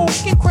I'm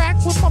smoking crack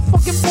with my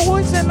fucking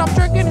boys and I'm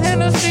drinking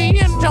Hennessy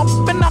and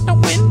jumping out the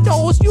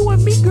windows. You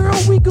and me, girl,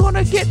 we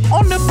gonna get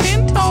on the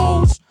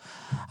Pintos.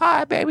 All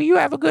right, baby, you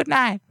have a good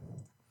night.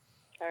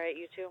 All right,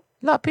 you too.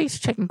 Love, peace,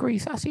 chicken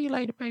grease. I'll see you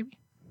later, baby.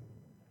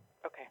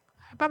 Okay.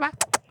 Bye-bye.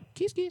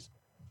 Kiss, kiss.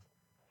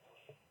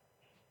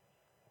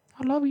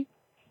 I love you.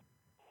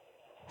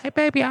 Hey,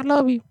 baby, I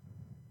love you.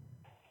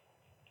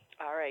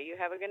 All right, you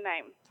have a good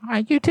night. All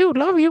right, you too.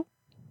 Love you.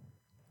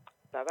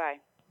 Bye-bye.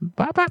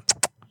 Bye-bye.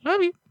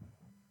 Love you.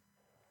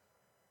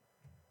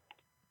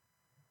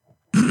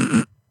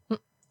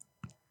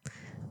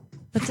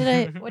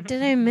 What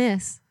did I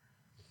miss?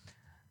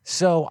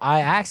 So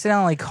I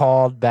accidentally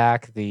called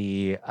back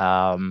the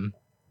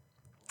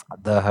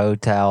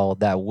hotel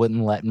that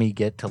wouldn't let me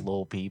get to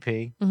Lil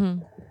PP.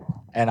 Mm-hmm.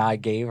 And I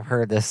gave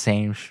her the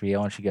same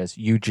spiel, and she goes,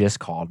 "You just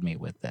called me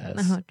with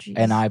this." Oh, geez.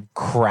 And I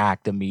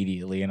cracked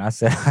immediately, and I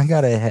said, "I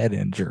got a head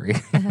injury."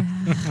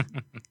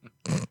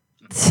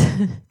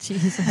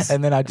 Jesus.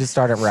 And then I just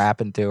started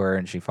rapping to her,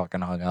 and she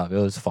fucking hung up. It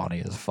was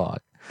funny as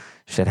fuck.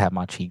 Shit had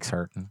my cheeks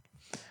hurting.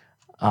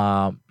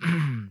 All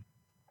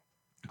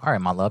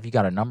right, my love, you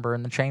got a number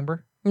in the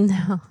chamber?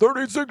 No.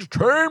 36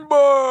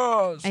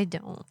 chambers! I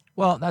don't.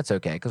 Well, that's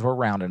okay, because we're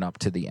rounding up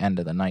to the end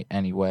of the night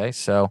anyway.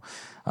 So,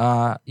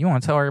 you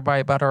want to tell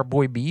everybody about our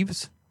boy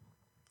Beeves?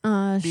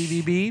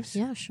 BB Beeves?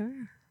 Yeah, sure.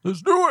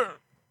 Let's do it!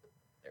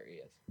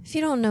 If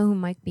you don't know who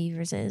Mike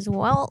Beavers is,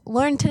 well,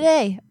 learn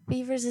today.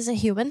 Beavers is a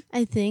human,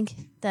 I think,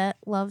 that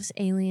loves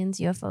aliens,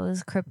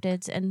 UFOs,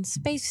 cryptids, and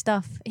space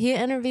stuff. He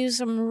interviews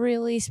some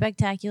really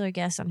spectacular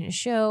guests on his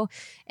show,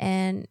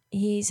 and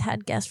he's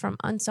had guests from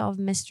Unsolved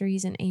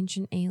Mysteries and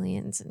Ancient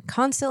Aliens, and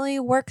constantly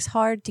works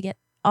hard to get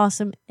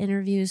awesome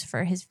interviews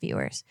for his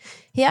viewers.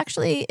 He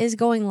actually is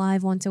going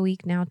live once a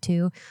week now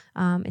too.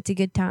 It's a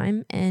good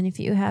time, and if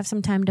you have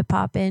some time to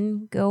pop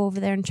in, go over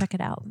there and check it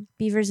out.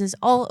 Beavers is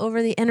all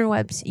over the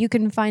interwebs. You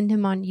can find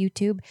him on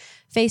YouTube,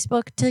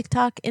 Facebook,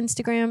 TikTok,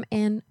 Instagram,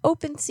 and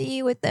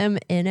OpenSea with them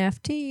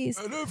NFTs.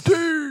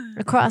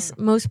 Across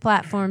most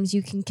platforms,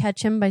 you can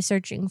catch him by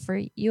searching for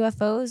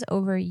UFOs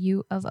over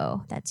U of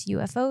O. That's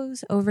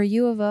UFOs over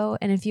U of O.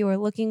 And if you are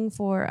looking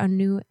for a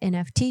new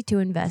NFT to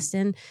invest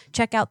in,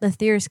 check out the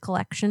Theorist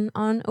collection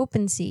on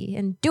OpenSea.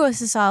 And do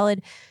us a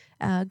solid,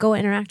 go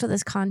interact with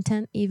his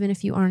content, even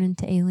if you aren't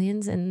into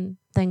aliens and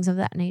things of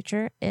that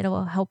nature.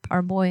 It'll help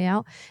our boy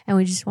out, and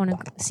we just want to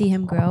see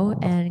him grow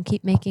and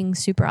keep making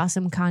super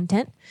awesome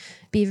content.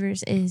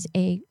 Beavers is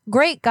a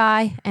great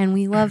guy, and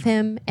we love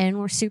him, and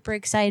we're super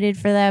excited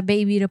for that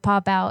baby to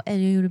pop out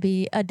and you to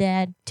be a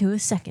dad to a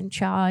second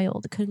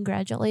child.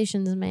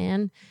 Congratulations,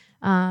 man.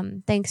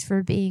 Thanks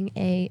for being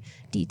a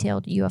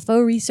detailed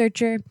UFO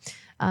researcher,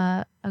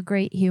 a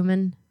great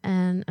human,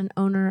 and an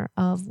owner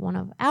of one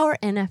of our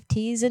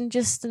NFTs, and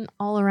just an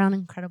all-around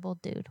incredible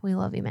dude. We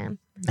love you, man.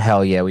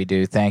 Hell yeah, we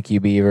do. Thank you,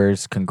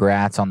 Beavers.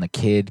 Congrats on the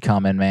kid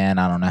coming, man.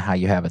 I don't know how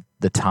you have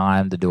the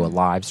time to do a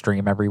live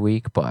stream every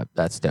week, but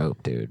that's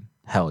dope, dude.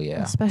 Hell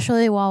yeah.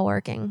 Especially while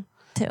working,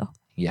 too.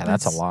 Yeah,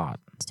 that's a lot.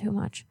 It's too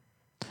much.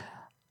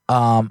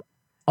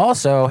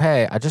 Also,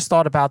 hey, I just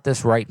thought about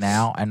this right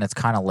now, and it's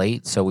kind of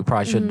late, so we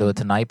probably shouldn't do it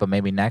tonight, but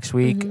maybe next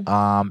week.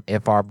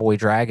 If our boy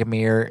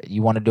Dragomir,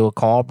 you want to do a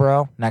call,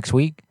 bro, next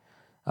week?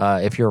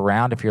 If you're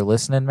around, if you're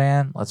listening,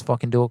 man, let's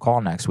fucking do a call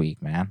next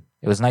week, man.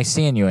 It was nice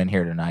seeing you in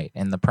here tonight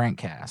in the prank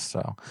cast.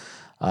 So,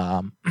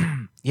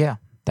 yeah,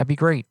 that'd be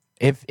great.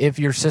 If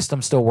your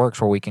system still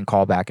works where we can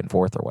call back and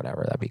forth or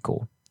whatever, that'd be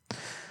cool.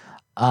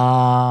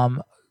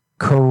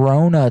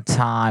 Corona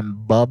time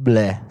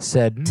bubbly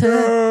said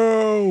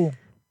no.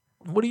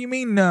 What do you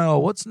mean no?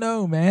 What's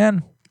no,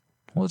 man?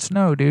 What's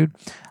no, dude?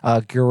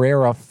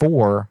 Guerrera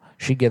 4,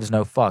 she gives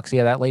no fucks.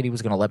 Yeah, that lady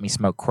was going to let me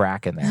smoke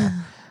crack in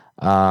there.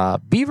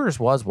 Beavers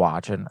was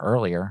watching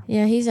earlier.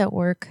 Yeah, he's at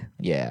work.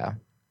 Yeah,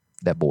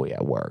 that boy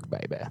at work,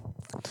 baby.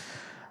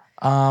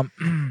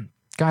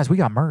 Guys, we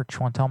got merch.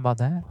 Want to tell them about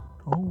that?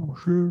 Oh,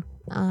 sure.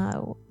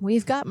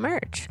 We've got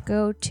merch.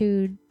 Go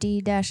to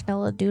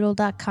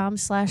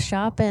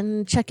d-elladoodle.com/shop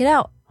and check it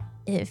out.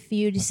 If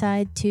you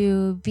decide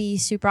to be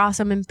super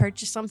awesome and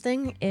purchase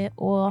something, it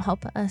will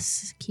help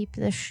us keep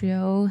the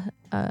show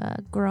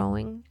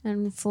growing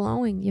and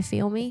flowing. You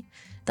feel me?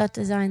 That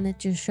design that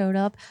just showed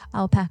up,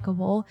 Alpaca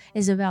Bowl,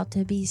 is about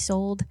to be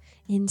sold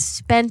in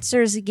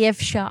Spencer's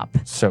gift shop.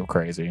 So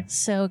crazy.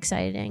 So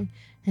exciting.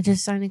 I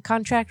just signed a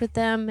contract with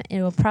them.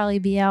 It will probably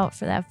be out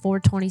for that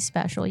 420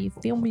 special. You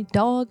feel me,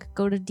 dog?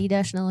 Go to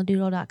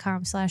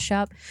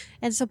d-elladoodle.com/shop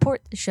and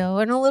support the show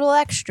in a little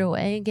extra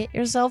way and get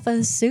yourself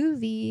a sous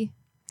vide.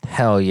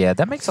 Hell yeah,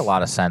 that makes a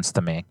lot of sense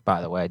to me.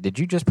 By the way, did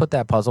you just put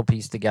that puzzle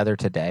piece together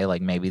today?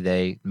 Like maybe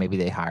they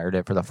hired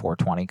it for the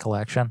 420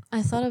 collection.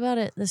 I thought about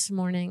it this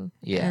morning.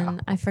 Yeah.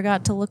 And I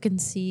forgot to look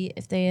and see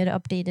if they had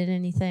updated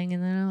anything,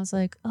 and then I was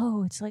like,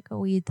 oh, it's like a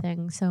weed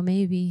thing, so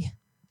maybe.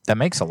 That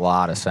makes a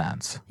lot of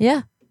sense.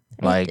 Yeah.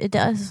 Like it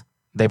does.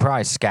 They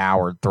probably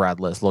scoured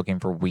Threadless looking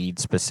for weed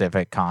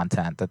specific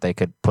content that they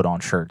could put on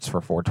shirts for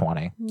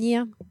 420.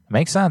 Yeah.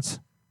 Makes sense.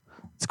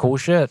 It's cool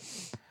shit.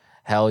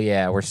 Hell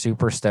yeah, we're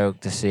super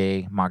stoked to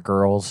see my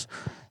girls'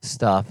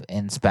 stuff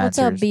in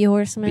Spencer's. What's up, B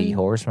Horseman? B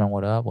Horseman,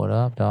 what up? What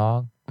up,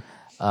 dog?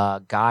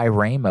 Guy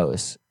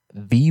Ramos,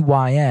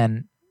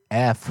 VYNFYI.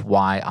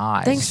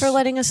 Thanks for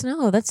letting us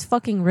know. That's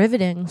fucking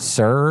riveting.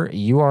 Sir,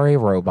 you are a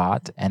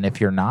robot, and if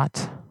you're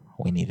not,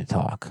 we need to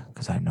talk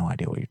because I have no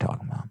idea what you're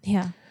talking about.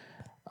 Yeah.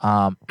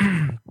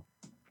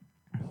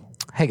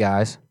 Hey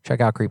guys,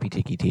 check out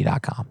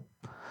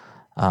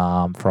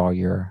creepytiki.com for all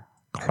your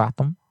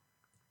kratom,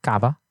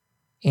 kava,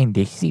 and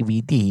the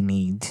CBD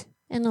needs.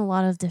 And a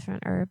lot of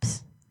different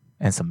herbs.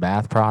 And some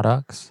bath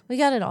products. We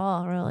got it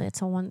all, really.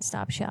 It's a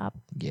one-stop shop.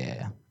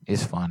 Yeah,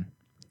 it's fun.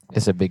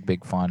 It's a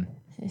big fun.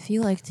 If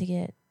you like to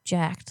get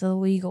jacked the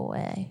legal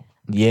way.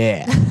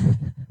 Yeah,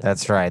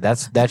 that's right.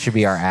 That should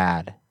be our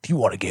ad. If you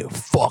want to get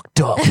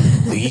fucked up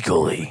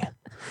legally.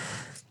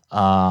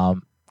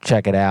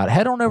 Check it out.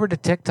 Head on over to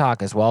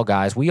TikTok as well,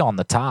 guys. We on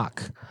the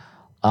talk.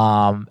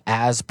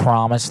 As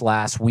promised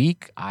last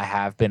week, I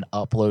have been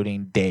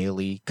uploading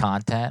daily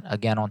content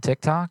again on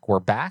TikTok.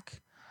 We're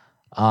back.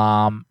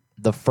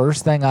 The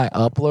first thing I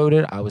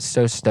uploaded, I was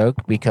so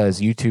stoked because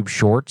YouTube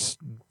Shorts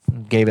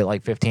gave it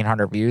like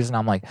 1,500 views. And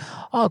I'm like,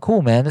 oh,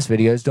 cool, man. This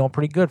video is doing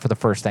pretty good for the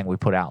first thing we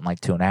put out in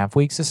like 2.5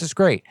 weeks. This is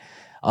great.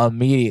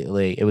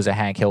 Immediately, it was a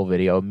Hank Hill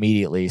video.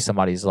 Immediately,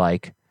 somebody's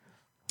like,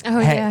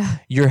 oh, yeah.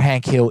 Your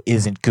Hank Hill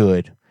isn't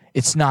good.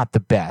 It's not the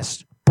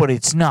best, but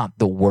it's not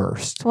the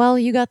worst. Well,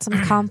 you got some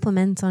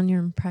compliments on your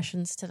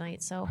impressions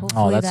tonight, so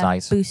hopefully that's that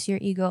nice. boosts your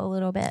ego a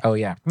little bit. Oh,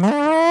 yeah.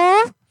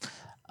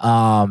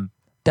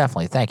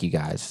 Definitely. Thank you,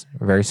 guys.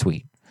 Very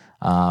sweet.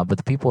 But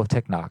the people of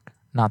TikTok,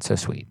 not so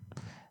sweet.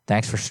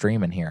 Thanks for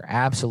streaming here.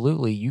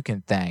 Absolutely, you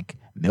can thank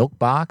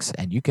Milkbox,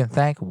 and you can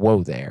thank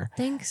Whoa There.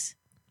 Thanks.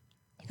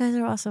 You guys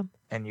are awesome.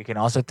 And you can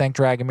also thank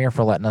Dragomir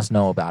for letting us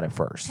know about it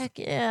first. Heck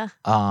yeah.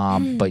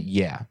 But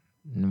yeah,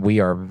 we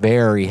are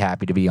very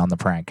happy to be on the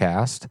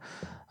Prankcast.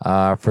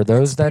 For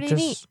those that just,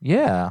 neat.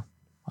 yeah.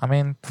 I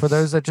mean, for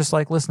those that just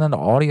like listening to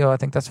audio, I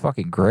think that's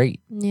fucking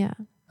great. Yeah.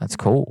 That's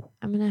cool.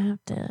 I'm going to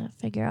have to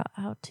figure out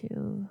how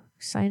to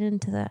sign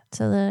into that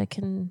so that I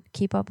can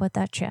keep up with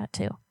that chat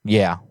too.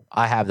 Yeah.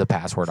 I have the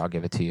password. I'll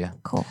give it to you.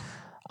 Cool.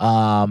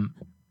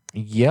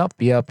 Yep.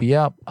 Hey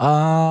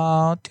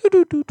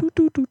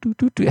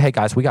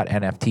guys, we got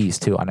NFTs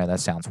too. I know that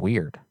sounds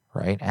weird,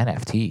 right?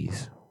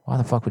 NFTs. Why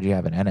the fuck would you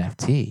have an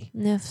NFT?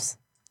 Nifs.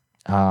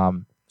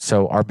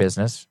 So our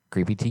business,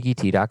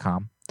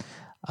 creepytiki.com,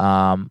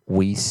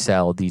 we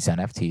sell these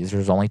NFTs.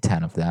 There's only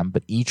 10 of them,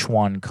 but each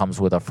one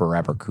comes with a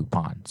forever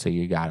coupon. So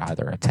you got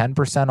either a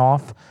 10%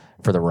 off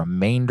for the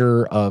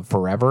remainder of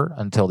forever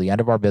until the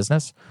end of our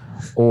business,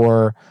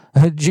 or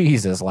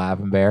Jesus,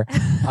 laughing bear,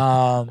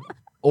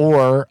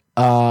 or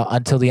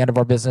until the end of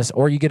our business,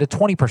 or you get a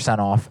 20%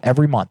 off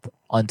every month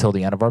until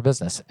the end of our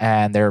business.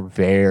 And they're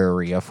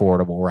very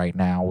affordable right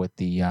now with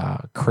the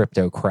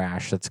crypto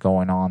crash that's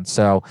going on.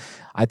 So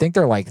I think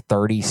they're like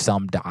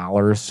 $30-some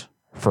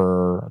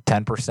for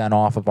 10%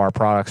 off of our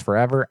products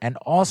forever. And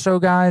also,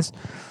 guys,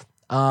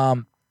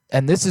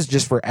 and this is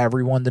just for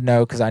everyone to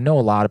know, because I know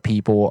a lot of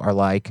people are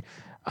like,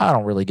 I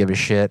don't really give a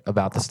shit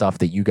about the stuff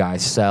that you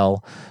guys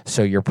sell,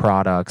 so your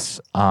products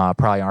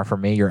probably aren't for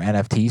me. Your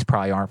NFTs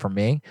probably aren't for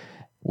me.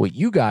 What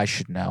you guys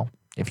should know,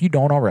 if you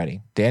don't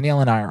already, Danielle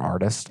and I are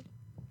artists.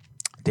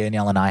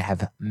 Danielle and I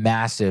have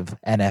massive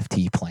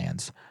NFT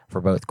plans for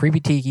both Creepy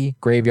Tiki,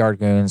 Graveyard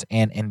Goons,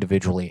 and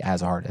individually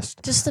as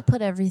artists. Just to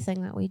put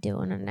everything that we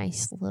do in a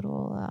nice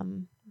little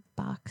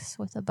box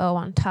with a bow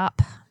on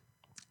top.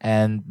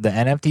 And the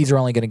NFTs are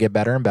only going to get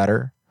better and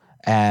better,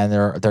 and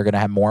they're going to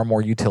have more and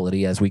more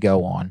utility as we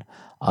go on.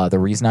 The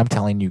reason I'm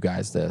telling you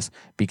guys this,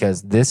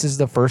 because this is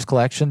the first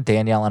collection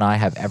Danielle and I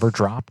have ever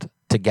dropped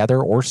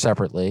together or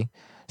separately.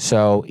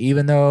 So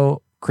even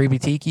though Creepy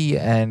Tiki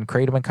and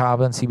Creative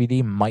Macabre and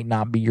CBD might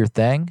not be your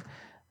thing,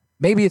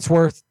 maybe it's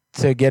worth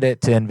to get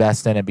it to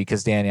invest in it,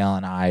 because Danielle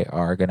and I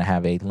are going to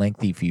have a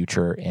lengthy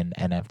future in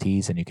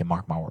NFTs, and you can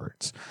mark my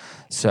words.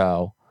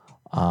 So,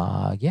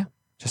 yeah,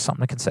 just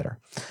something to consider.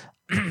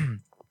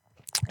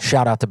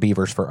 Shout out to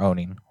Beavers for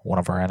owning one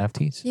of our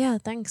NFTs. Yeah,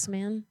 thanks,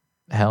 man.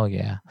 Hell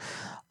yeah.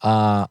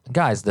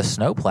 Guys, the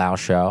Snowplow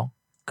Show,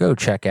 go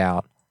check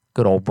out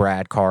good old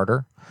Brad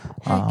Carter.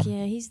 Heck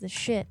yeah, he's the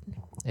shit.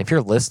 If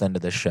you're listening to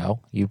this show,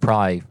 you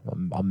probably,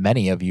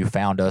 many of you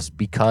found us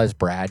because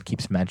Brad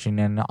keeps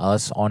mentioning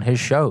us on his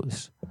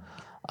shows.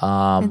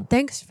 And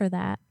thanks for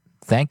that.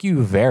 Thank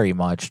you very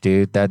much,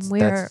 dude.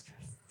 We're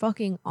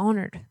fucking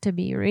honored to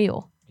be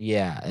real.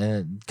 Yeah, and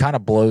it kind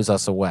of blows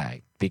us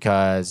away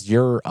because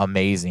you're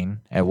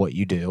amazing at what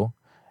you do.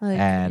 Like,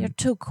 and you're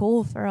too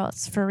cool for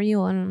us, for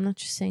real. And I'm not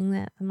just saying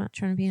that. I'm not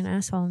trying to be an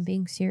asshole. I'm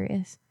being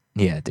serious.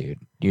 Yeah, dude.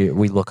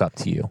 We look up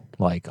to you,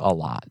 like, a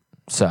lot.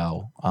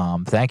 So,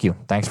 thank you.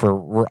 Thanks for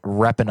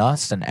repping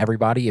us and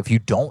everybody. If you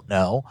don't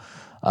know,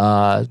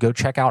 go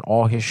check out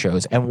all his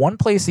shows. And one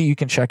place that you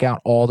can check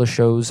out all the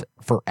shows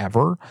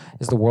forever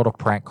is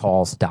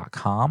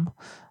theworldofprankcalls.com.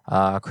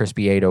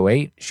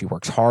 Crispy808, she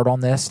works hard on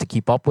this to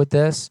keep up with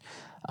this.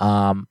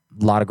 A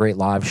lot of great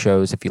live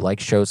shows. If you like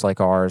shows like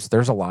ours,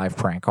 there's a live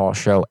prank call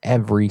show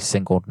every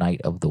single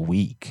night of the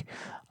week.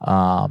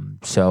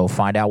 So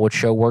find out what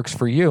show works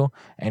for you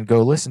and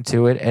go listen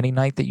to it any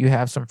night that you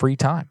have some free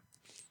time.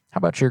 How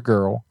about your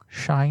girl,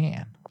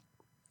 Cheyenne?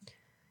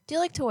 Do you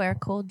like to wear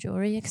cool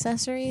jewelry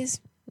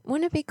accessories?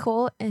 Wouldn't it be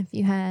cool if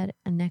you had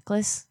a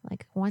necklace,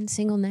 like one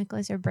single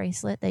necklace or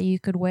bracelet that you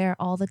could wear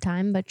all the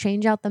time, but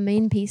change out the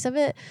main piece of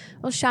it?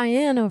 Well,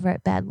 Cheyenne over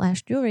at Bad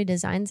Lash Jewelry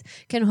Designs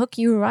can hook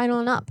you right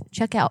on up.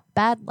 Check out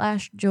Bad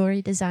Lash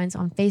Jewelry Designs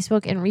on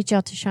Facebook and reach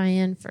out to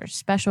Cheyenne for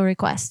special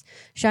requests.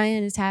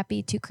 Cheyenne is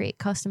happy to create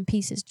custom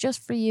pieces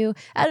just for you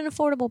at an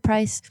affordable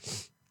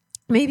price.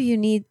 Maybe you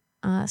need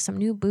some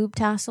new boob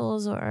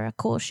tassels or a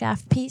cool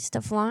shaft piece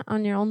to flaunt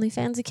on your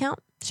OnlyFans account.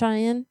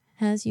 Cheyenne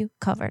has you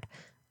covered.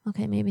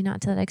 Okay, maybe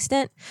not to that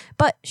extent,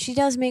 but she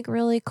does make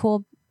really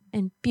cool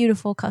and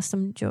beautiful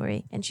custom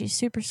jewelry, and she's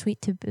super sweet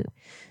to boot.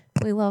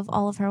 We love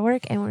all of her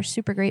work, and we're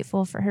super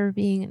grateful for her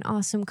being an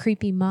awesome,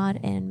 creepy mod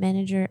and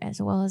manager, as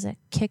well as a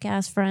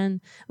kick-ass friend.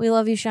 We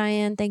love you,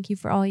 Cheyenne. Thank you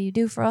for all you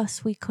do for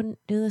us. We couldn't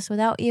do this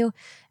without you.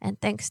 And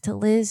thanks to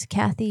Liz,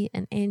 Kathy,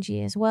 and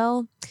Angie as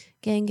well.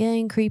 Gang,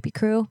 gang, creepy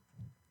crew.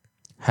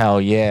 Hell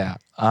yeah.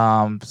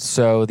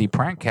 So the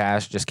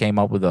Prankcast just came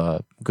up with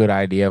a good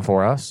idea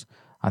for us.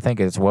 I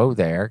think it's Woe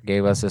there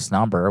gave us this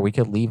number. We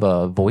could leave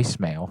a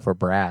voicemail for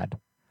Brad.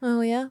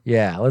 Oh, yeah?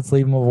 Yeah, let's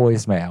leave him a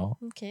voicemail.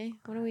 Okay,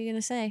 what are we going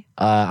to say?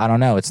 I don't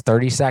know. It's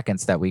 30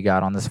 seconds that we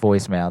got on this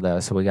voicemail, though,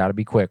 so we got to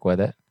be quick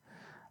with it.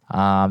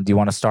 Do you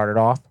want to start it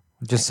off?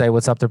 Just say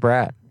what's up to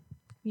Brad.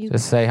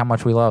 Just say how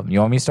much we love him.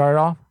 You want me to start it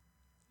off?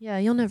 Yeah,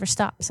 you'll never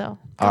stop, so.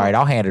 All right,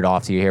 I'll hand it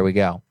off to you. Here we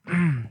go.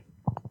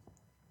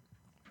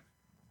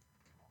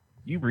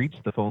 You've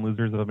reached the Phone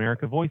Losers of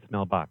America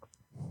voicemail box.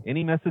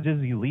 Any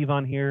messages you leave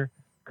on here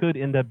could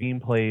end up being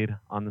played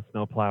on the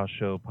Snowplow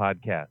Show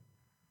podcast.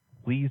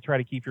 Please try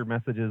to keep your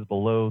messages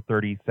below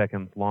 30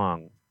 seconds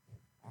long.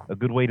 A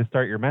good way to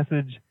start your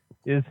message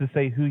is to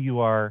say who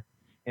you are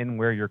and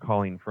where you're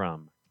calling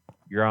from.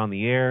 You're on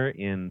the air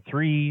in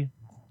 3,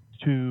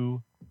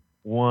 2,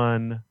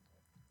 1,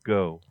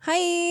 go.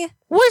 Hi.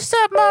 What's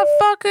up,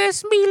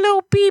 motherfuckers? Me,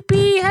 Lil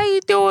PP. How you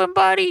doing,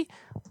 buddy?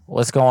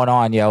 What's going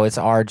on, yo? It's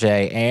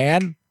RJ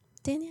and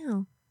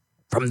Danielle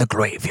from the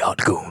Graveyard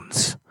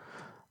Goons.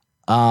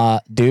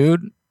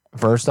 Dude,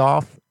 first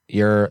off,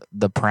 you're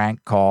the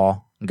prank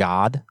call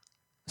god.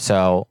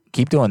 So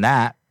keep doing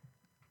that.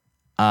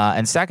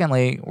 And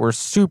secondly, we're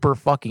super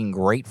fucking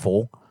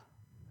grateful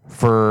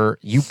for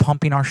you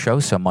pumping our show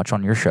so much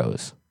on your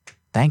shows.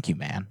 Thank you,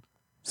 man.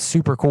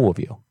 Super cool of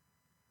you.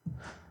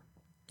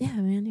 Yeah,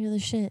 man, you're the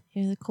shit.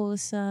 You're the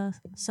coolest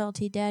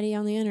salty daddy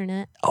on the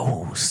internet.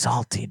 Oh,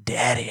 salty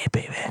daddy,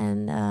 baby.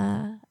 And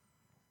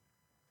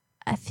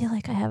I feel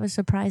like I have a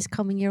surprise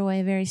coming your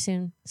way very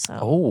soon.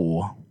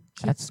 So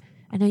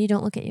I know you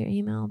don't look at your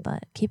email,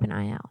 but keep an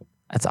eye out.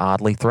 That's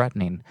oddly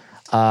threatening.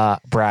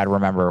 Brad,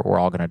 remember, we're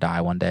all going to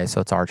die one day,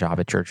 so it's our job,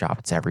 it's your job,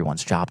 it's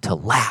everyone's job to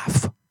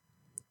laugh.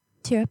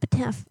 Tear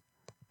epitaph.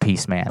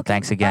 Peace, man. Okay,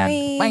 thanks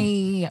again.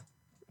 Bye.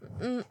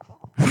 Mm.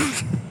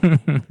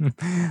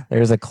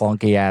 There's a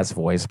clunky ass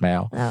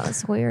voicemail. That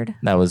was weird.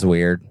 That was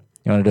weird.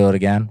 You want to do it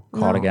again?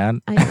 Call it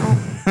again? I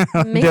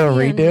don't. Maybe do a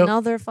redo?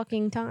 Another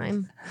fucking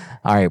time.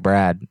 All right,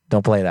 Brad.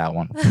 Don't play that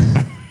one.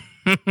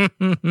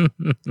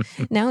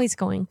 Now he's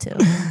going to.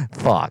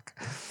 Fuck.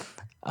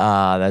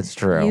 That's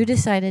true. You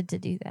decided to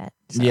do that.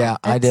 So yeah,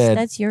 I did.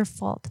 That's your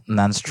fault.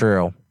 That's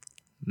true.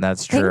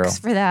 That's true. Thanks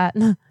for that.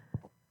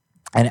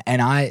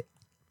 And I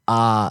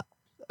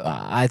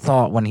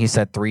thought when he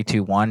said 3,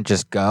 2, 1,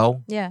 just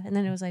go. Yeah, and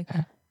then it was like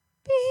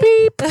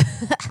beep.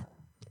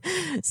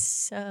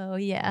 So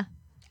yeah.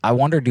 I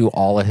wonder, do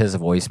all of his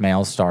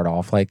voicemails start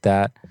off like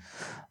that?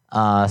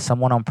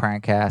 Someone on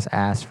Prankcast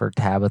asked for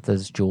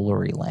Tabitha's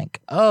jewelry link.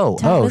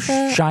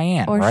 Tabitha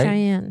Cheyenne, or right?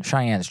 Cheyenne.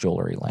 Cheyenne's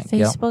jewelry link.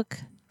 Yep.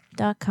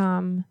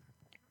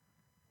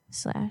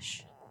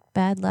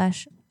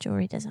 Facebook.com/badlash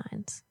jewelry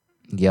designs.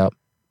 Yep.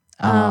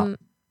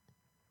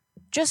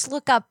 Just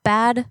look up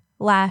Bad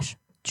Lash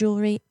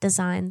Jewelry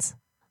Designs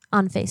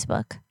on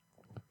Facebook.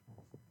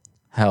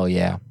 Hell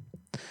yeah.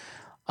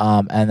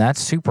 And that's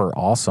super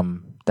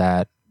awesome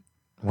that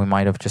we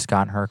might have just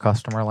gotten her a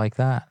customer like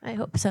that. I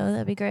hope so.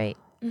 That'd be great.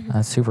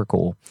 That's super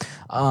cool.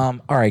 All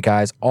right,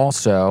 guys.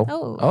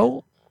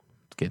 Also,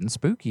 it's getting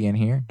spooky in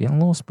here. Getting a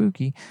little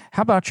spooky.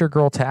 How about your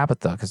girl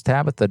Tabitha? Because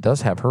Tabitha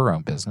does have her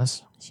own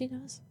business. She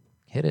does.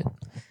 Hit it.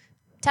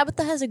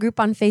 Tabitha has a group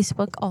on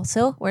Facebook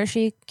also where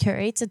she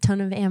curates a ton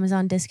of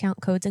Amazon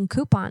discount codes and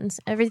coupons.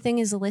 Everything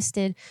is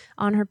listed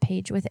on her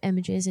page with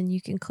images, and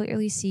you can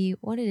clearly see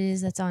what it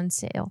is that's on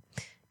sale.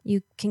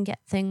 You can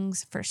get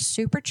things for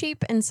super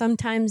cheap and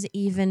sometimes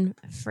even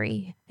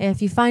free.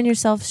 If you find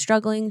yourself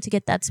struggling to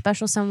get that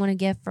special someone a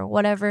gift for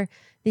whatever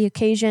the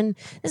occasion,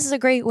 this is a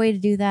great way to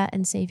do that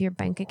and save your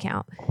bank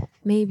account.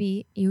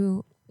 Maybe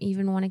you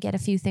even want to get a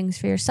few things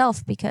for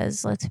yourself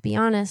because, let's be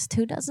honest,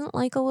 who doesn't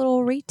like a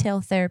little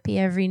retail therapy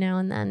every now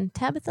and then?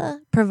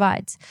 Tabitha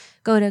provides.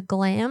 Go to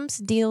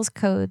Glams Deals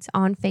Codes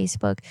on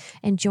Facebook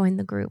and join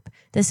the group.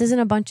 This isn't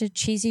a bunch of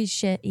cheesy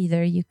shit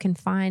either. You can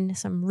find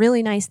some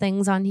really nice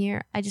things on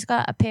here. I just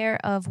got a pair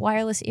of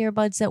wireless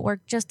earbuds that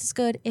work just as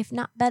good, if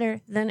not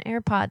better, than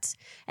AirPods,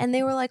 and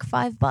they were like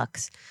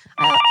 $5.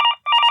 I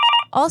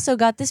also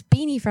got this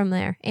beanie from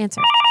there.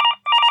 Answer.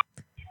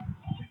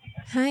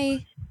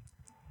 Hi.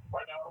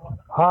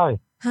 Hi.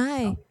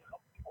 Hi.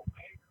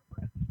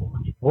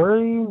 Where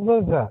do you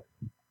live at?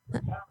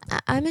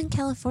 I'm in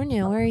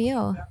California. Where are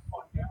you?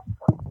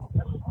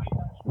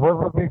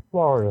 Riverview,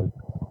 Florida.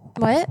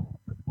 What?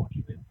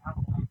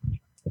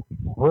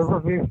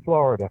 Riverview,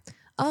 Florida.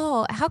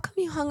 Oh, how come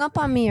you hung up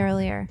on me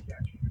earlier?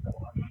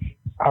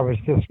 I was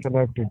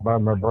disconnected by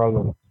my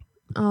brother.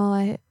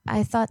 Oh,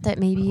 I thought that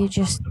maybe you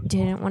just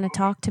didn't want to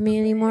talk to me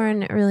anymore,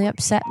 and it really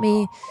upset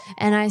me.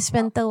 And I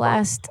spent the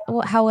last,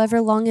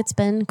 however long it's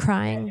been,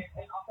 crying.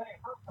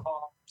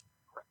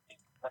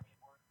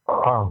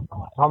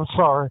 I'm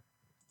sorry.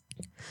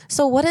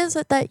 So what is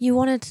it that you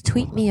wanted to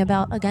tweet me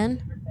about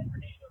again?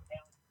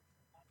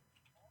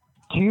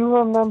 Do you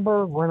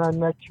remember when I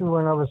met you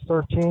when I was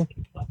 13?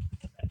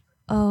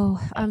 Oh,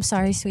 I'm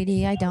sorry,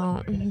 sweetie. I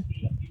don't.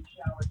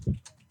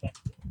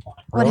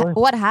 Really?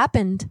 What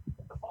happened?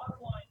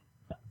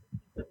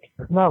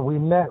 No, we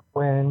met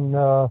when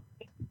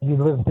you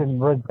lived in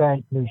Red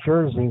Bank, New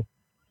Jersey.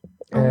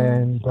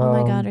 And oh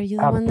my God, are you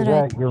the after one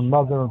that, your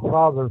mother and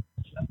father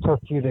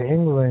took you to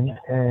England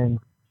and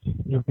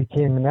you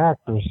became an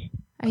actress.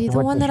 Are you the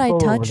one that I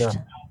touched?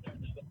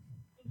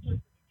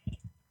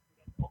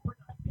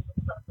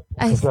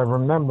 I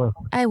remember.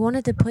 I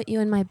wanted to put you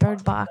in my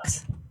bird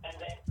box.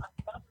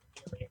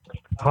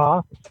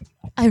 Huh?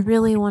 I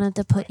really wanted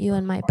to put you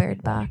in my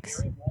bird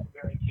box.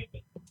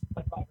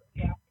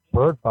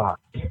 Bird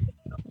box?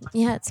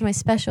 Yeah, it's my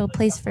special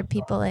place for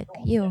people like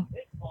you.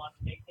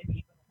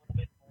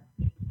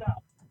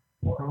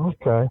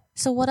 Okay.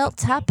 So what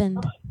else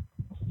happened?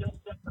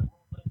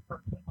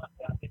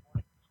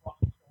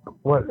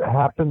 What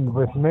happened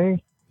with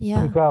me?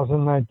 Yeah.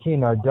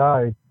 2019, I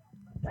died,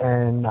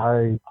 and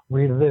I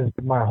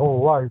relived my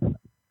whole life.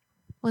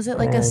 Was it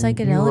like a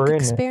psychedelic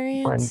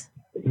experience?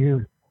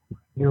 You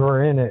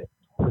were in it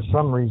for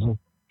some reason.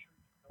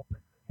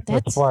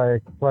 That's why I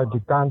tried to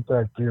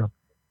contact you.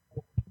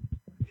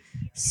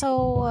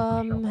 So,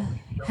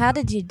 how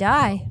did you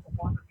die?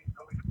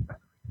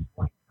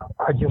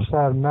 I just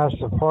had a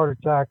massive heart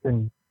attack,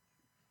 and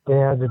they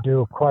had to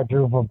do a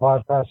quadruple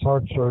bypass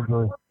heart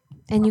surgery.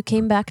 And you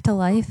came back to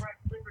life?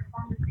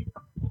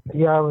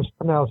 Yeah, I was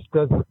pronounced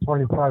dead for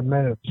 25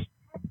 minutes.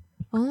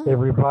 Oh. They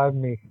revived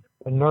me.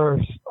 A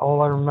nurse,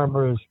 all I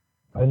remember is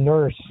a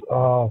nurse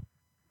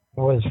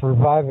was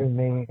reviving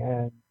me,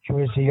 and she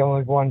was the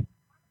only one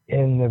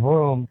in the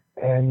room.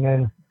 And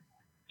then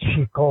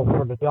she called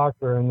for the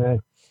doctor, and then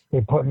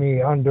they put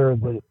me under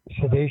the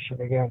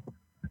sedation again.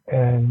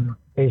 And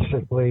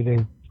basically,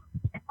 they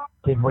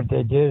did what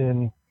they did,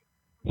 and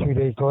 2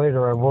 days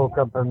later, I woke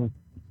up in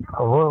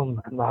a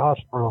room in the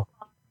hospital.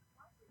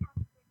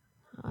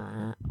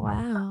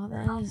 Wow,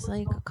 that is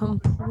like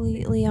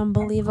completely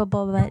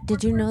unbelievable. But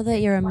did you know that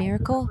you're a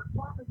miracle?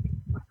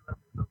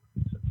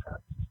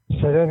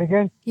 Say that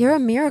again? You're a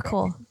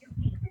miracle.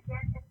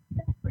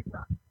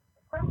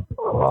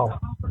 Well,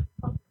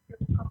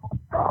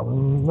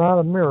 I'm not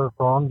a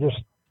miracle. I'm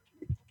just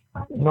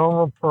a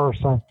normal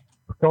person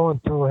going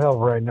through hell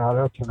right now.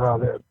 That's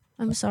about it.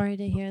 I'm sorry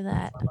to hear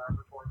that.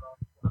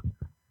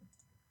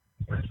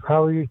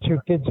 How are you two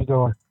kids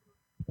doing?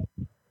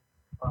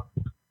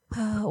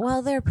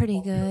 Well, they're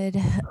pretty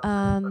good.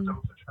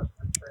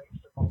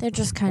 They're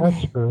just kind of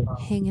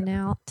hanging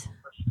out.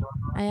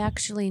 I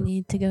actually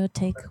need to go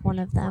take one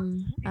of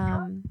them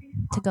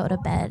to go to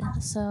bed.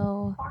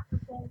 So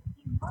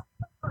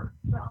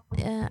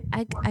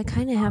I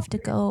kind of have to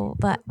go,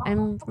 but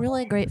I'm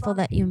really grateful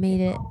that you made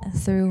it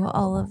through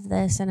all of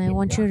this, and I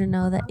want you to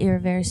know that you're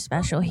a very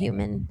special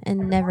human,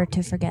 and never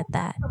to forget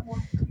that.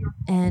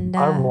 And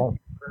I won't.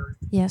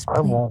 Yes,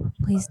 I won't.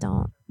 Please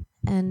don't.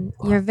 And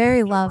you're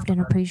very loved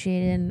and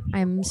appreciated, and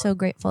I'm so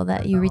grateful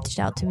that you reached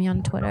out to me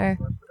on Twitter.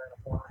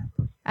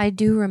 I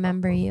do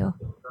remember you.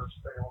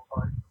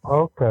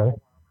 Okay.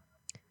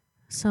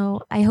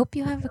 So I hope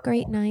you have a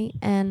great night,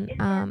 and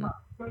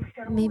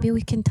maybe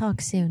we can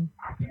talk soon.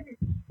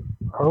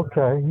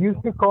 Okay. You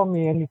can call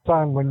me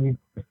anytime when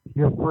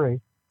you're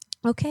free.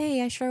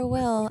 Okay, I sure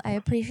will. I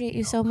appreciate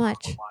you so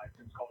much.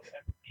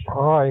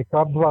 All right.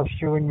 God bless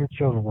you and your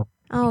children.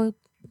 Oh,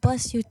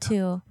 bless you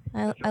too.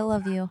 I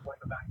love you.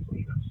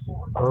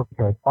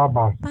 Okay.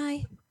 Bye-bye.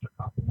 Bye.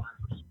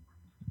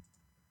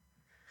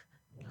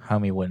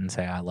 Homie wouldn't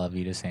say I love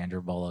you to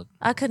Sandra Bullock.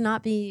 I could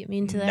not be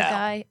mean to that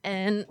guy,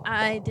 and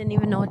I didn't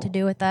even know what to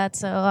do with that,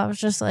 so I was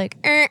just like,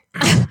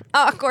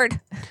 awkward.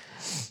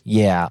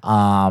 Yeah,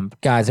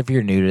 guys, if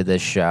you're new to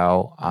this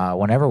show,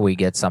 whenever we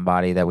get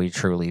somebody that we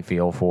truly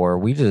feel for,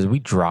 we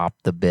drop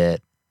the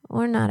bit.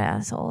 We're not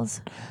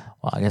assholes.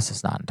 Well, I guess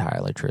it's not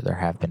entirely true. There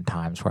have been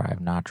times where I've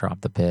not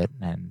dropped the bit,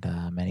 and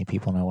many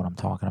people know what I'm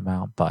talking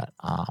about. But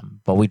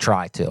we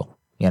try to,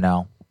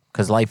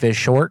 because life is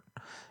short,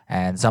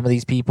 and some of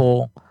these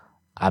people.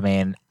 I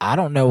mean, I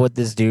don't know what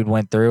this dude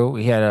went through.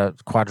 He had a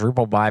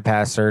quadruple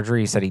bypass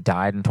surgery. He said he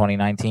died in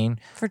 2019.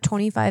 For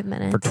 25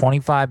 minutes. For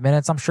 25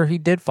 minutes, I'm sure he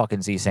did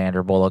fucking see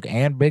Sandra Bullock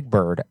and Big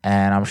Bird.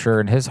 And I'm sure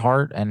in his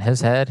heart and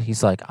his head,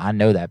 he's like, I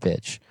know that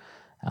bitch.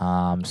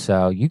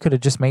 So you could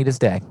have just made his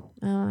day.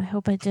 I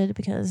hope I did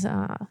because,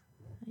 I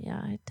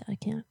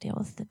can't deal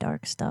with the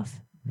dark stuff.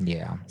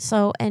 Yeah.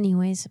 So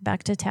anyways,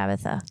 back to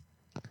Tabitha.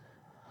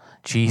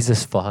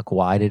 Jesus fuck,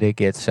 why did it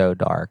get so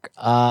dark?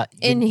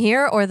 In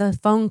here or the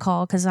phone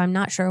call? Because I'm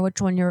not sure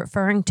which one you're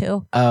referring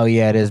to. Oh,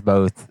 yeah, it is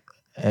both.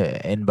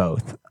 In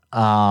both.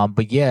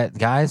 But yeah,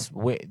 guys,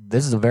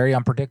 this is a very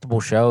unpredictable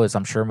show, as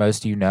I'm sure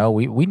most of you know.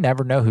 We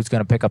never know who's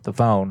going to pick up the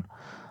phone.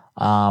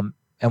 And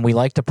we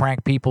like to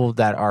prank people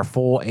that are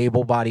full,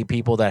 able-bodied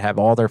people that have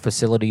all their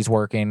facilities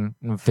working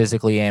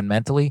physically and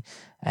mentally.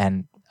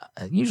 And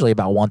usually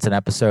about once an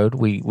episode,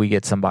 we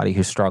get somebody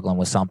who's struggling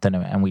with something,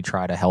 and we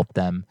try to help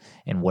them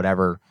in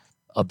whatever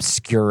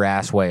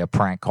obscure-ass way a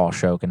prank call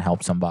show can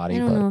help somebody. I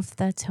don't know if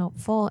that's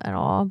helpful at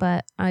all,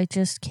 but I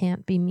just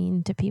can't be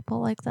mean to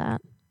people like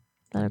that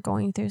are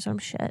going through some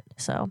shit.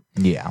 So,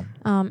 yeah.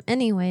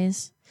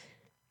 Anyways,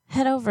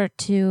 head over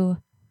to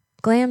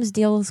Glam's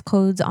Deals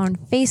Codes on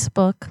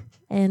Facebook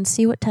and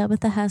see what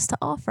Tabitha has to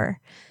offer.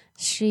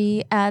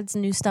 She adds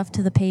new stuff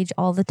to the page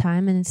all the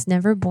time, and it's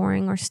never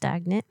boring or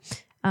stagnant.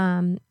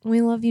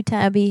 We love you,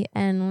 Tabby,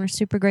 and we're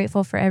super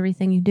grateful for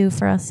everything you do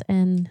for us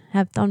and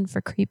have done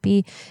for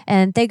Creepy.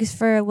 And thanks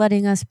for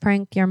letting us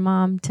prank your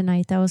mom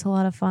tonight. That was a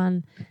lot of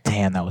fun.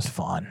 Damn, that was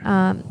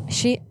fun.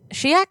 She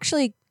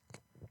actually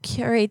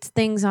curates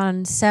things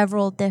on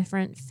several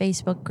different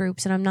Facebook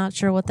groups, and I'm not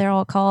sure what they're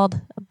all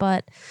called,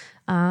 but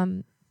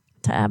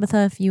Tabitha,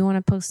 if you want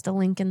to post a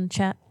link in the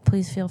chat,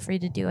 please feel free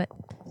to do it.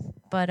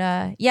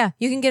 But yeah,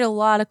 you can get a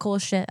lot of cool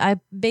shit. I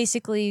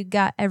basically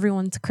got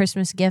everyone's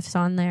Christmas gifts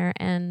on there,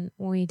 and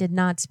we did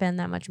not spend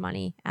that much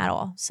money at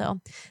all. So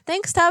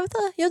thanks,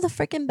 Tabitha. You're the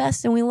freaking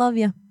best, and we love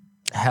you.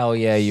 Hell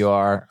yeah, you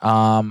are.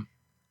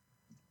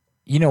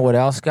 You know what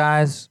else,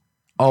 guys?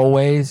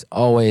 Always,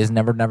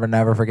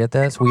 never forget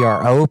this. We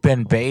are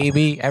open,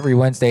 baby, every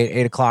Wednesday at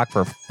 8 o'clock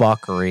for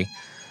fuckery.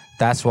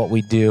 That's what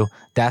we do.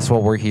 That's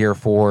what we're here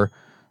for.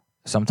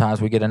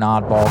 Sometimes we get an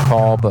oddball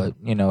call, but,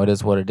 it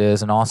is what it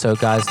is. And also,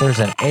 guys, there's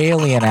an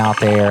alien out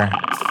there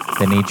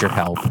that needs your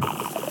help.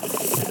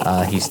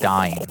 He's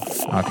dying,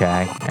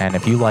 okay? And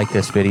if you like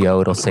this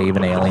video, it'll save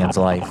an alien's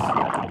life.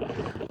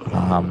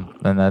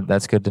 And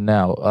that's good to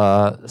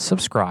know.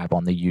 Subscribe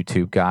on the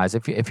YouTube, guys.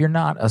 If you're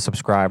not a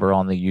subscriber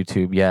on the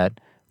YouTube yet,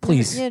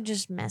 please. You're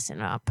just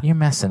messing up. You're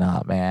messing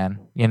up, man.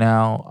 You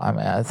know, I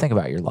mean, think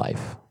about your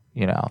life.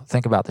 You know,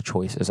 think about the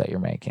choices that you're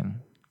making,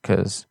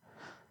 because,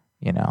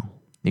 you know,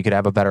 you could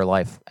have a better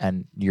life,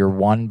 and you're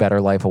one better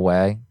life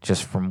away,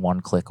 just from one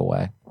click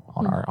away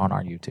on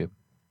our YouTube.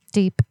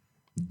 Deep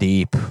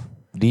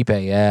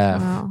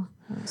AF. Wow,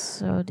 that's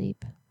so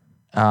deep.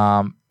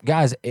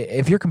 Guys,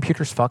 if your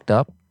computer's fucked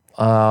up,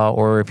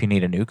 or if you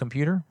need a new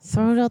computer,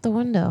 throw it out the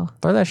window.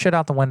 Throw that shit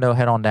out the window.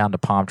 Head on down to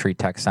Palm Tree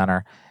Tech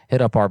Center.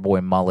 Hit up our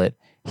boy Mullet.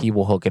 He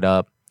will hook it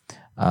up.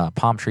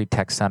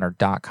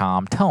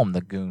 PalmTreeTechCenter.com. Tell him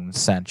the goon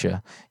sent you.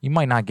 You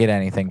might not get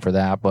anything for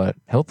that, but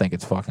he'll think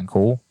it's fucking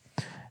cool.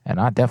 And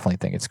I definitely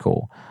think it's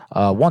cool.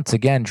 Once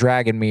again,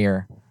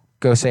 Dragonmere.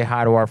 Go say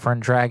hi to our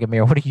friend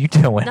Dragonmere. What are you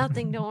doing?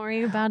 Nothing. Don't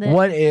worry about it.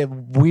 What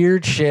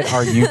weird shit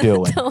are you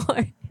doing? Don't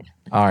worry.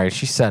 All right,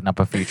 she's setting up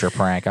a future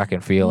prank. I can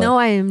feel it. No,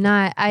 I am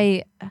not.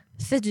 I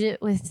fidget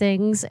with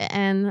things,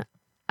 and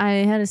I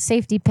had a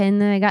safety pin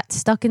that I got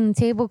stuck in the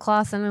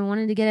tablecloth, and I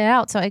wanted to get it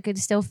out so I could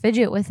still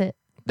fidget with it.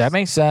 That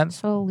makes sense.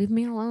 So leave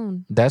me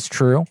alone. That's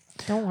true.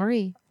 Don't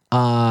worry.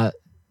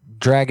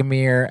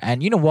 Dragomir,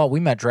 and you know what?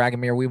 We met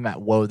Dragomir. We met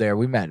Woe there.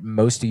 We met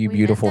most of you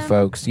beautiful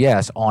folks.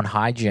 Yes, on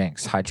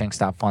Hijinks.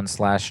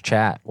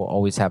 Hijinks.fun/chat will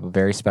always have a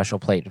very special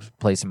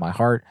place in my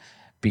heart,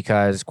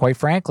 because, quite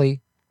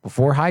frankly,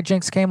 before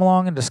Hijinks came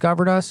along and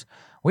discovered us,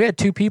 we had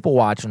 2 people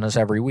watching us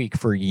every week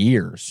for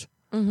years.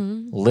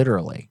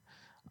 Literally.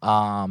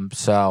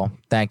 So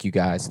thank you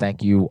guys.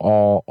 Thank you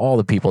all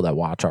the people that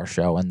watch our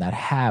show and that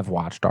have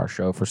watched our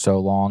show for so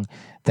long.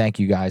 Thank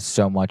you guys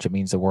so much. It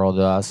means the world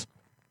to us.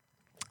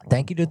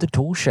 Thank you to the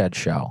Toolshed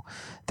Show.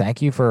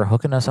 Thank you for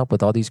hooking us up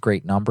with all these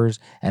great numbers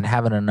and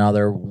having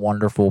another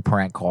wonderful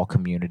prank call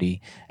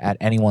community at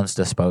anyone's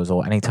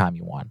disposal anytime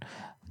you want.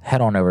 Head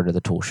on over to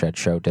the Toolshed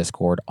Show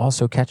Discord.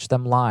 Also catch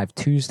them live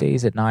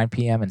Tuesdays at 9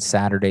 p.m. and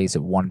Saturdays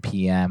at 1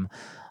 p.m.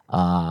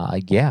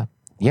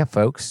 Yeah,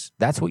 folks,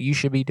 that's what you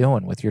should be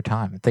doing with your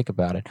time. Think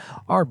about it.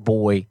 Our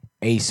boy,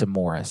 Asa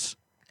Morris.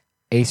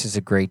 Ace is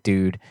a great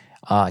dude.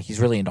 He's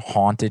really into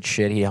haunted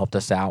shit. He helped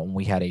us out when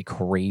we had a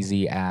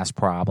crazy-ass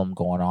problem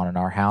going on in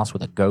our house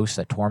with a ghost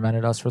that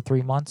tormented us for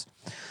 3 months.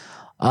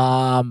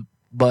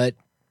 But,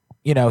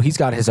 you know, he's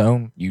got his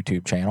own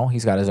YouTube channel.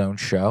 He's got his own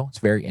show. It's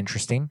very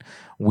interesting.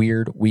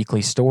 Weird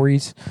weekly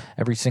stories.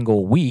 Every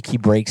single week, he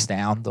breaks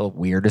down the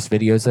weirdest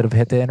videos that have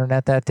hit the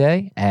internet that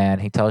day,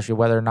 and he tells you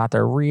whether or not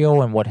they're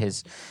real and what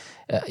his,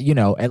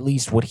 at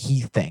least what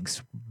he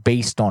thinks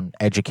based on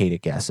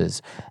educated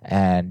guesses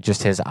and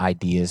just his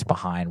ideas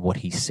behind what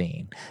he's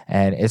seen.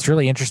 And it's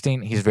really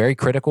interesting. He's very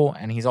critical,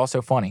 and he's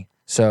also funny.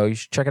 So you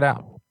should check it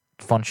out.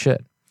 Fun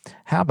shit.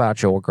 How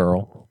about your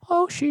girl,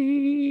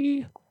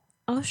 Oshi?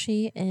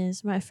 Oshi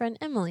is my friend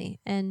Emily,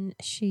 and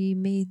she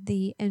made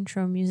the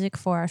intro music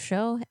for our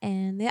show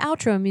and the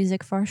outro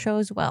music for our show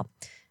as well.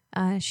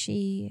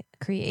 She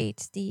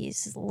creates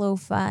these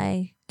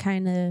lo-fi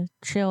kind of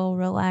chill,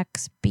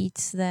 relax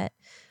beats that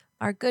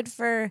are good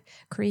for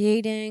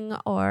creating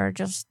or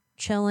just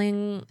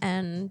chilling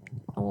and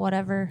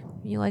whatever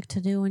you like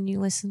to do when you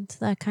listen to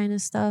that kind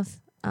of stuff.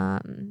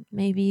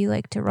 Maybe you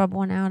like to rub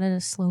one out at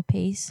a slow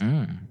pace.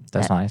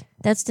 That's nice.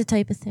 That's the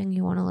type of thing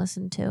you want to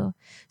listen to.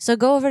 So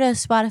go over to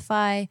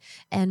Spotify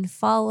and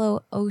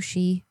follow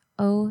Oshi,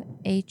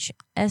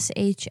 OHSHI,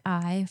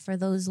 for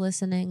those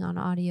listening on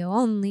audio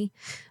only.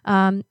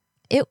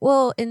 It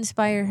will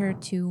inspire her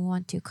to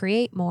want to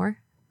create more.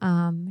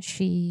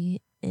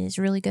 She is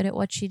really good at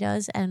what she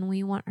does, and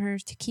we want her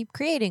to keep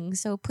creating.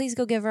 So please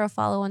go give her a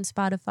follow on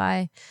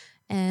Spotify.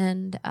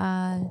 And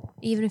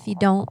even if you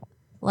don't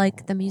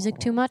like the music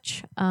too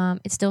much,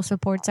 it still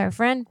supports our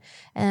friend,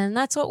 and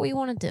that's what we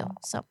want to do.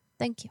 So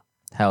thank you.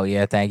 Hell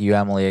yeah. Thank you,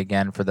 Emily,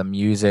 again for the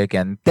music,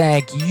 and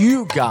thank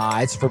you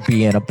guys for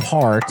being a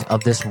part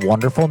of this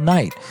wonderful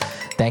night.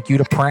 Thank you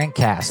to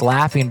Prankcast,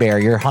 Laughing Bear.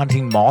 You're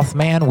hunting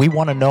Mothman. We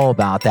want to know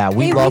about that.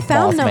 We love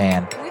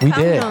Mothman. We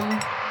did.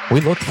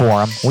 We looked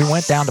for him. We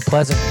went down to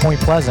Point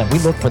Pleasant. We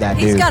looked for that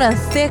dude. He's got a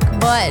thick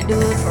butt,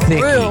 dude. For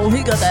real.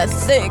 He got that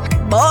thick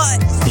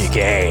butt. Thick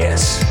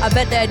ass. I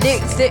bet that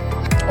dick thick.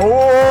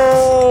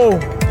 Oh!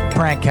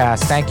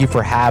 Prankcast, thank you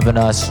for having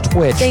us.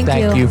 Twitch,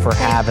 thank you for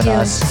having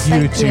us.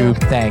 YouTube,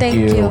 thank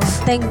you.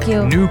 Thank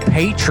you. New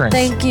patrons,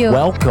 thank you.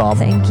 Welcome.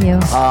 Thank you.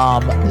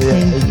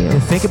 Thank you.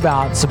 Think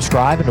about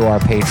subscribing to our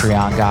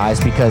Patreon, guys,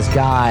 because,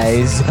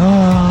 guys,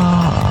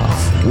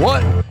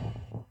 what?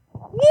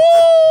 Woo!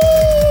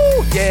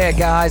 Yeah,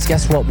 guys,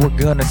 guess what? We're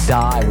gonna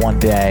die one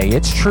day.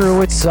 It's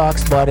true, it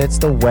sucks, but it's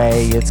the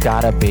way it's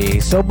gotta be.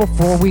 So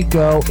before we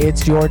go,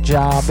 it's your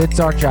job, it's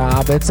our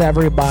job, it's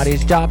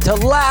everybody's job to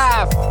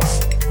laugh.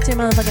 It's your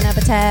motherfucking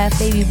epitaph,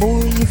 baby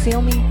boy, you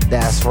feel me?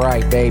 That's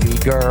right, baby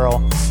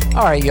girl.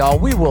 All right, y'all,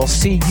 we will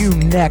see you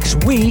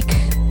next week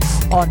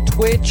on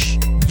Twitch,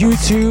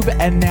 YouTube,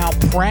 and now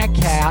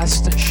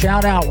Prankcast.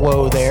 Shout out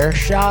Woe there.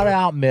 Shout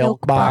out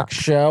Milkbox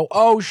Show.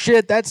 Oh,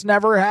 shit, that's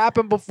never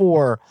happened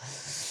before.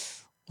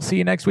 We'll see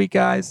you next week,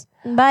 guys.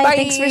 Bye.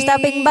 Thanks for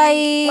stopping by.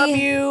 Love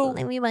you.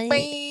 Love you.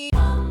 Bye.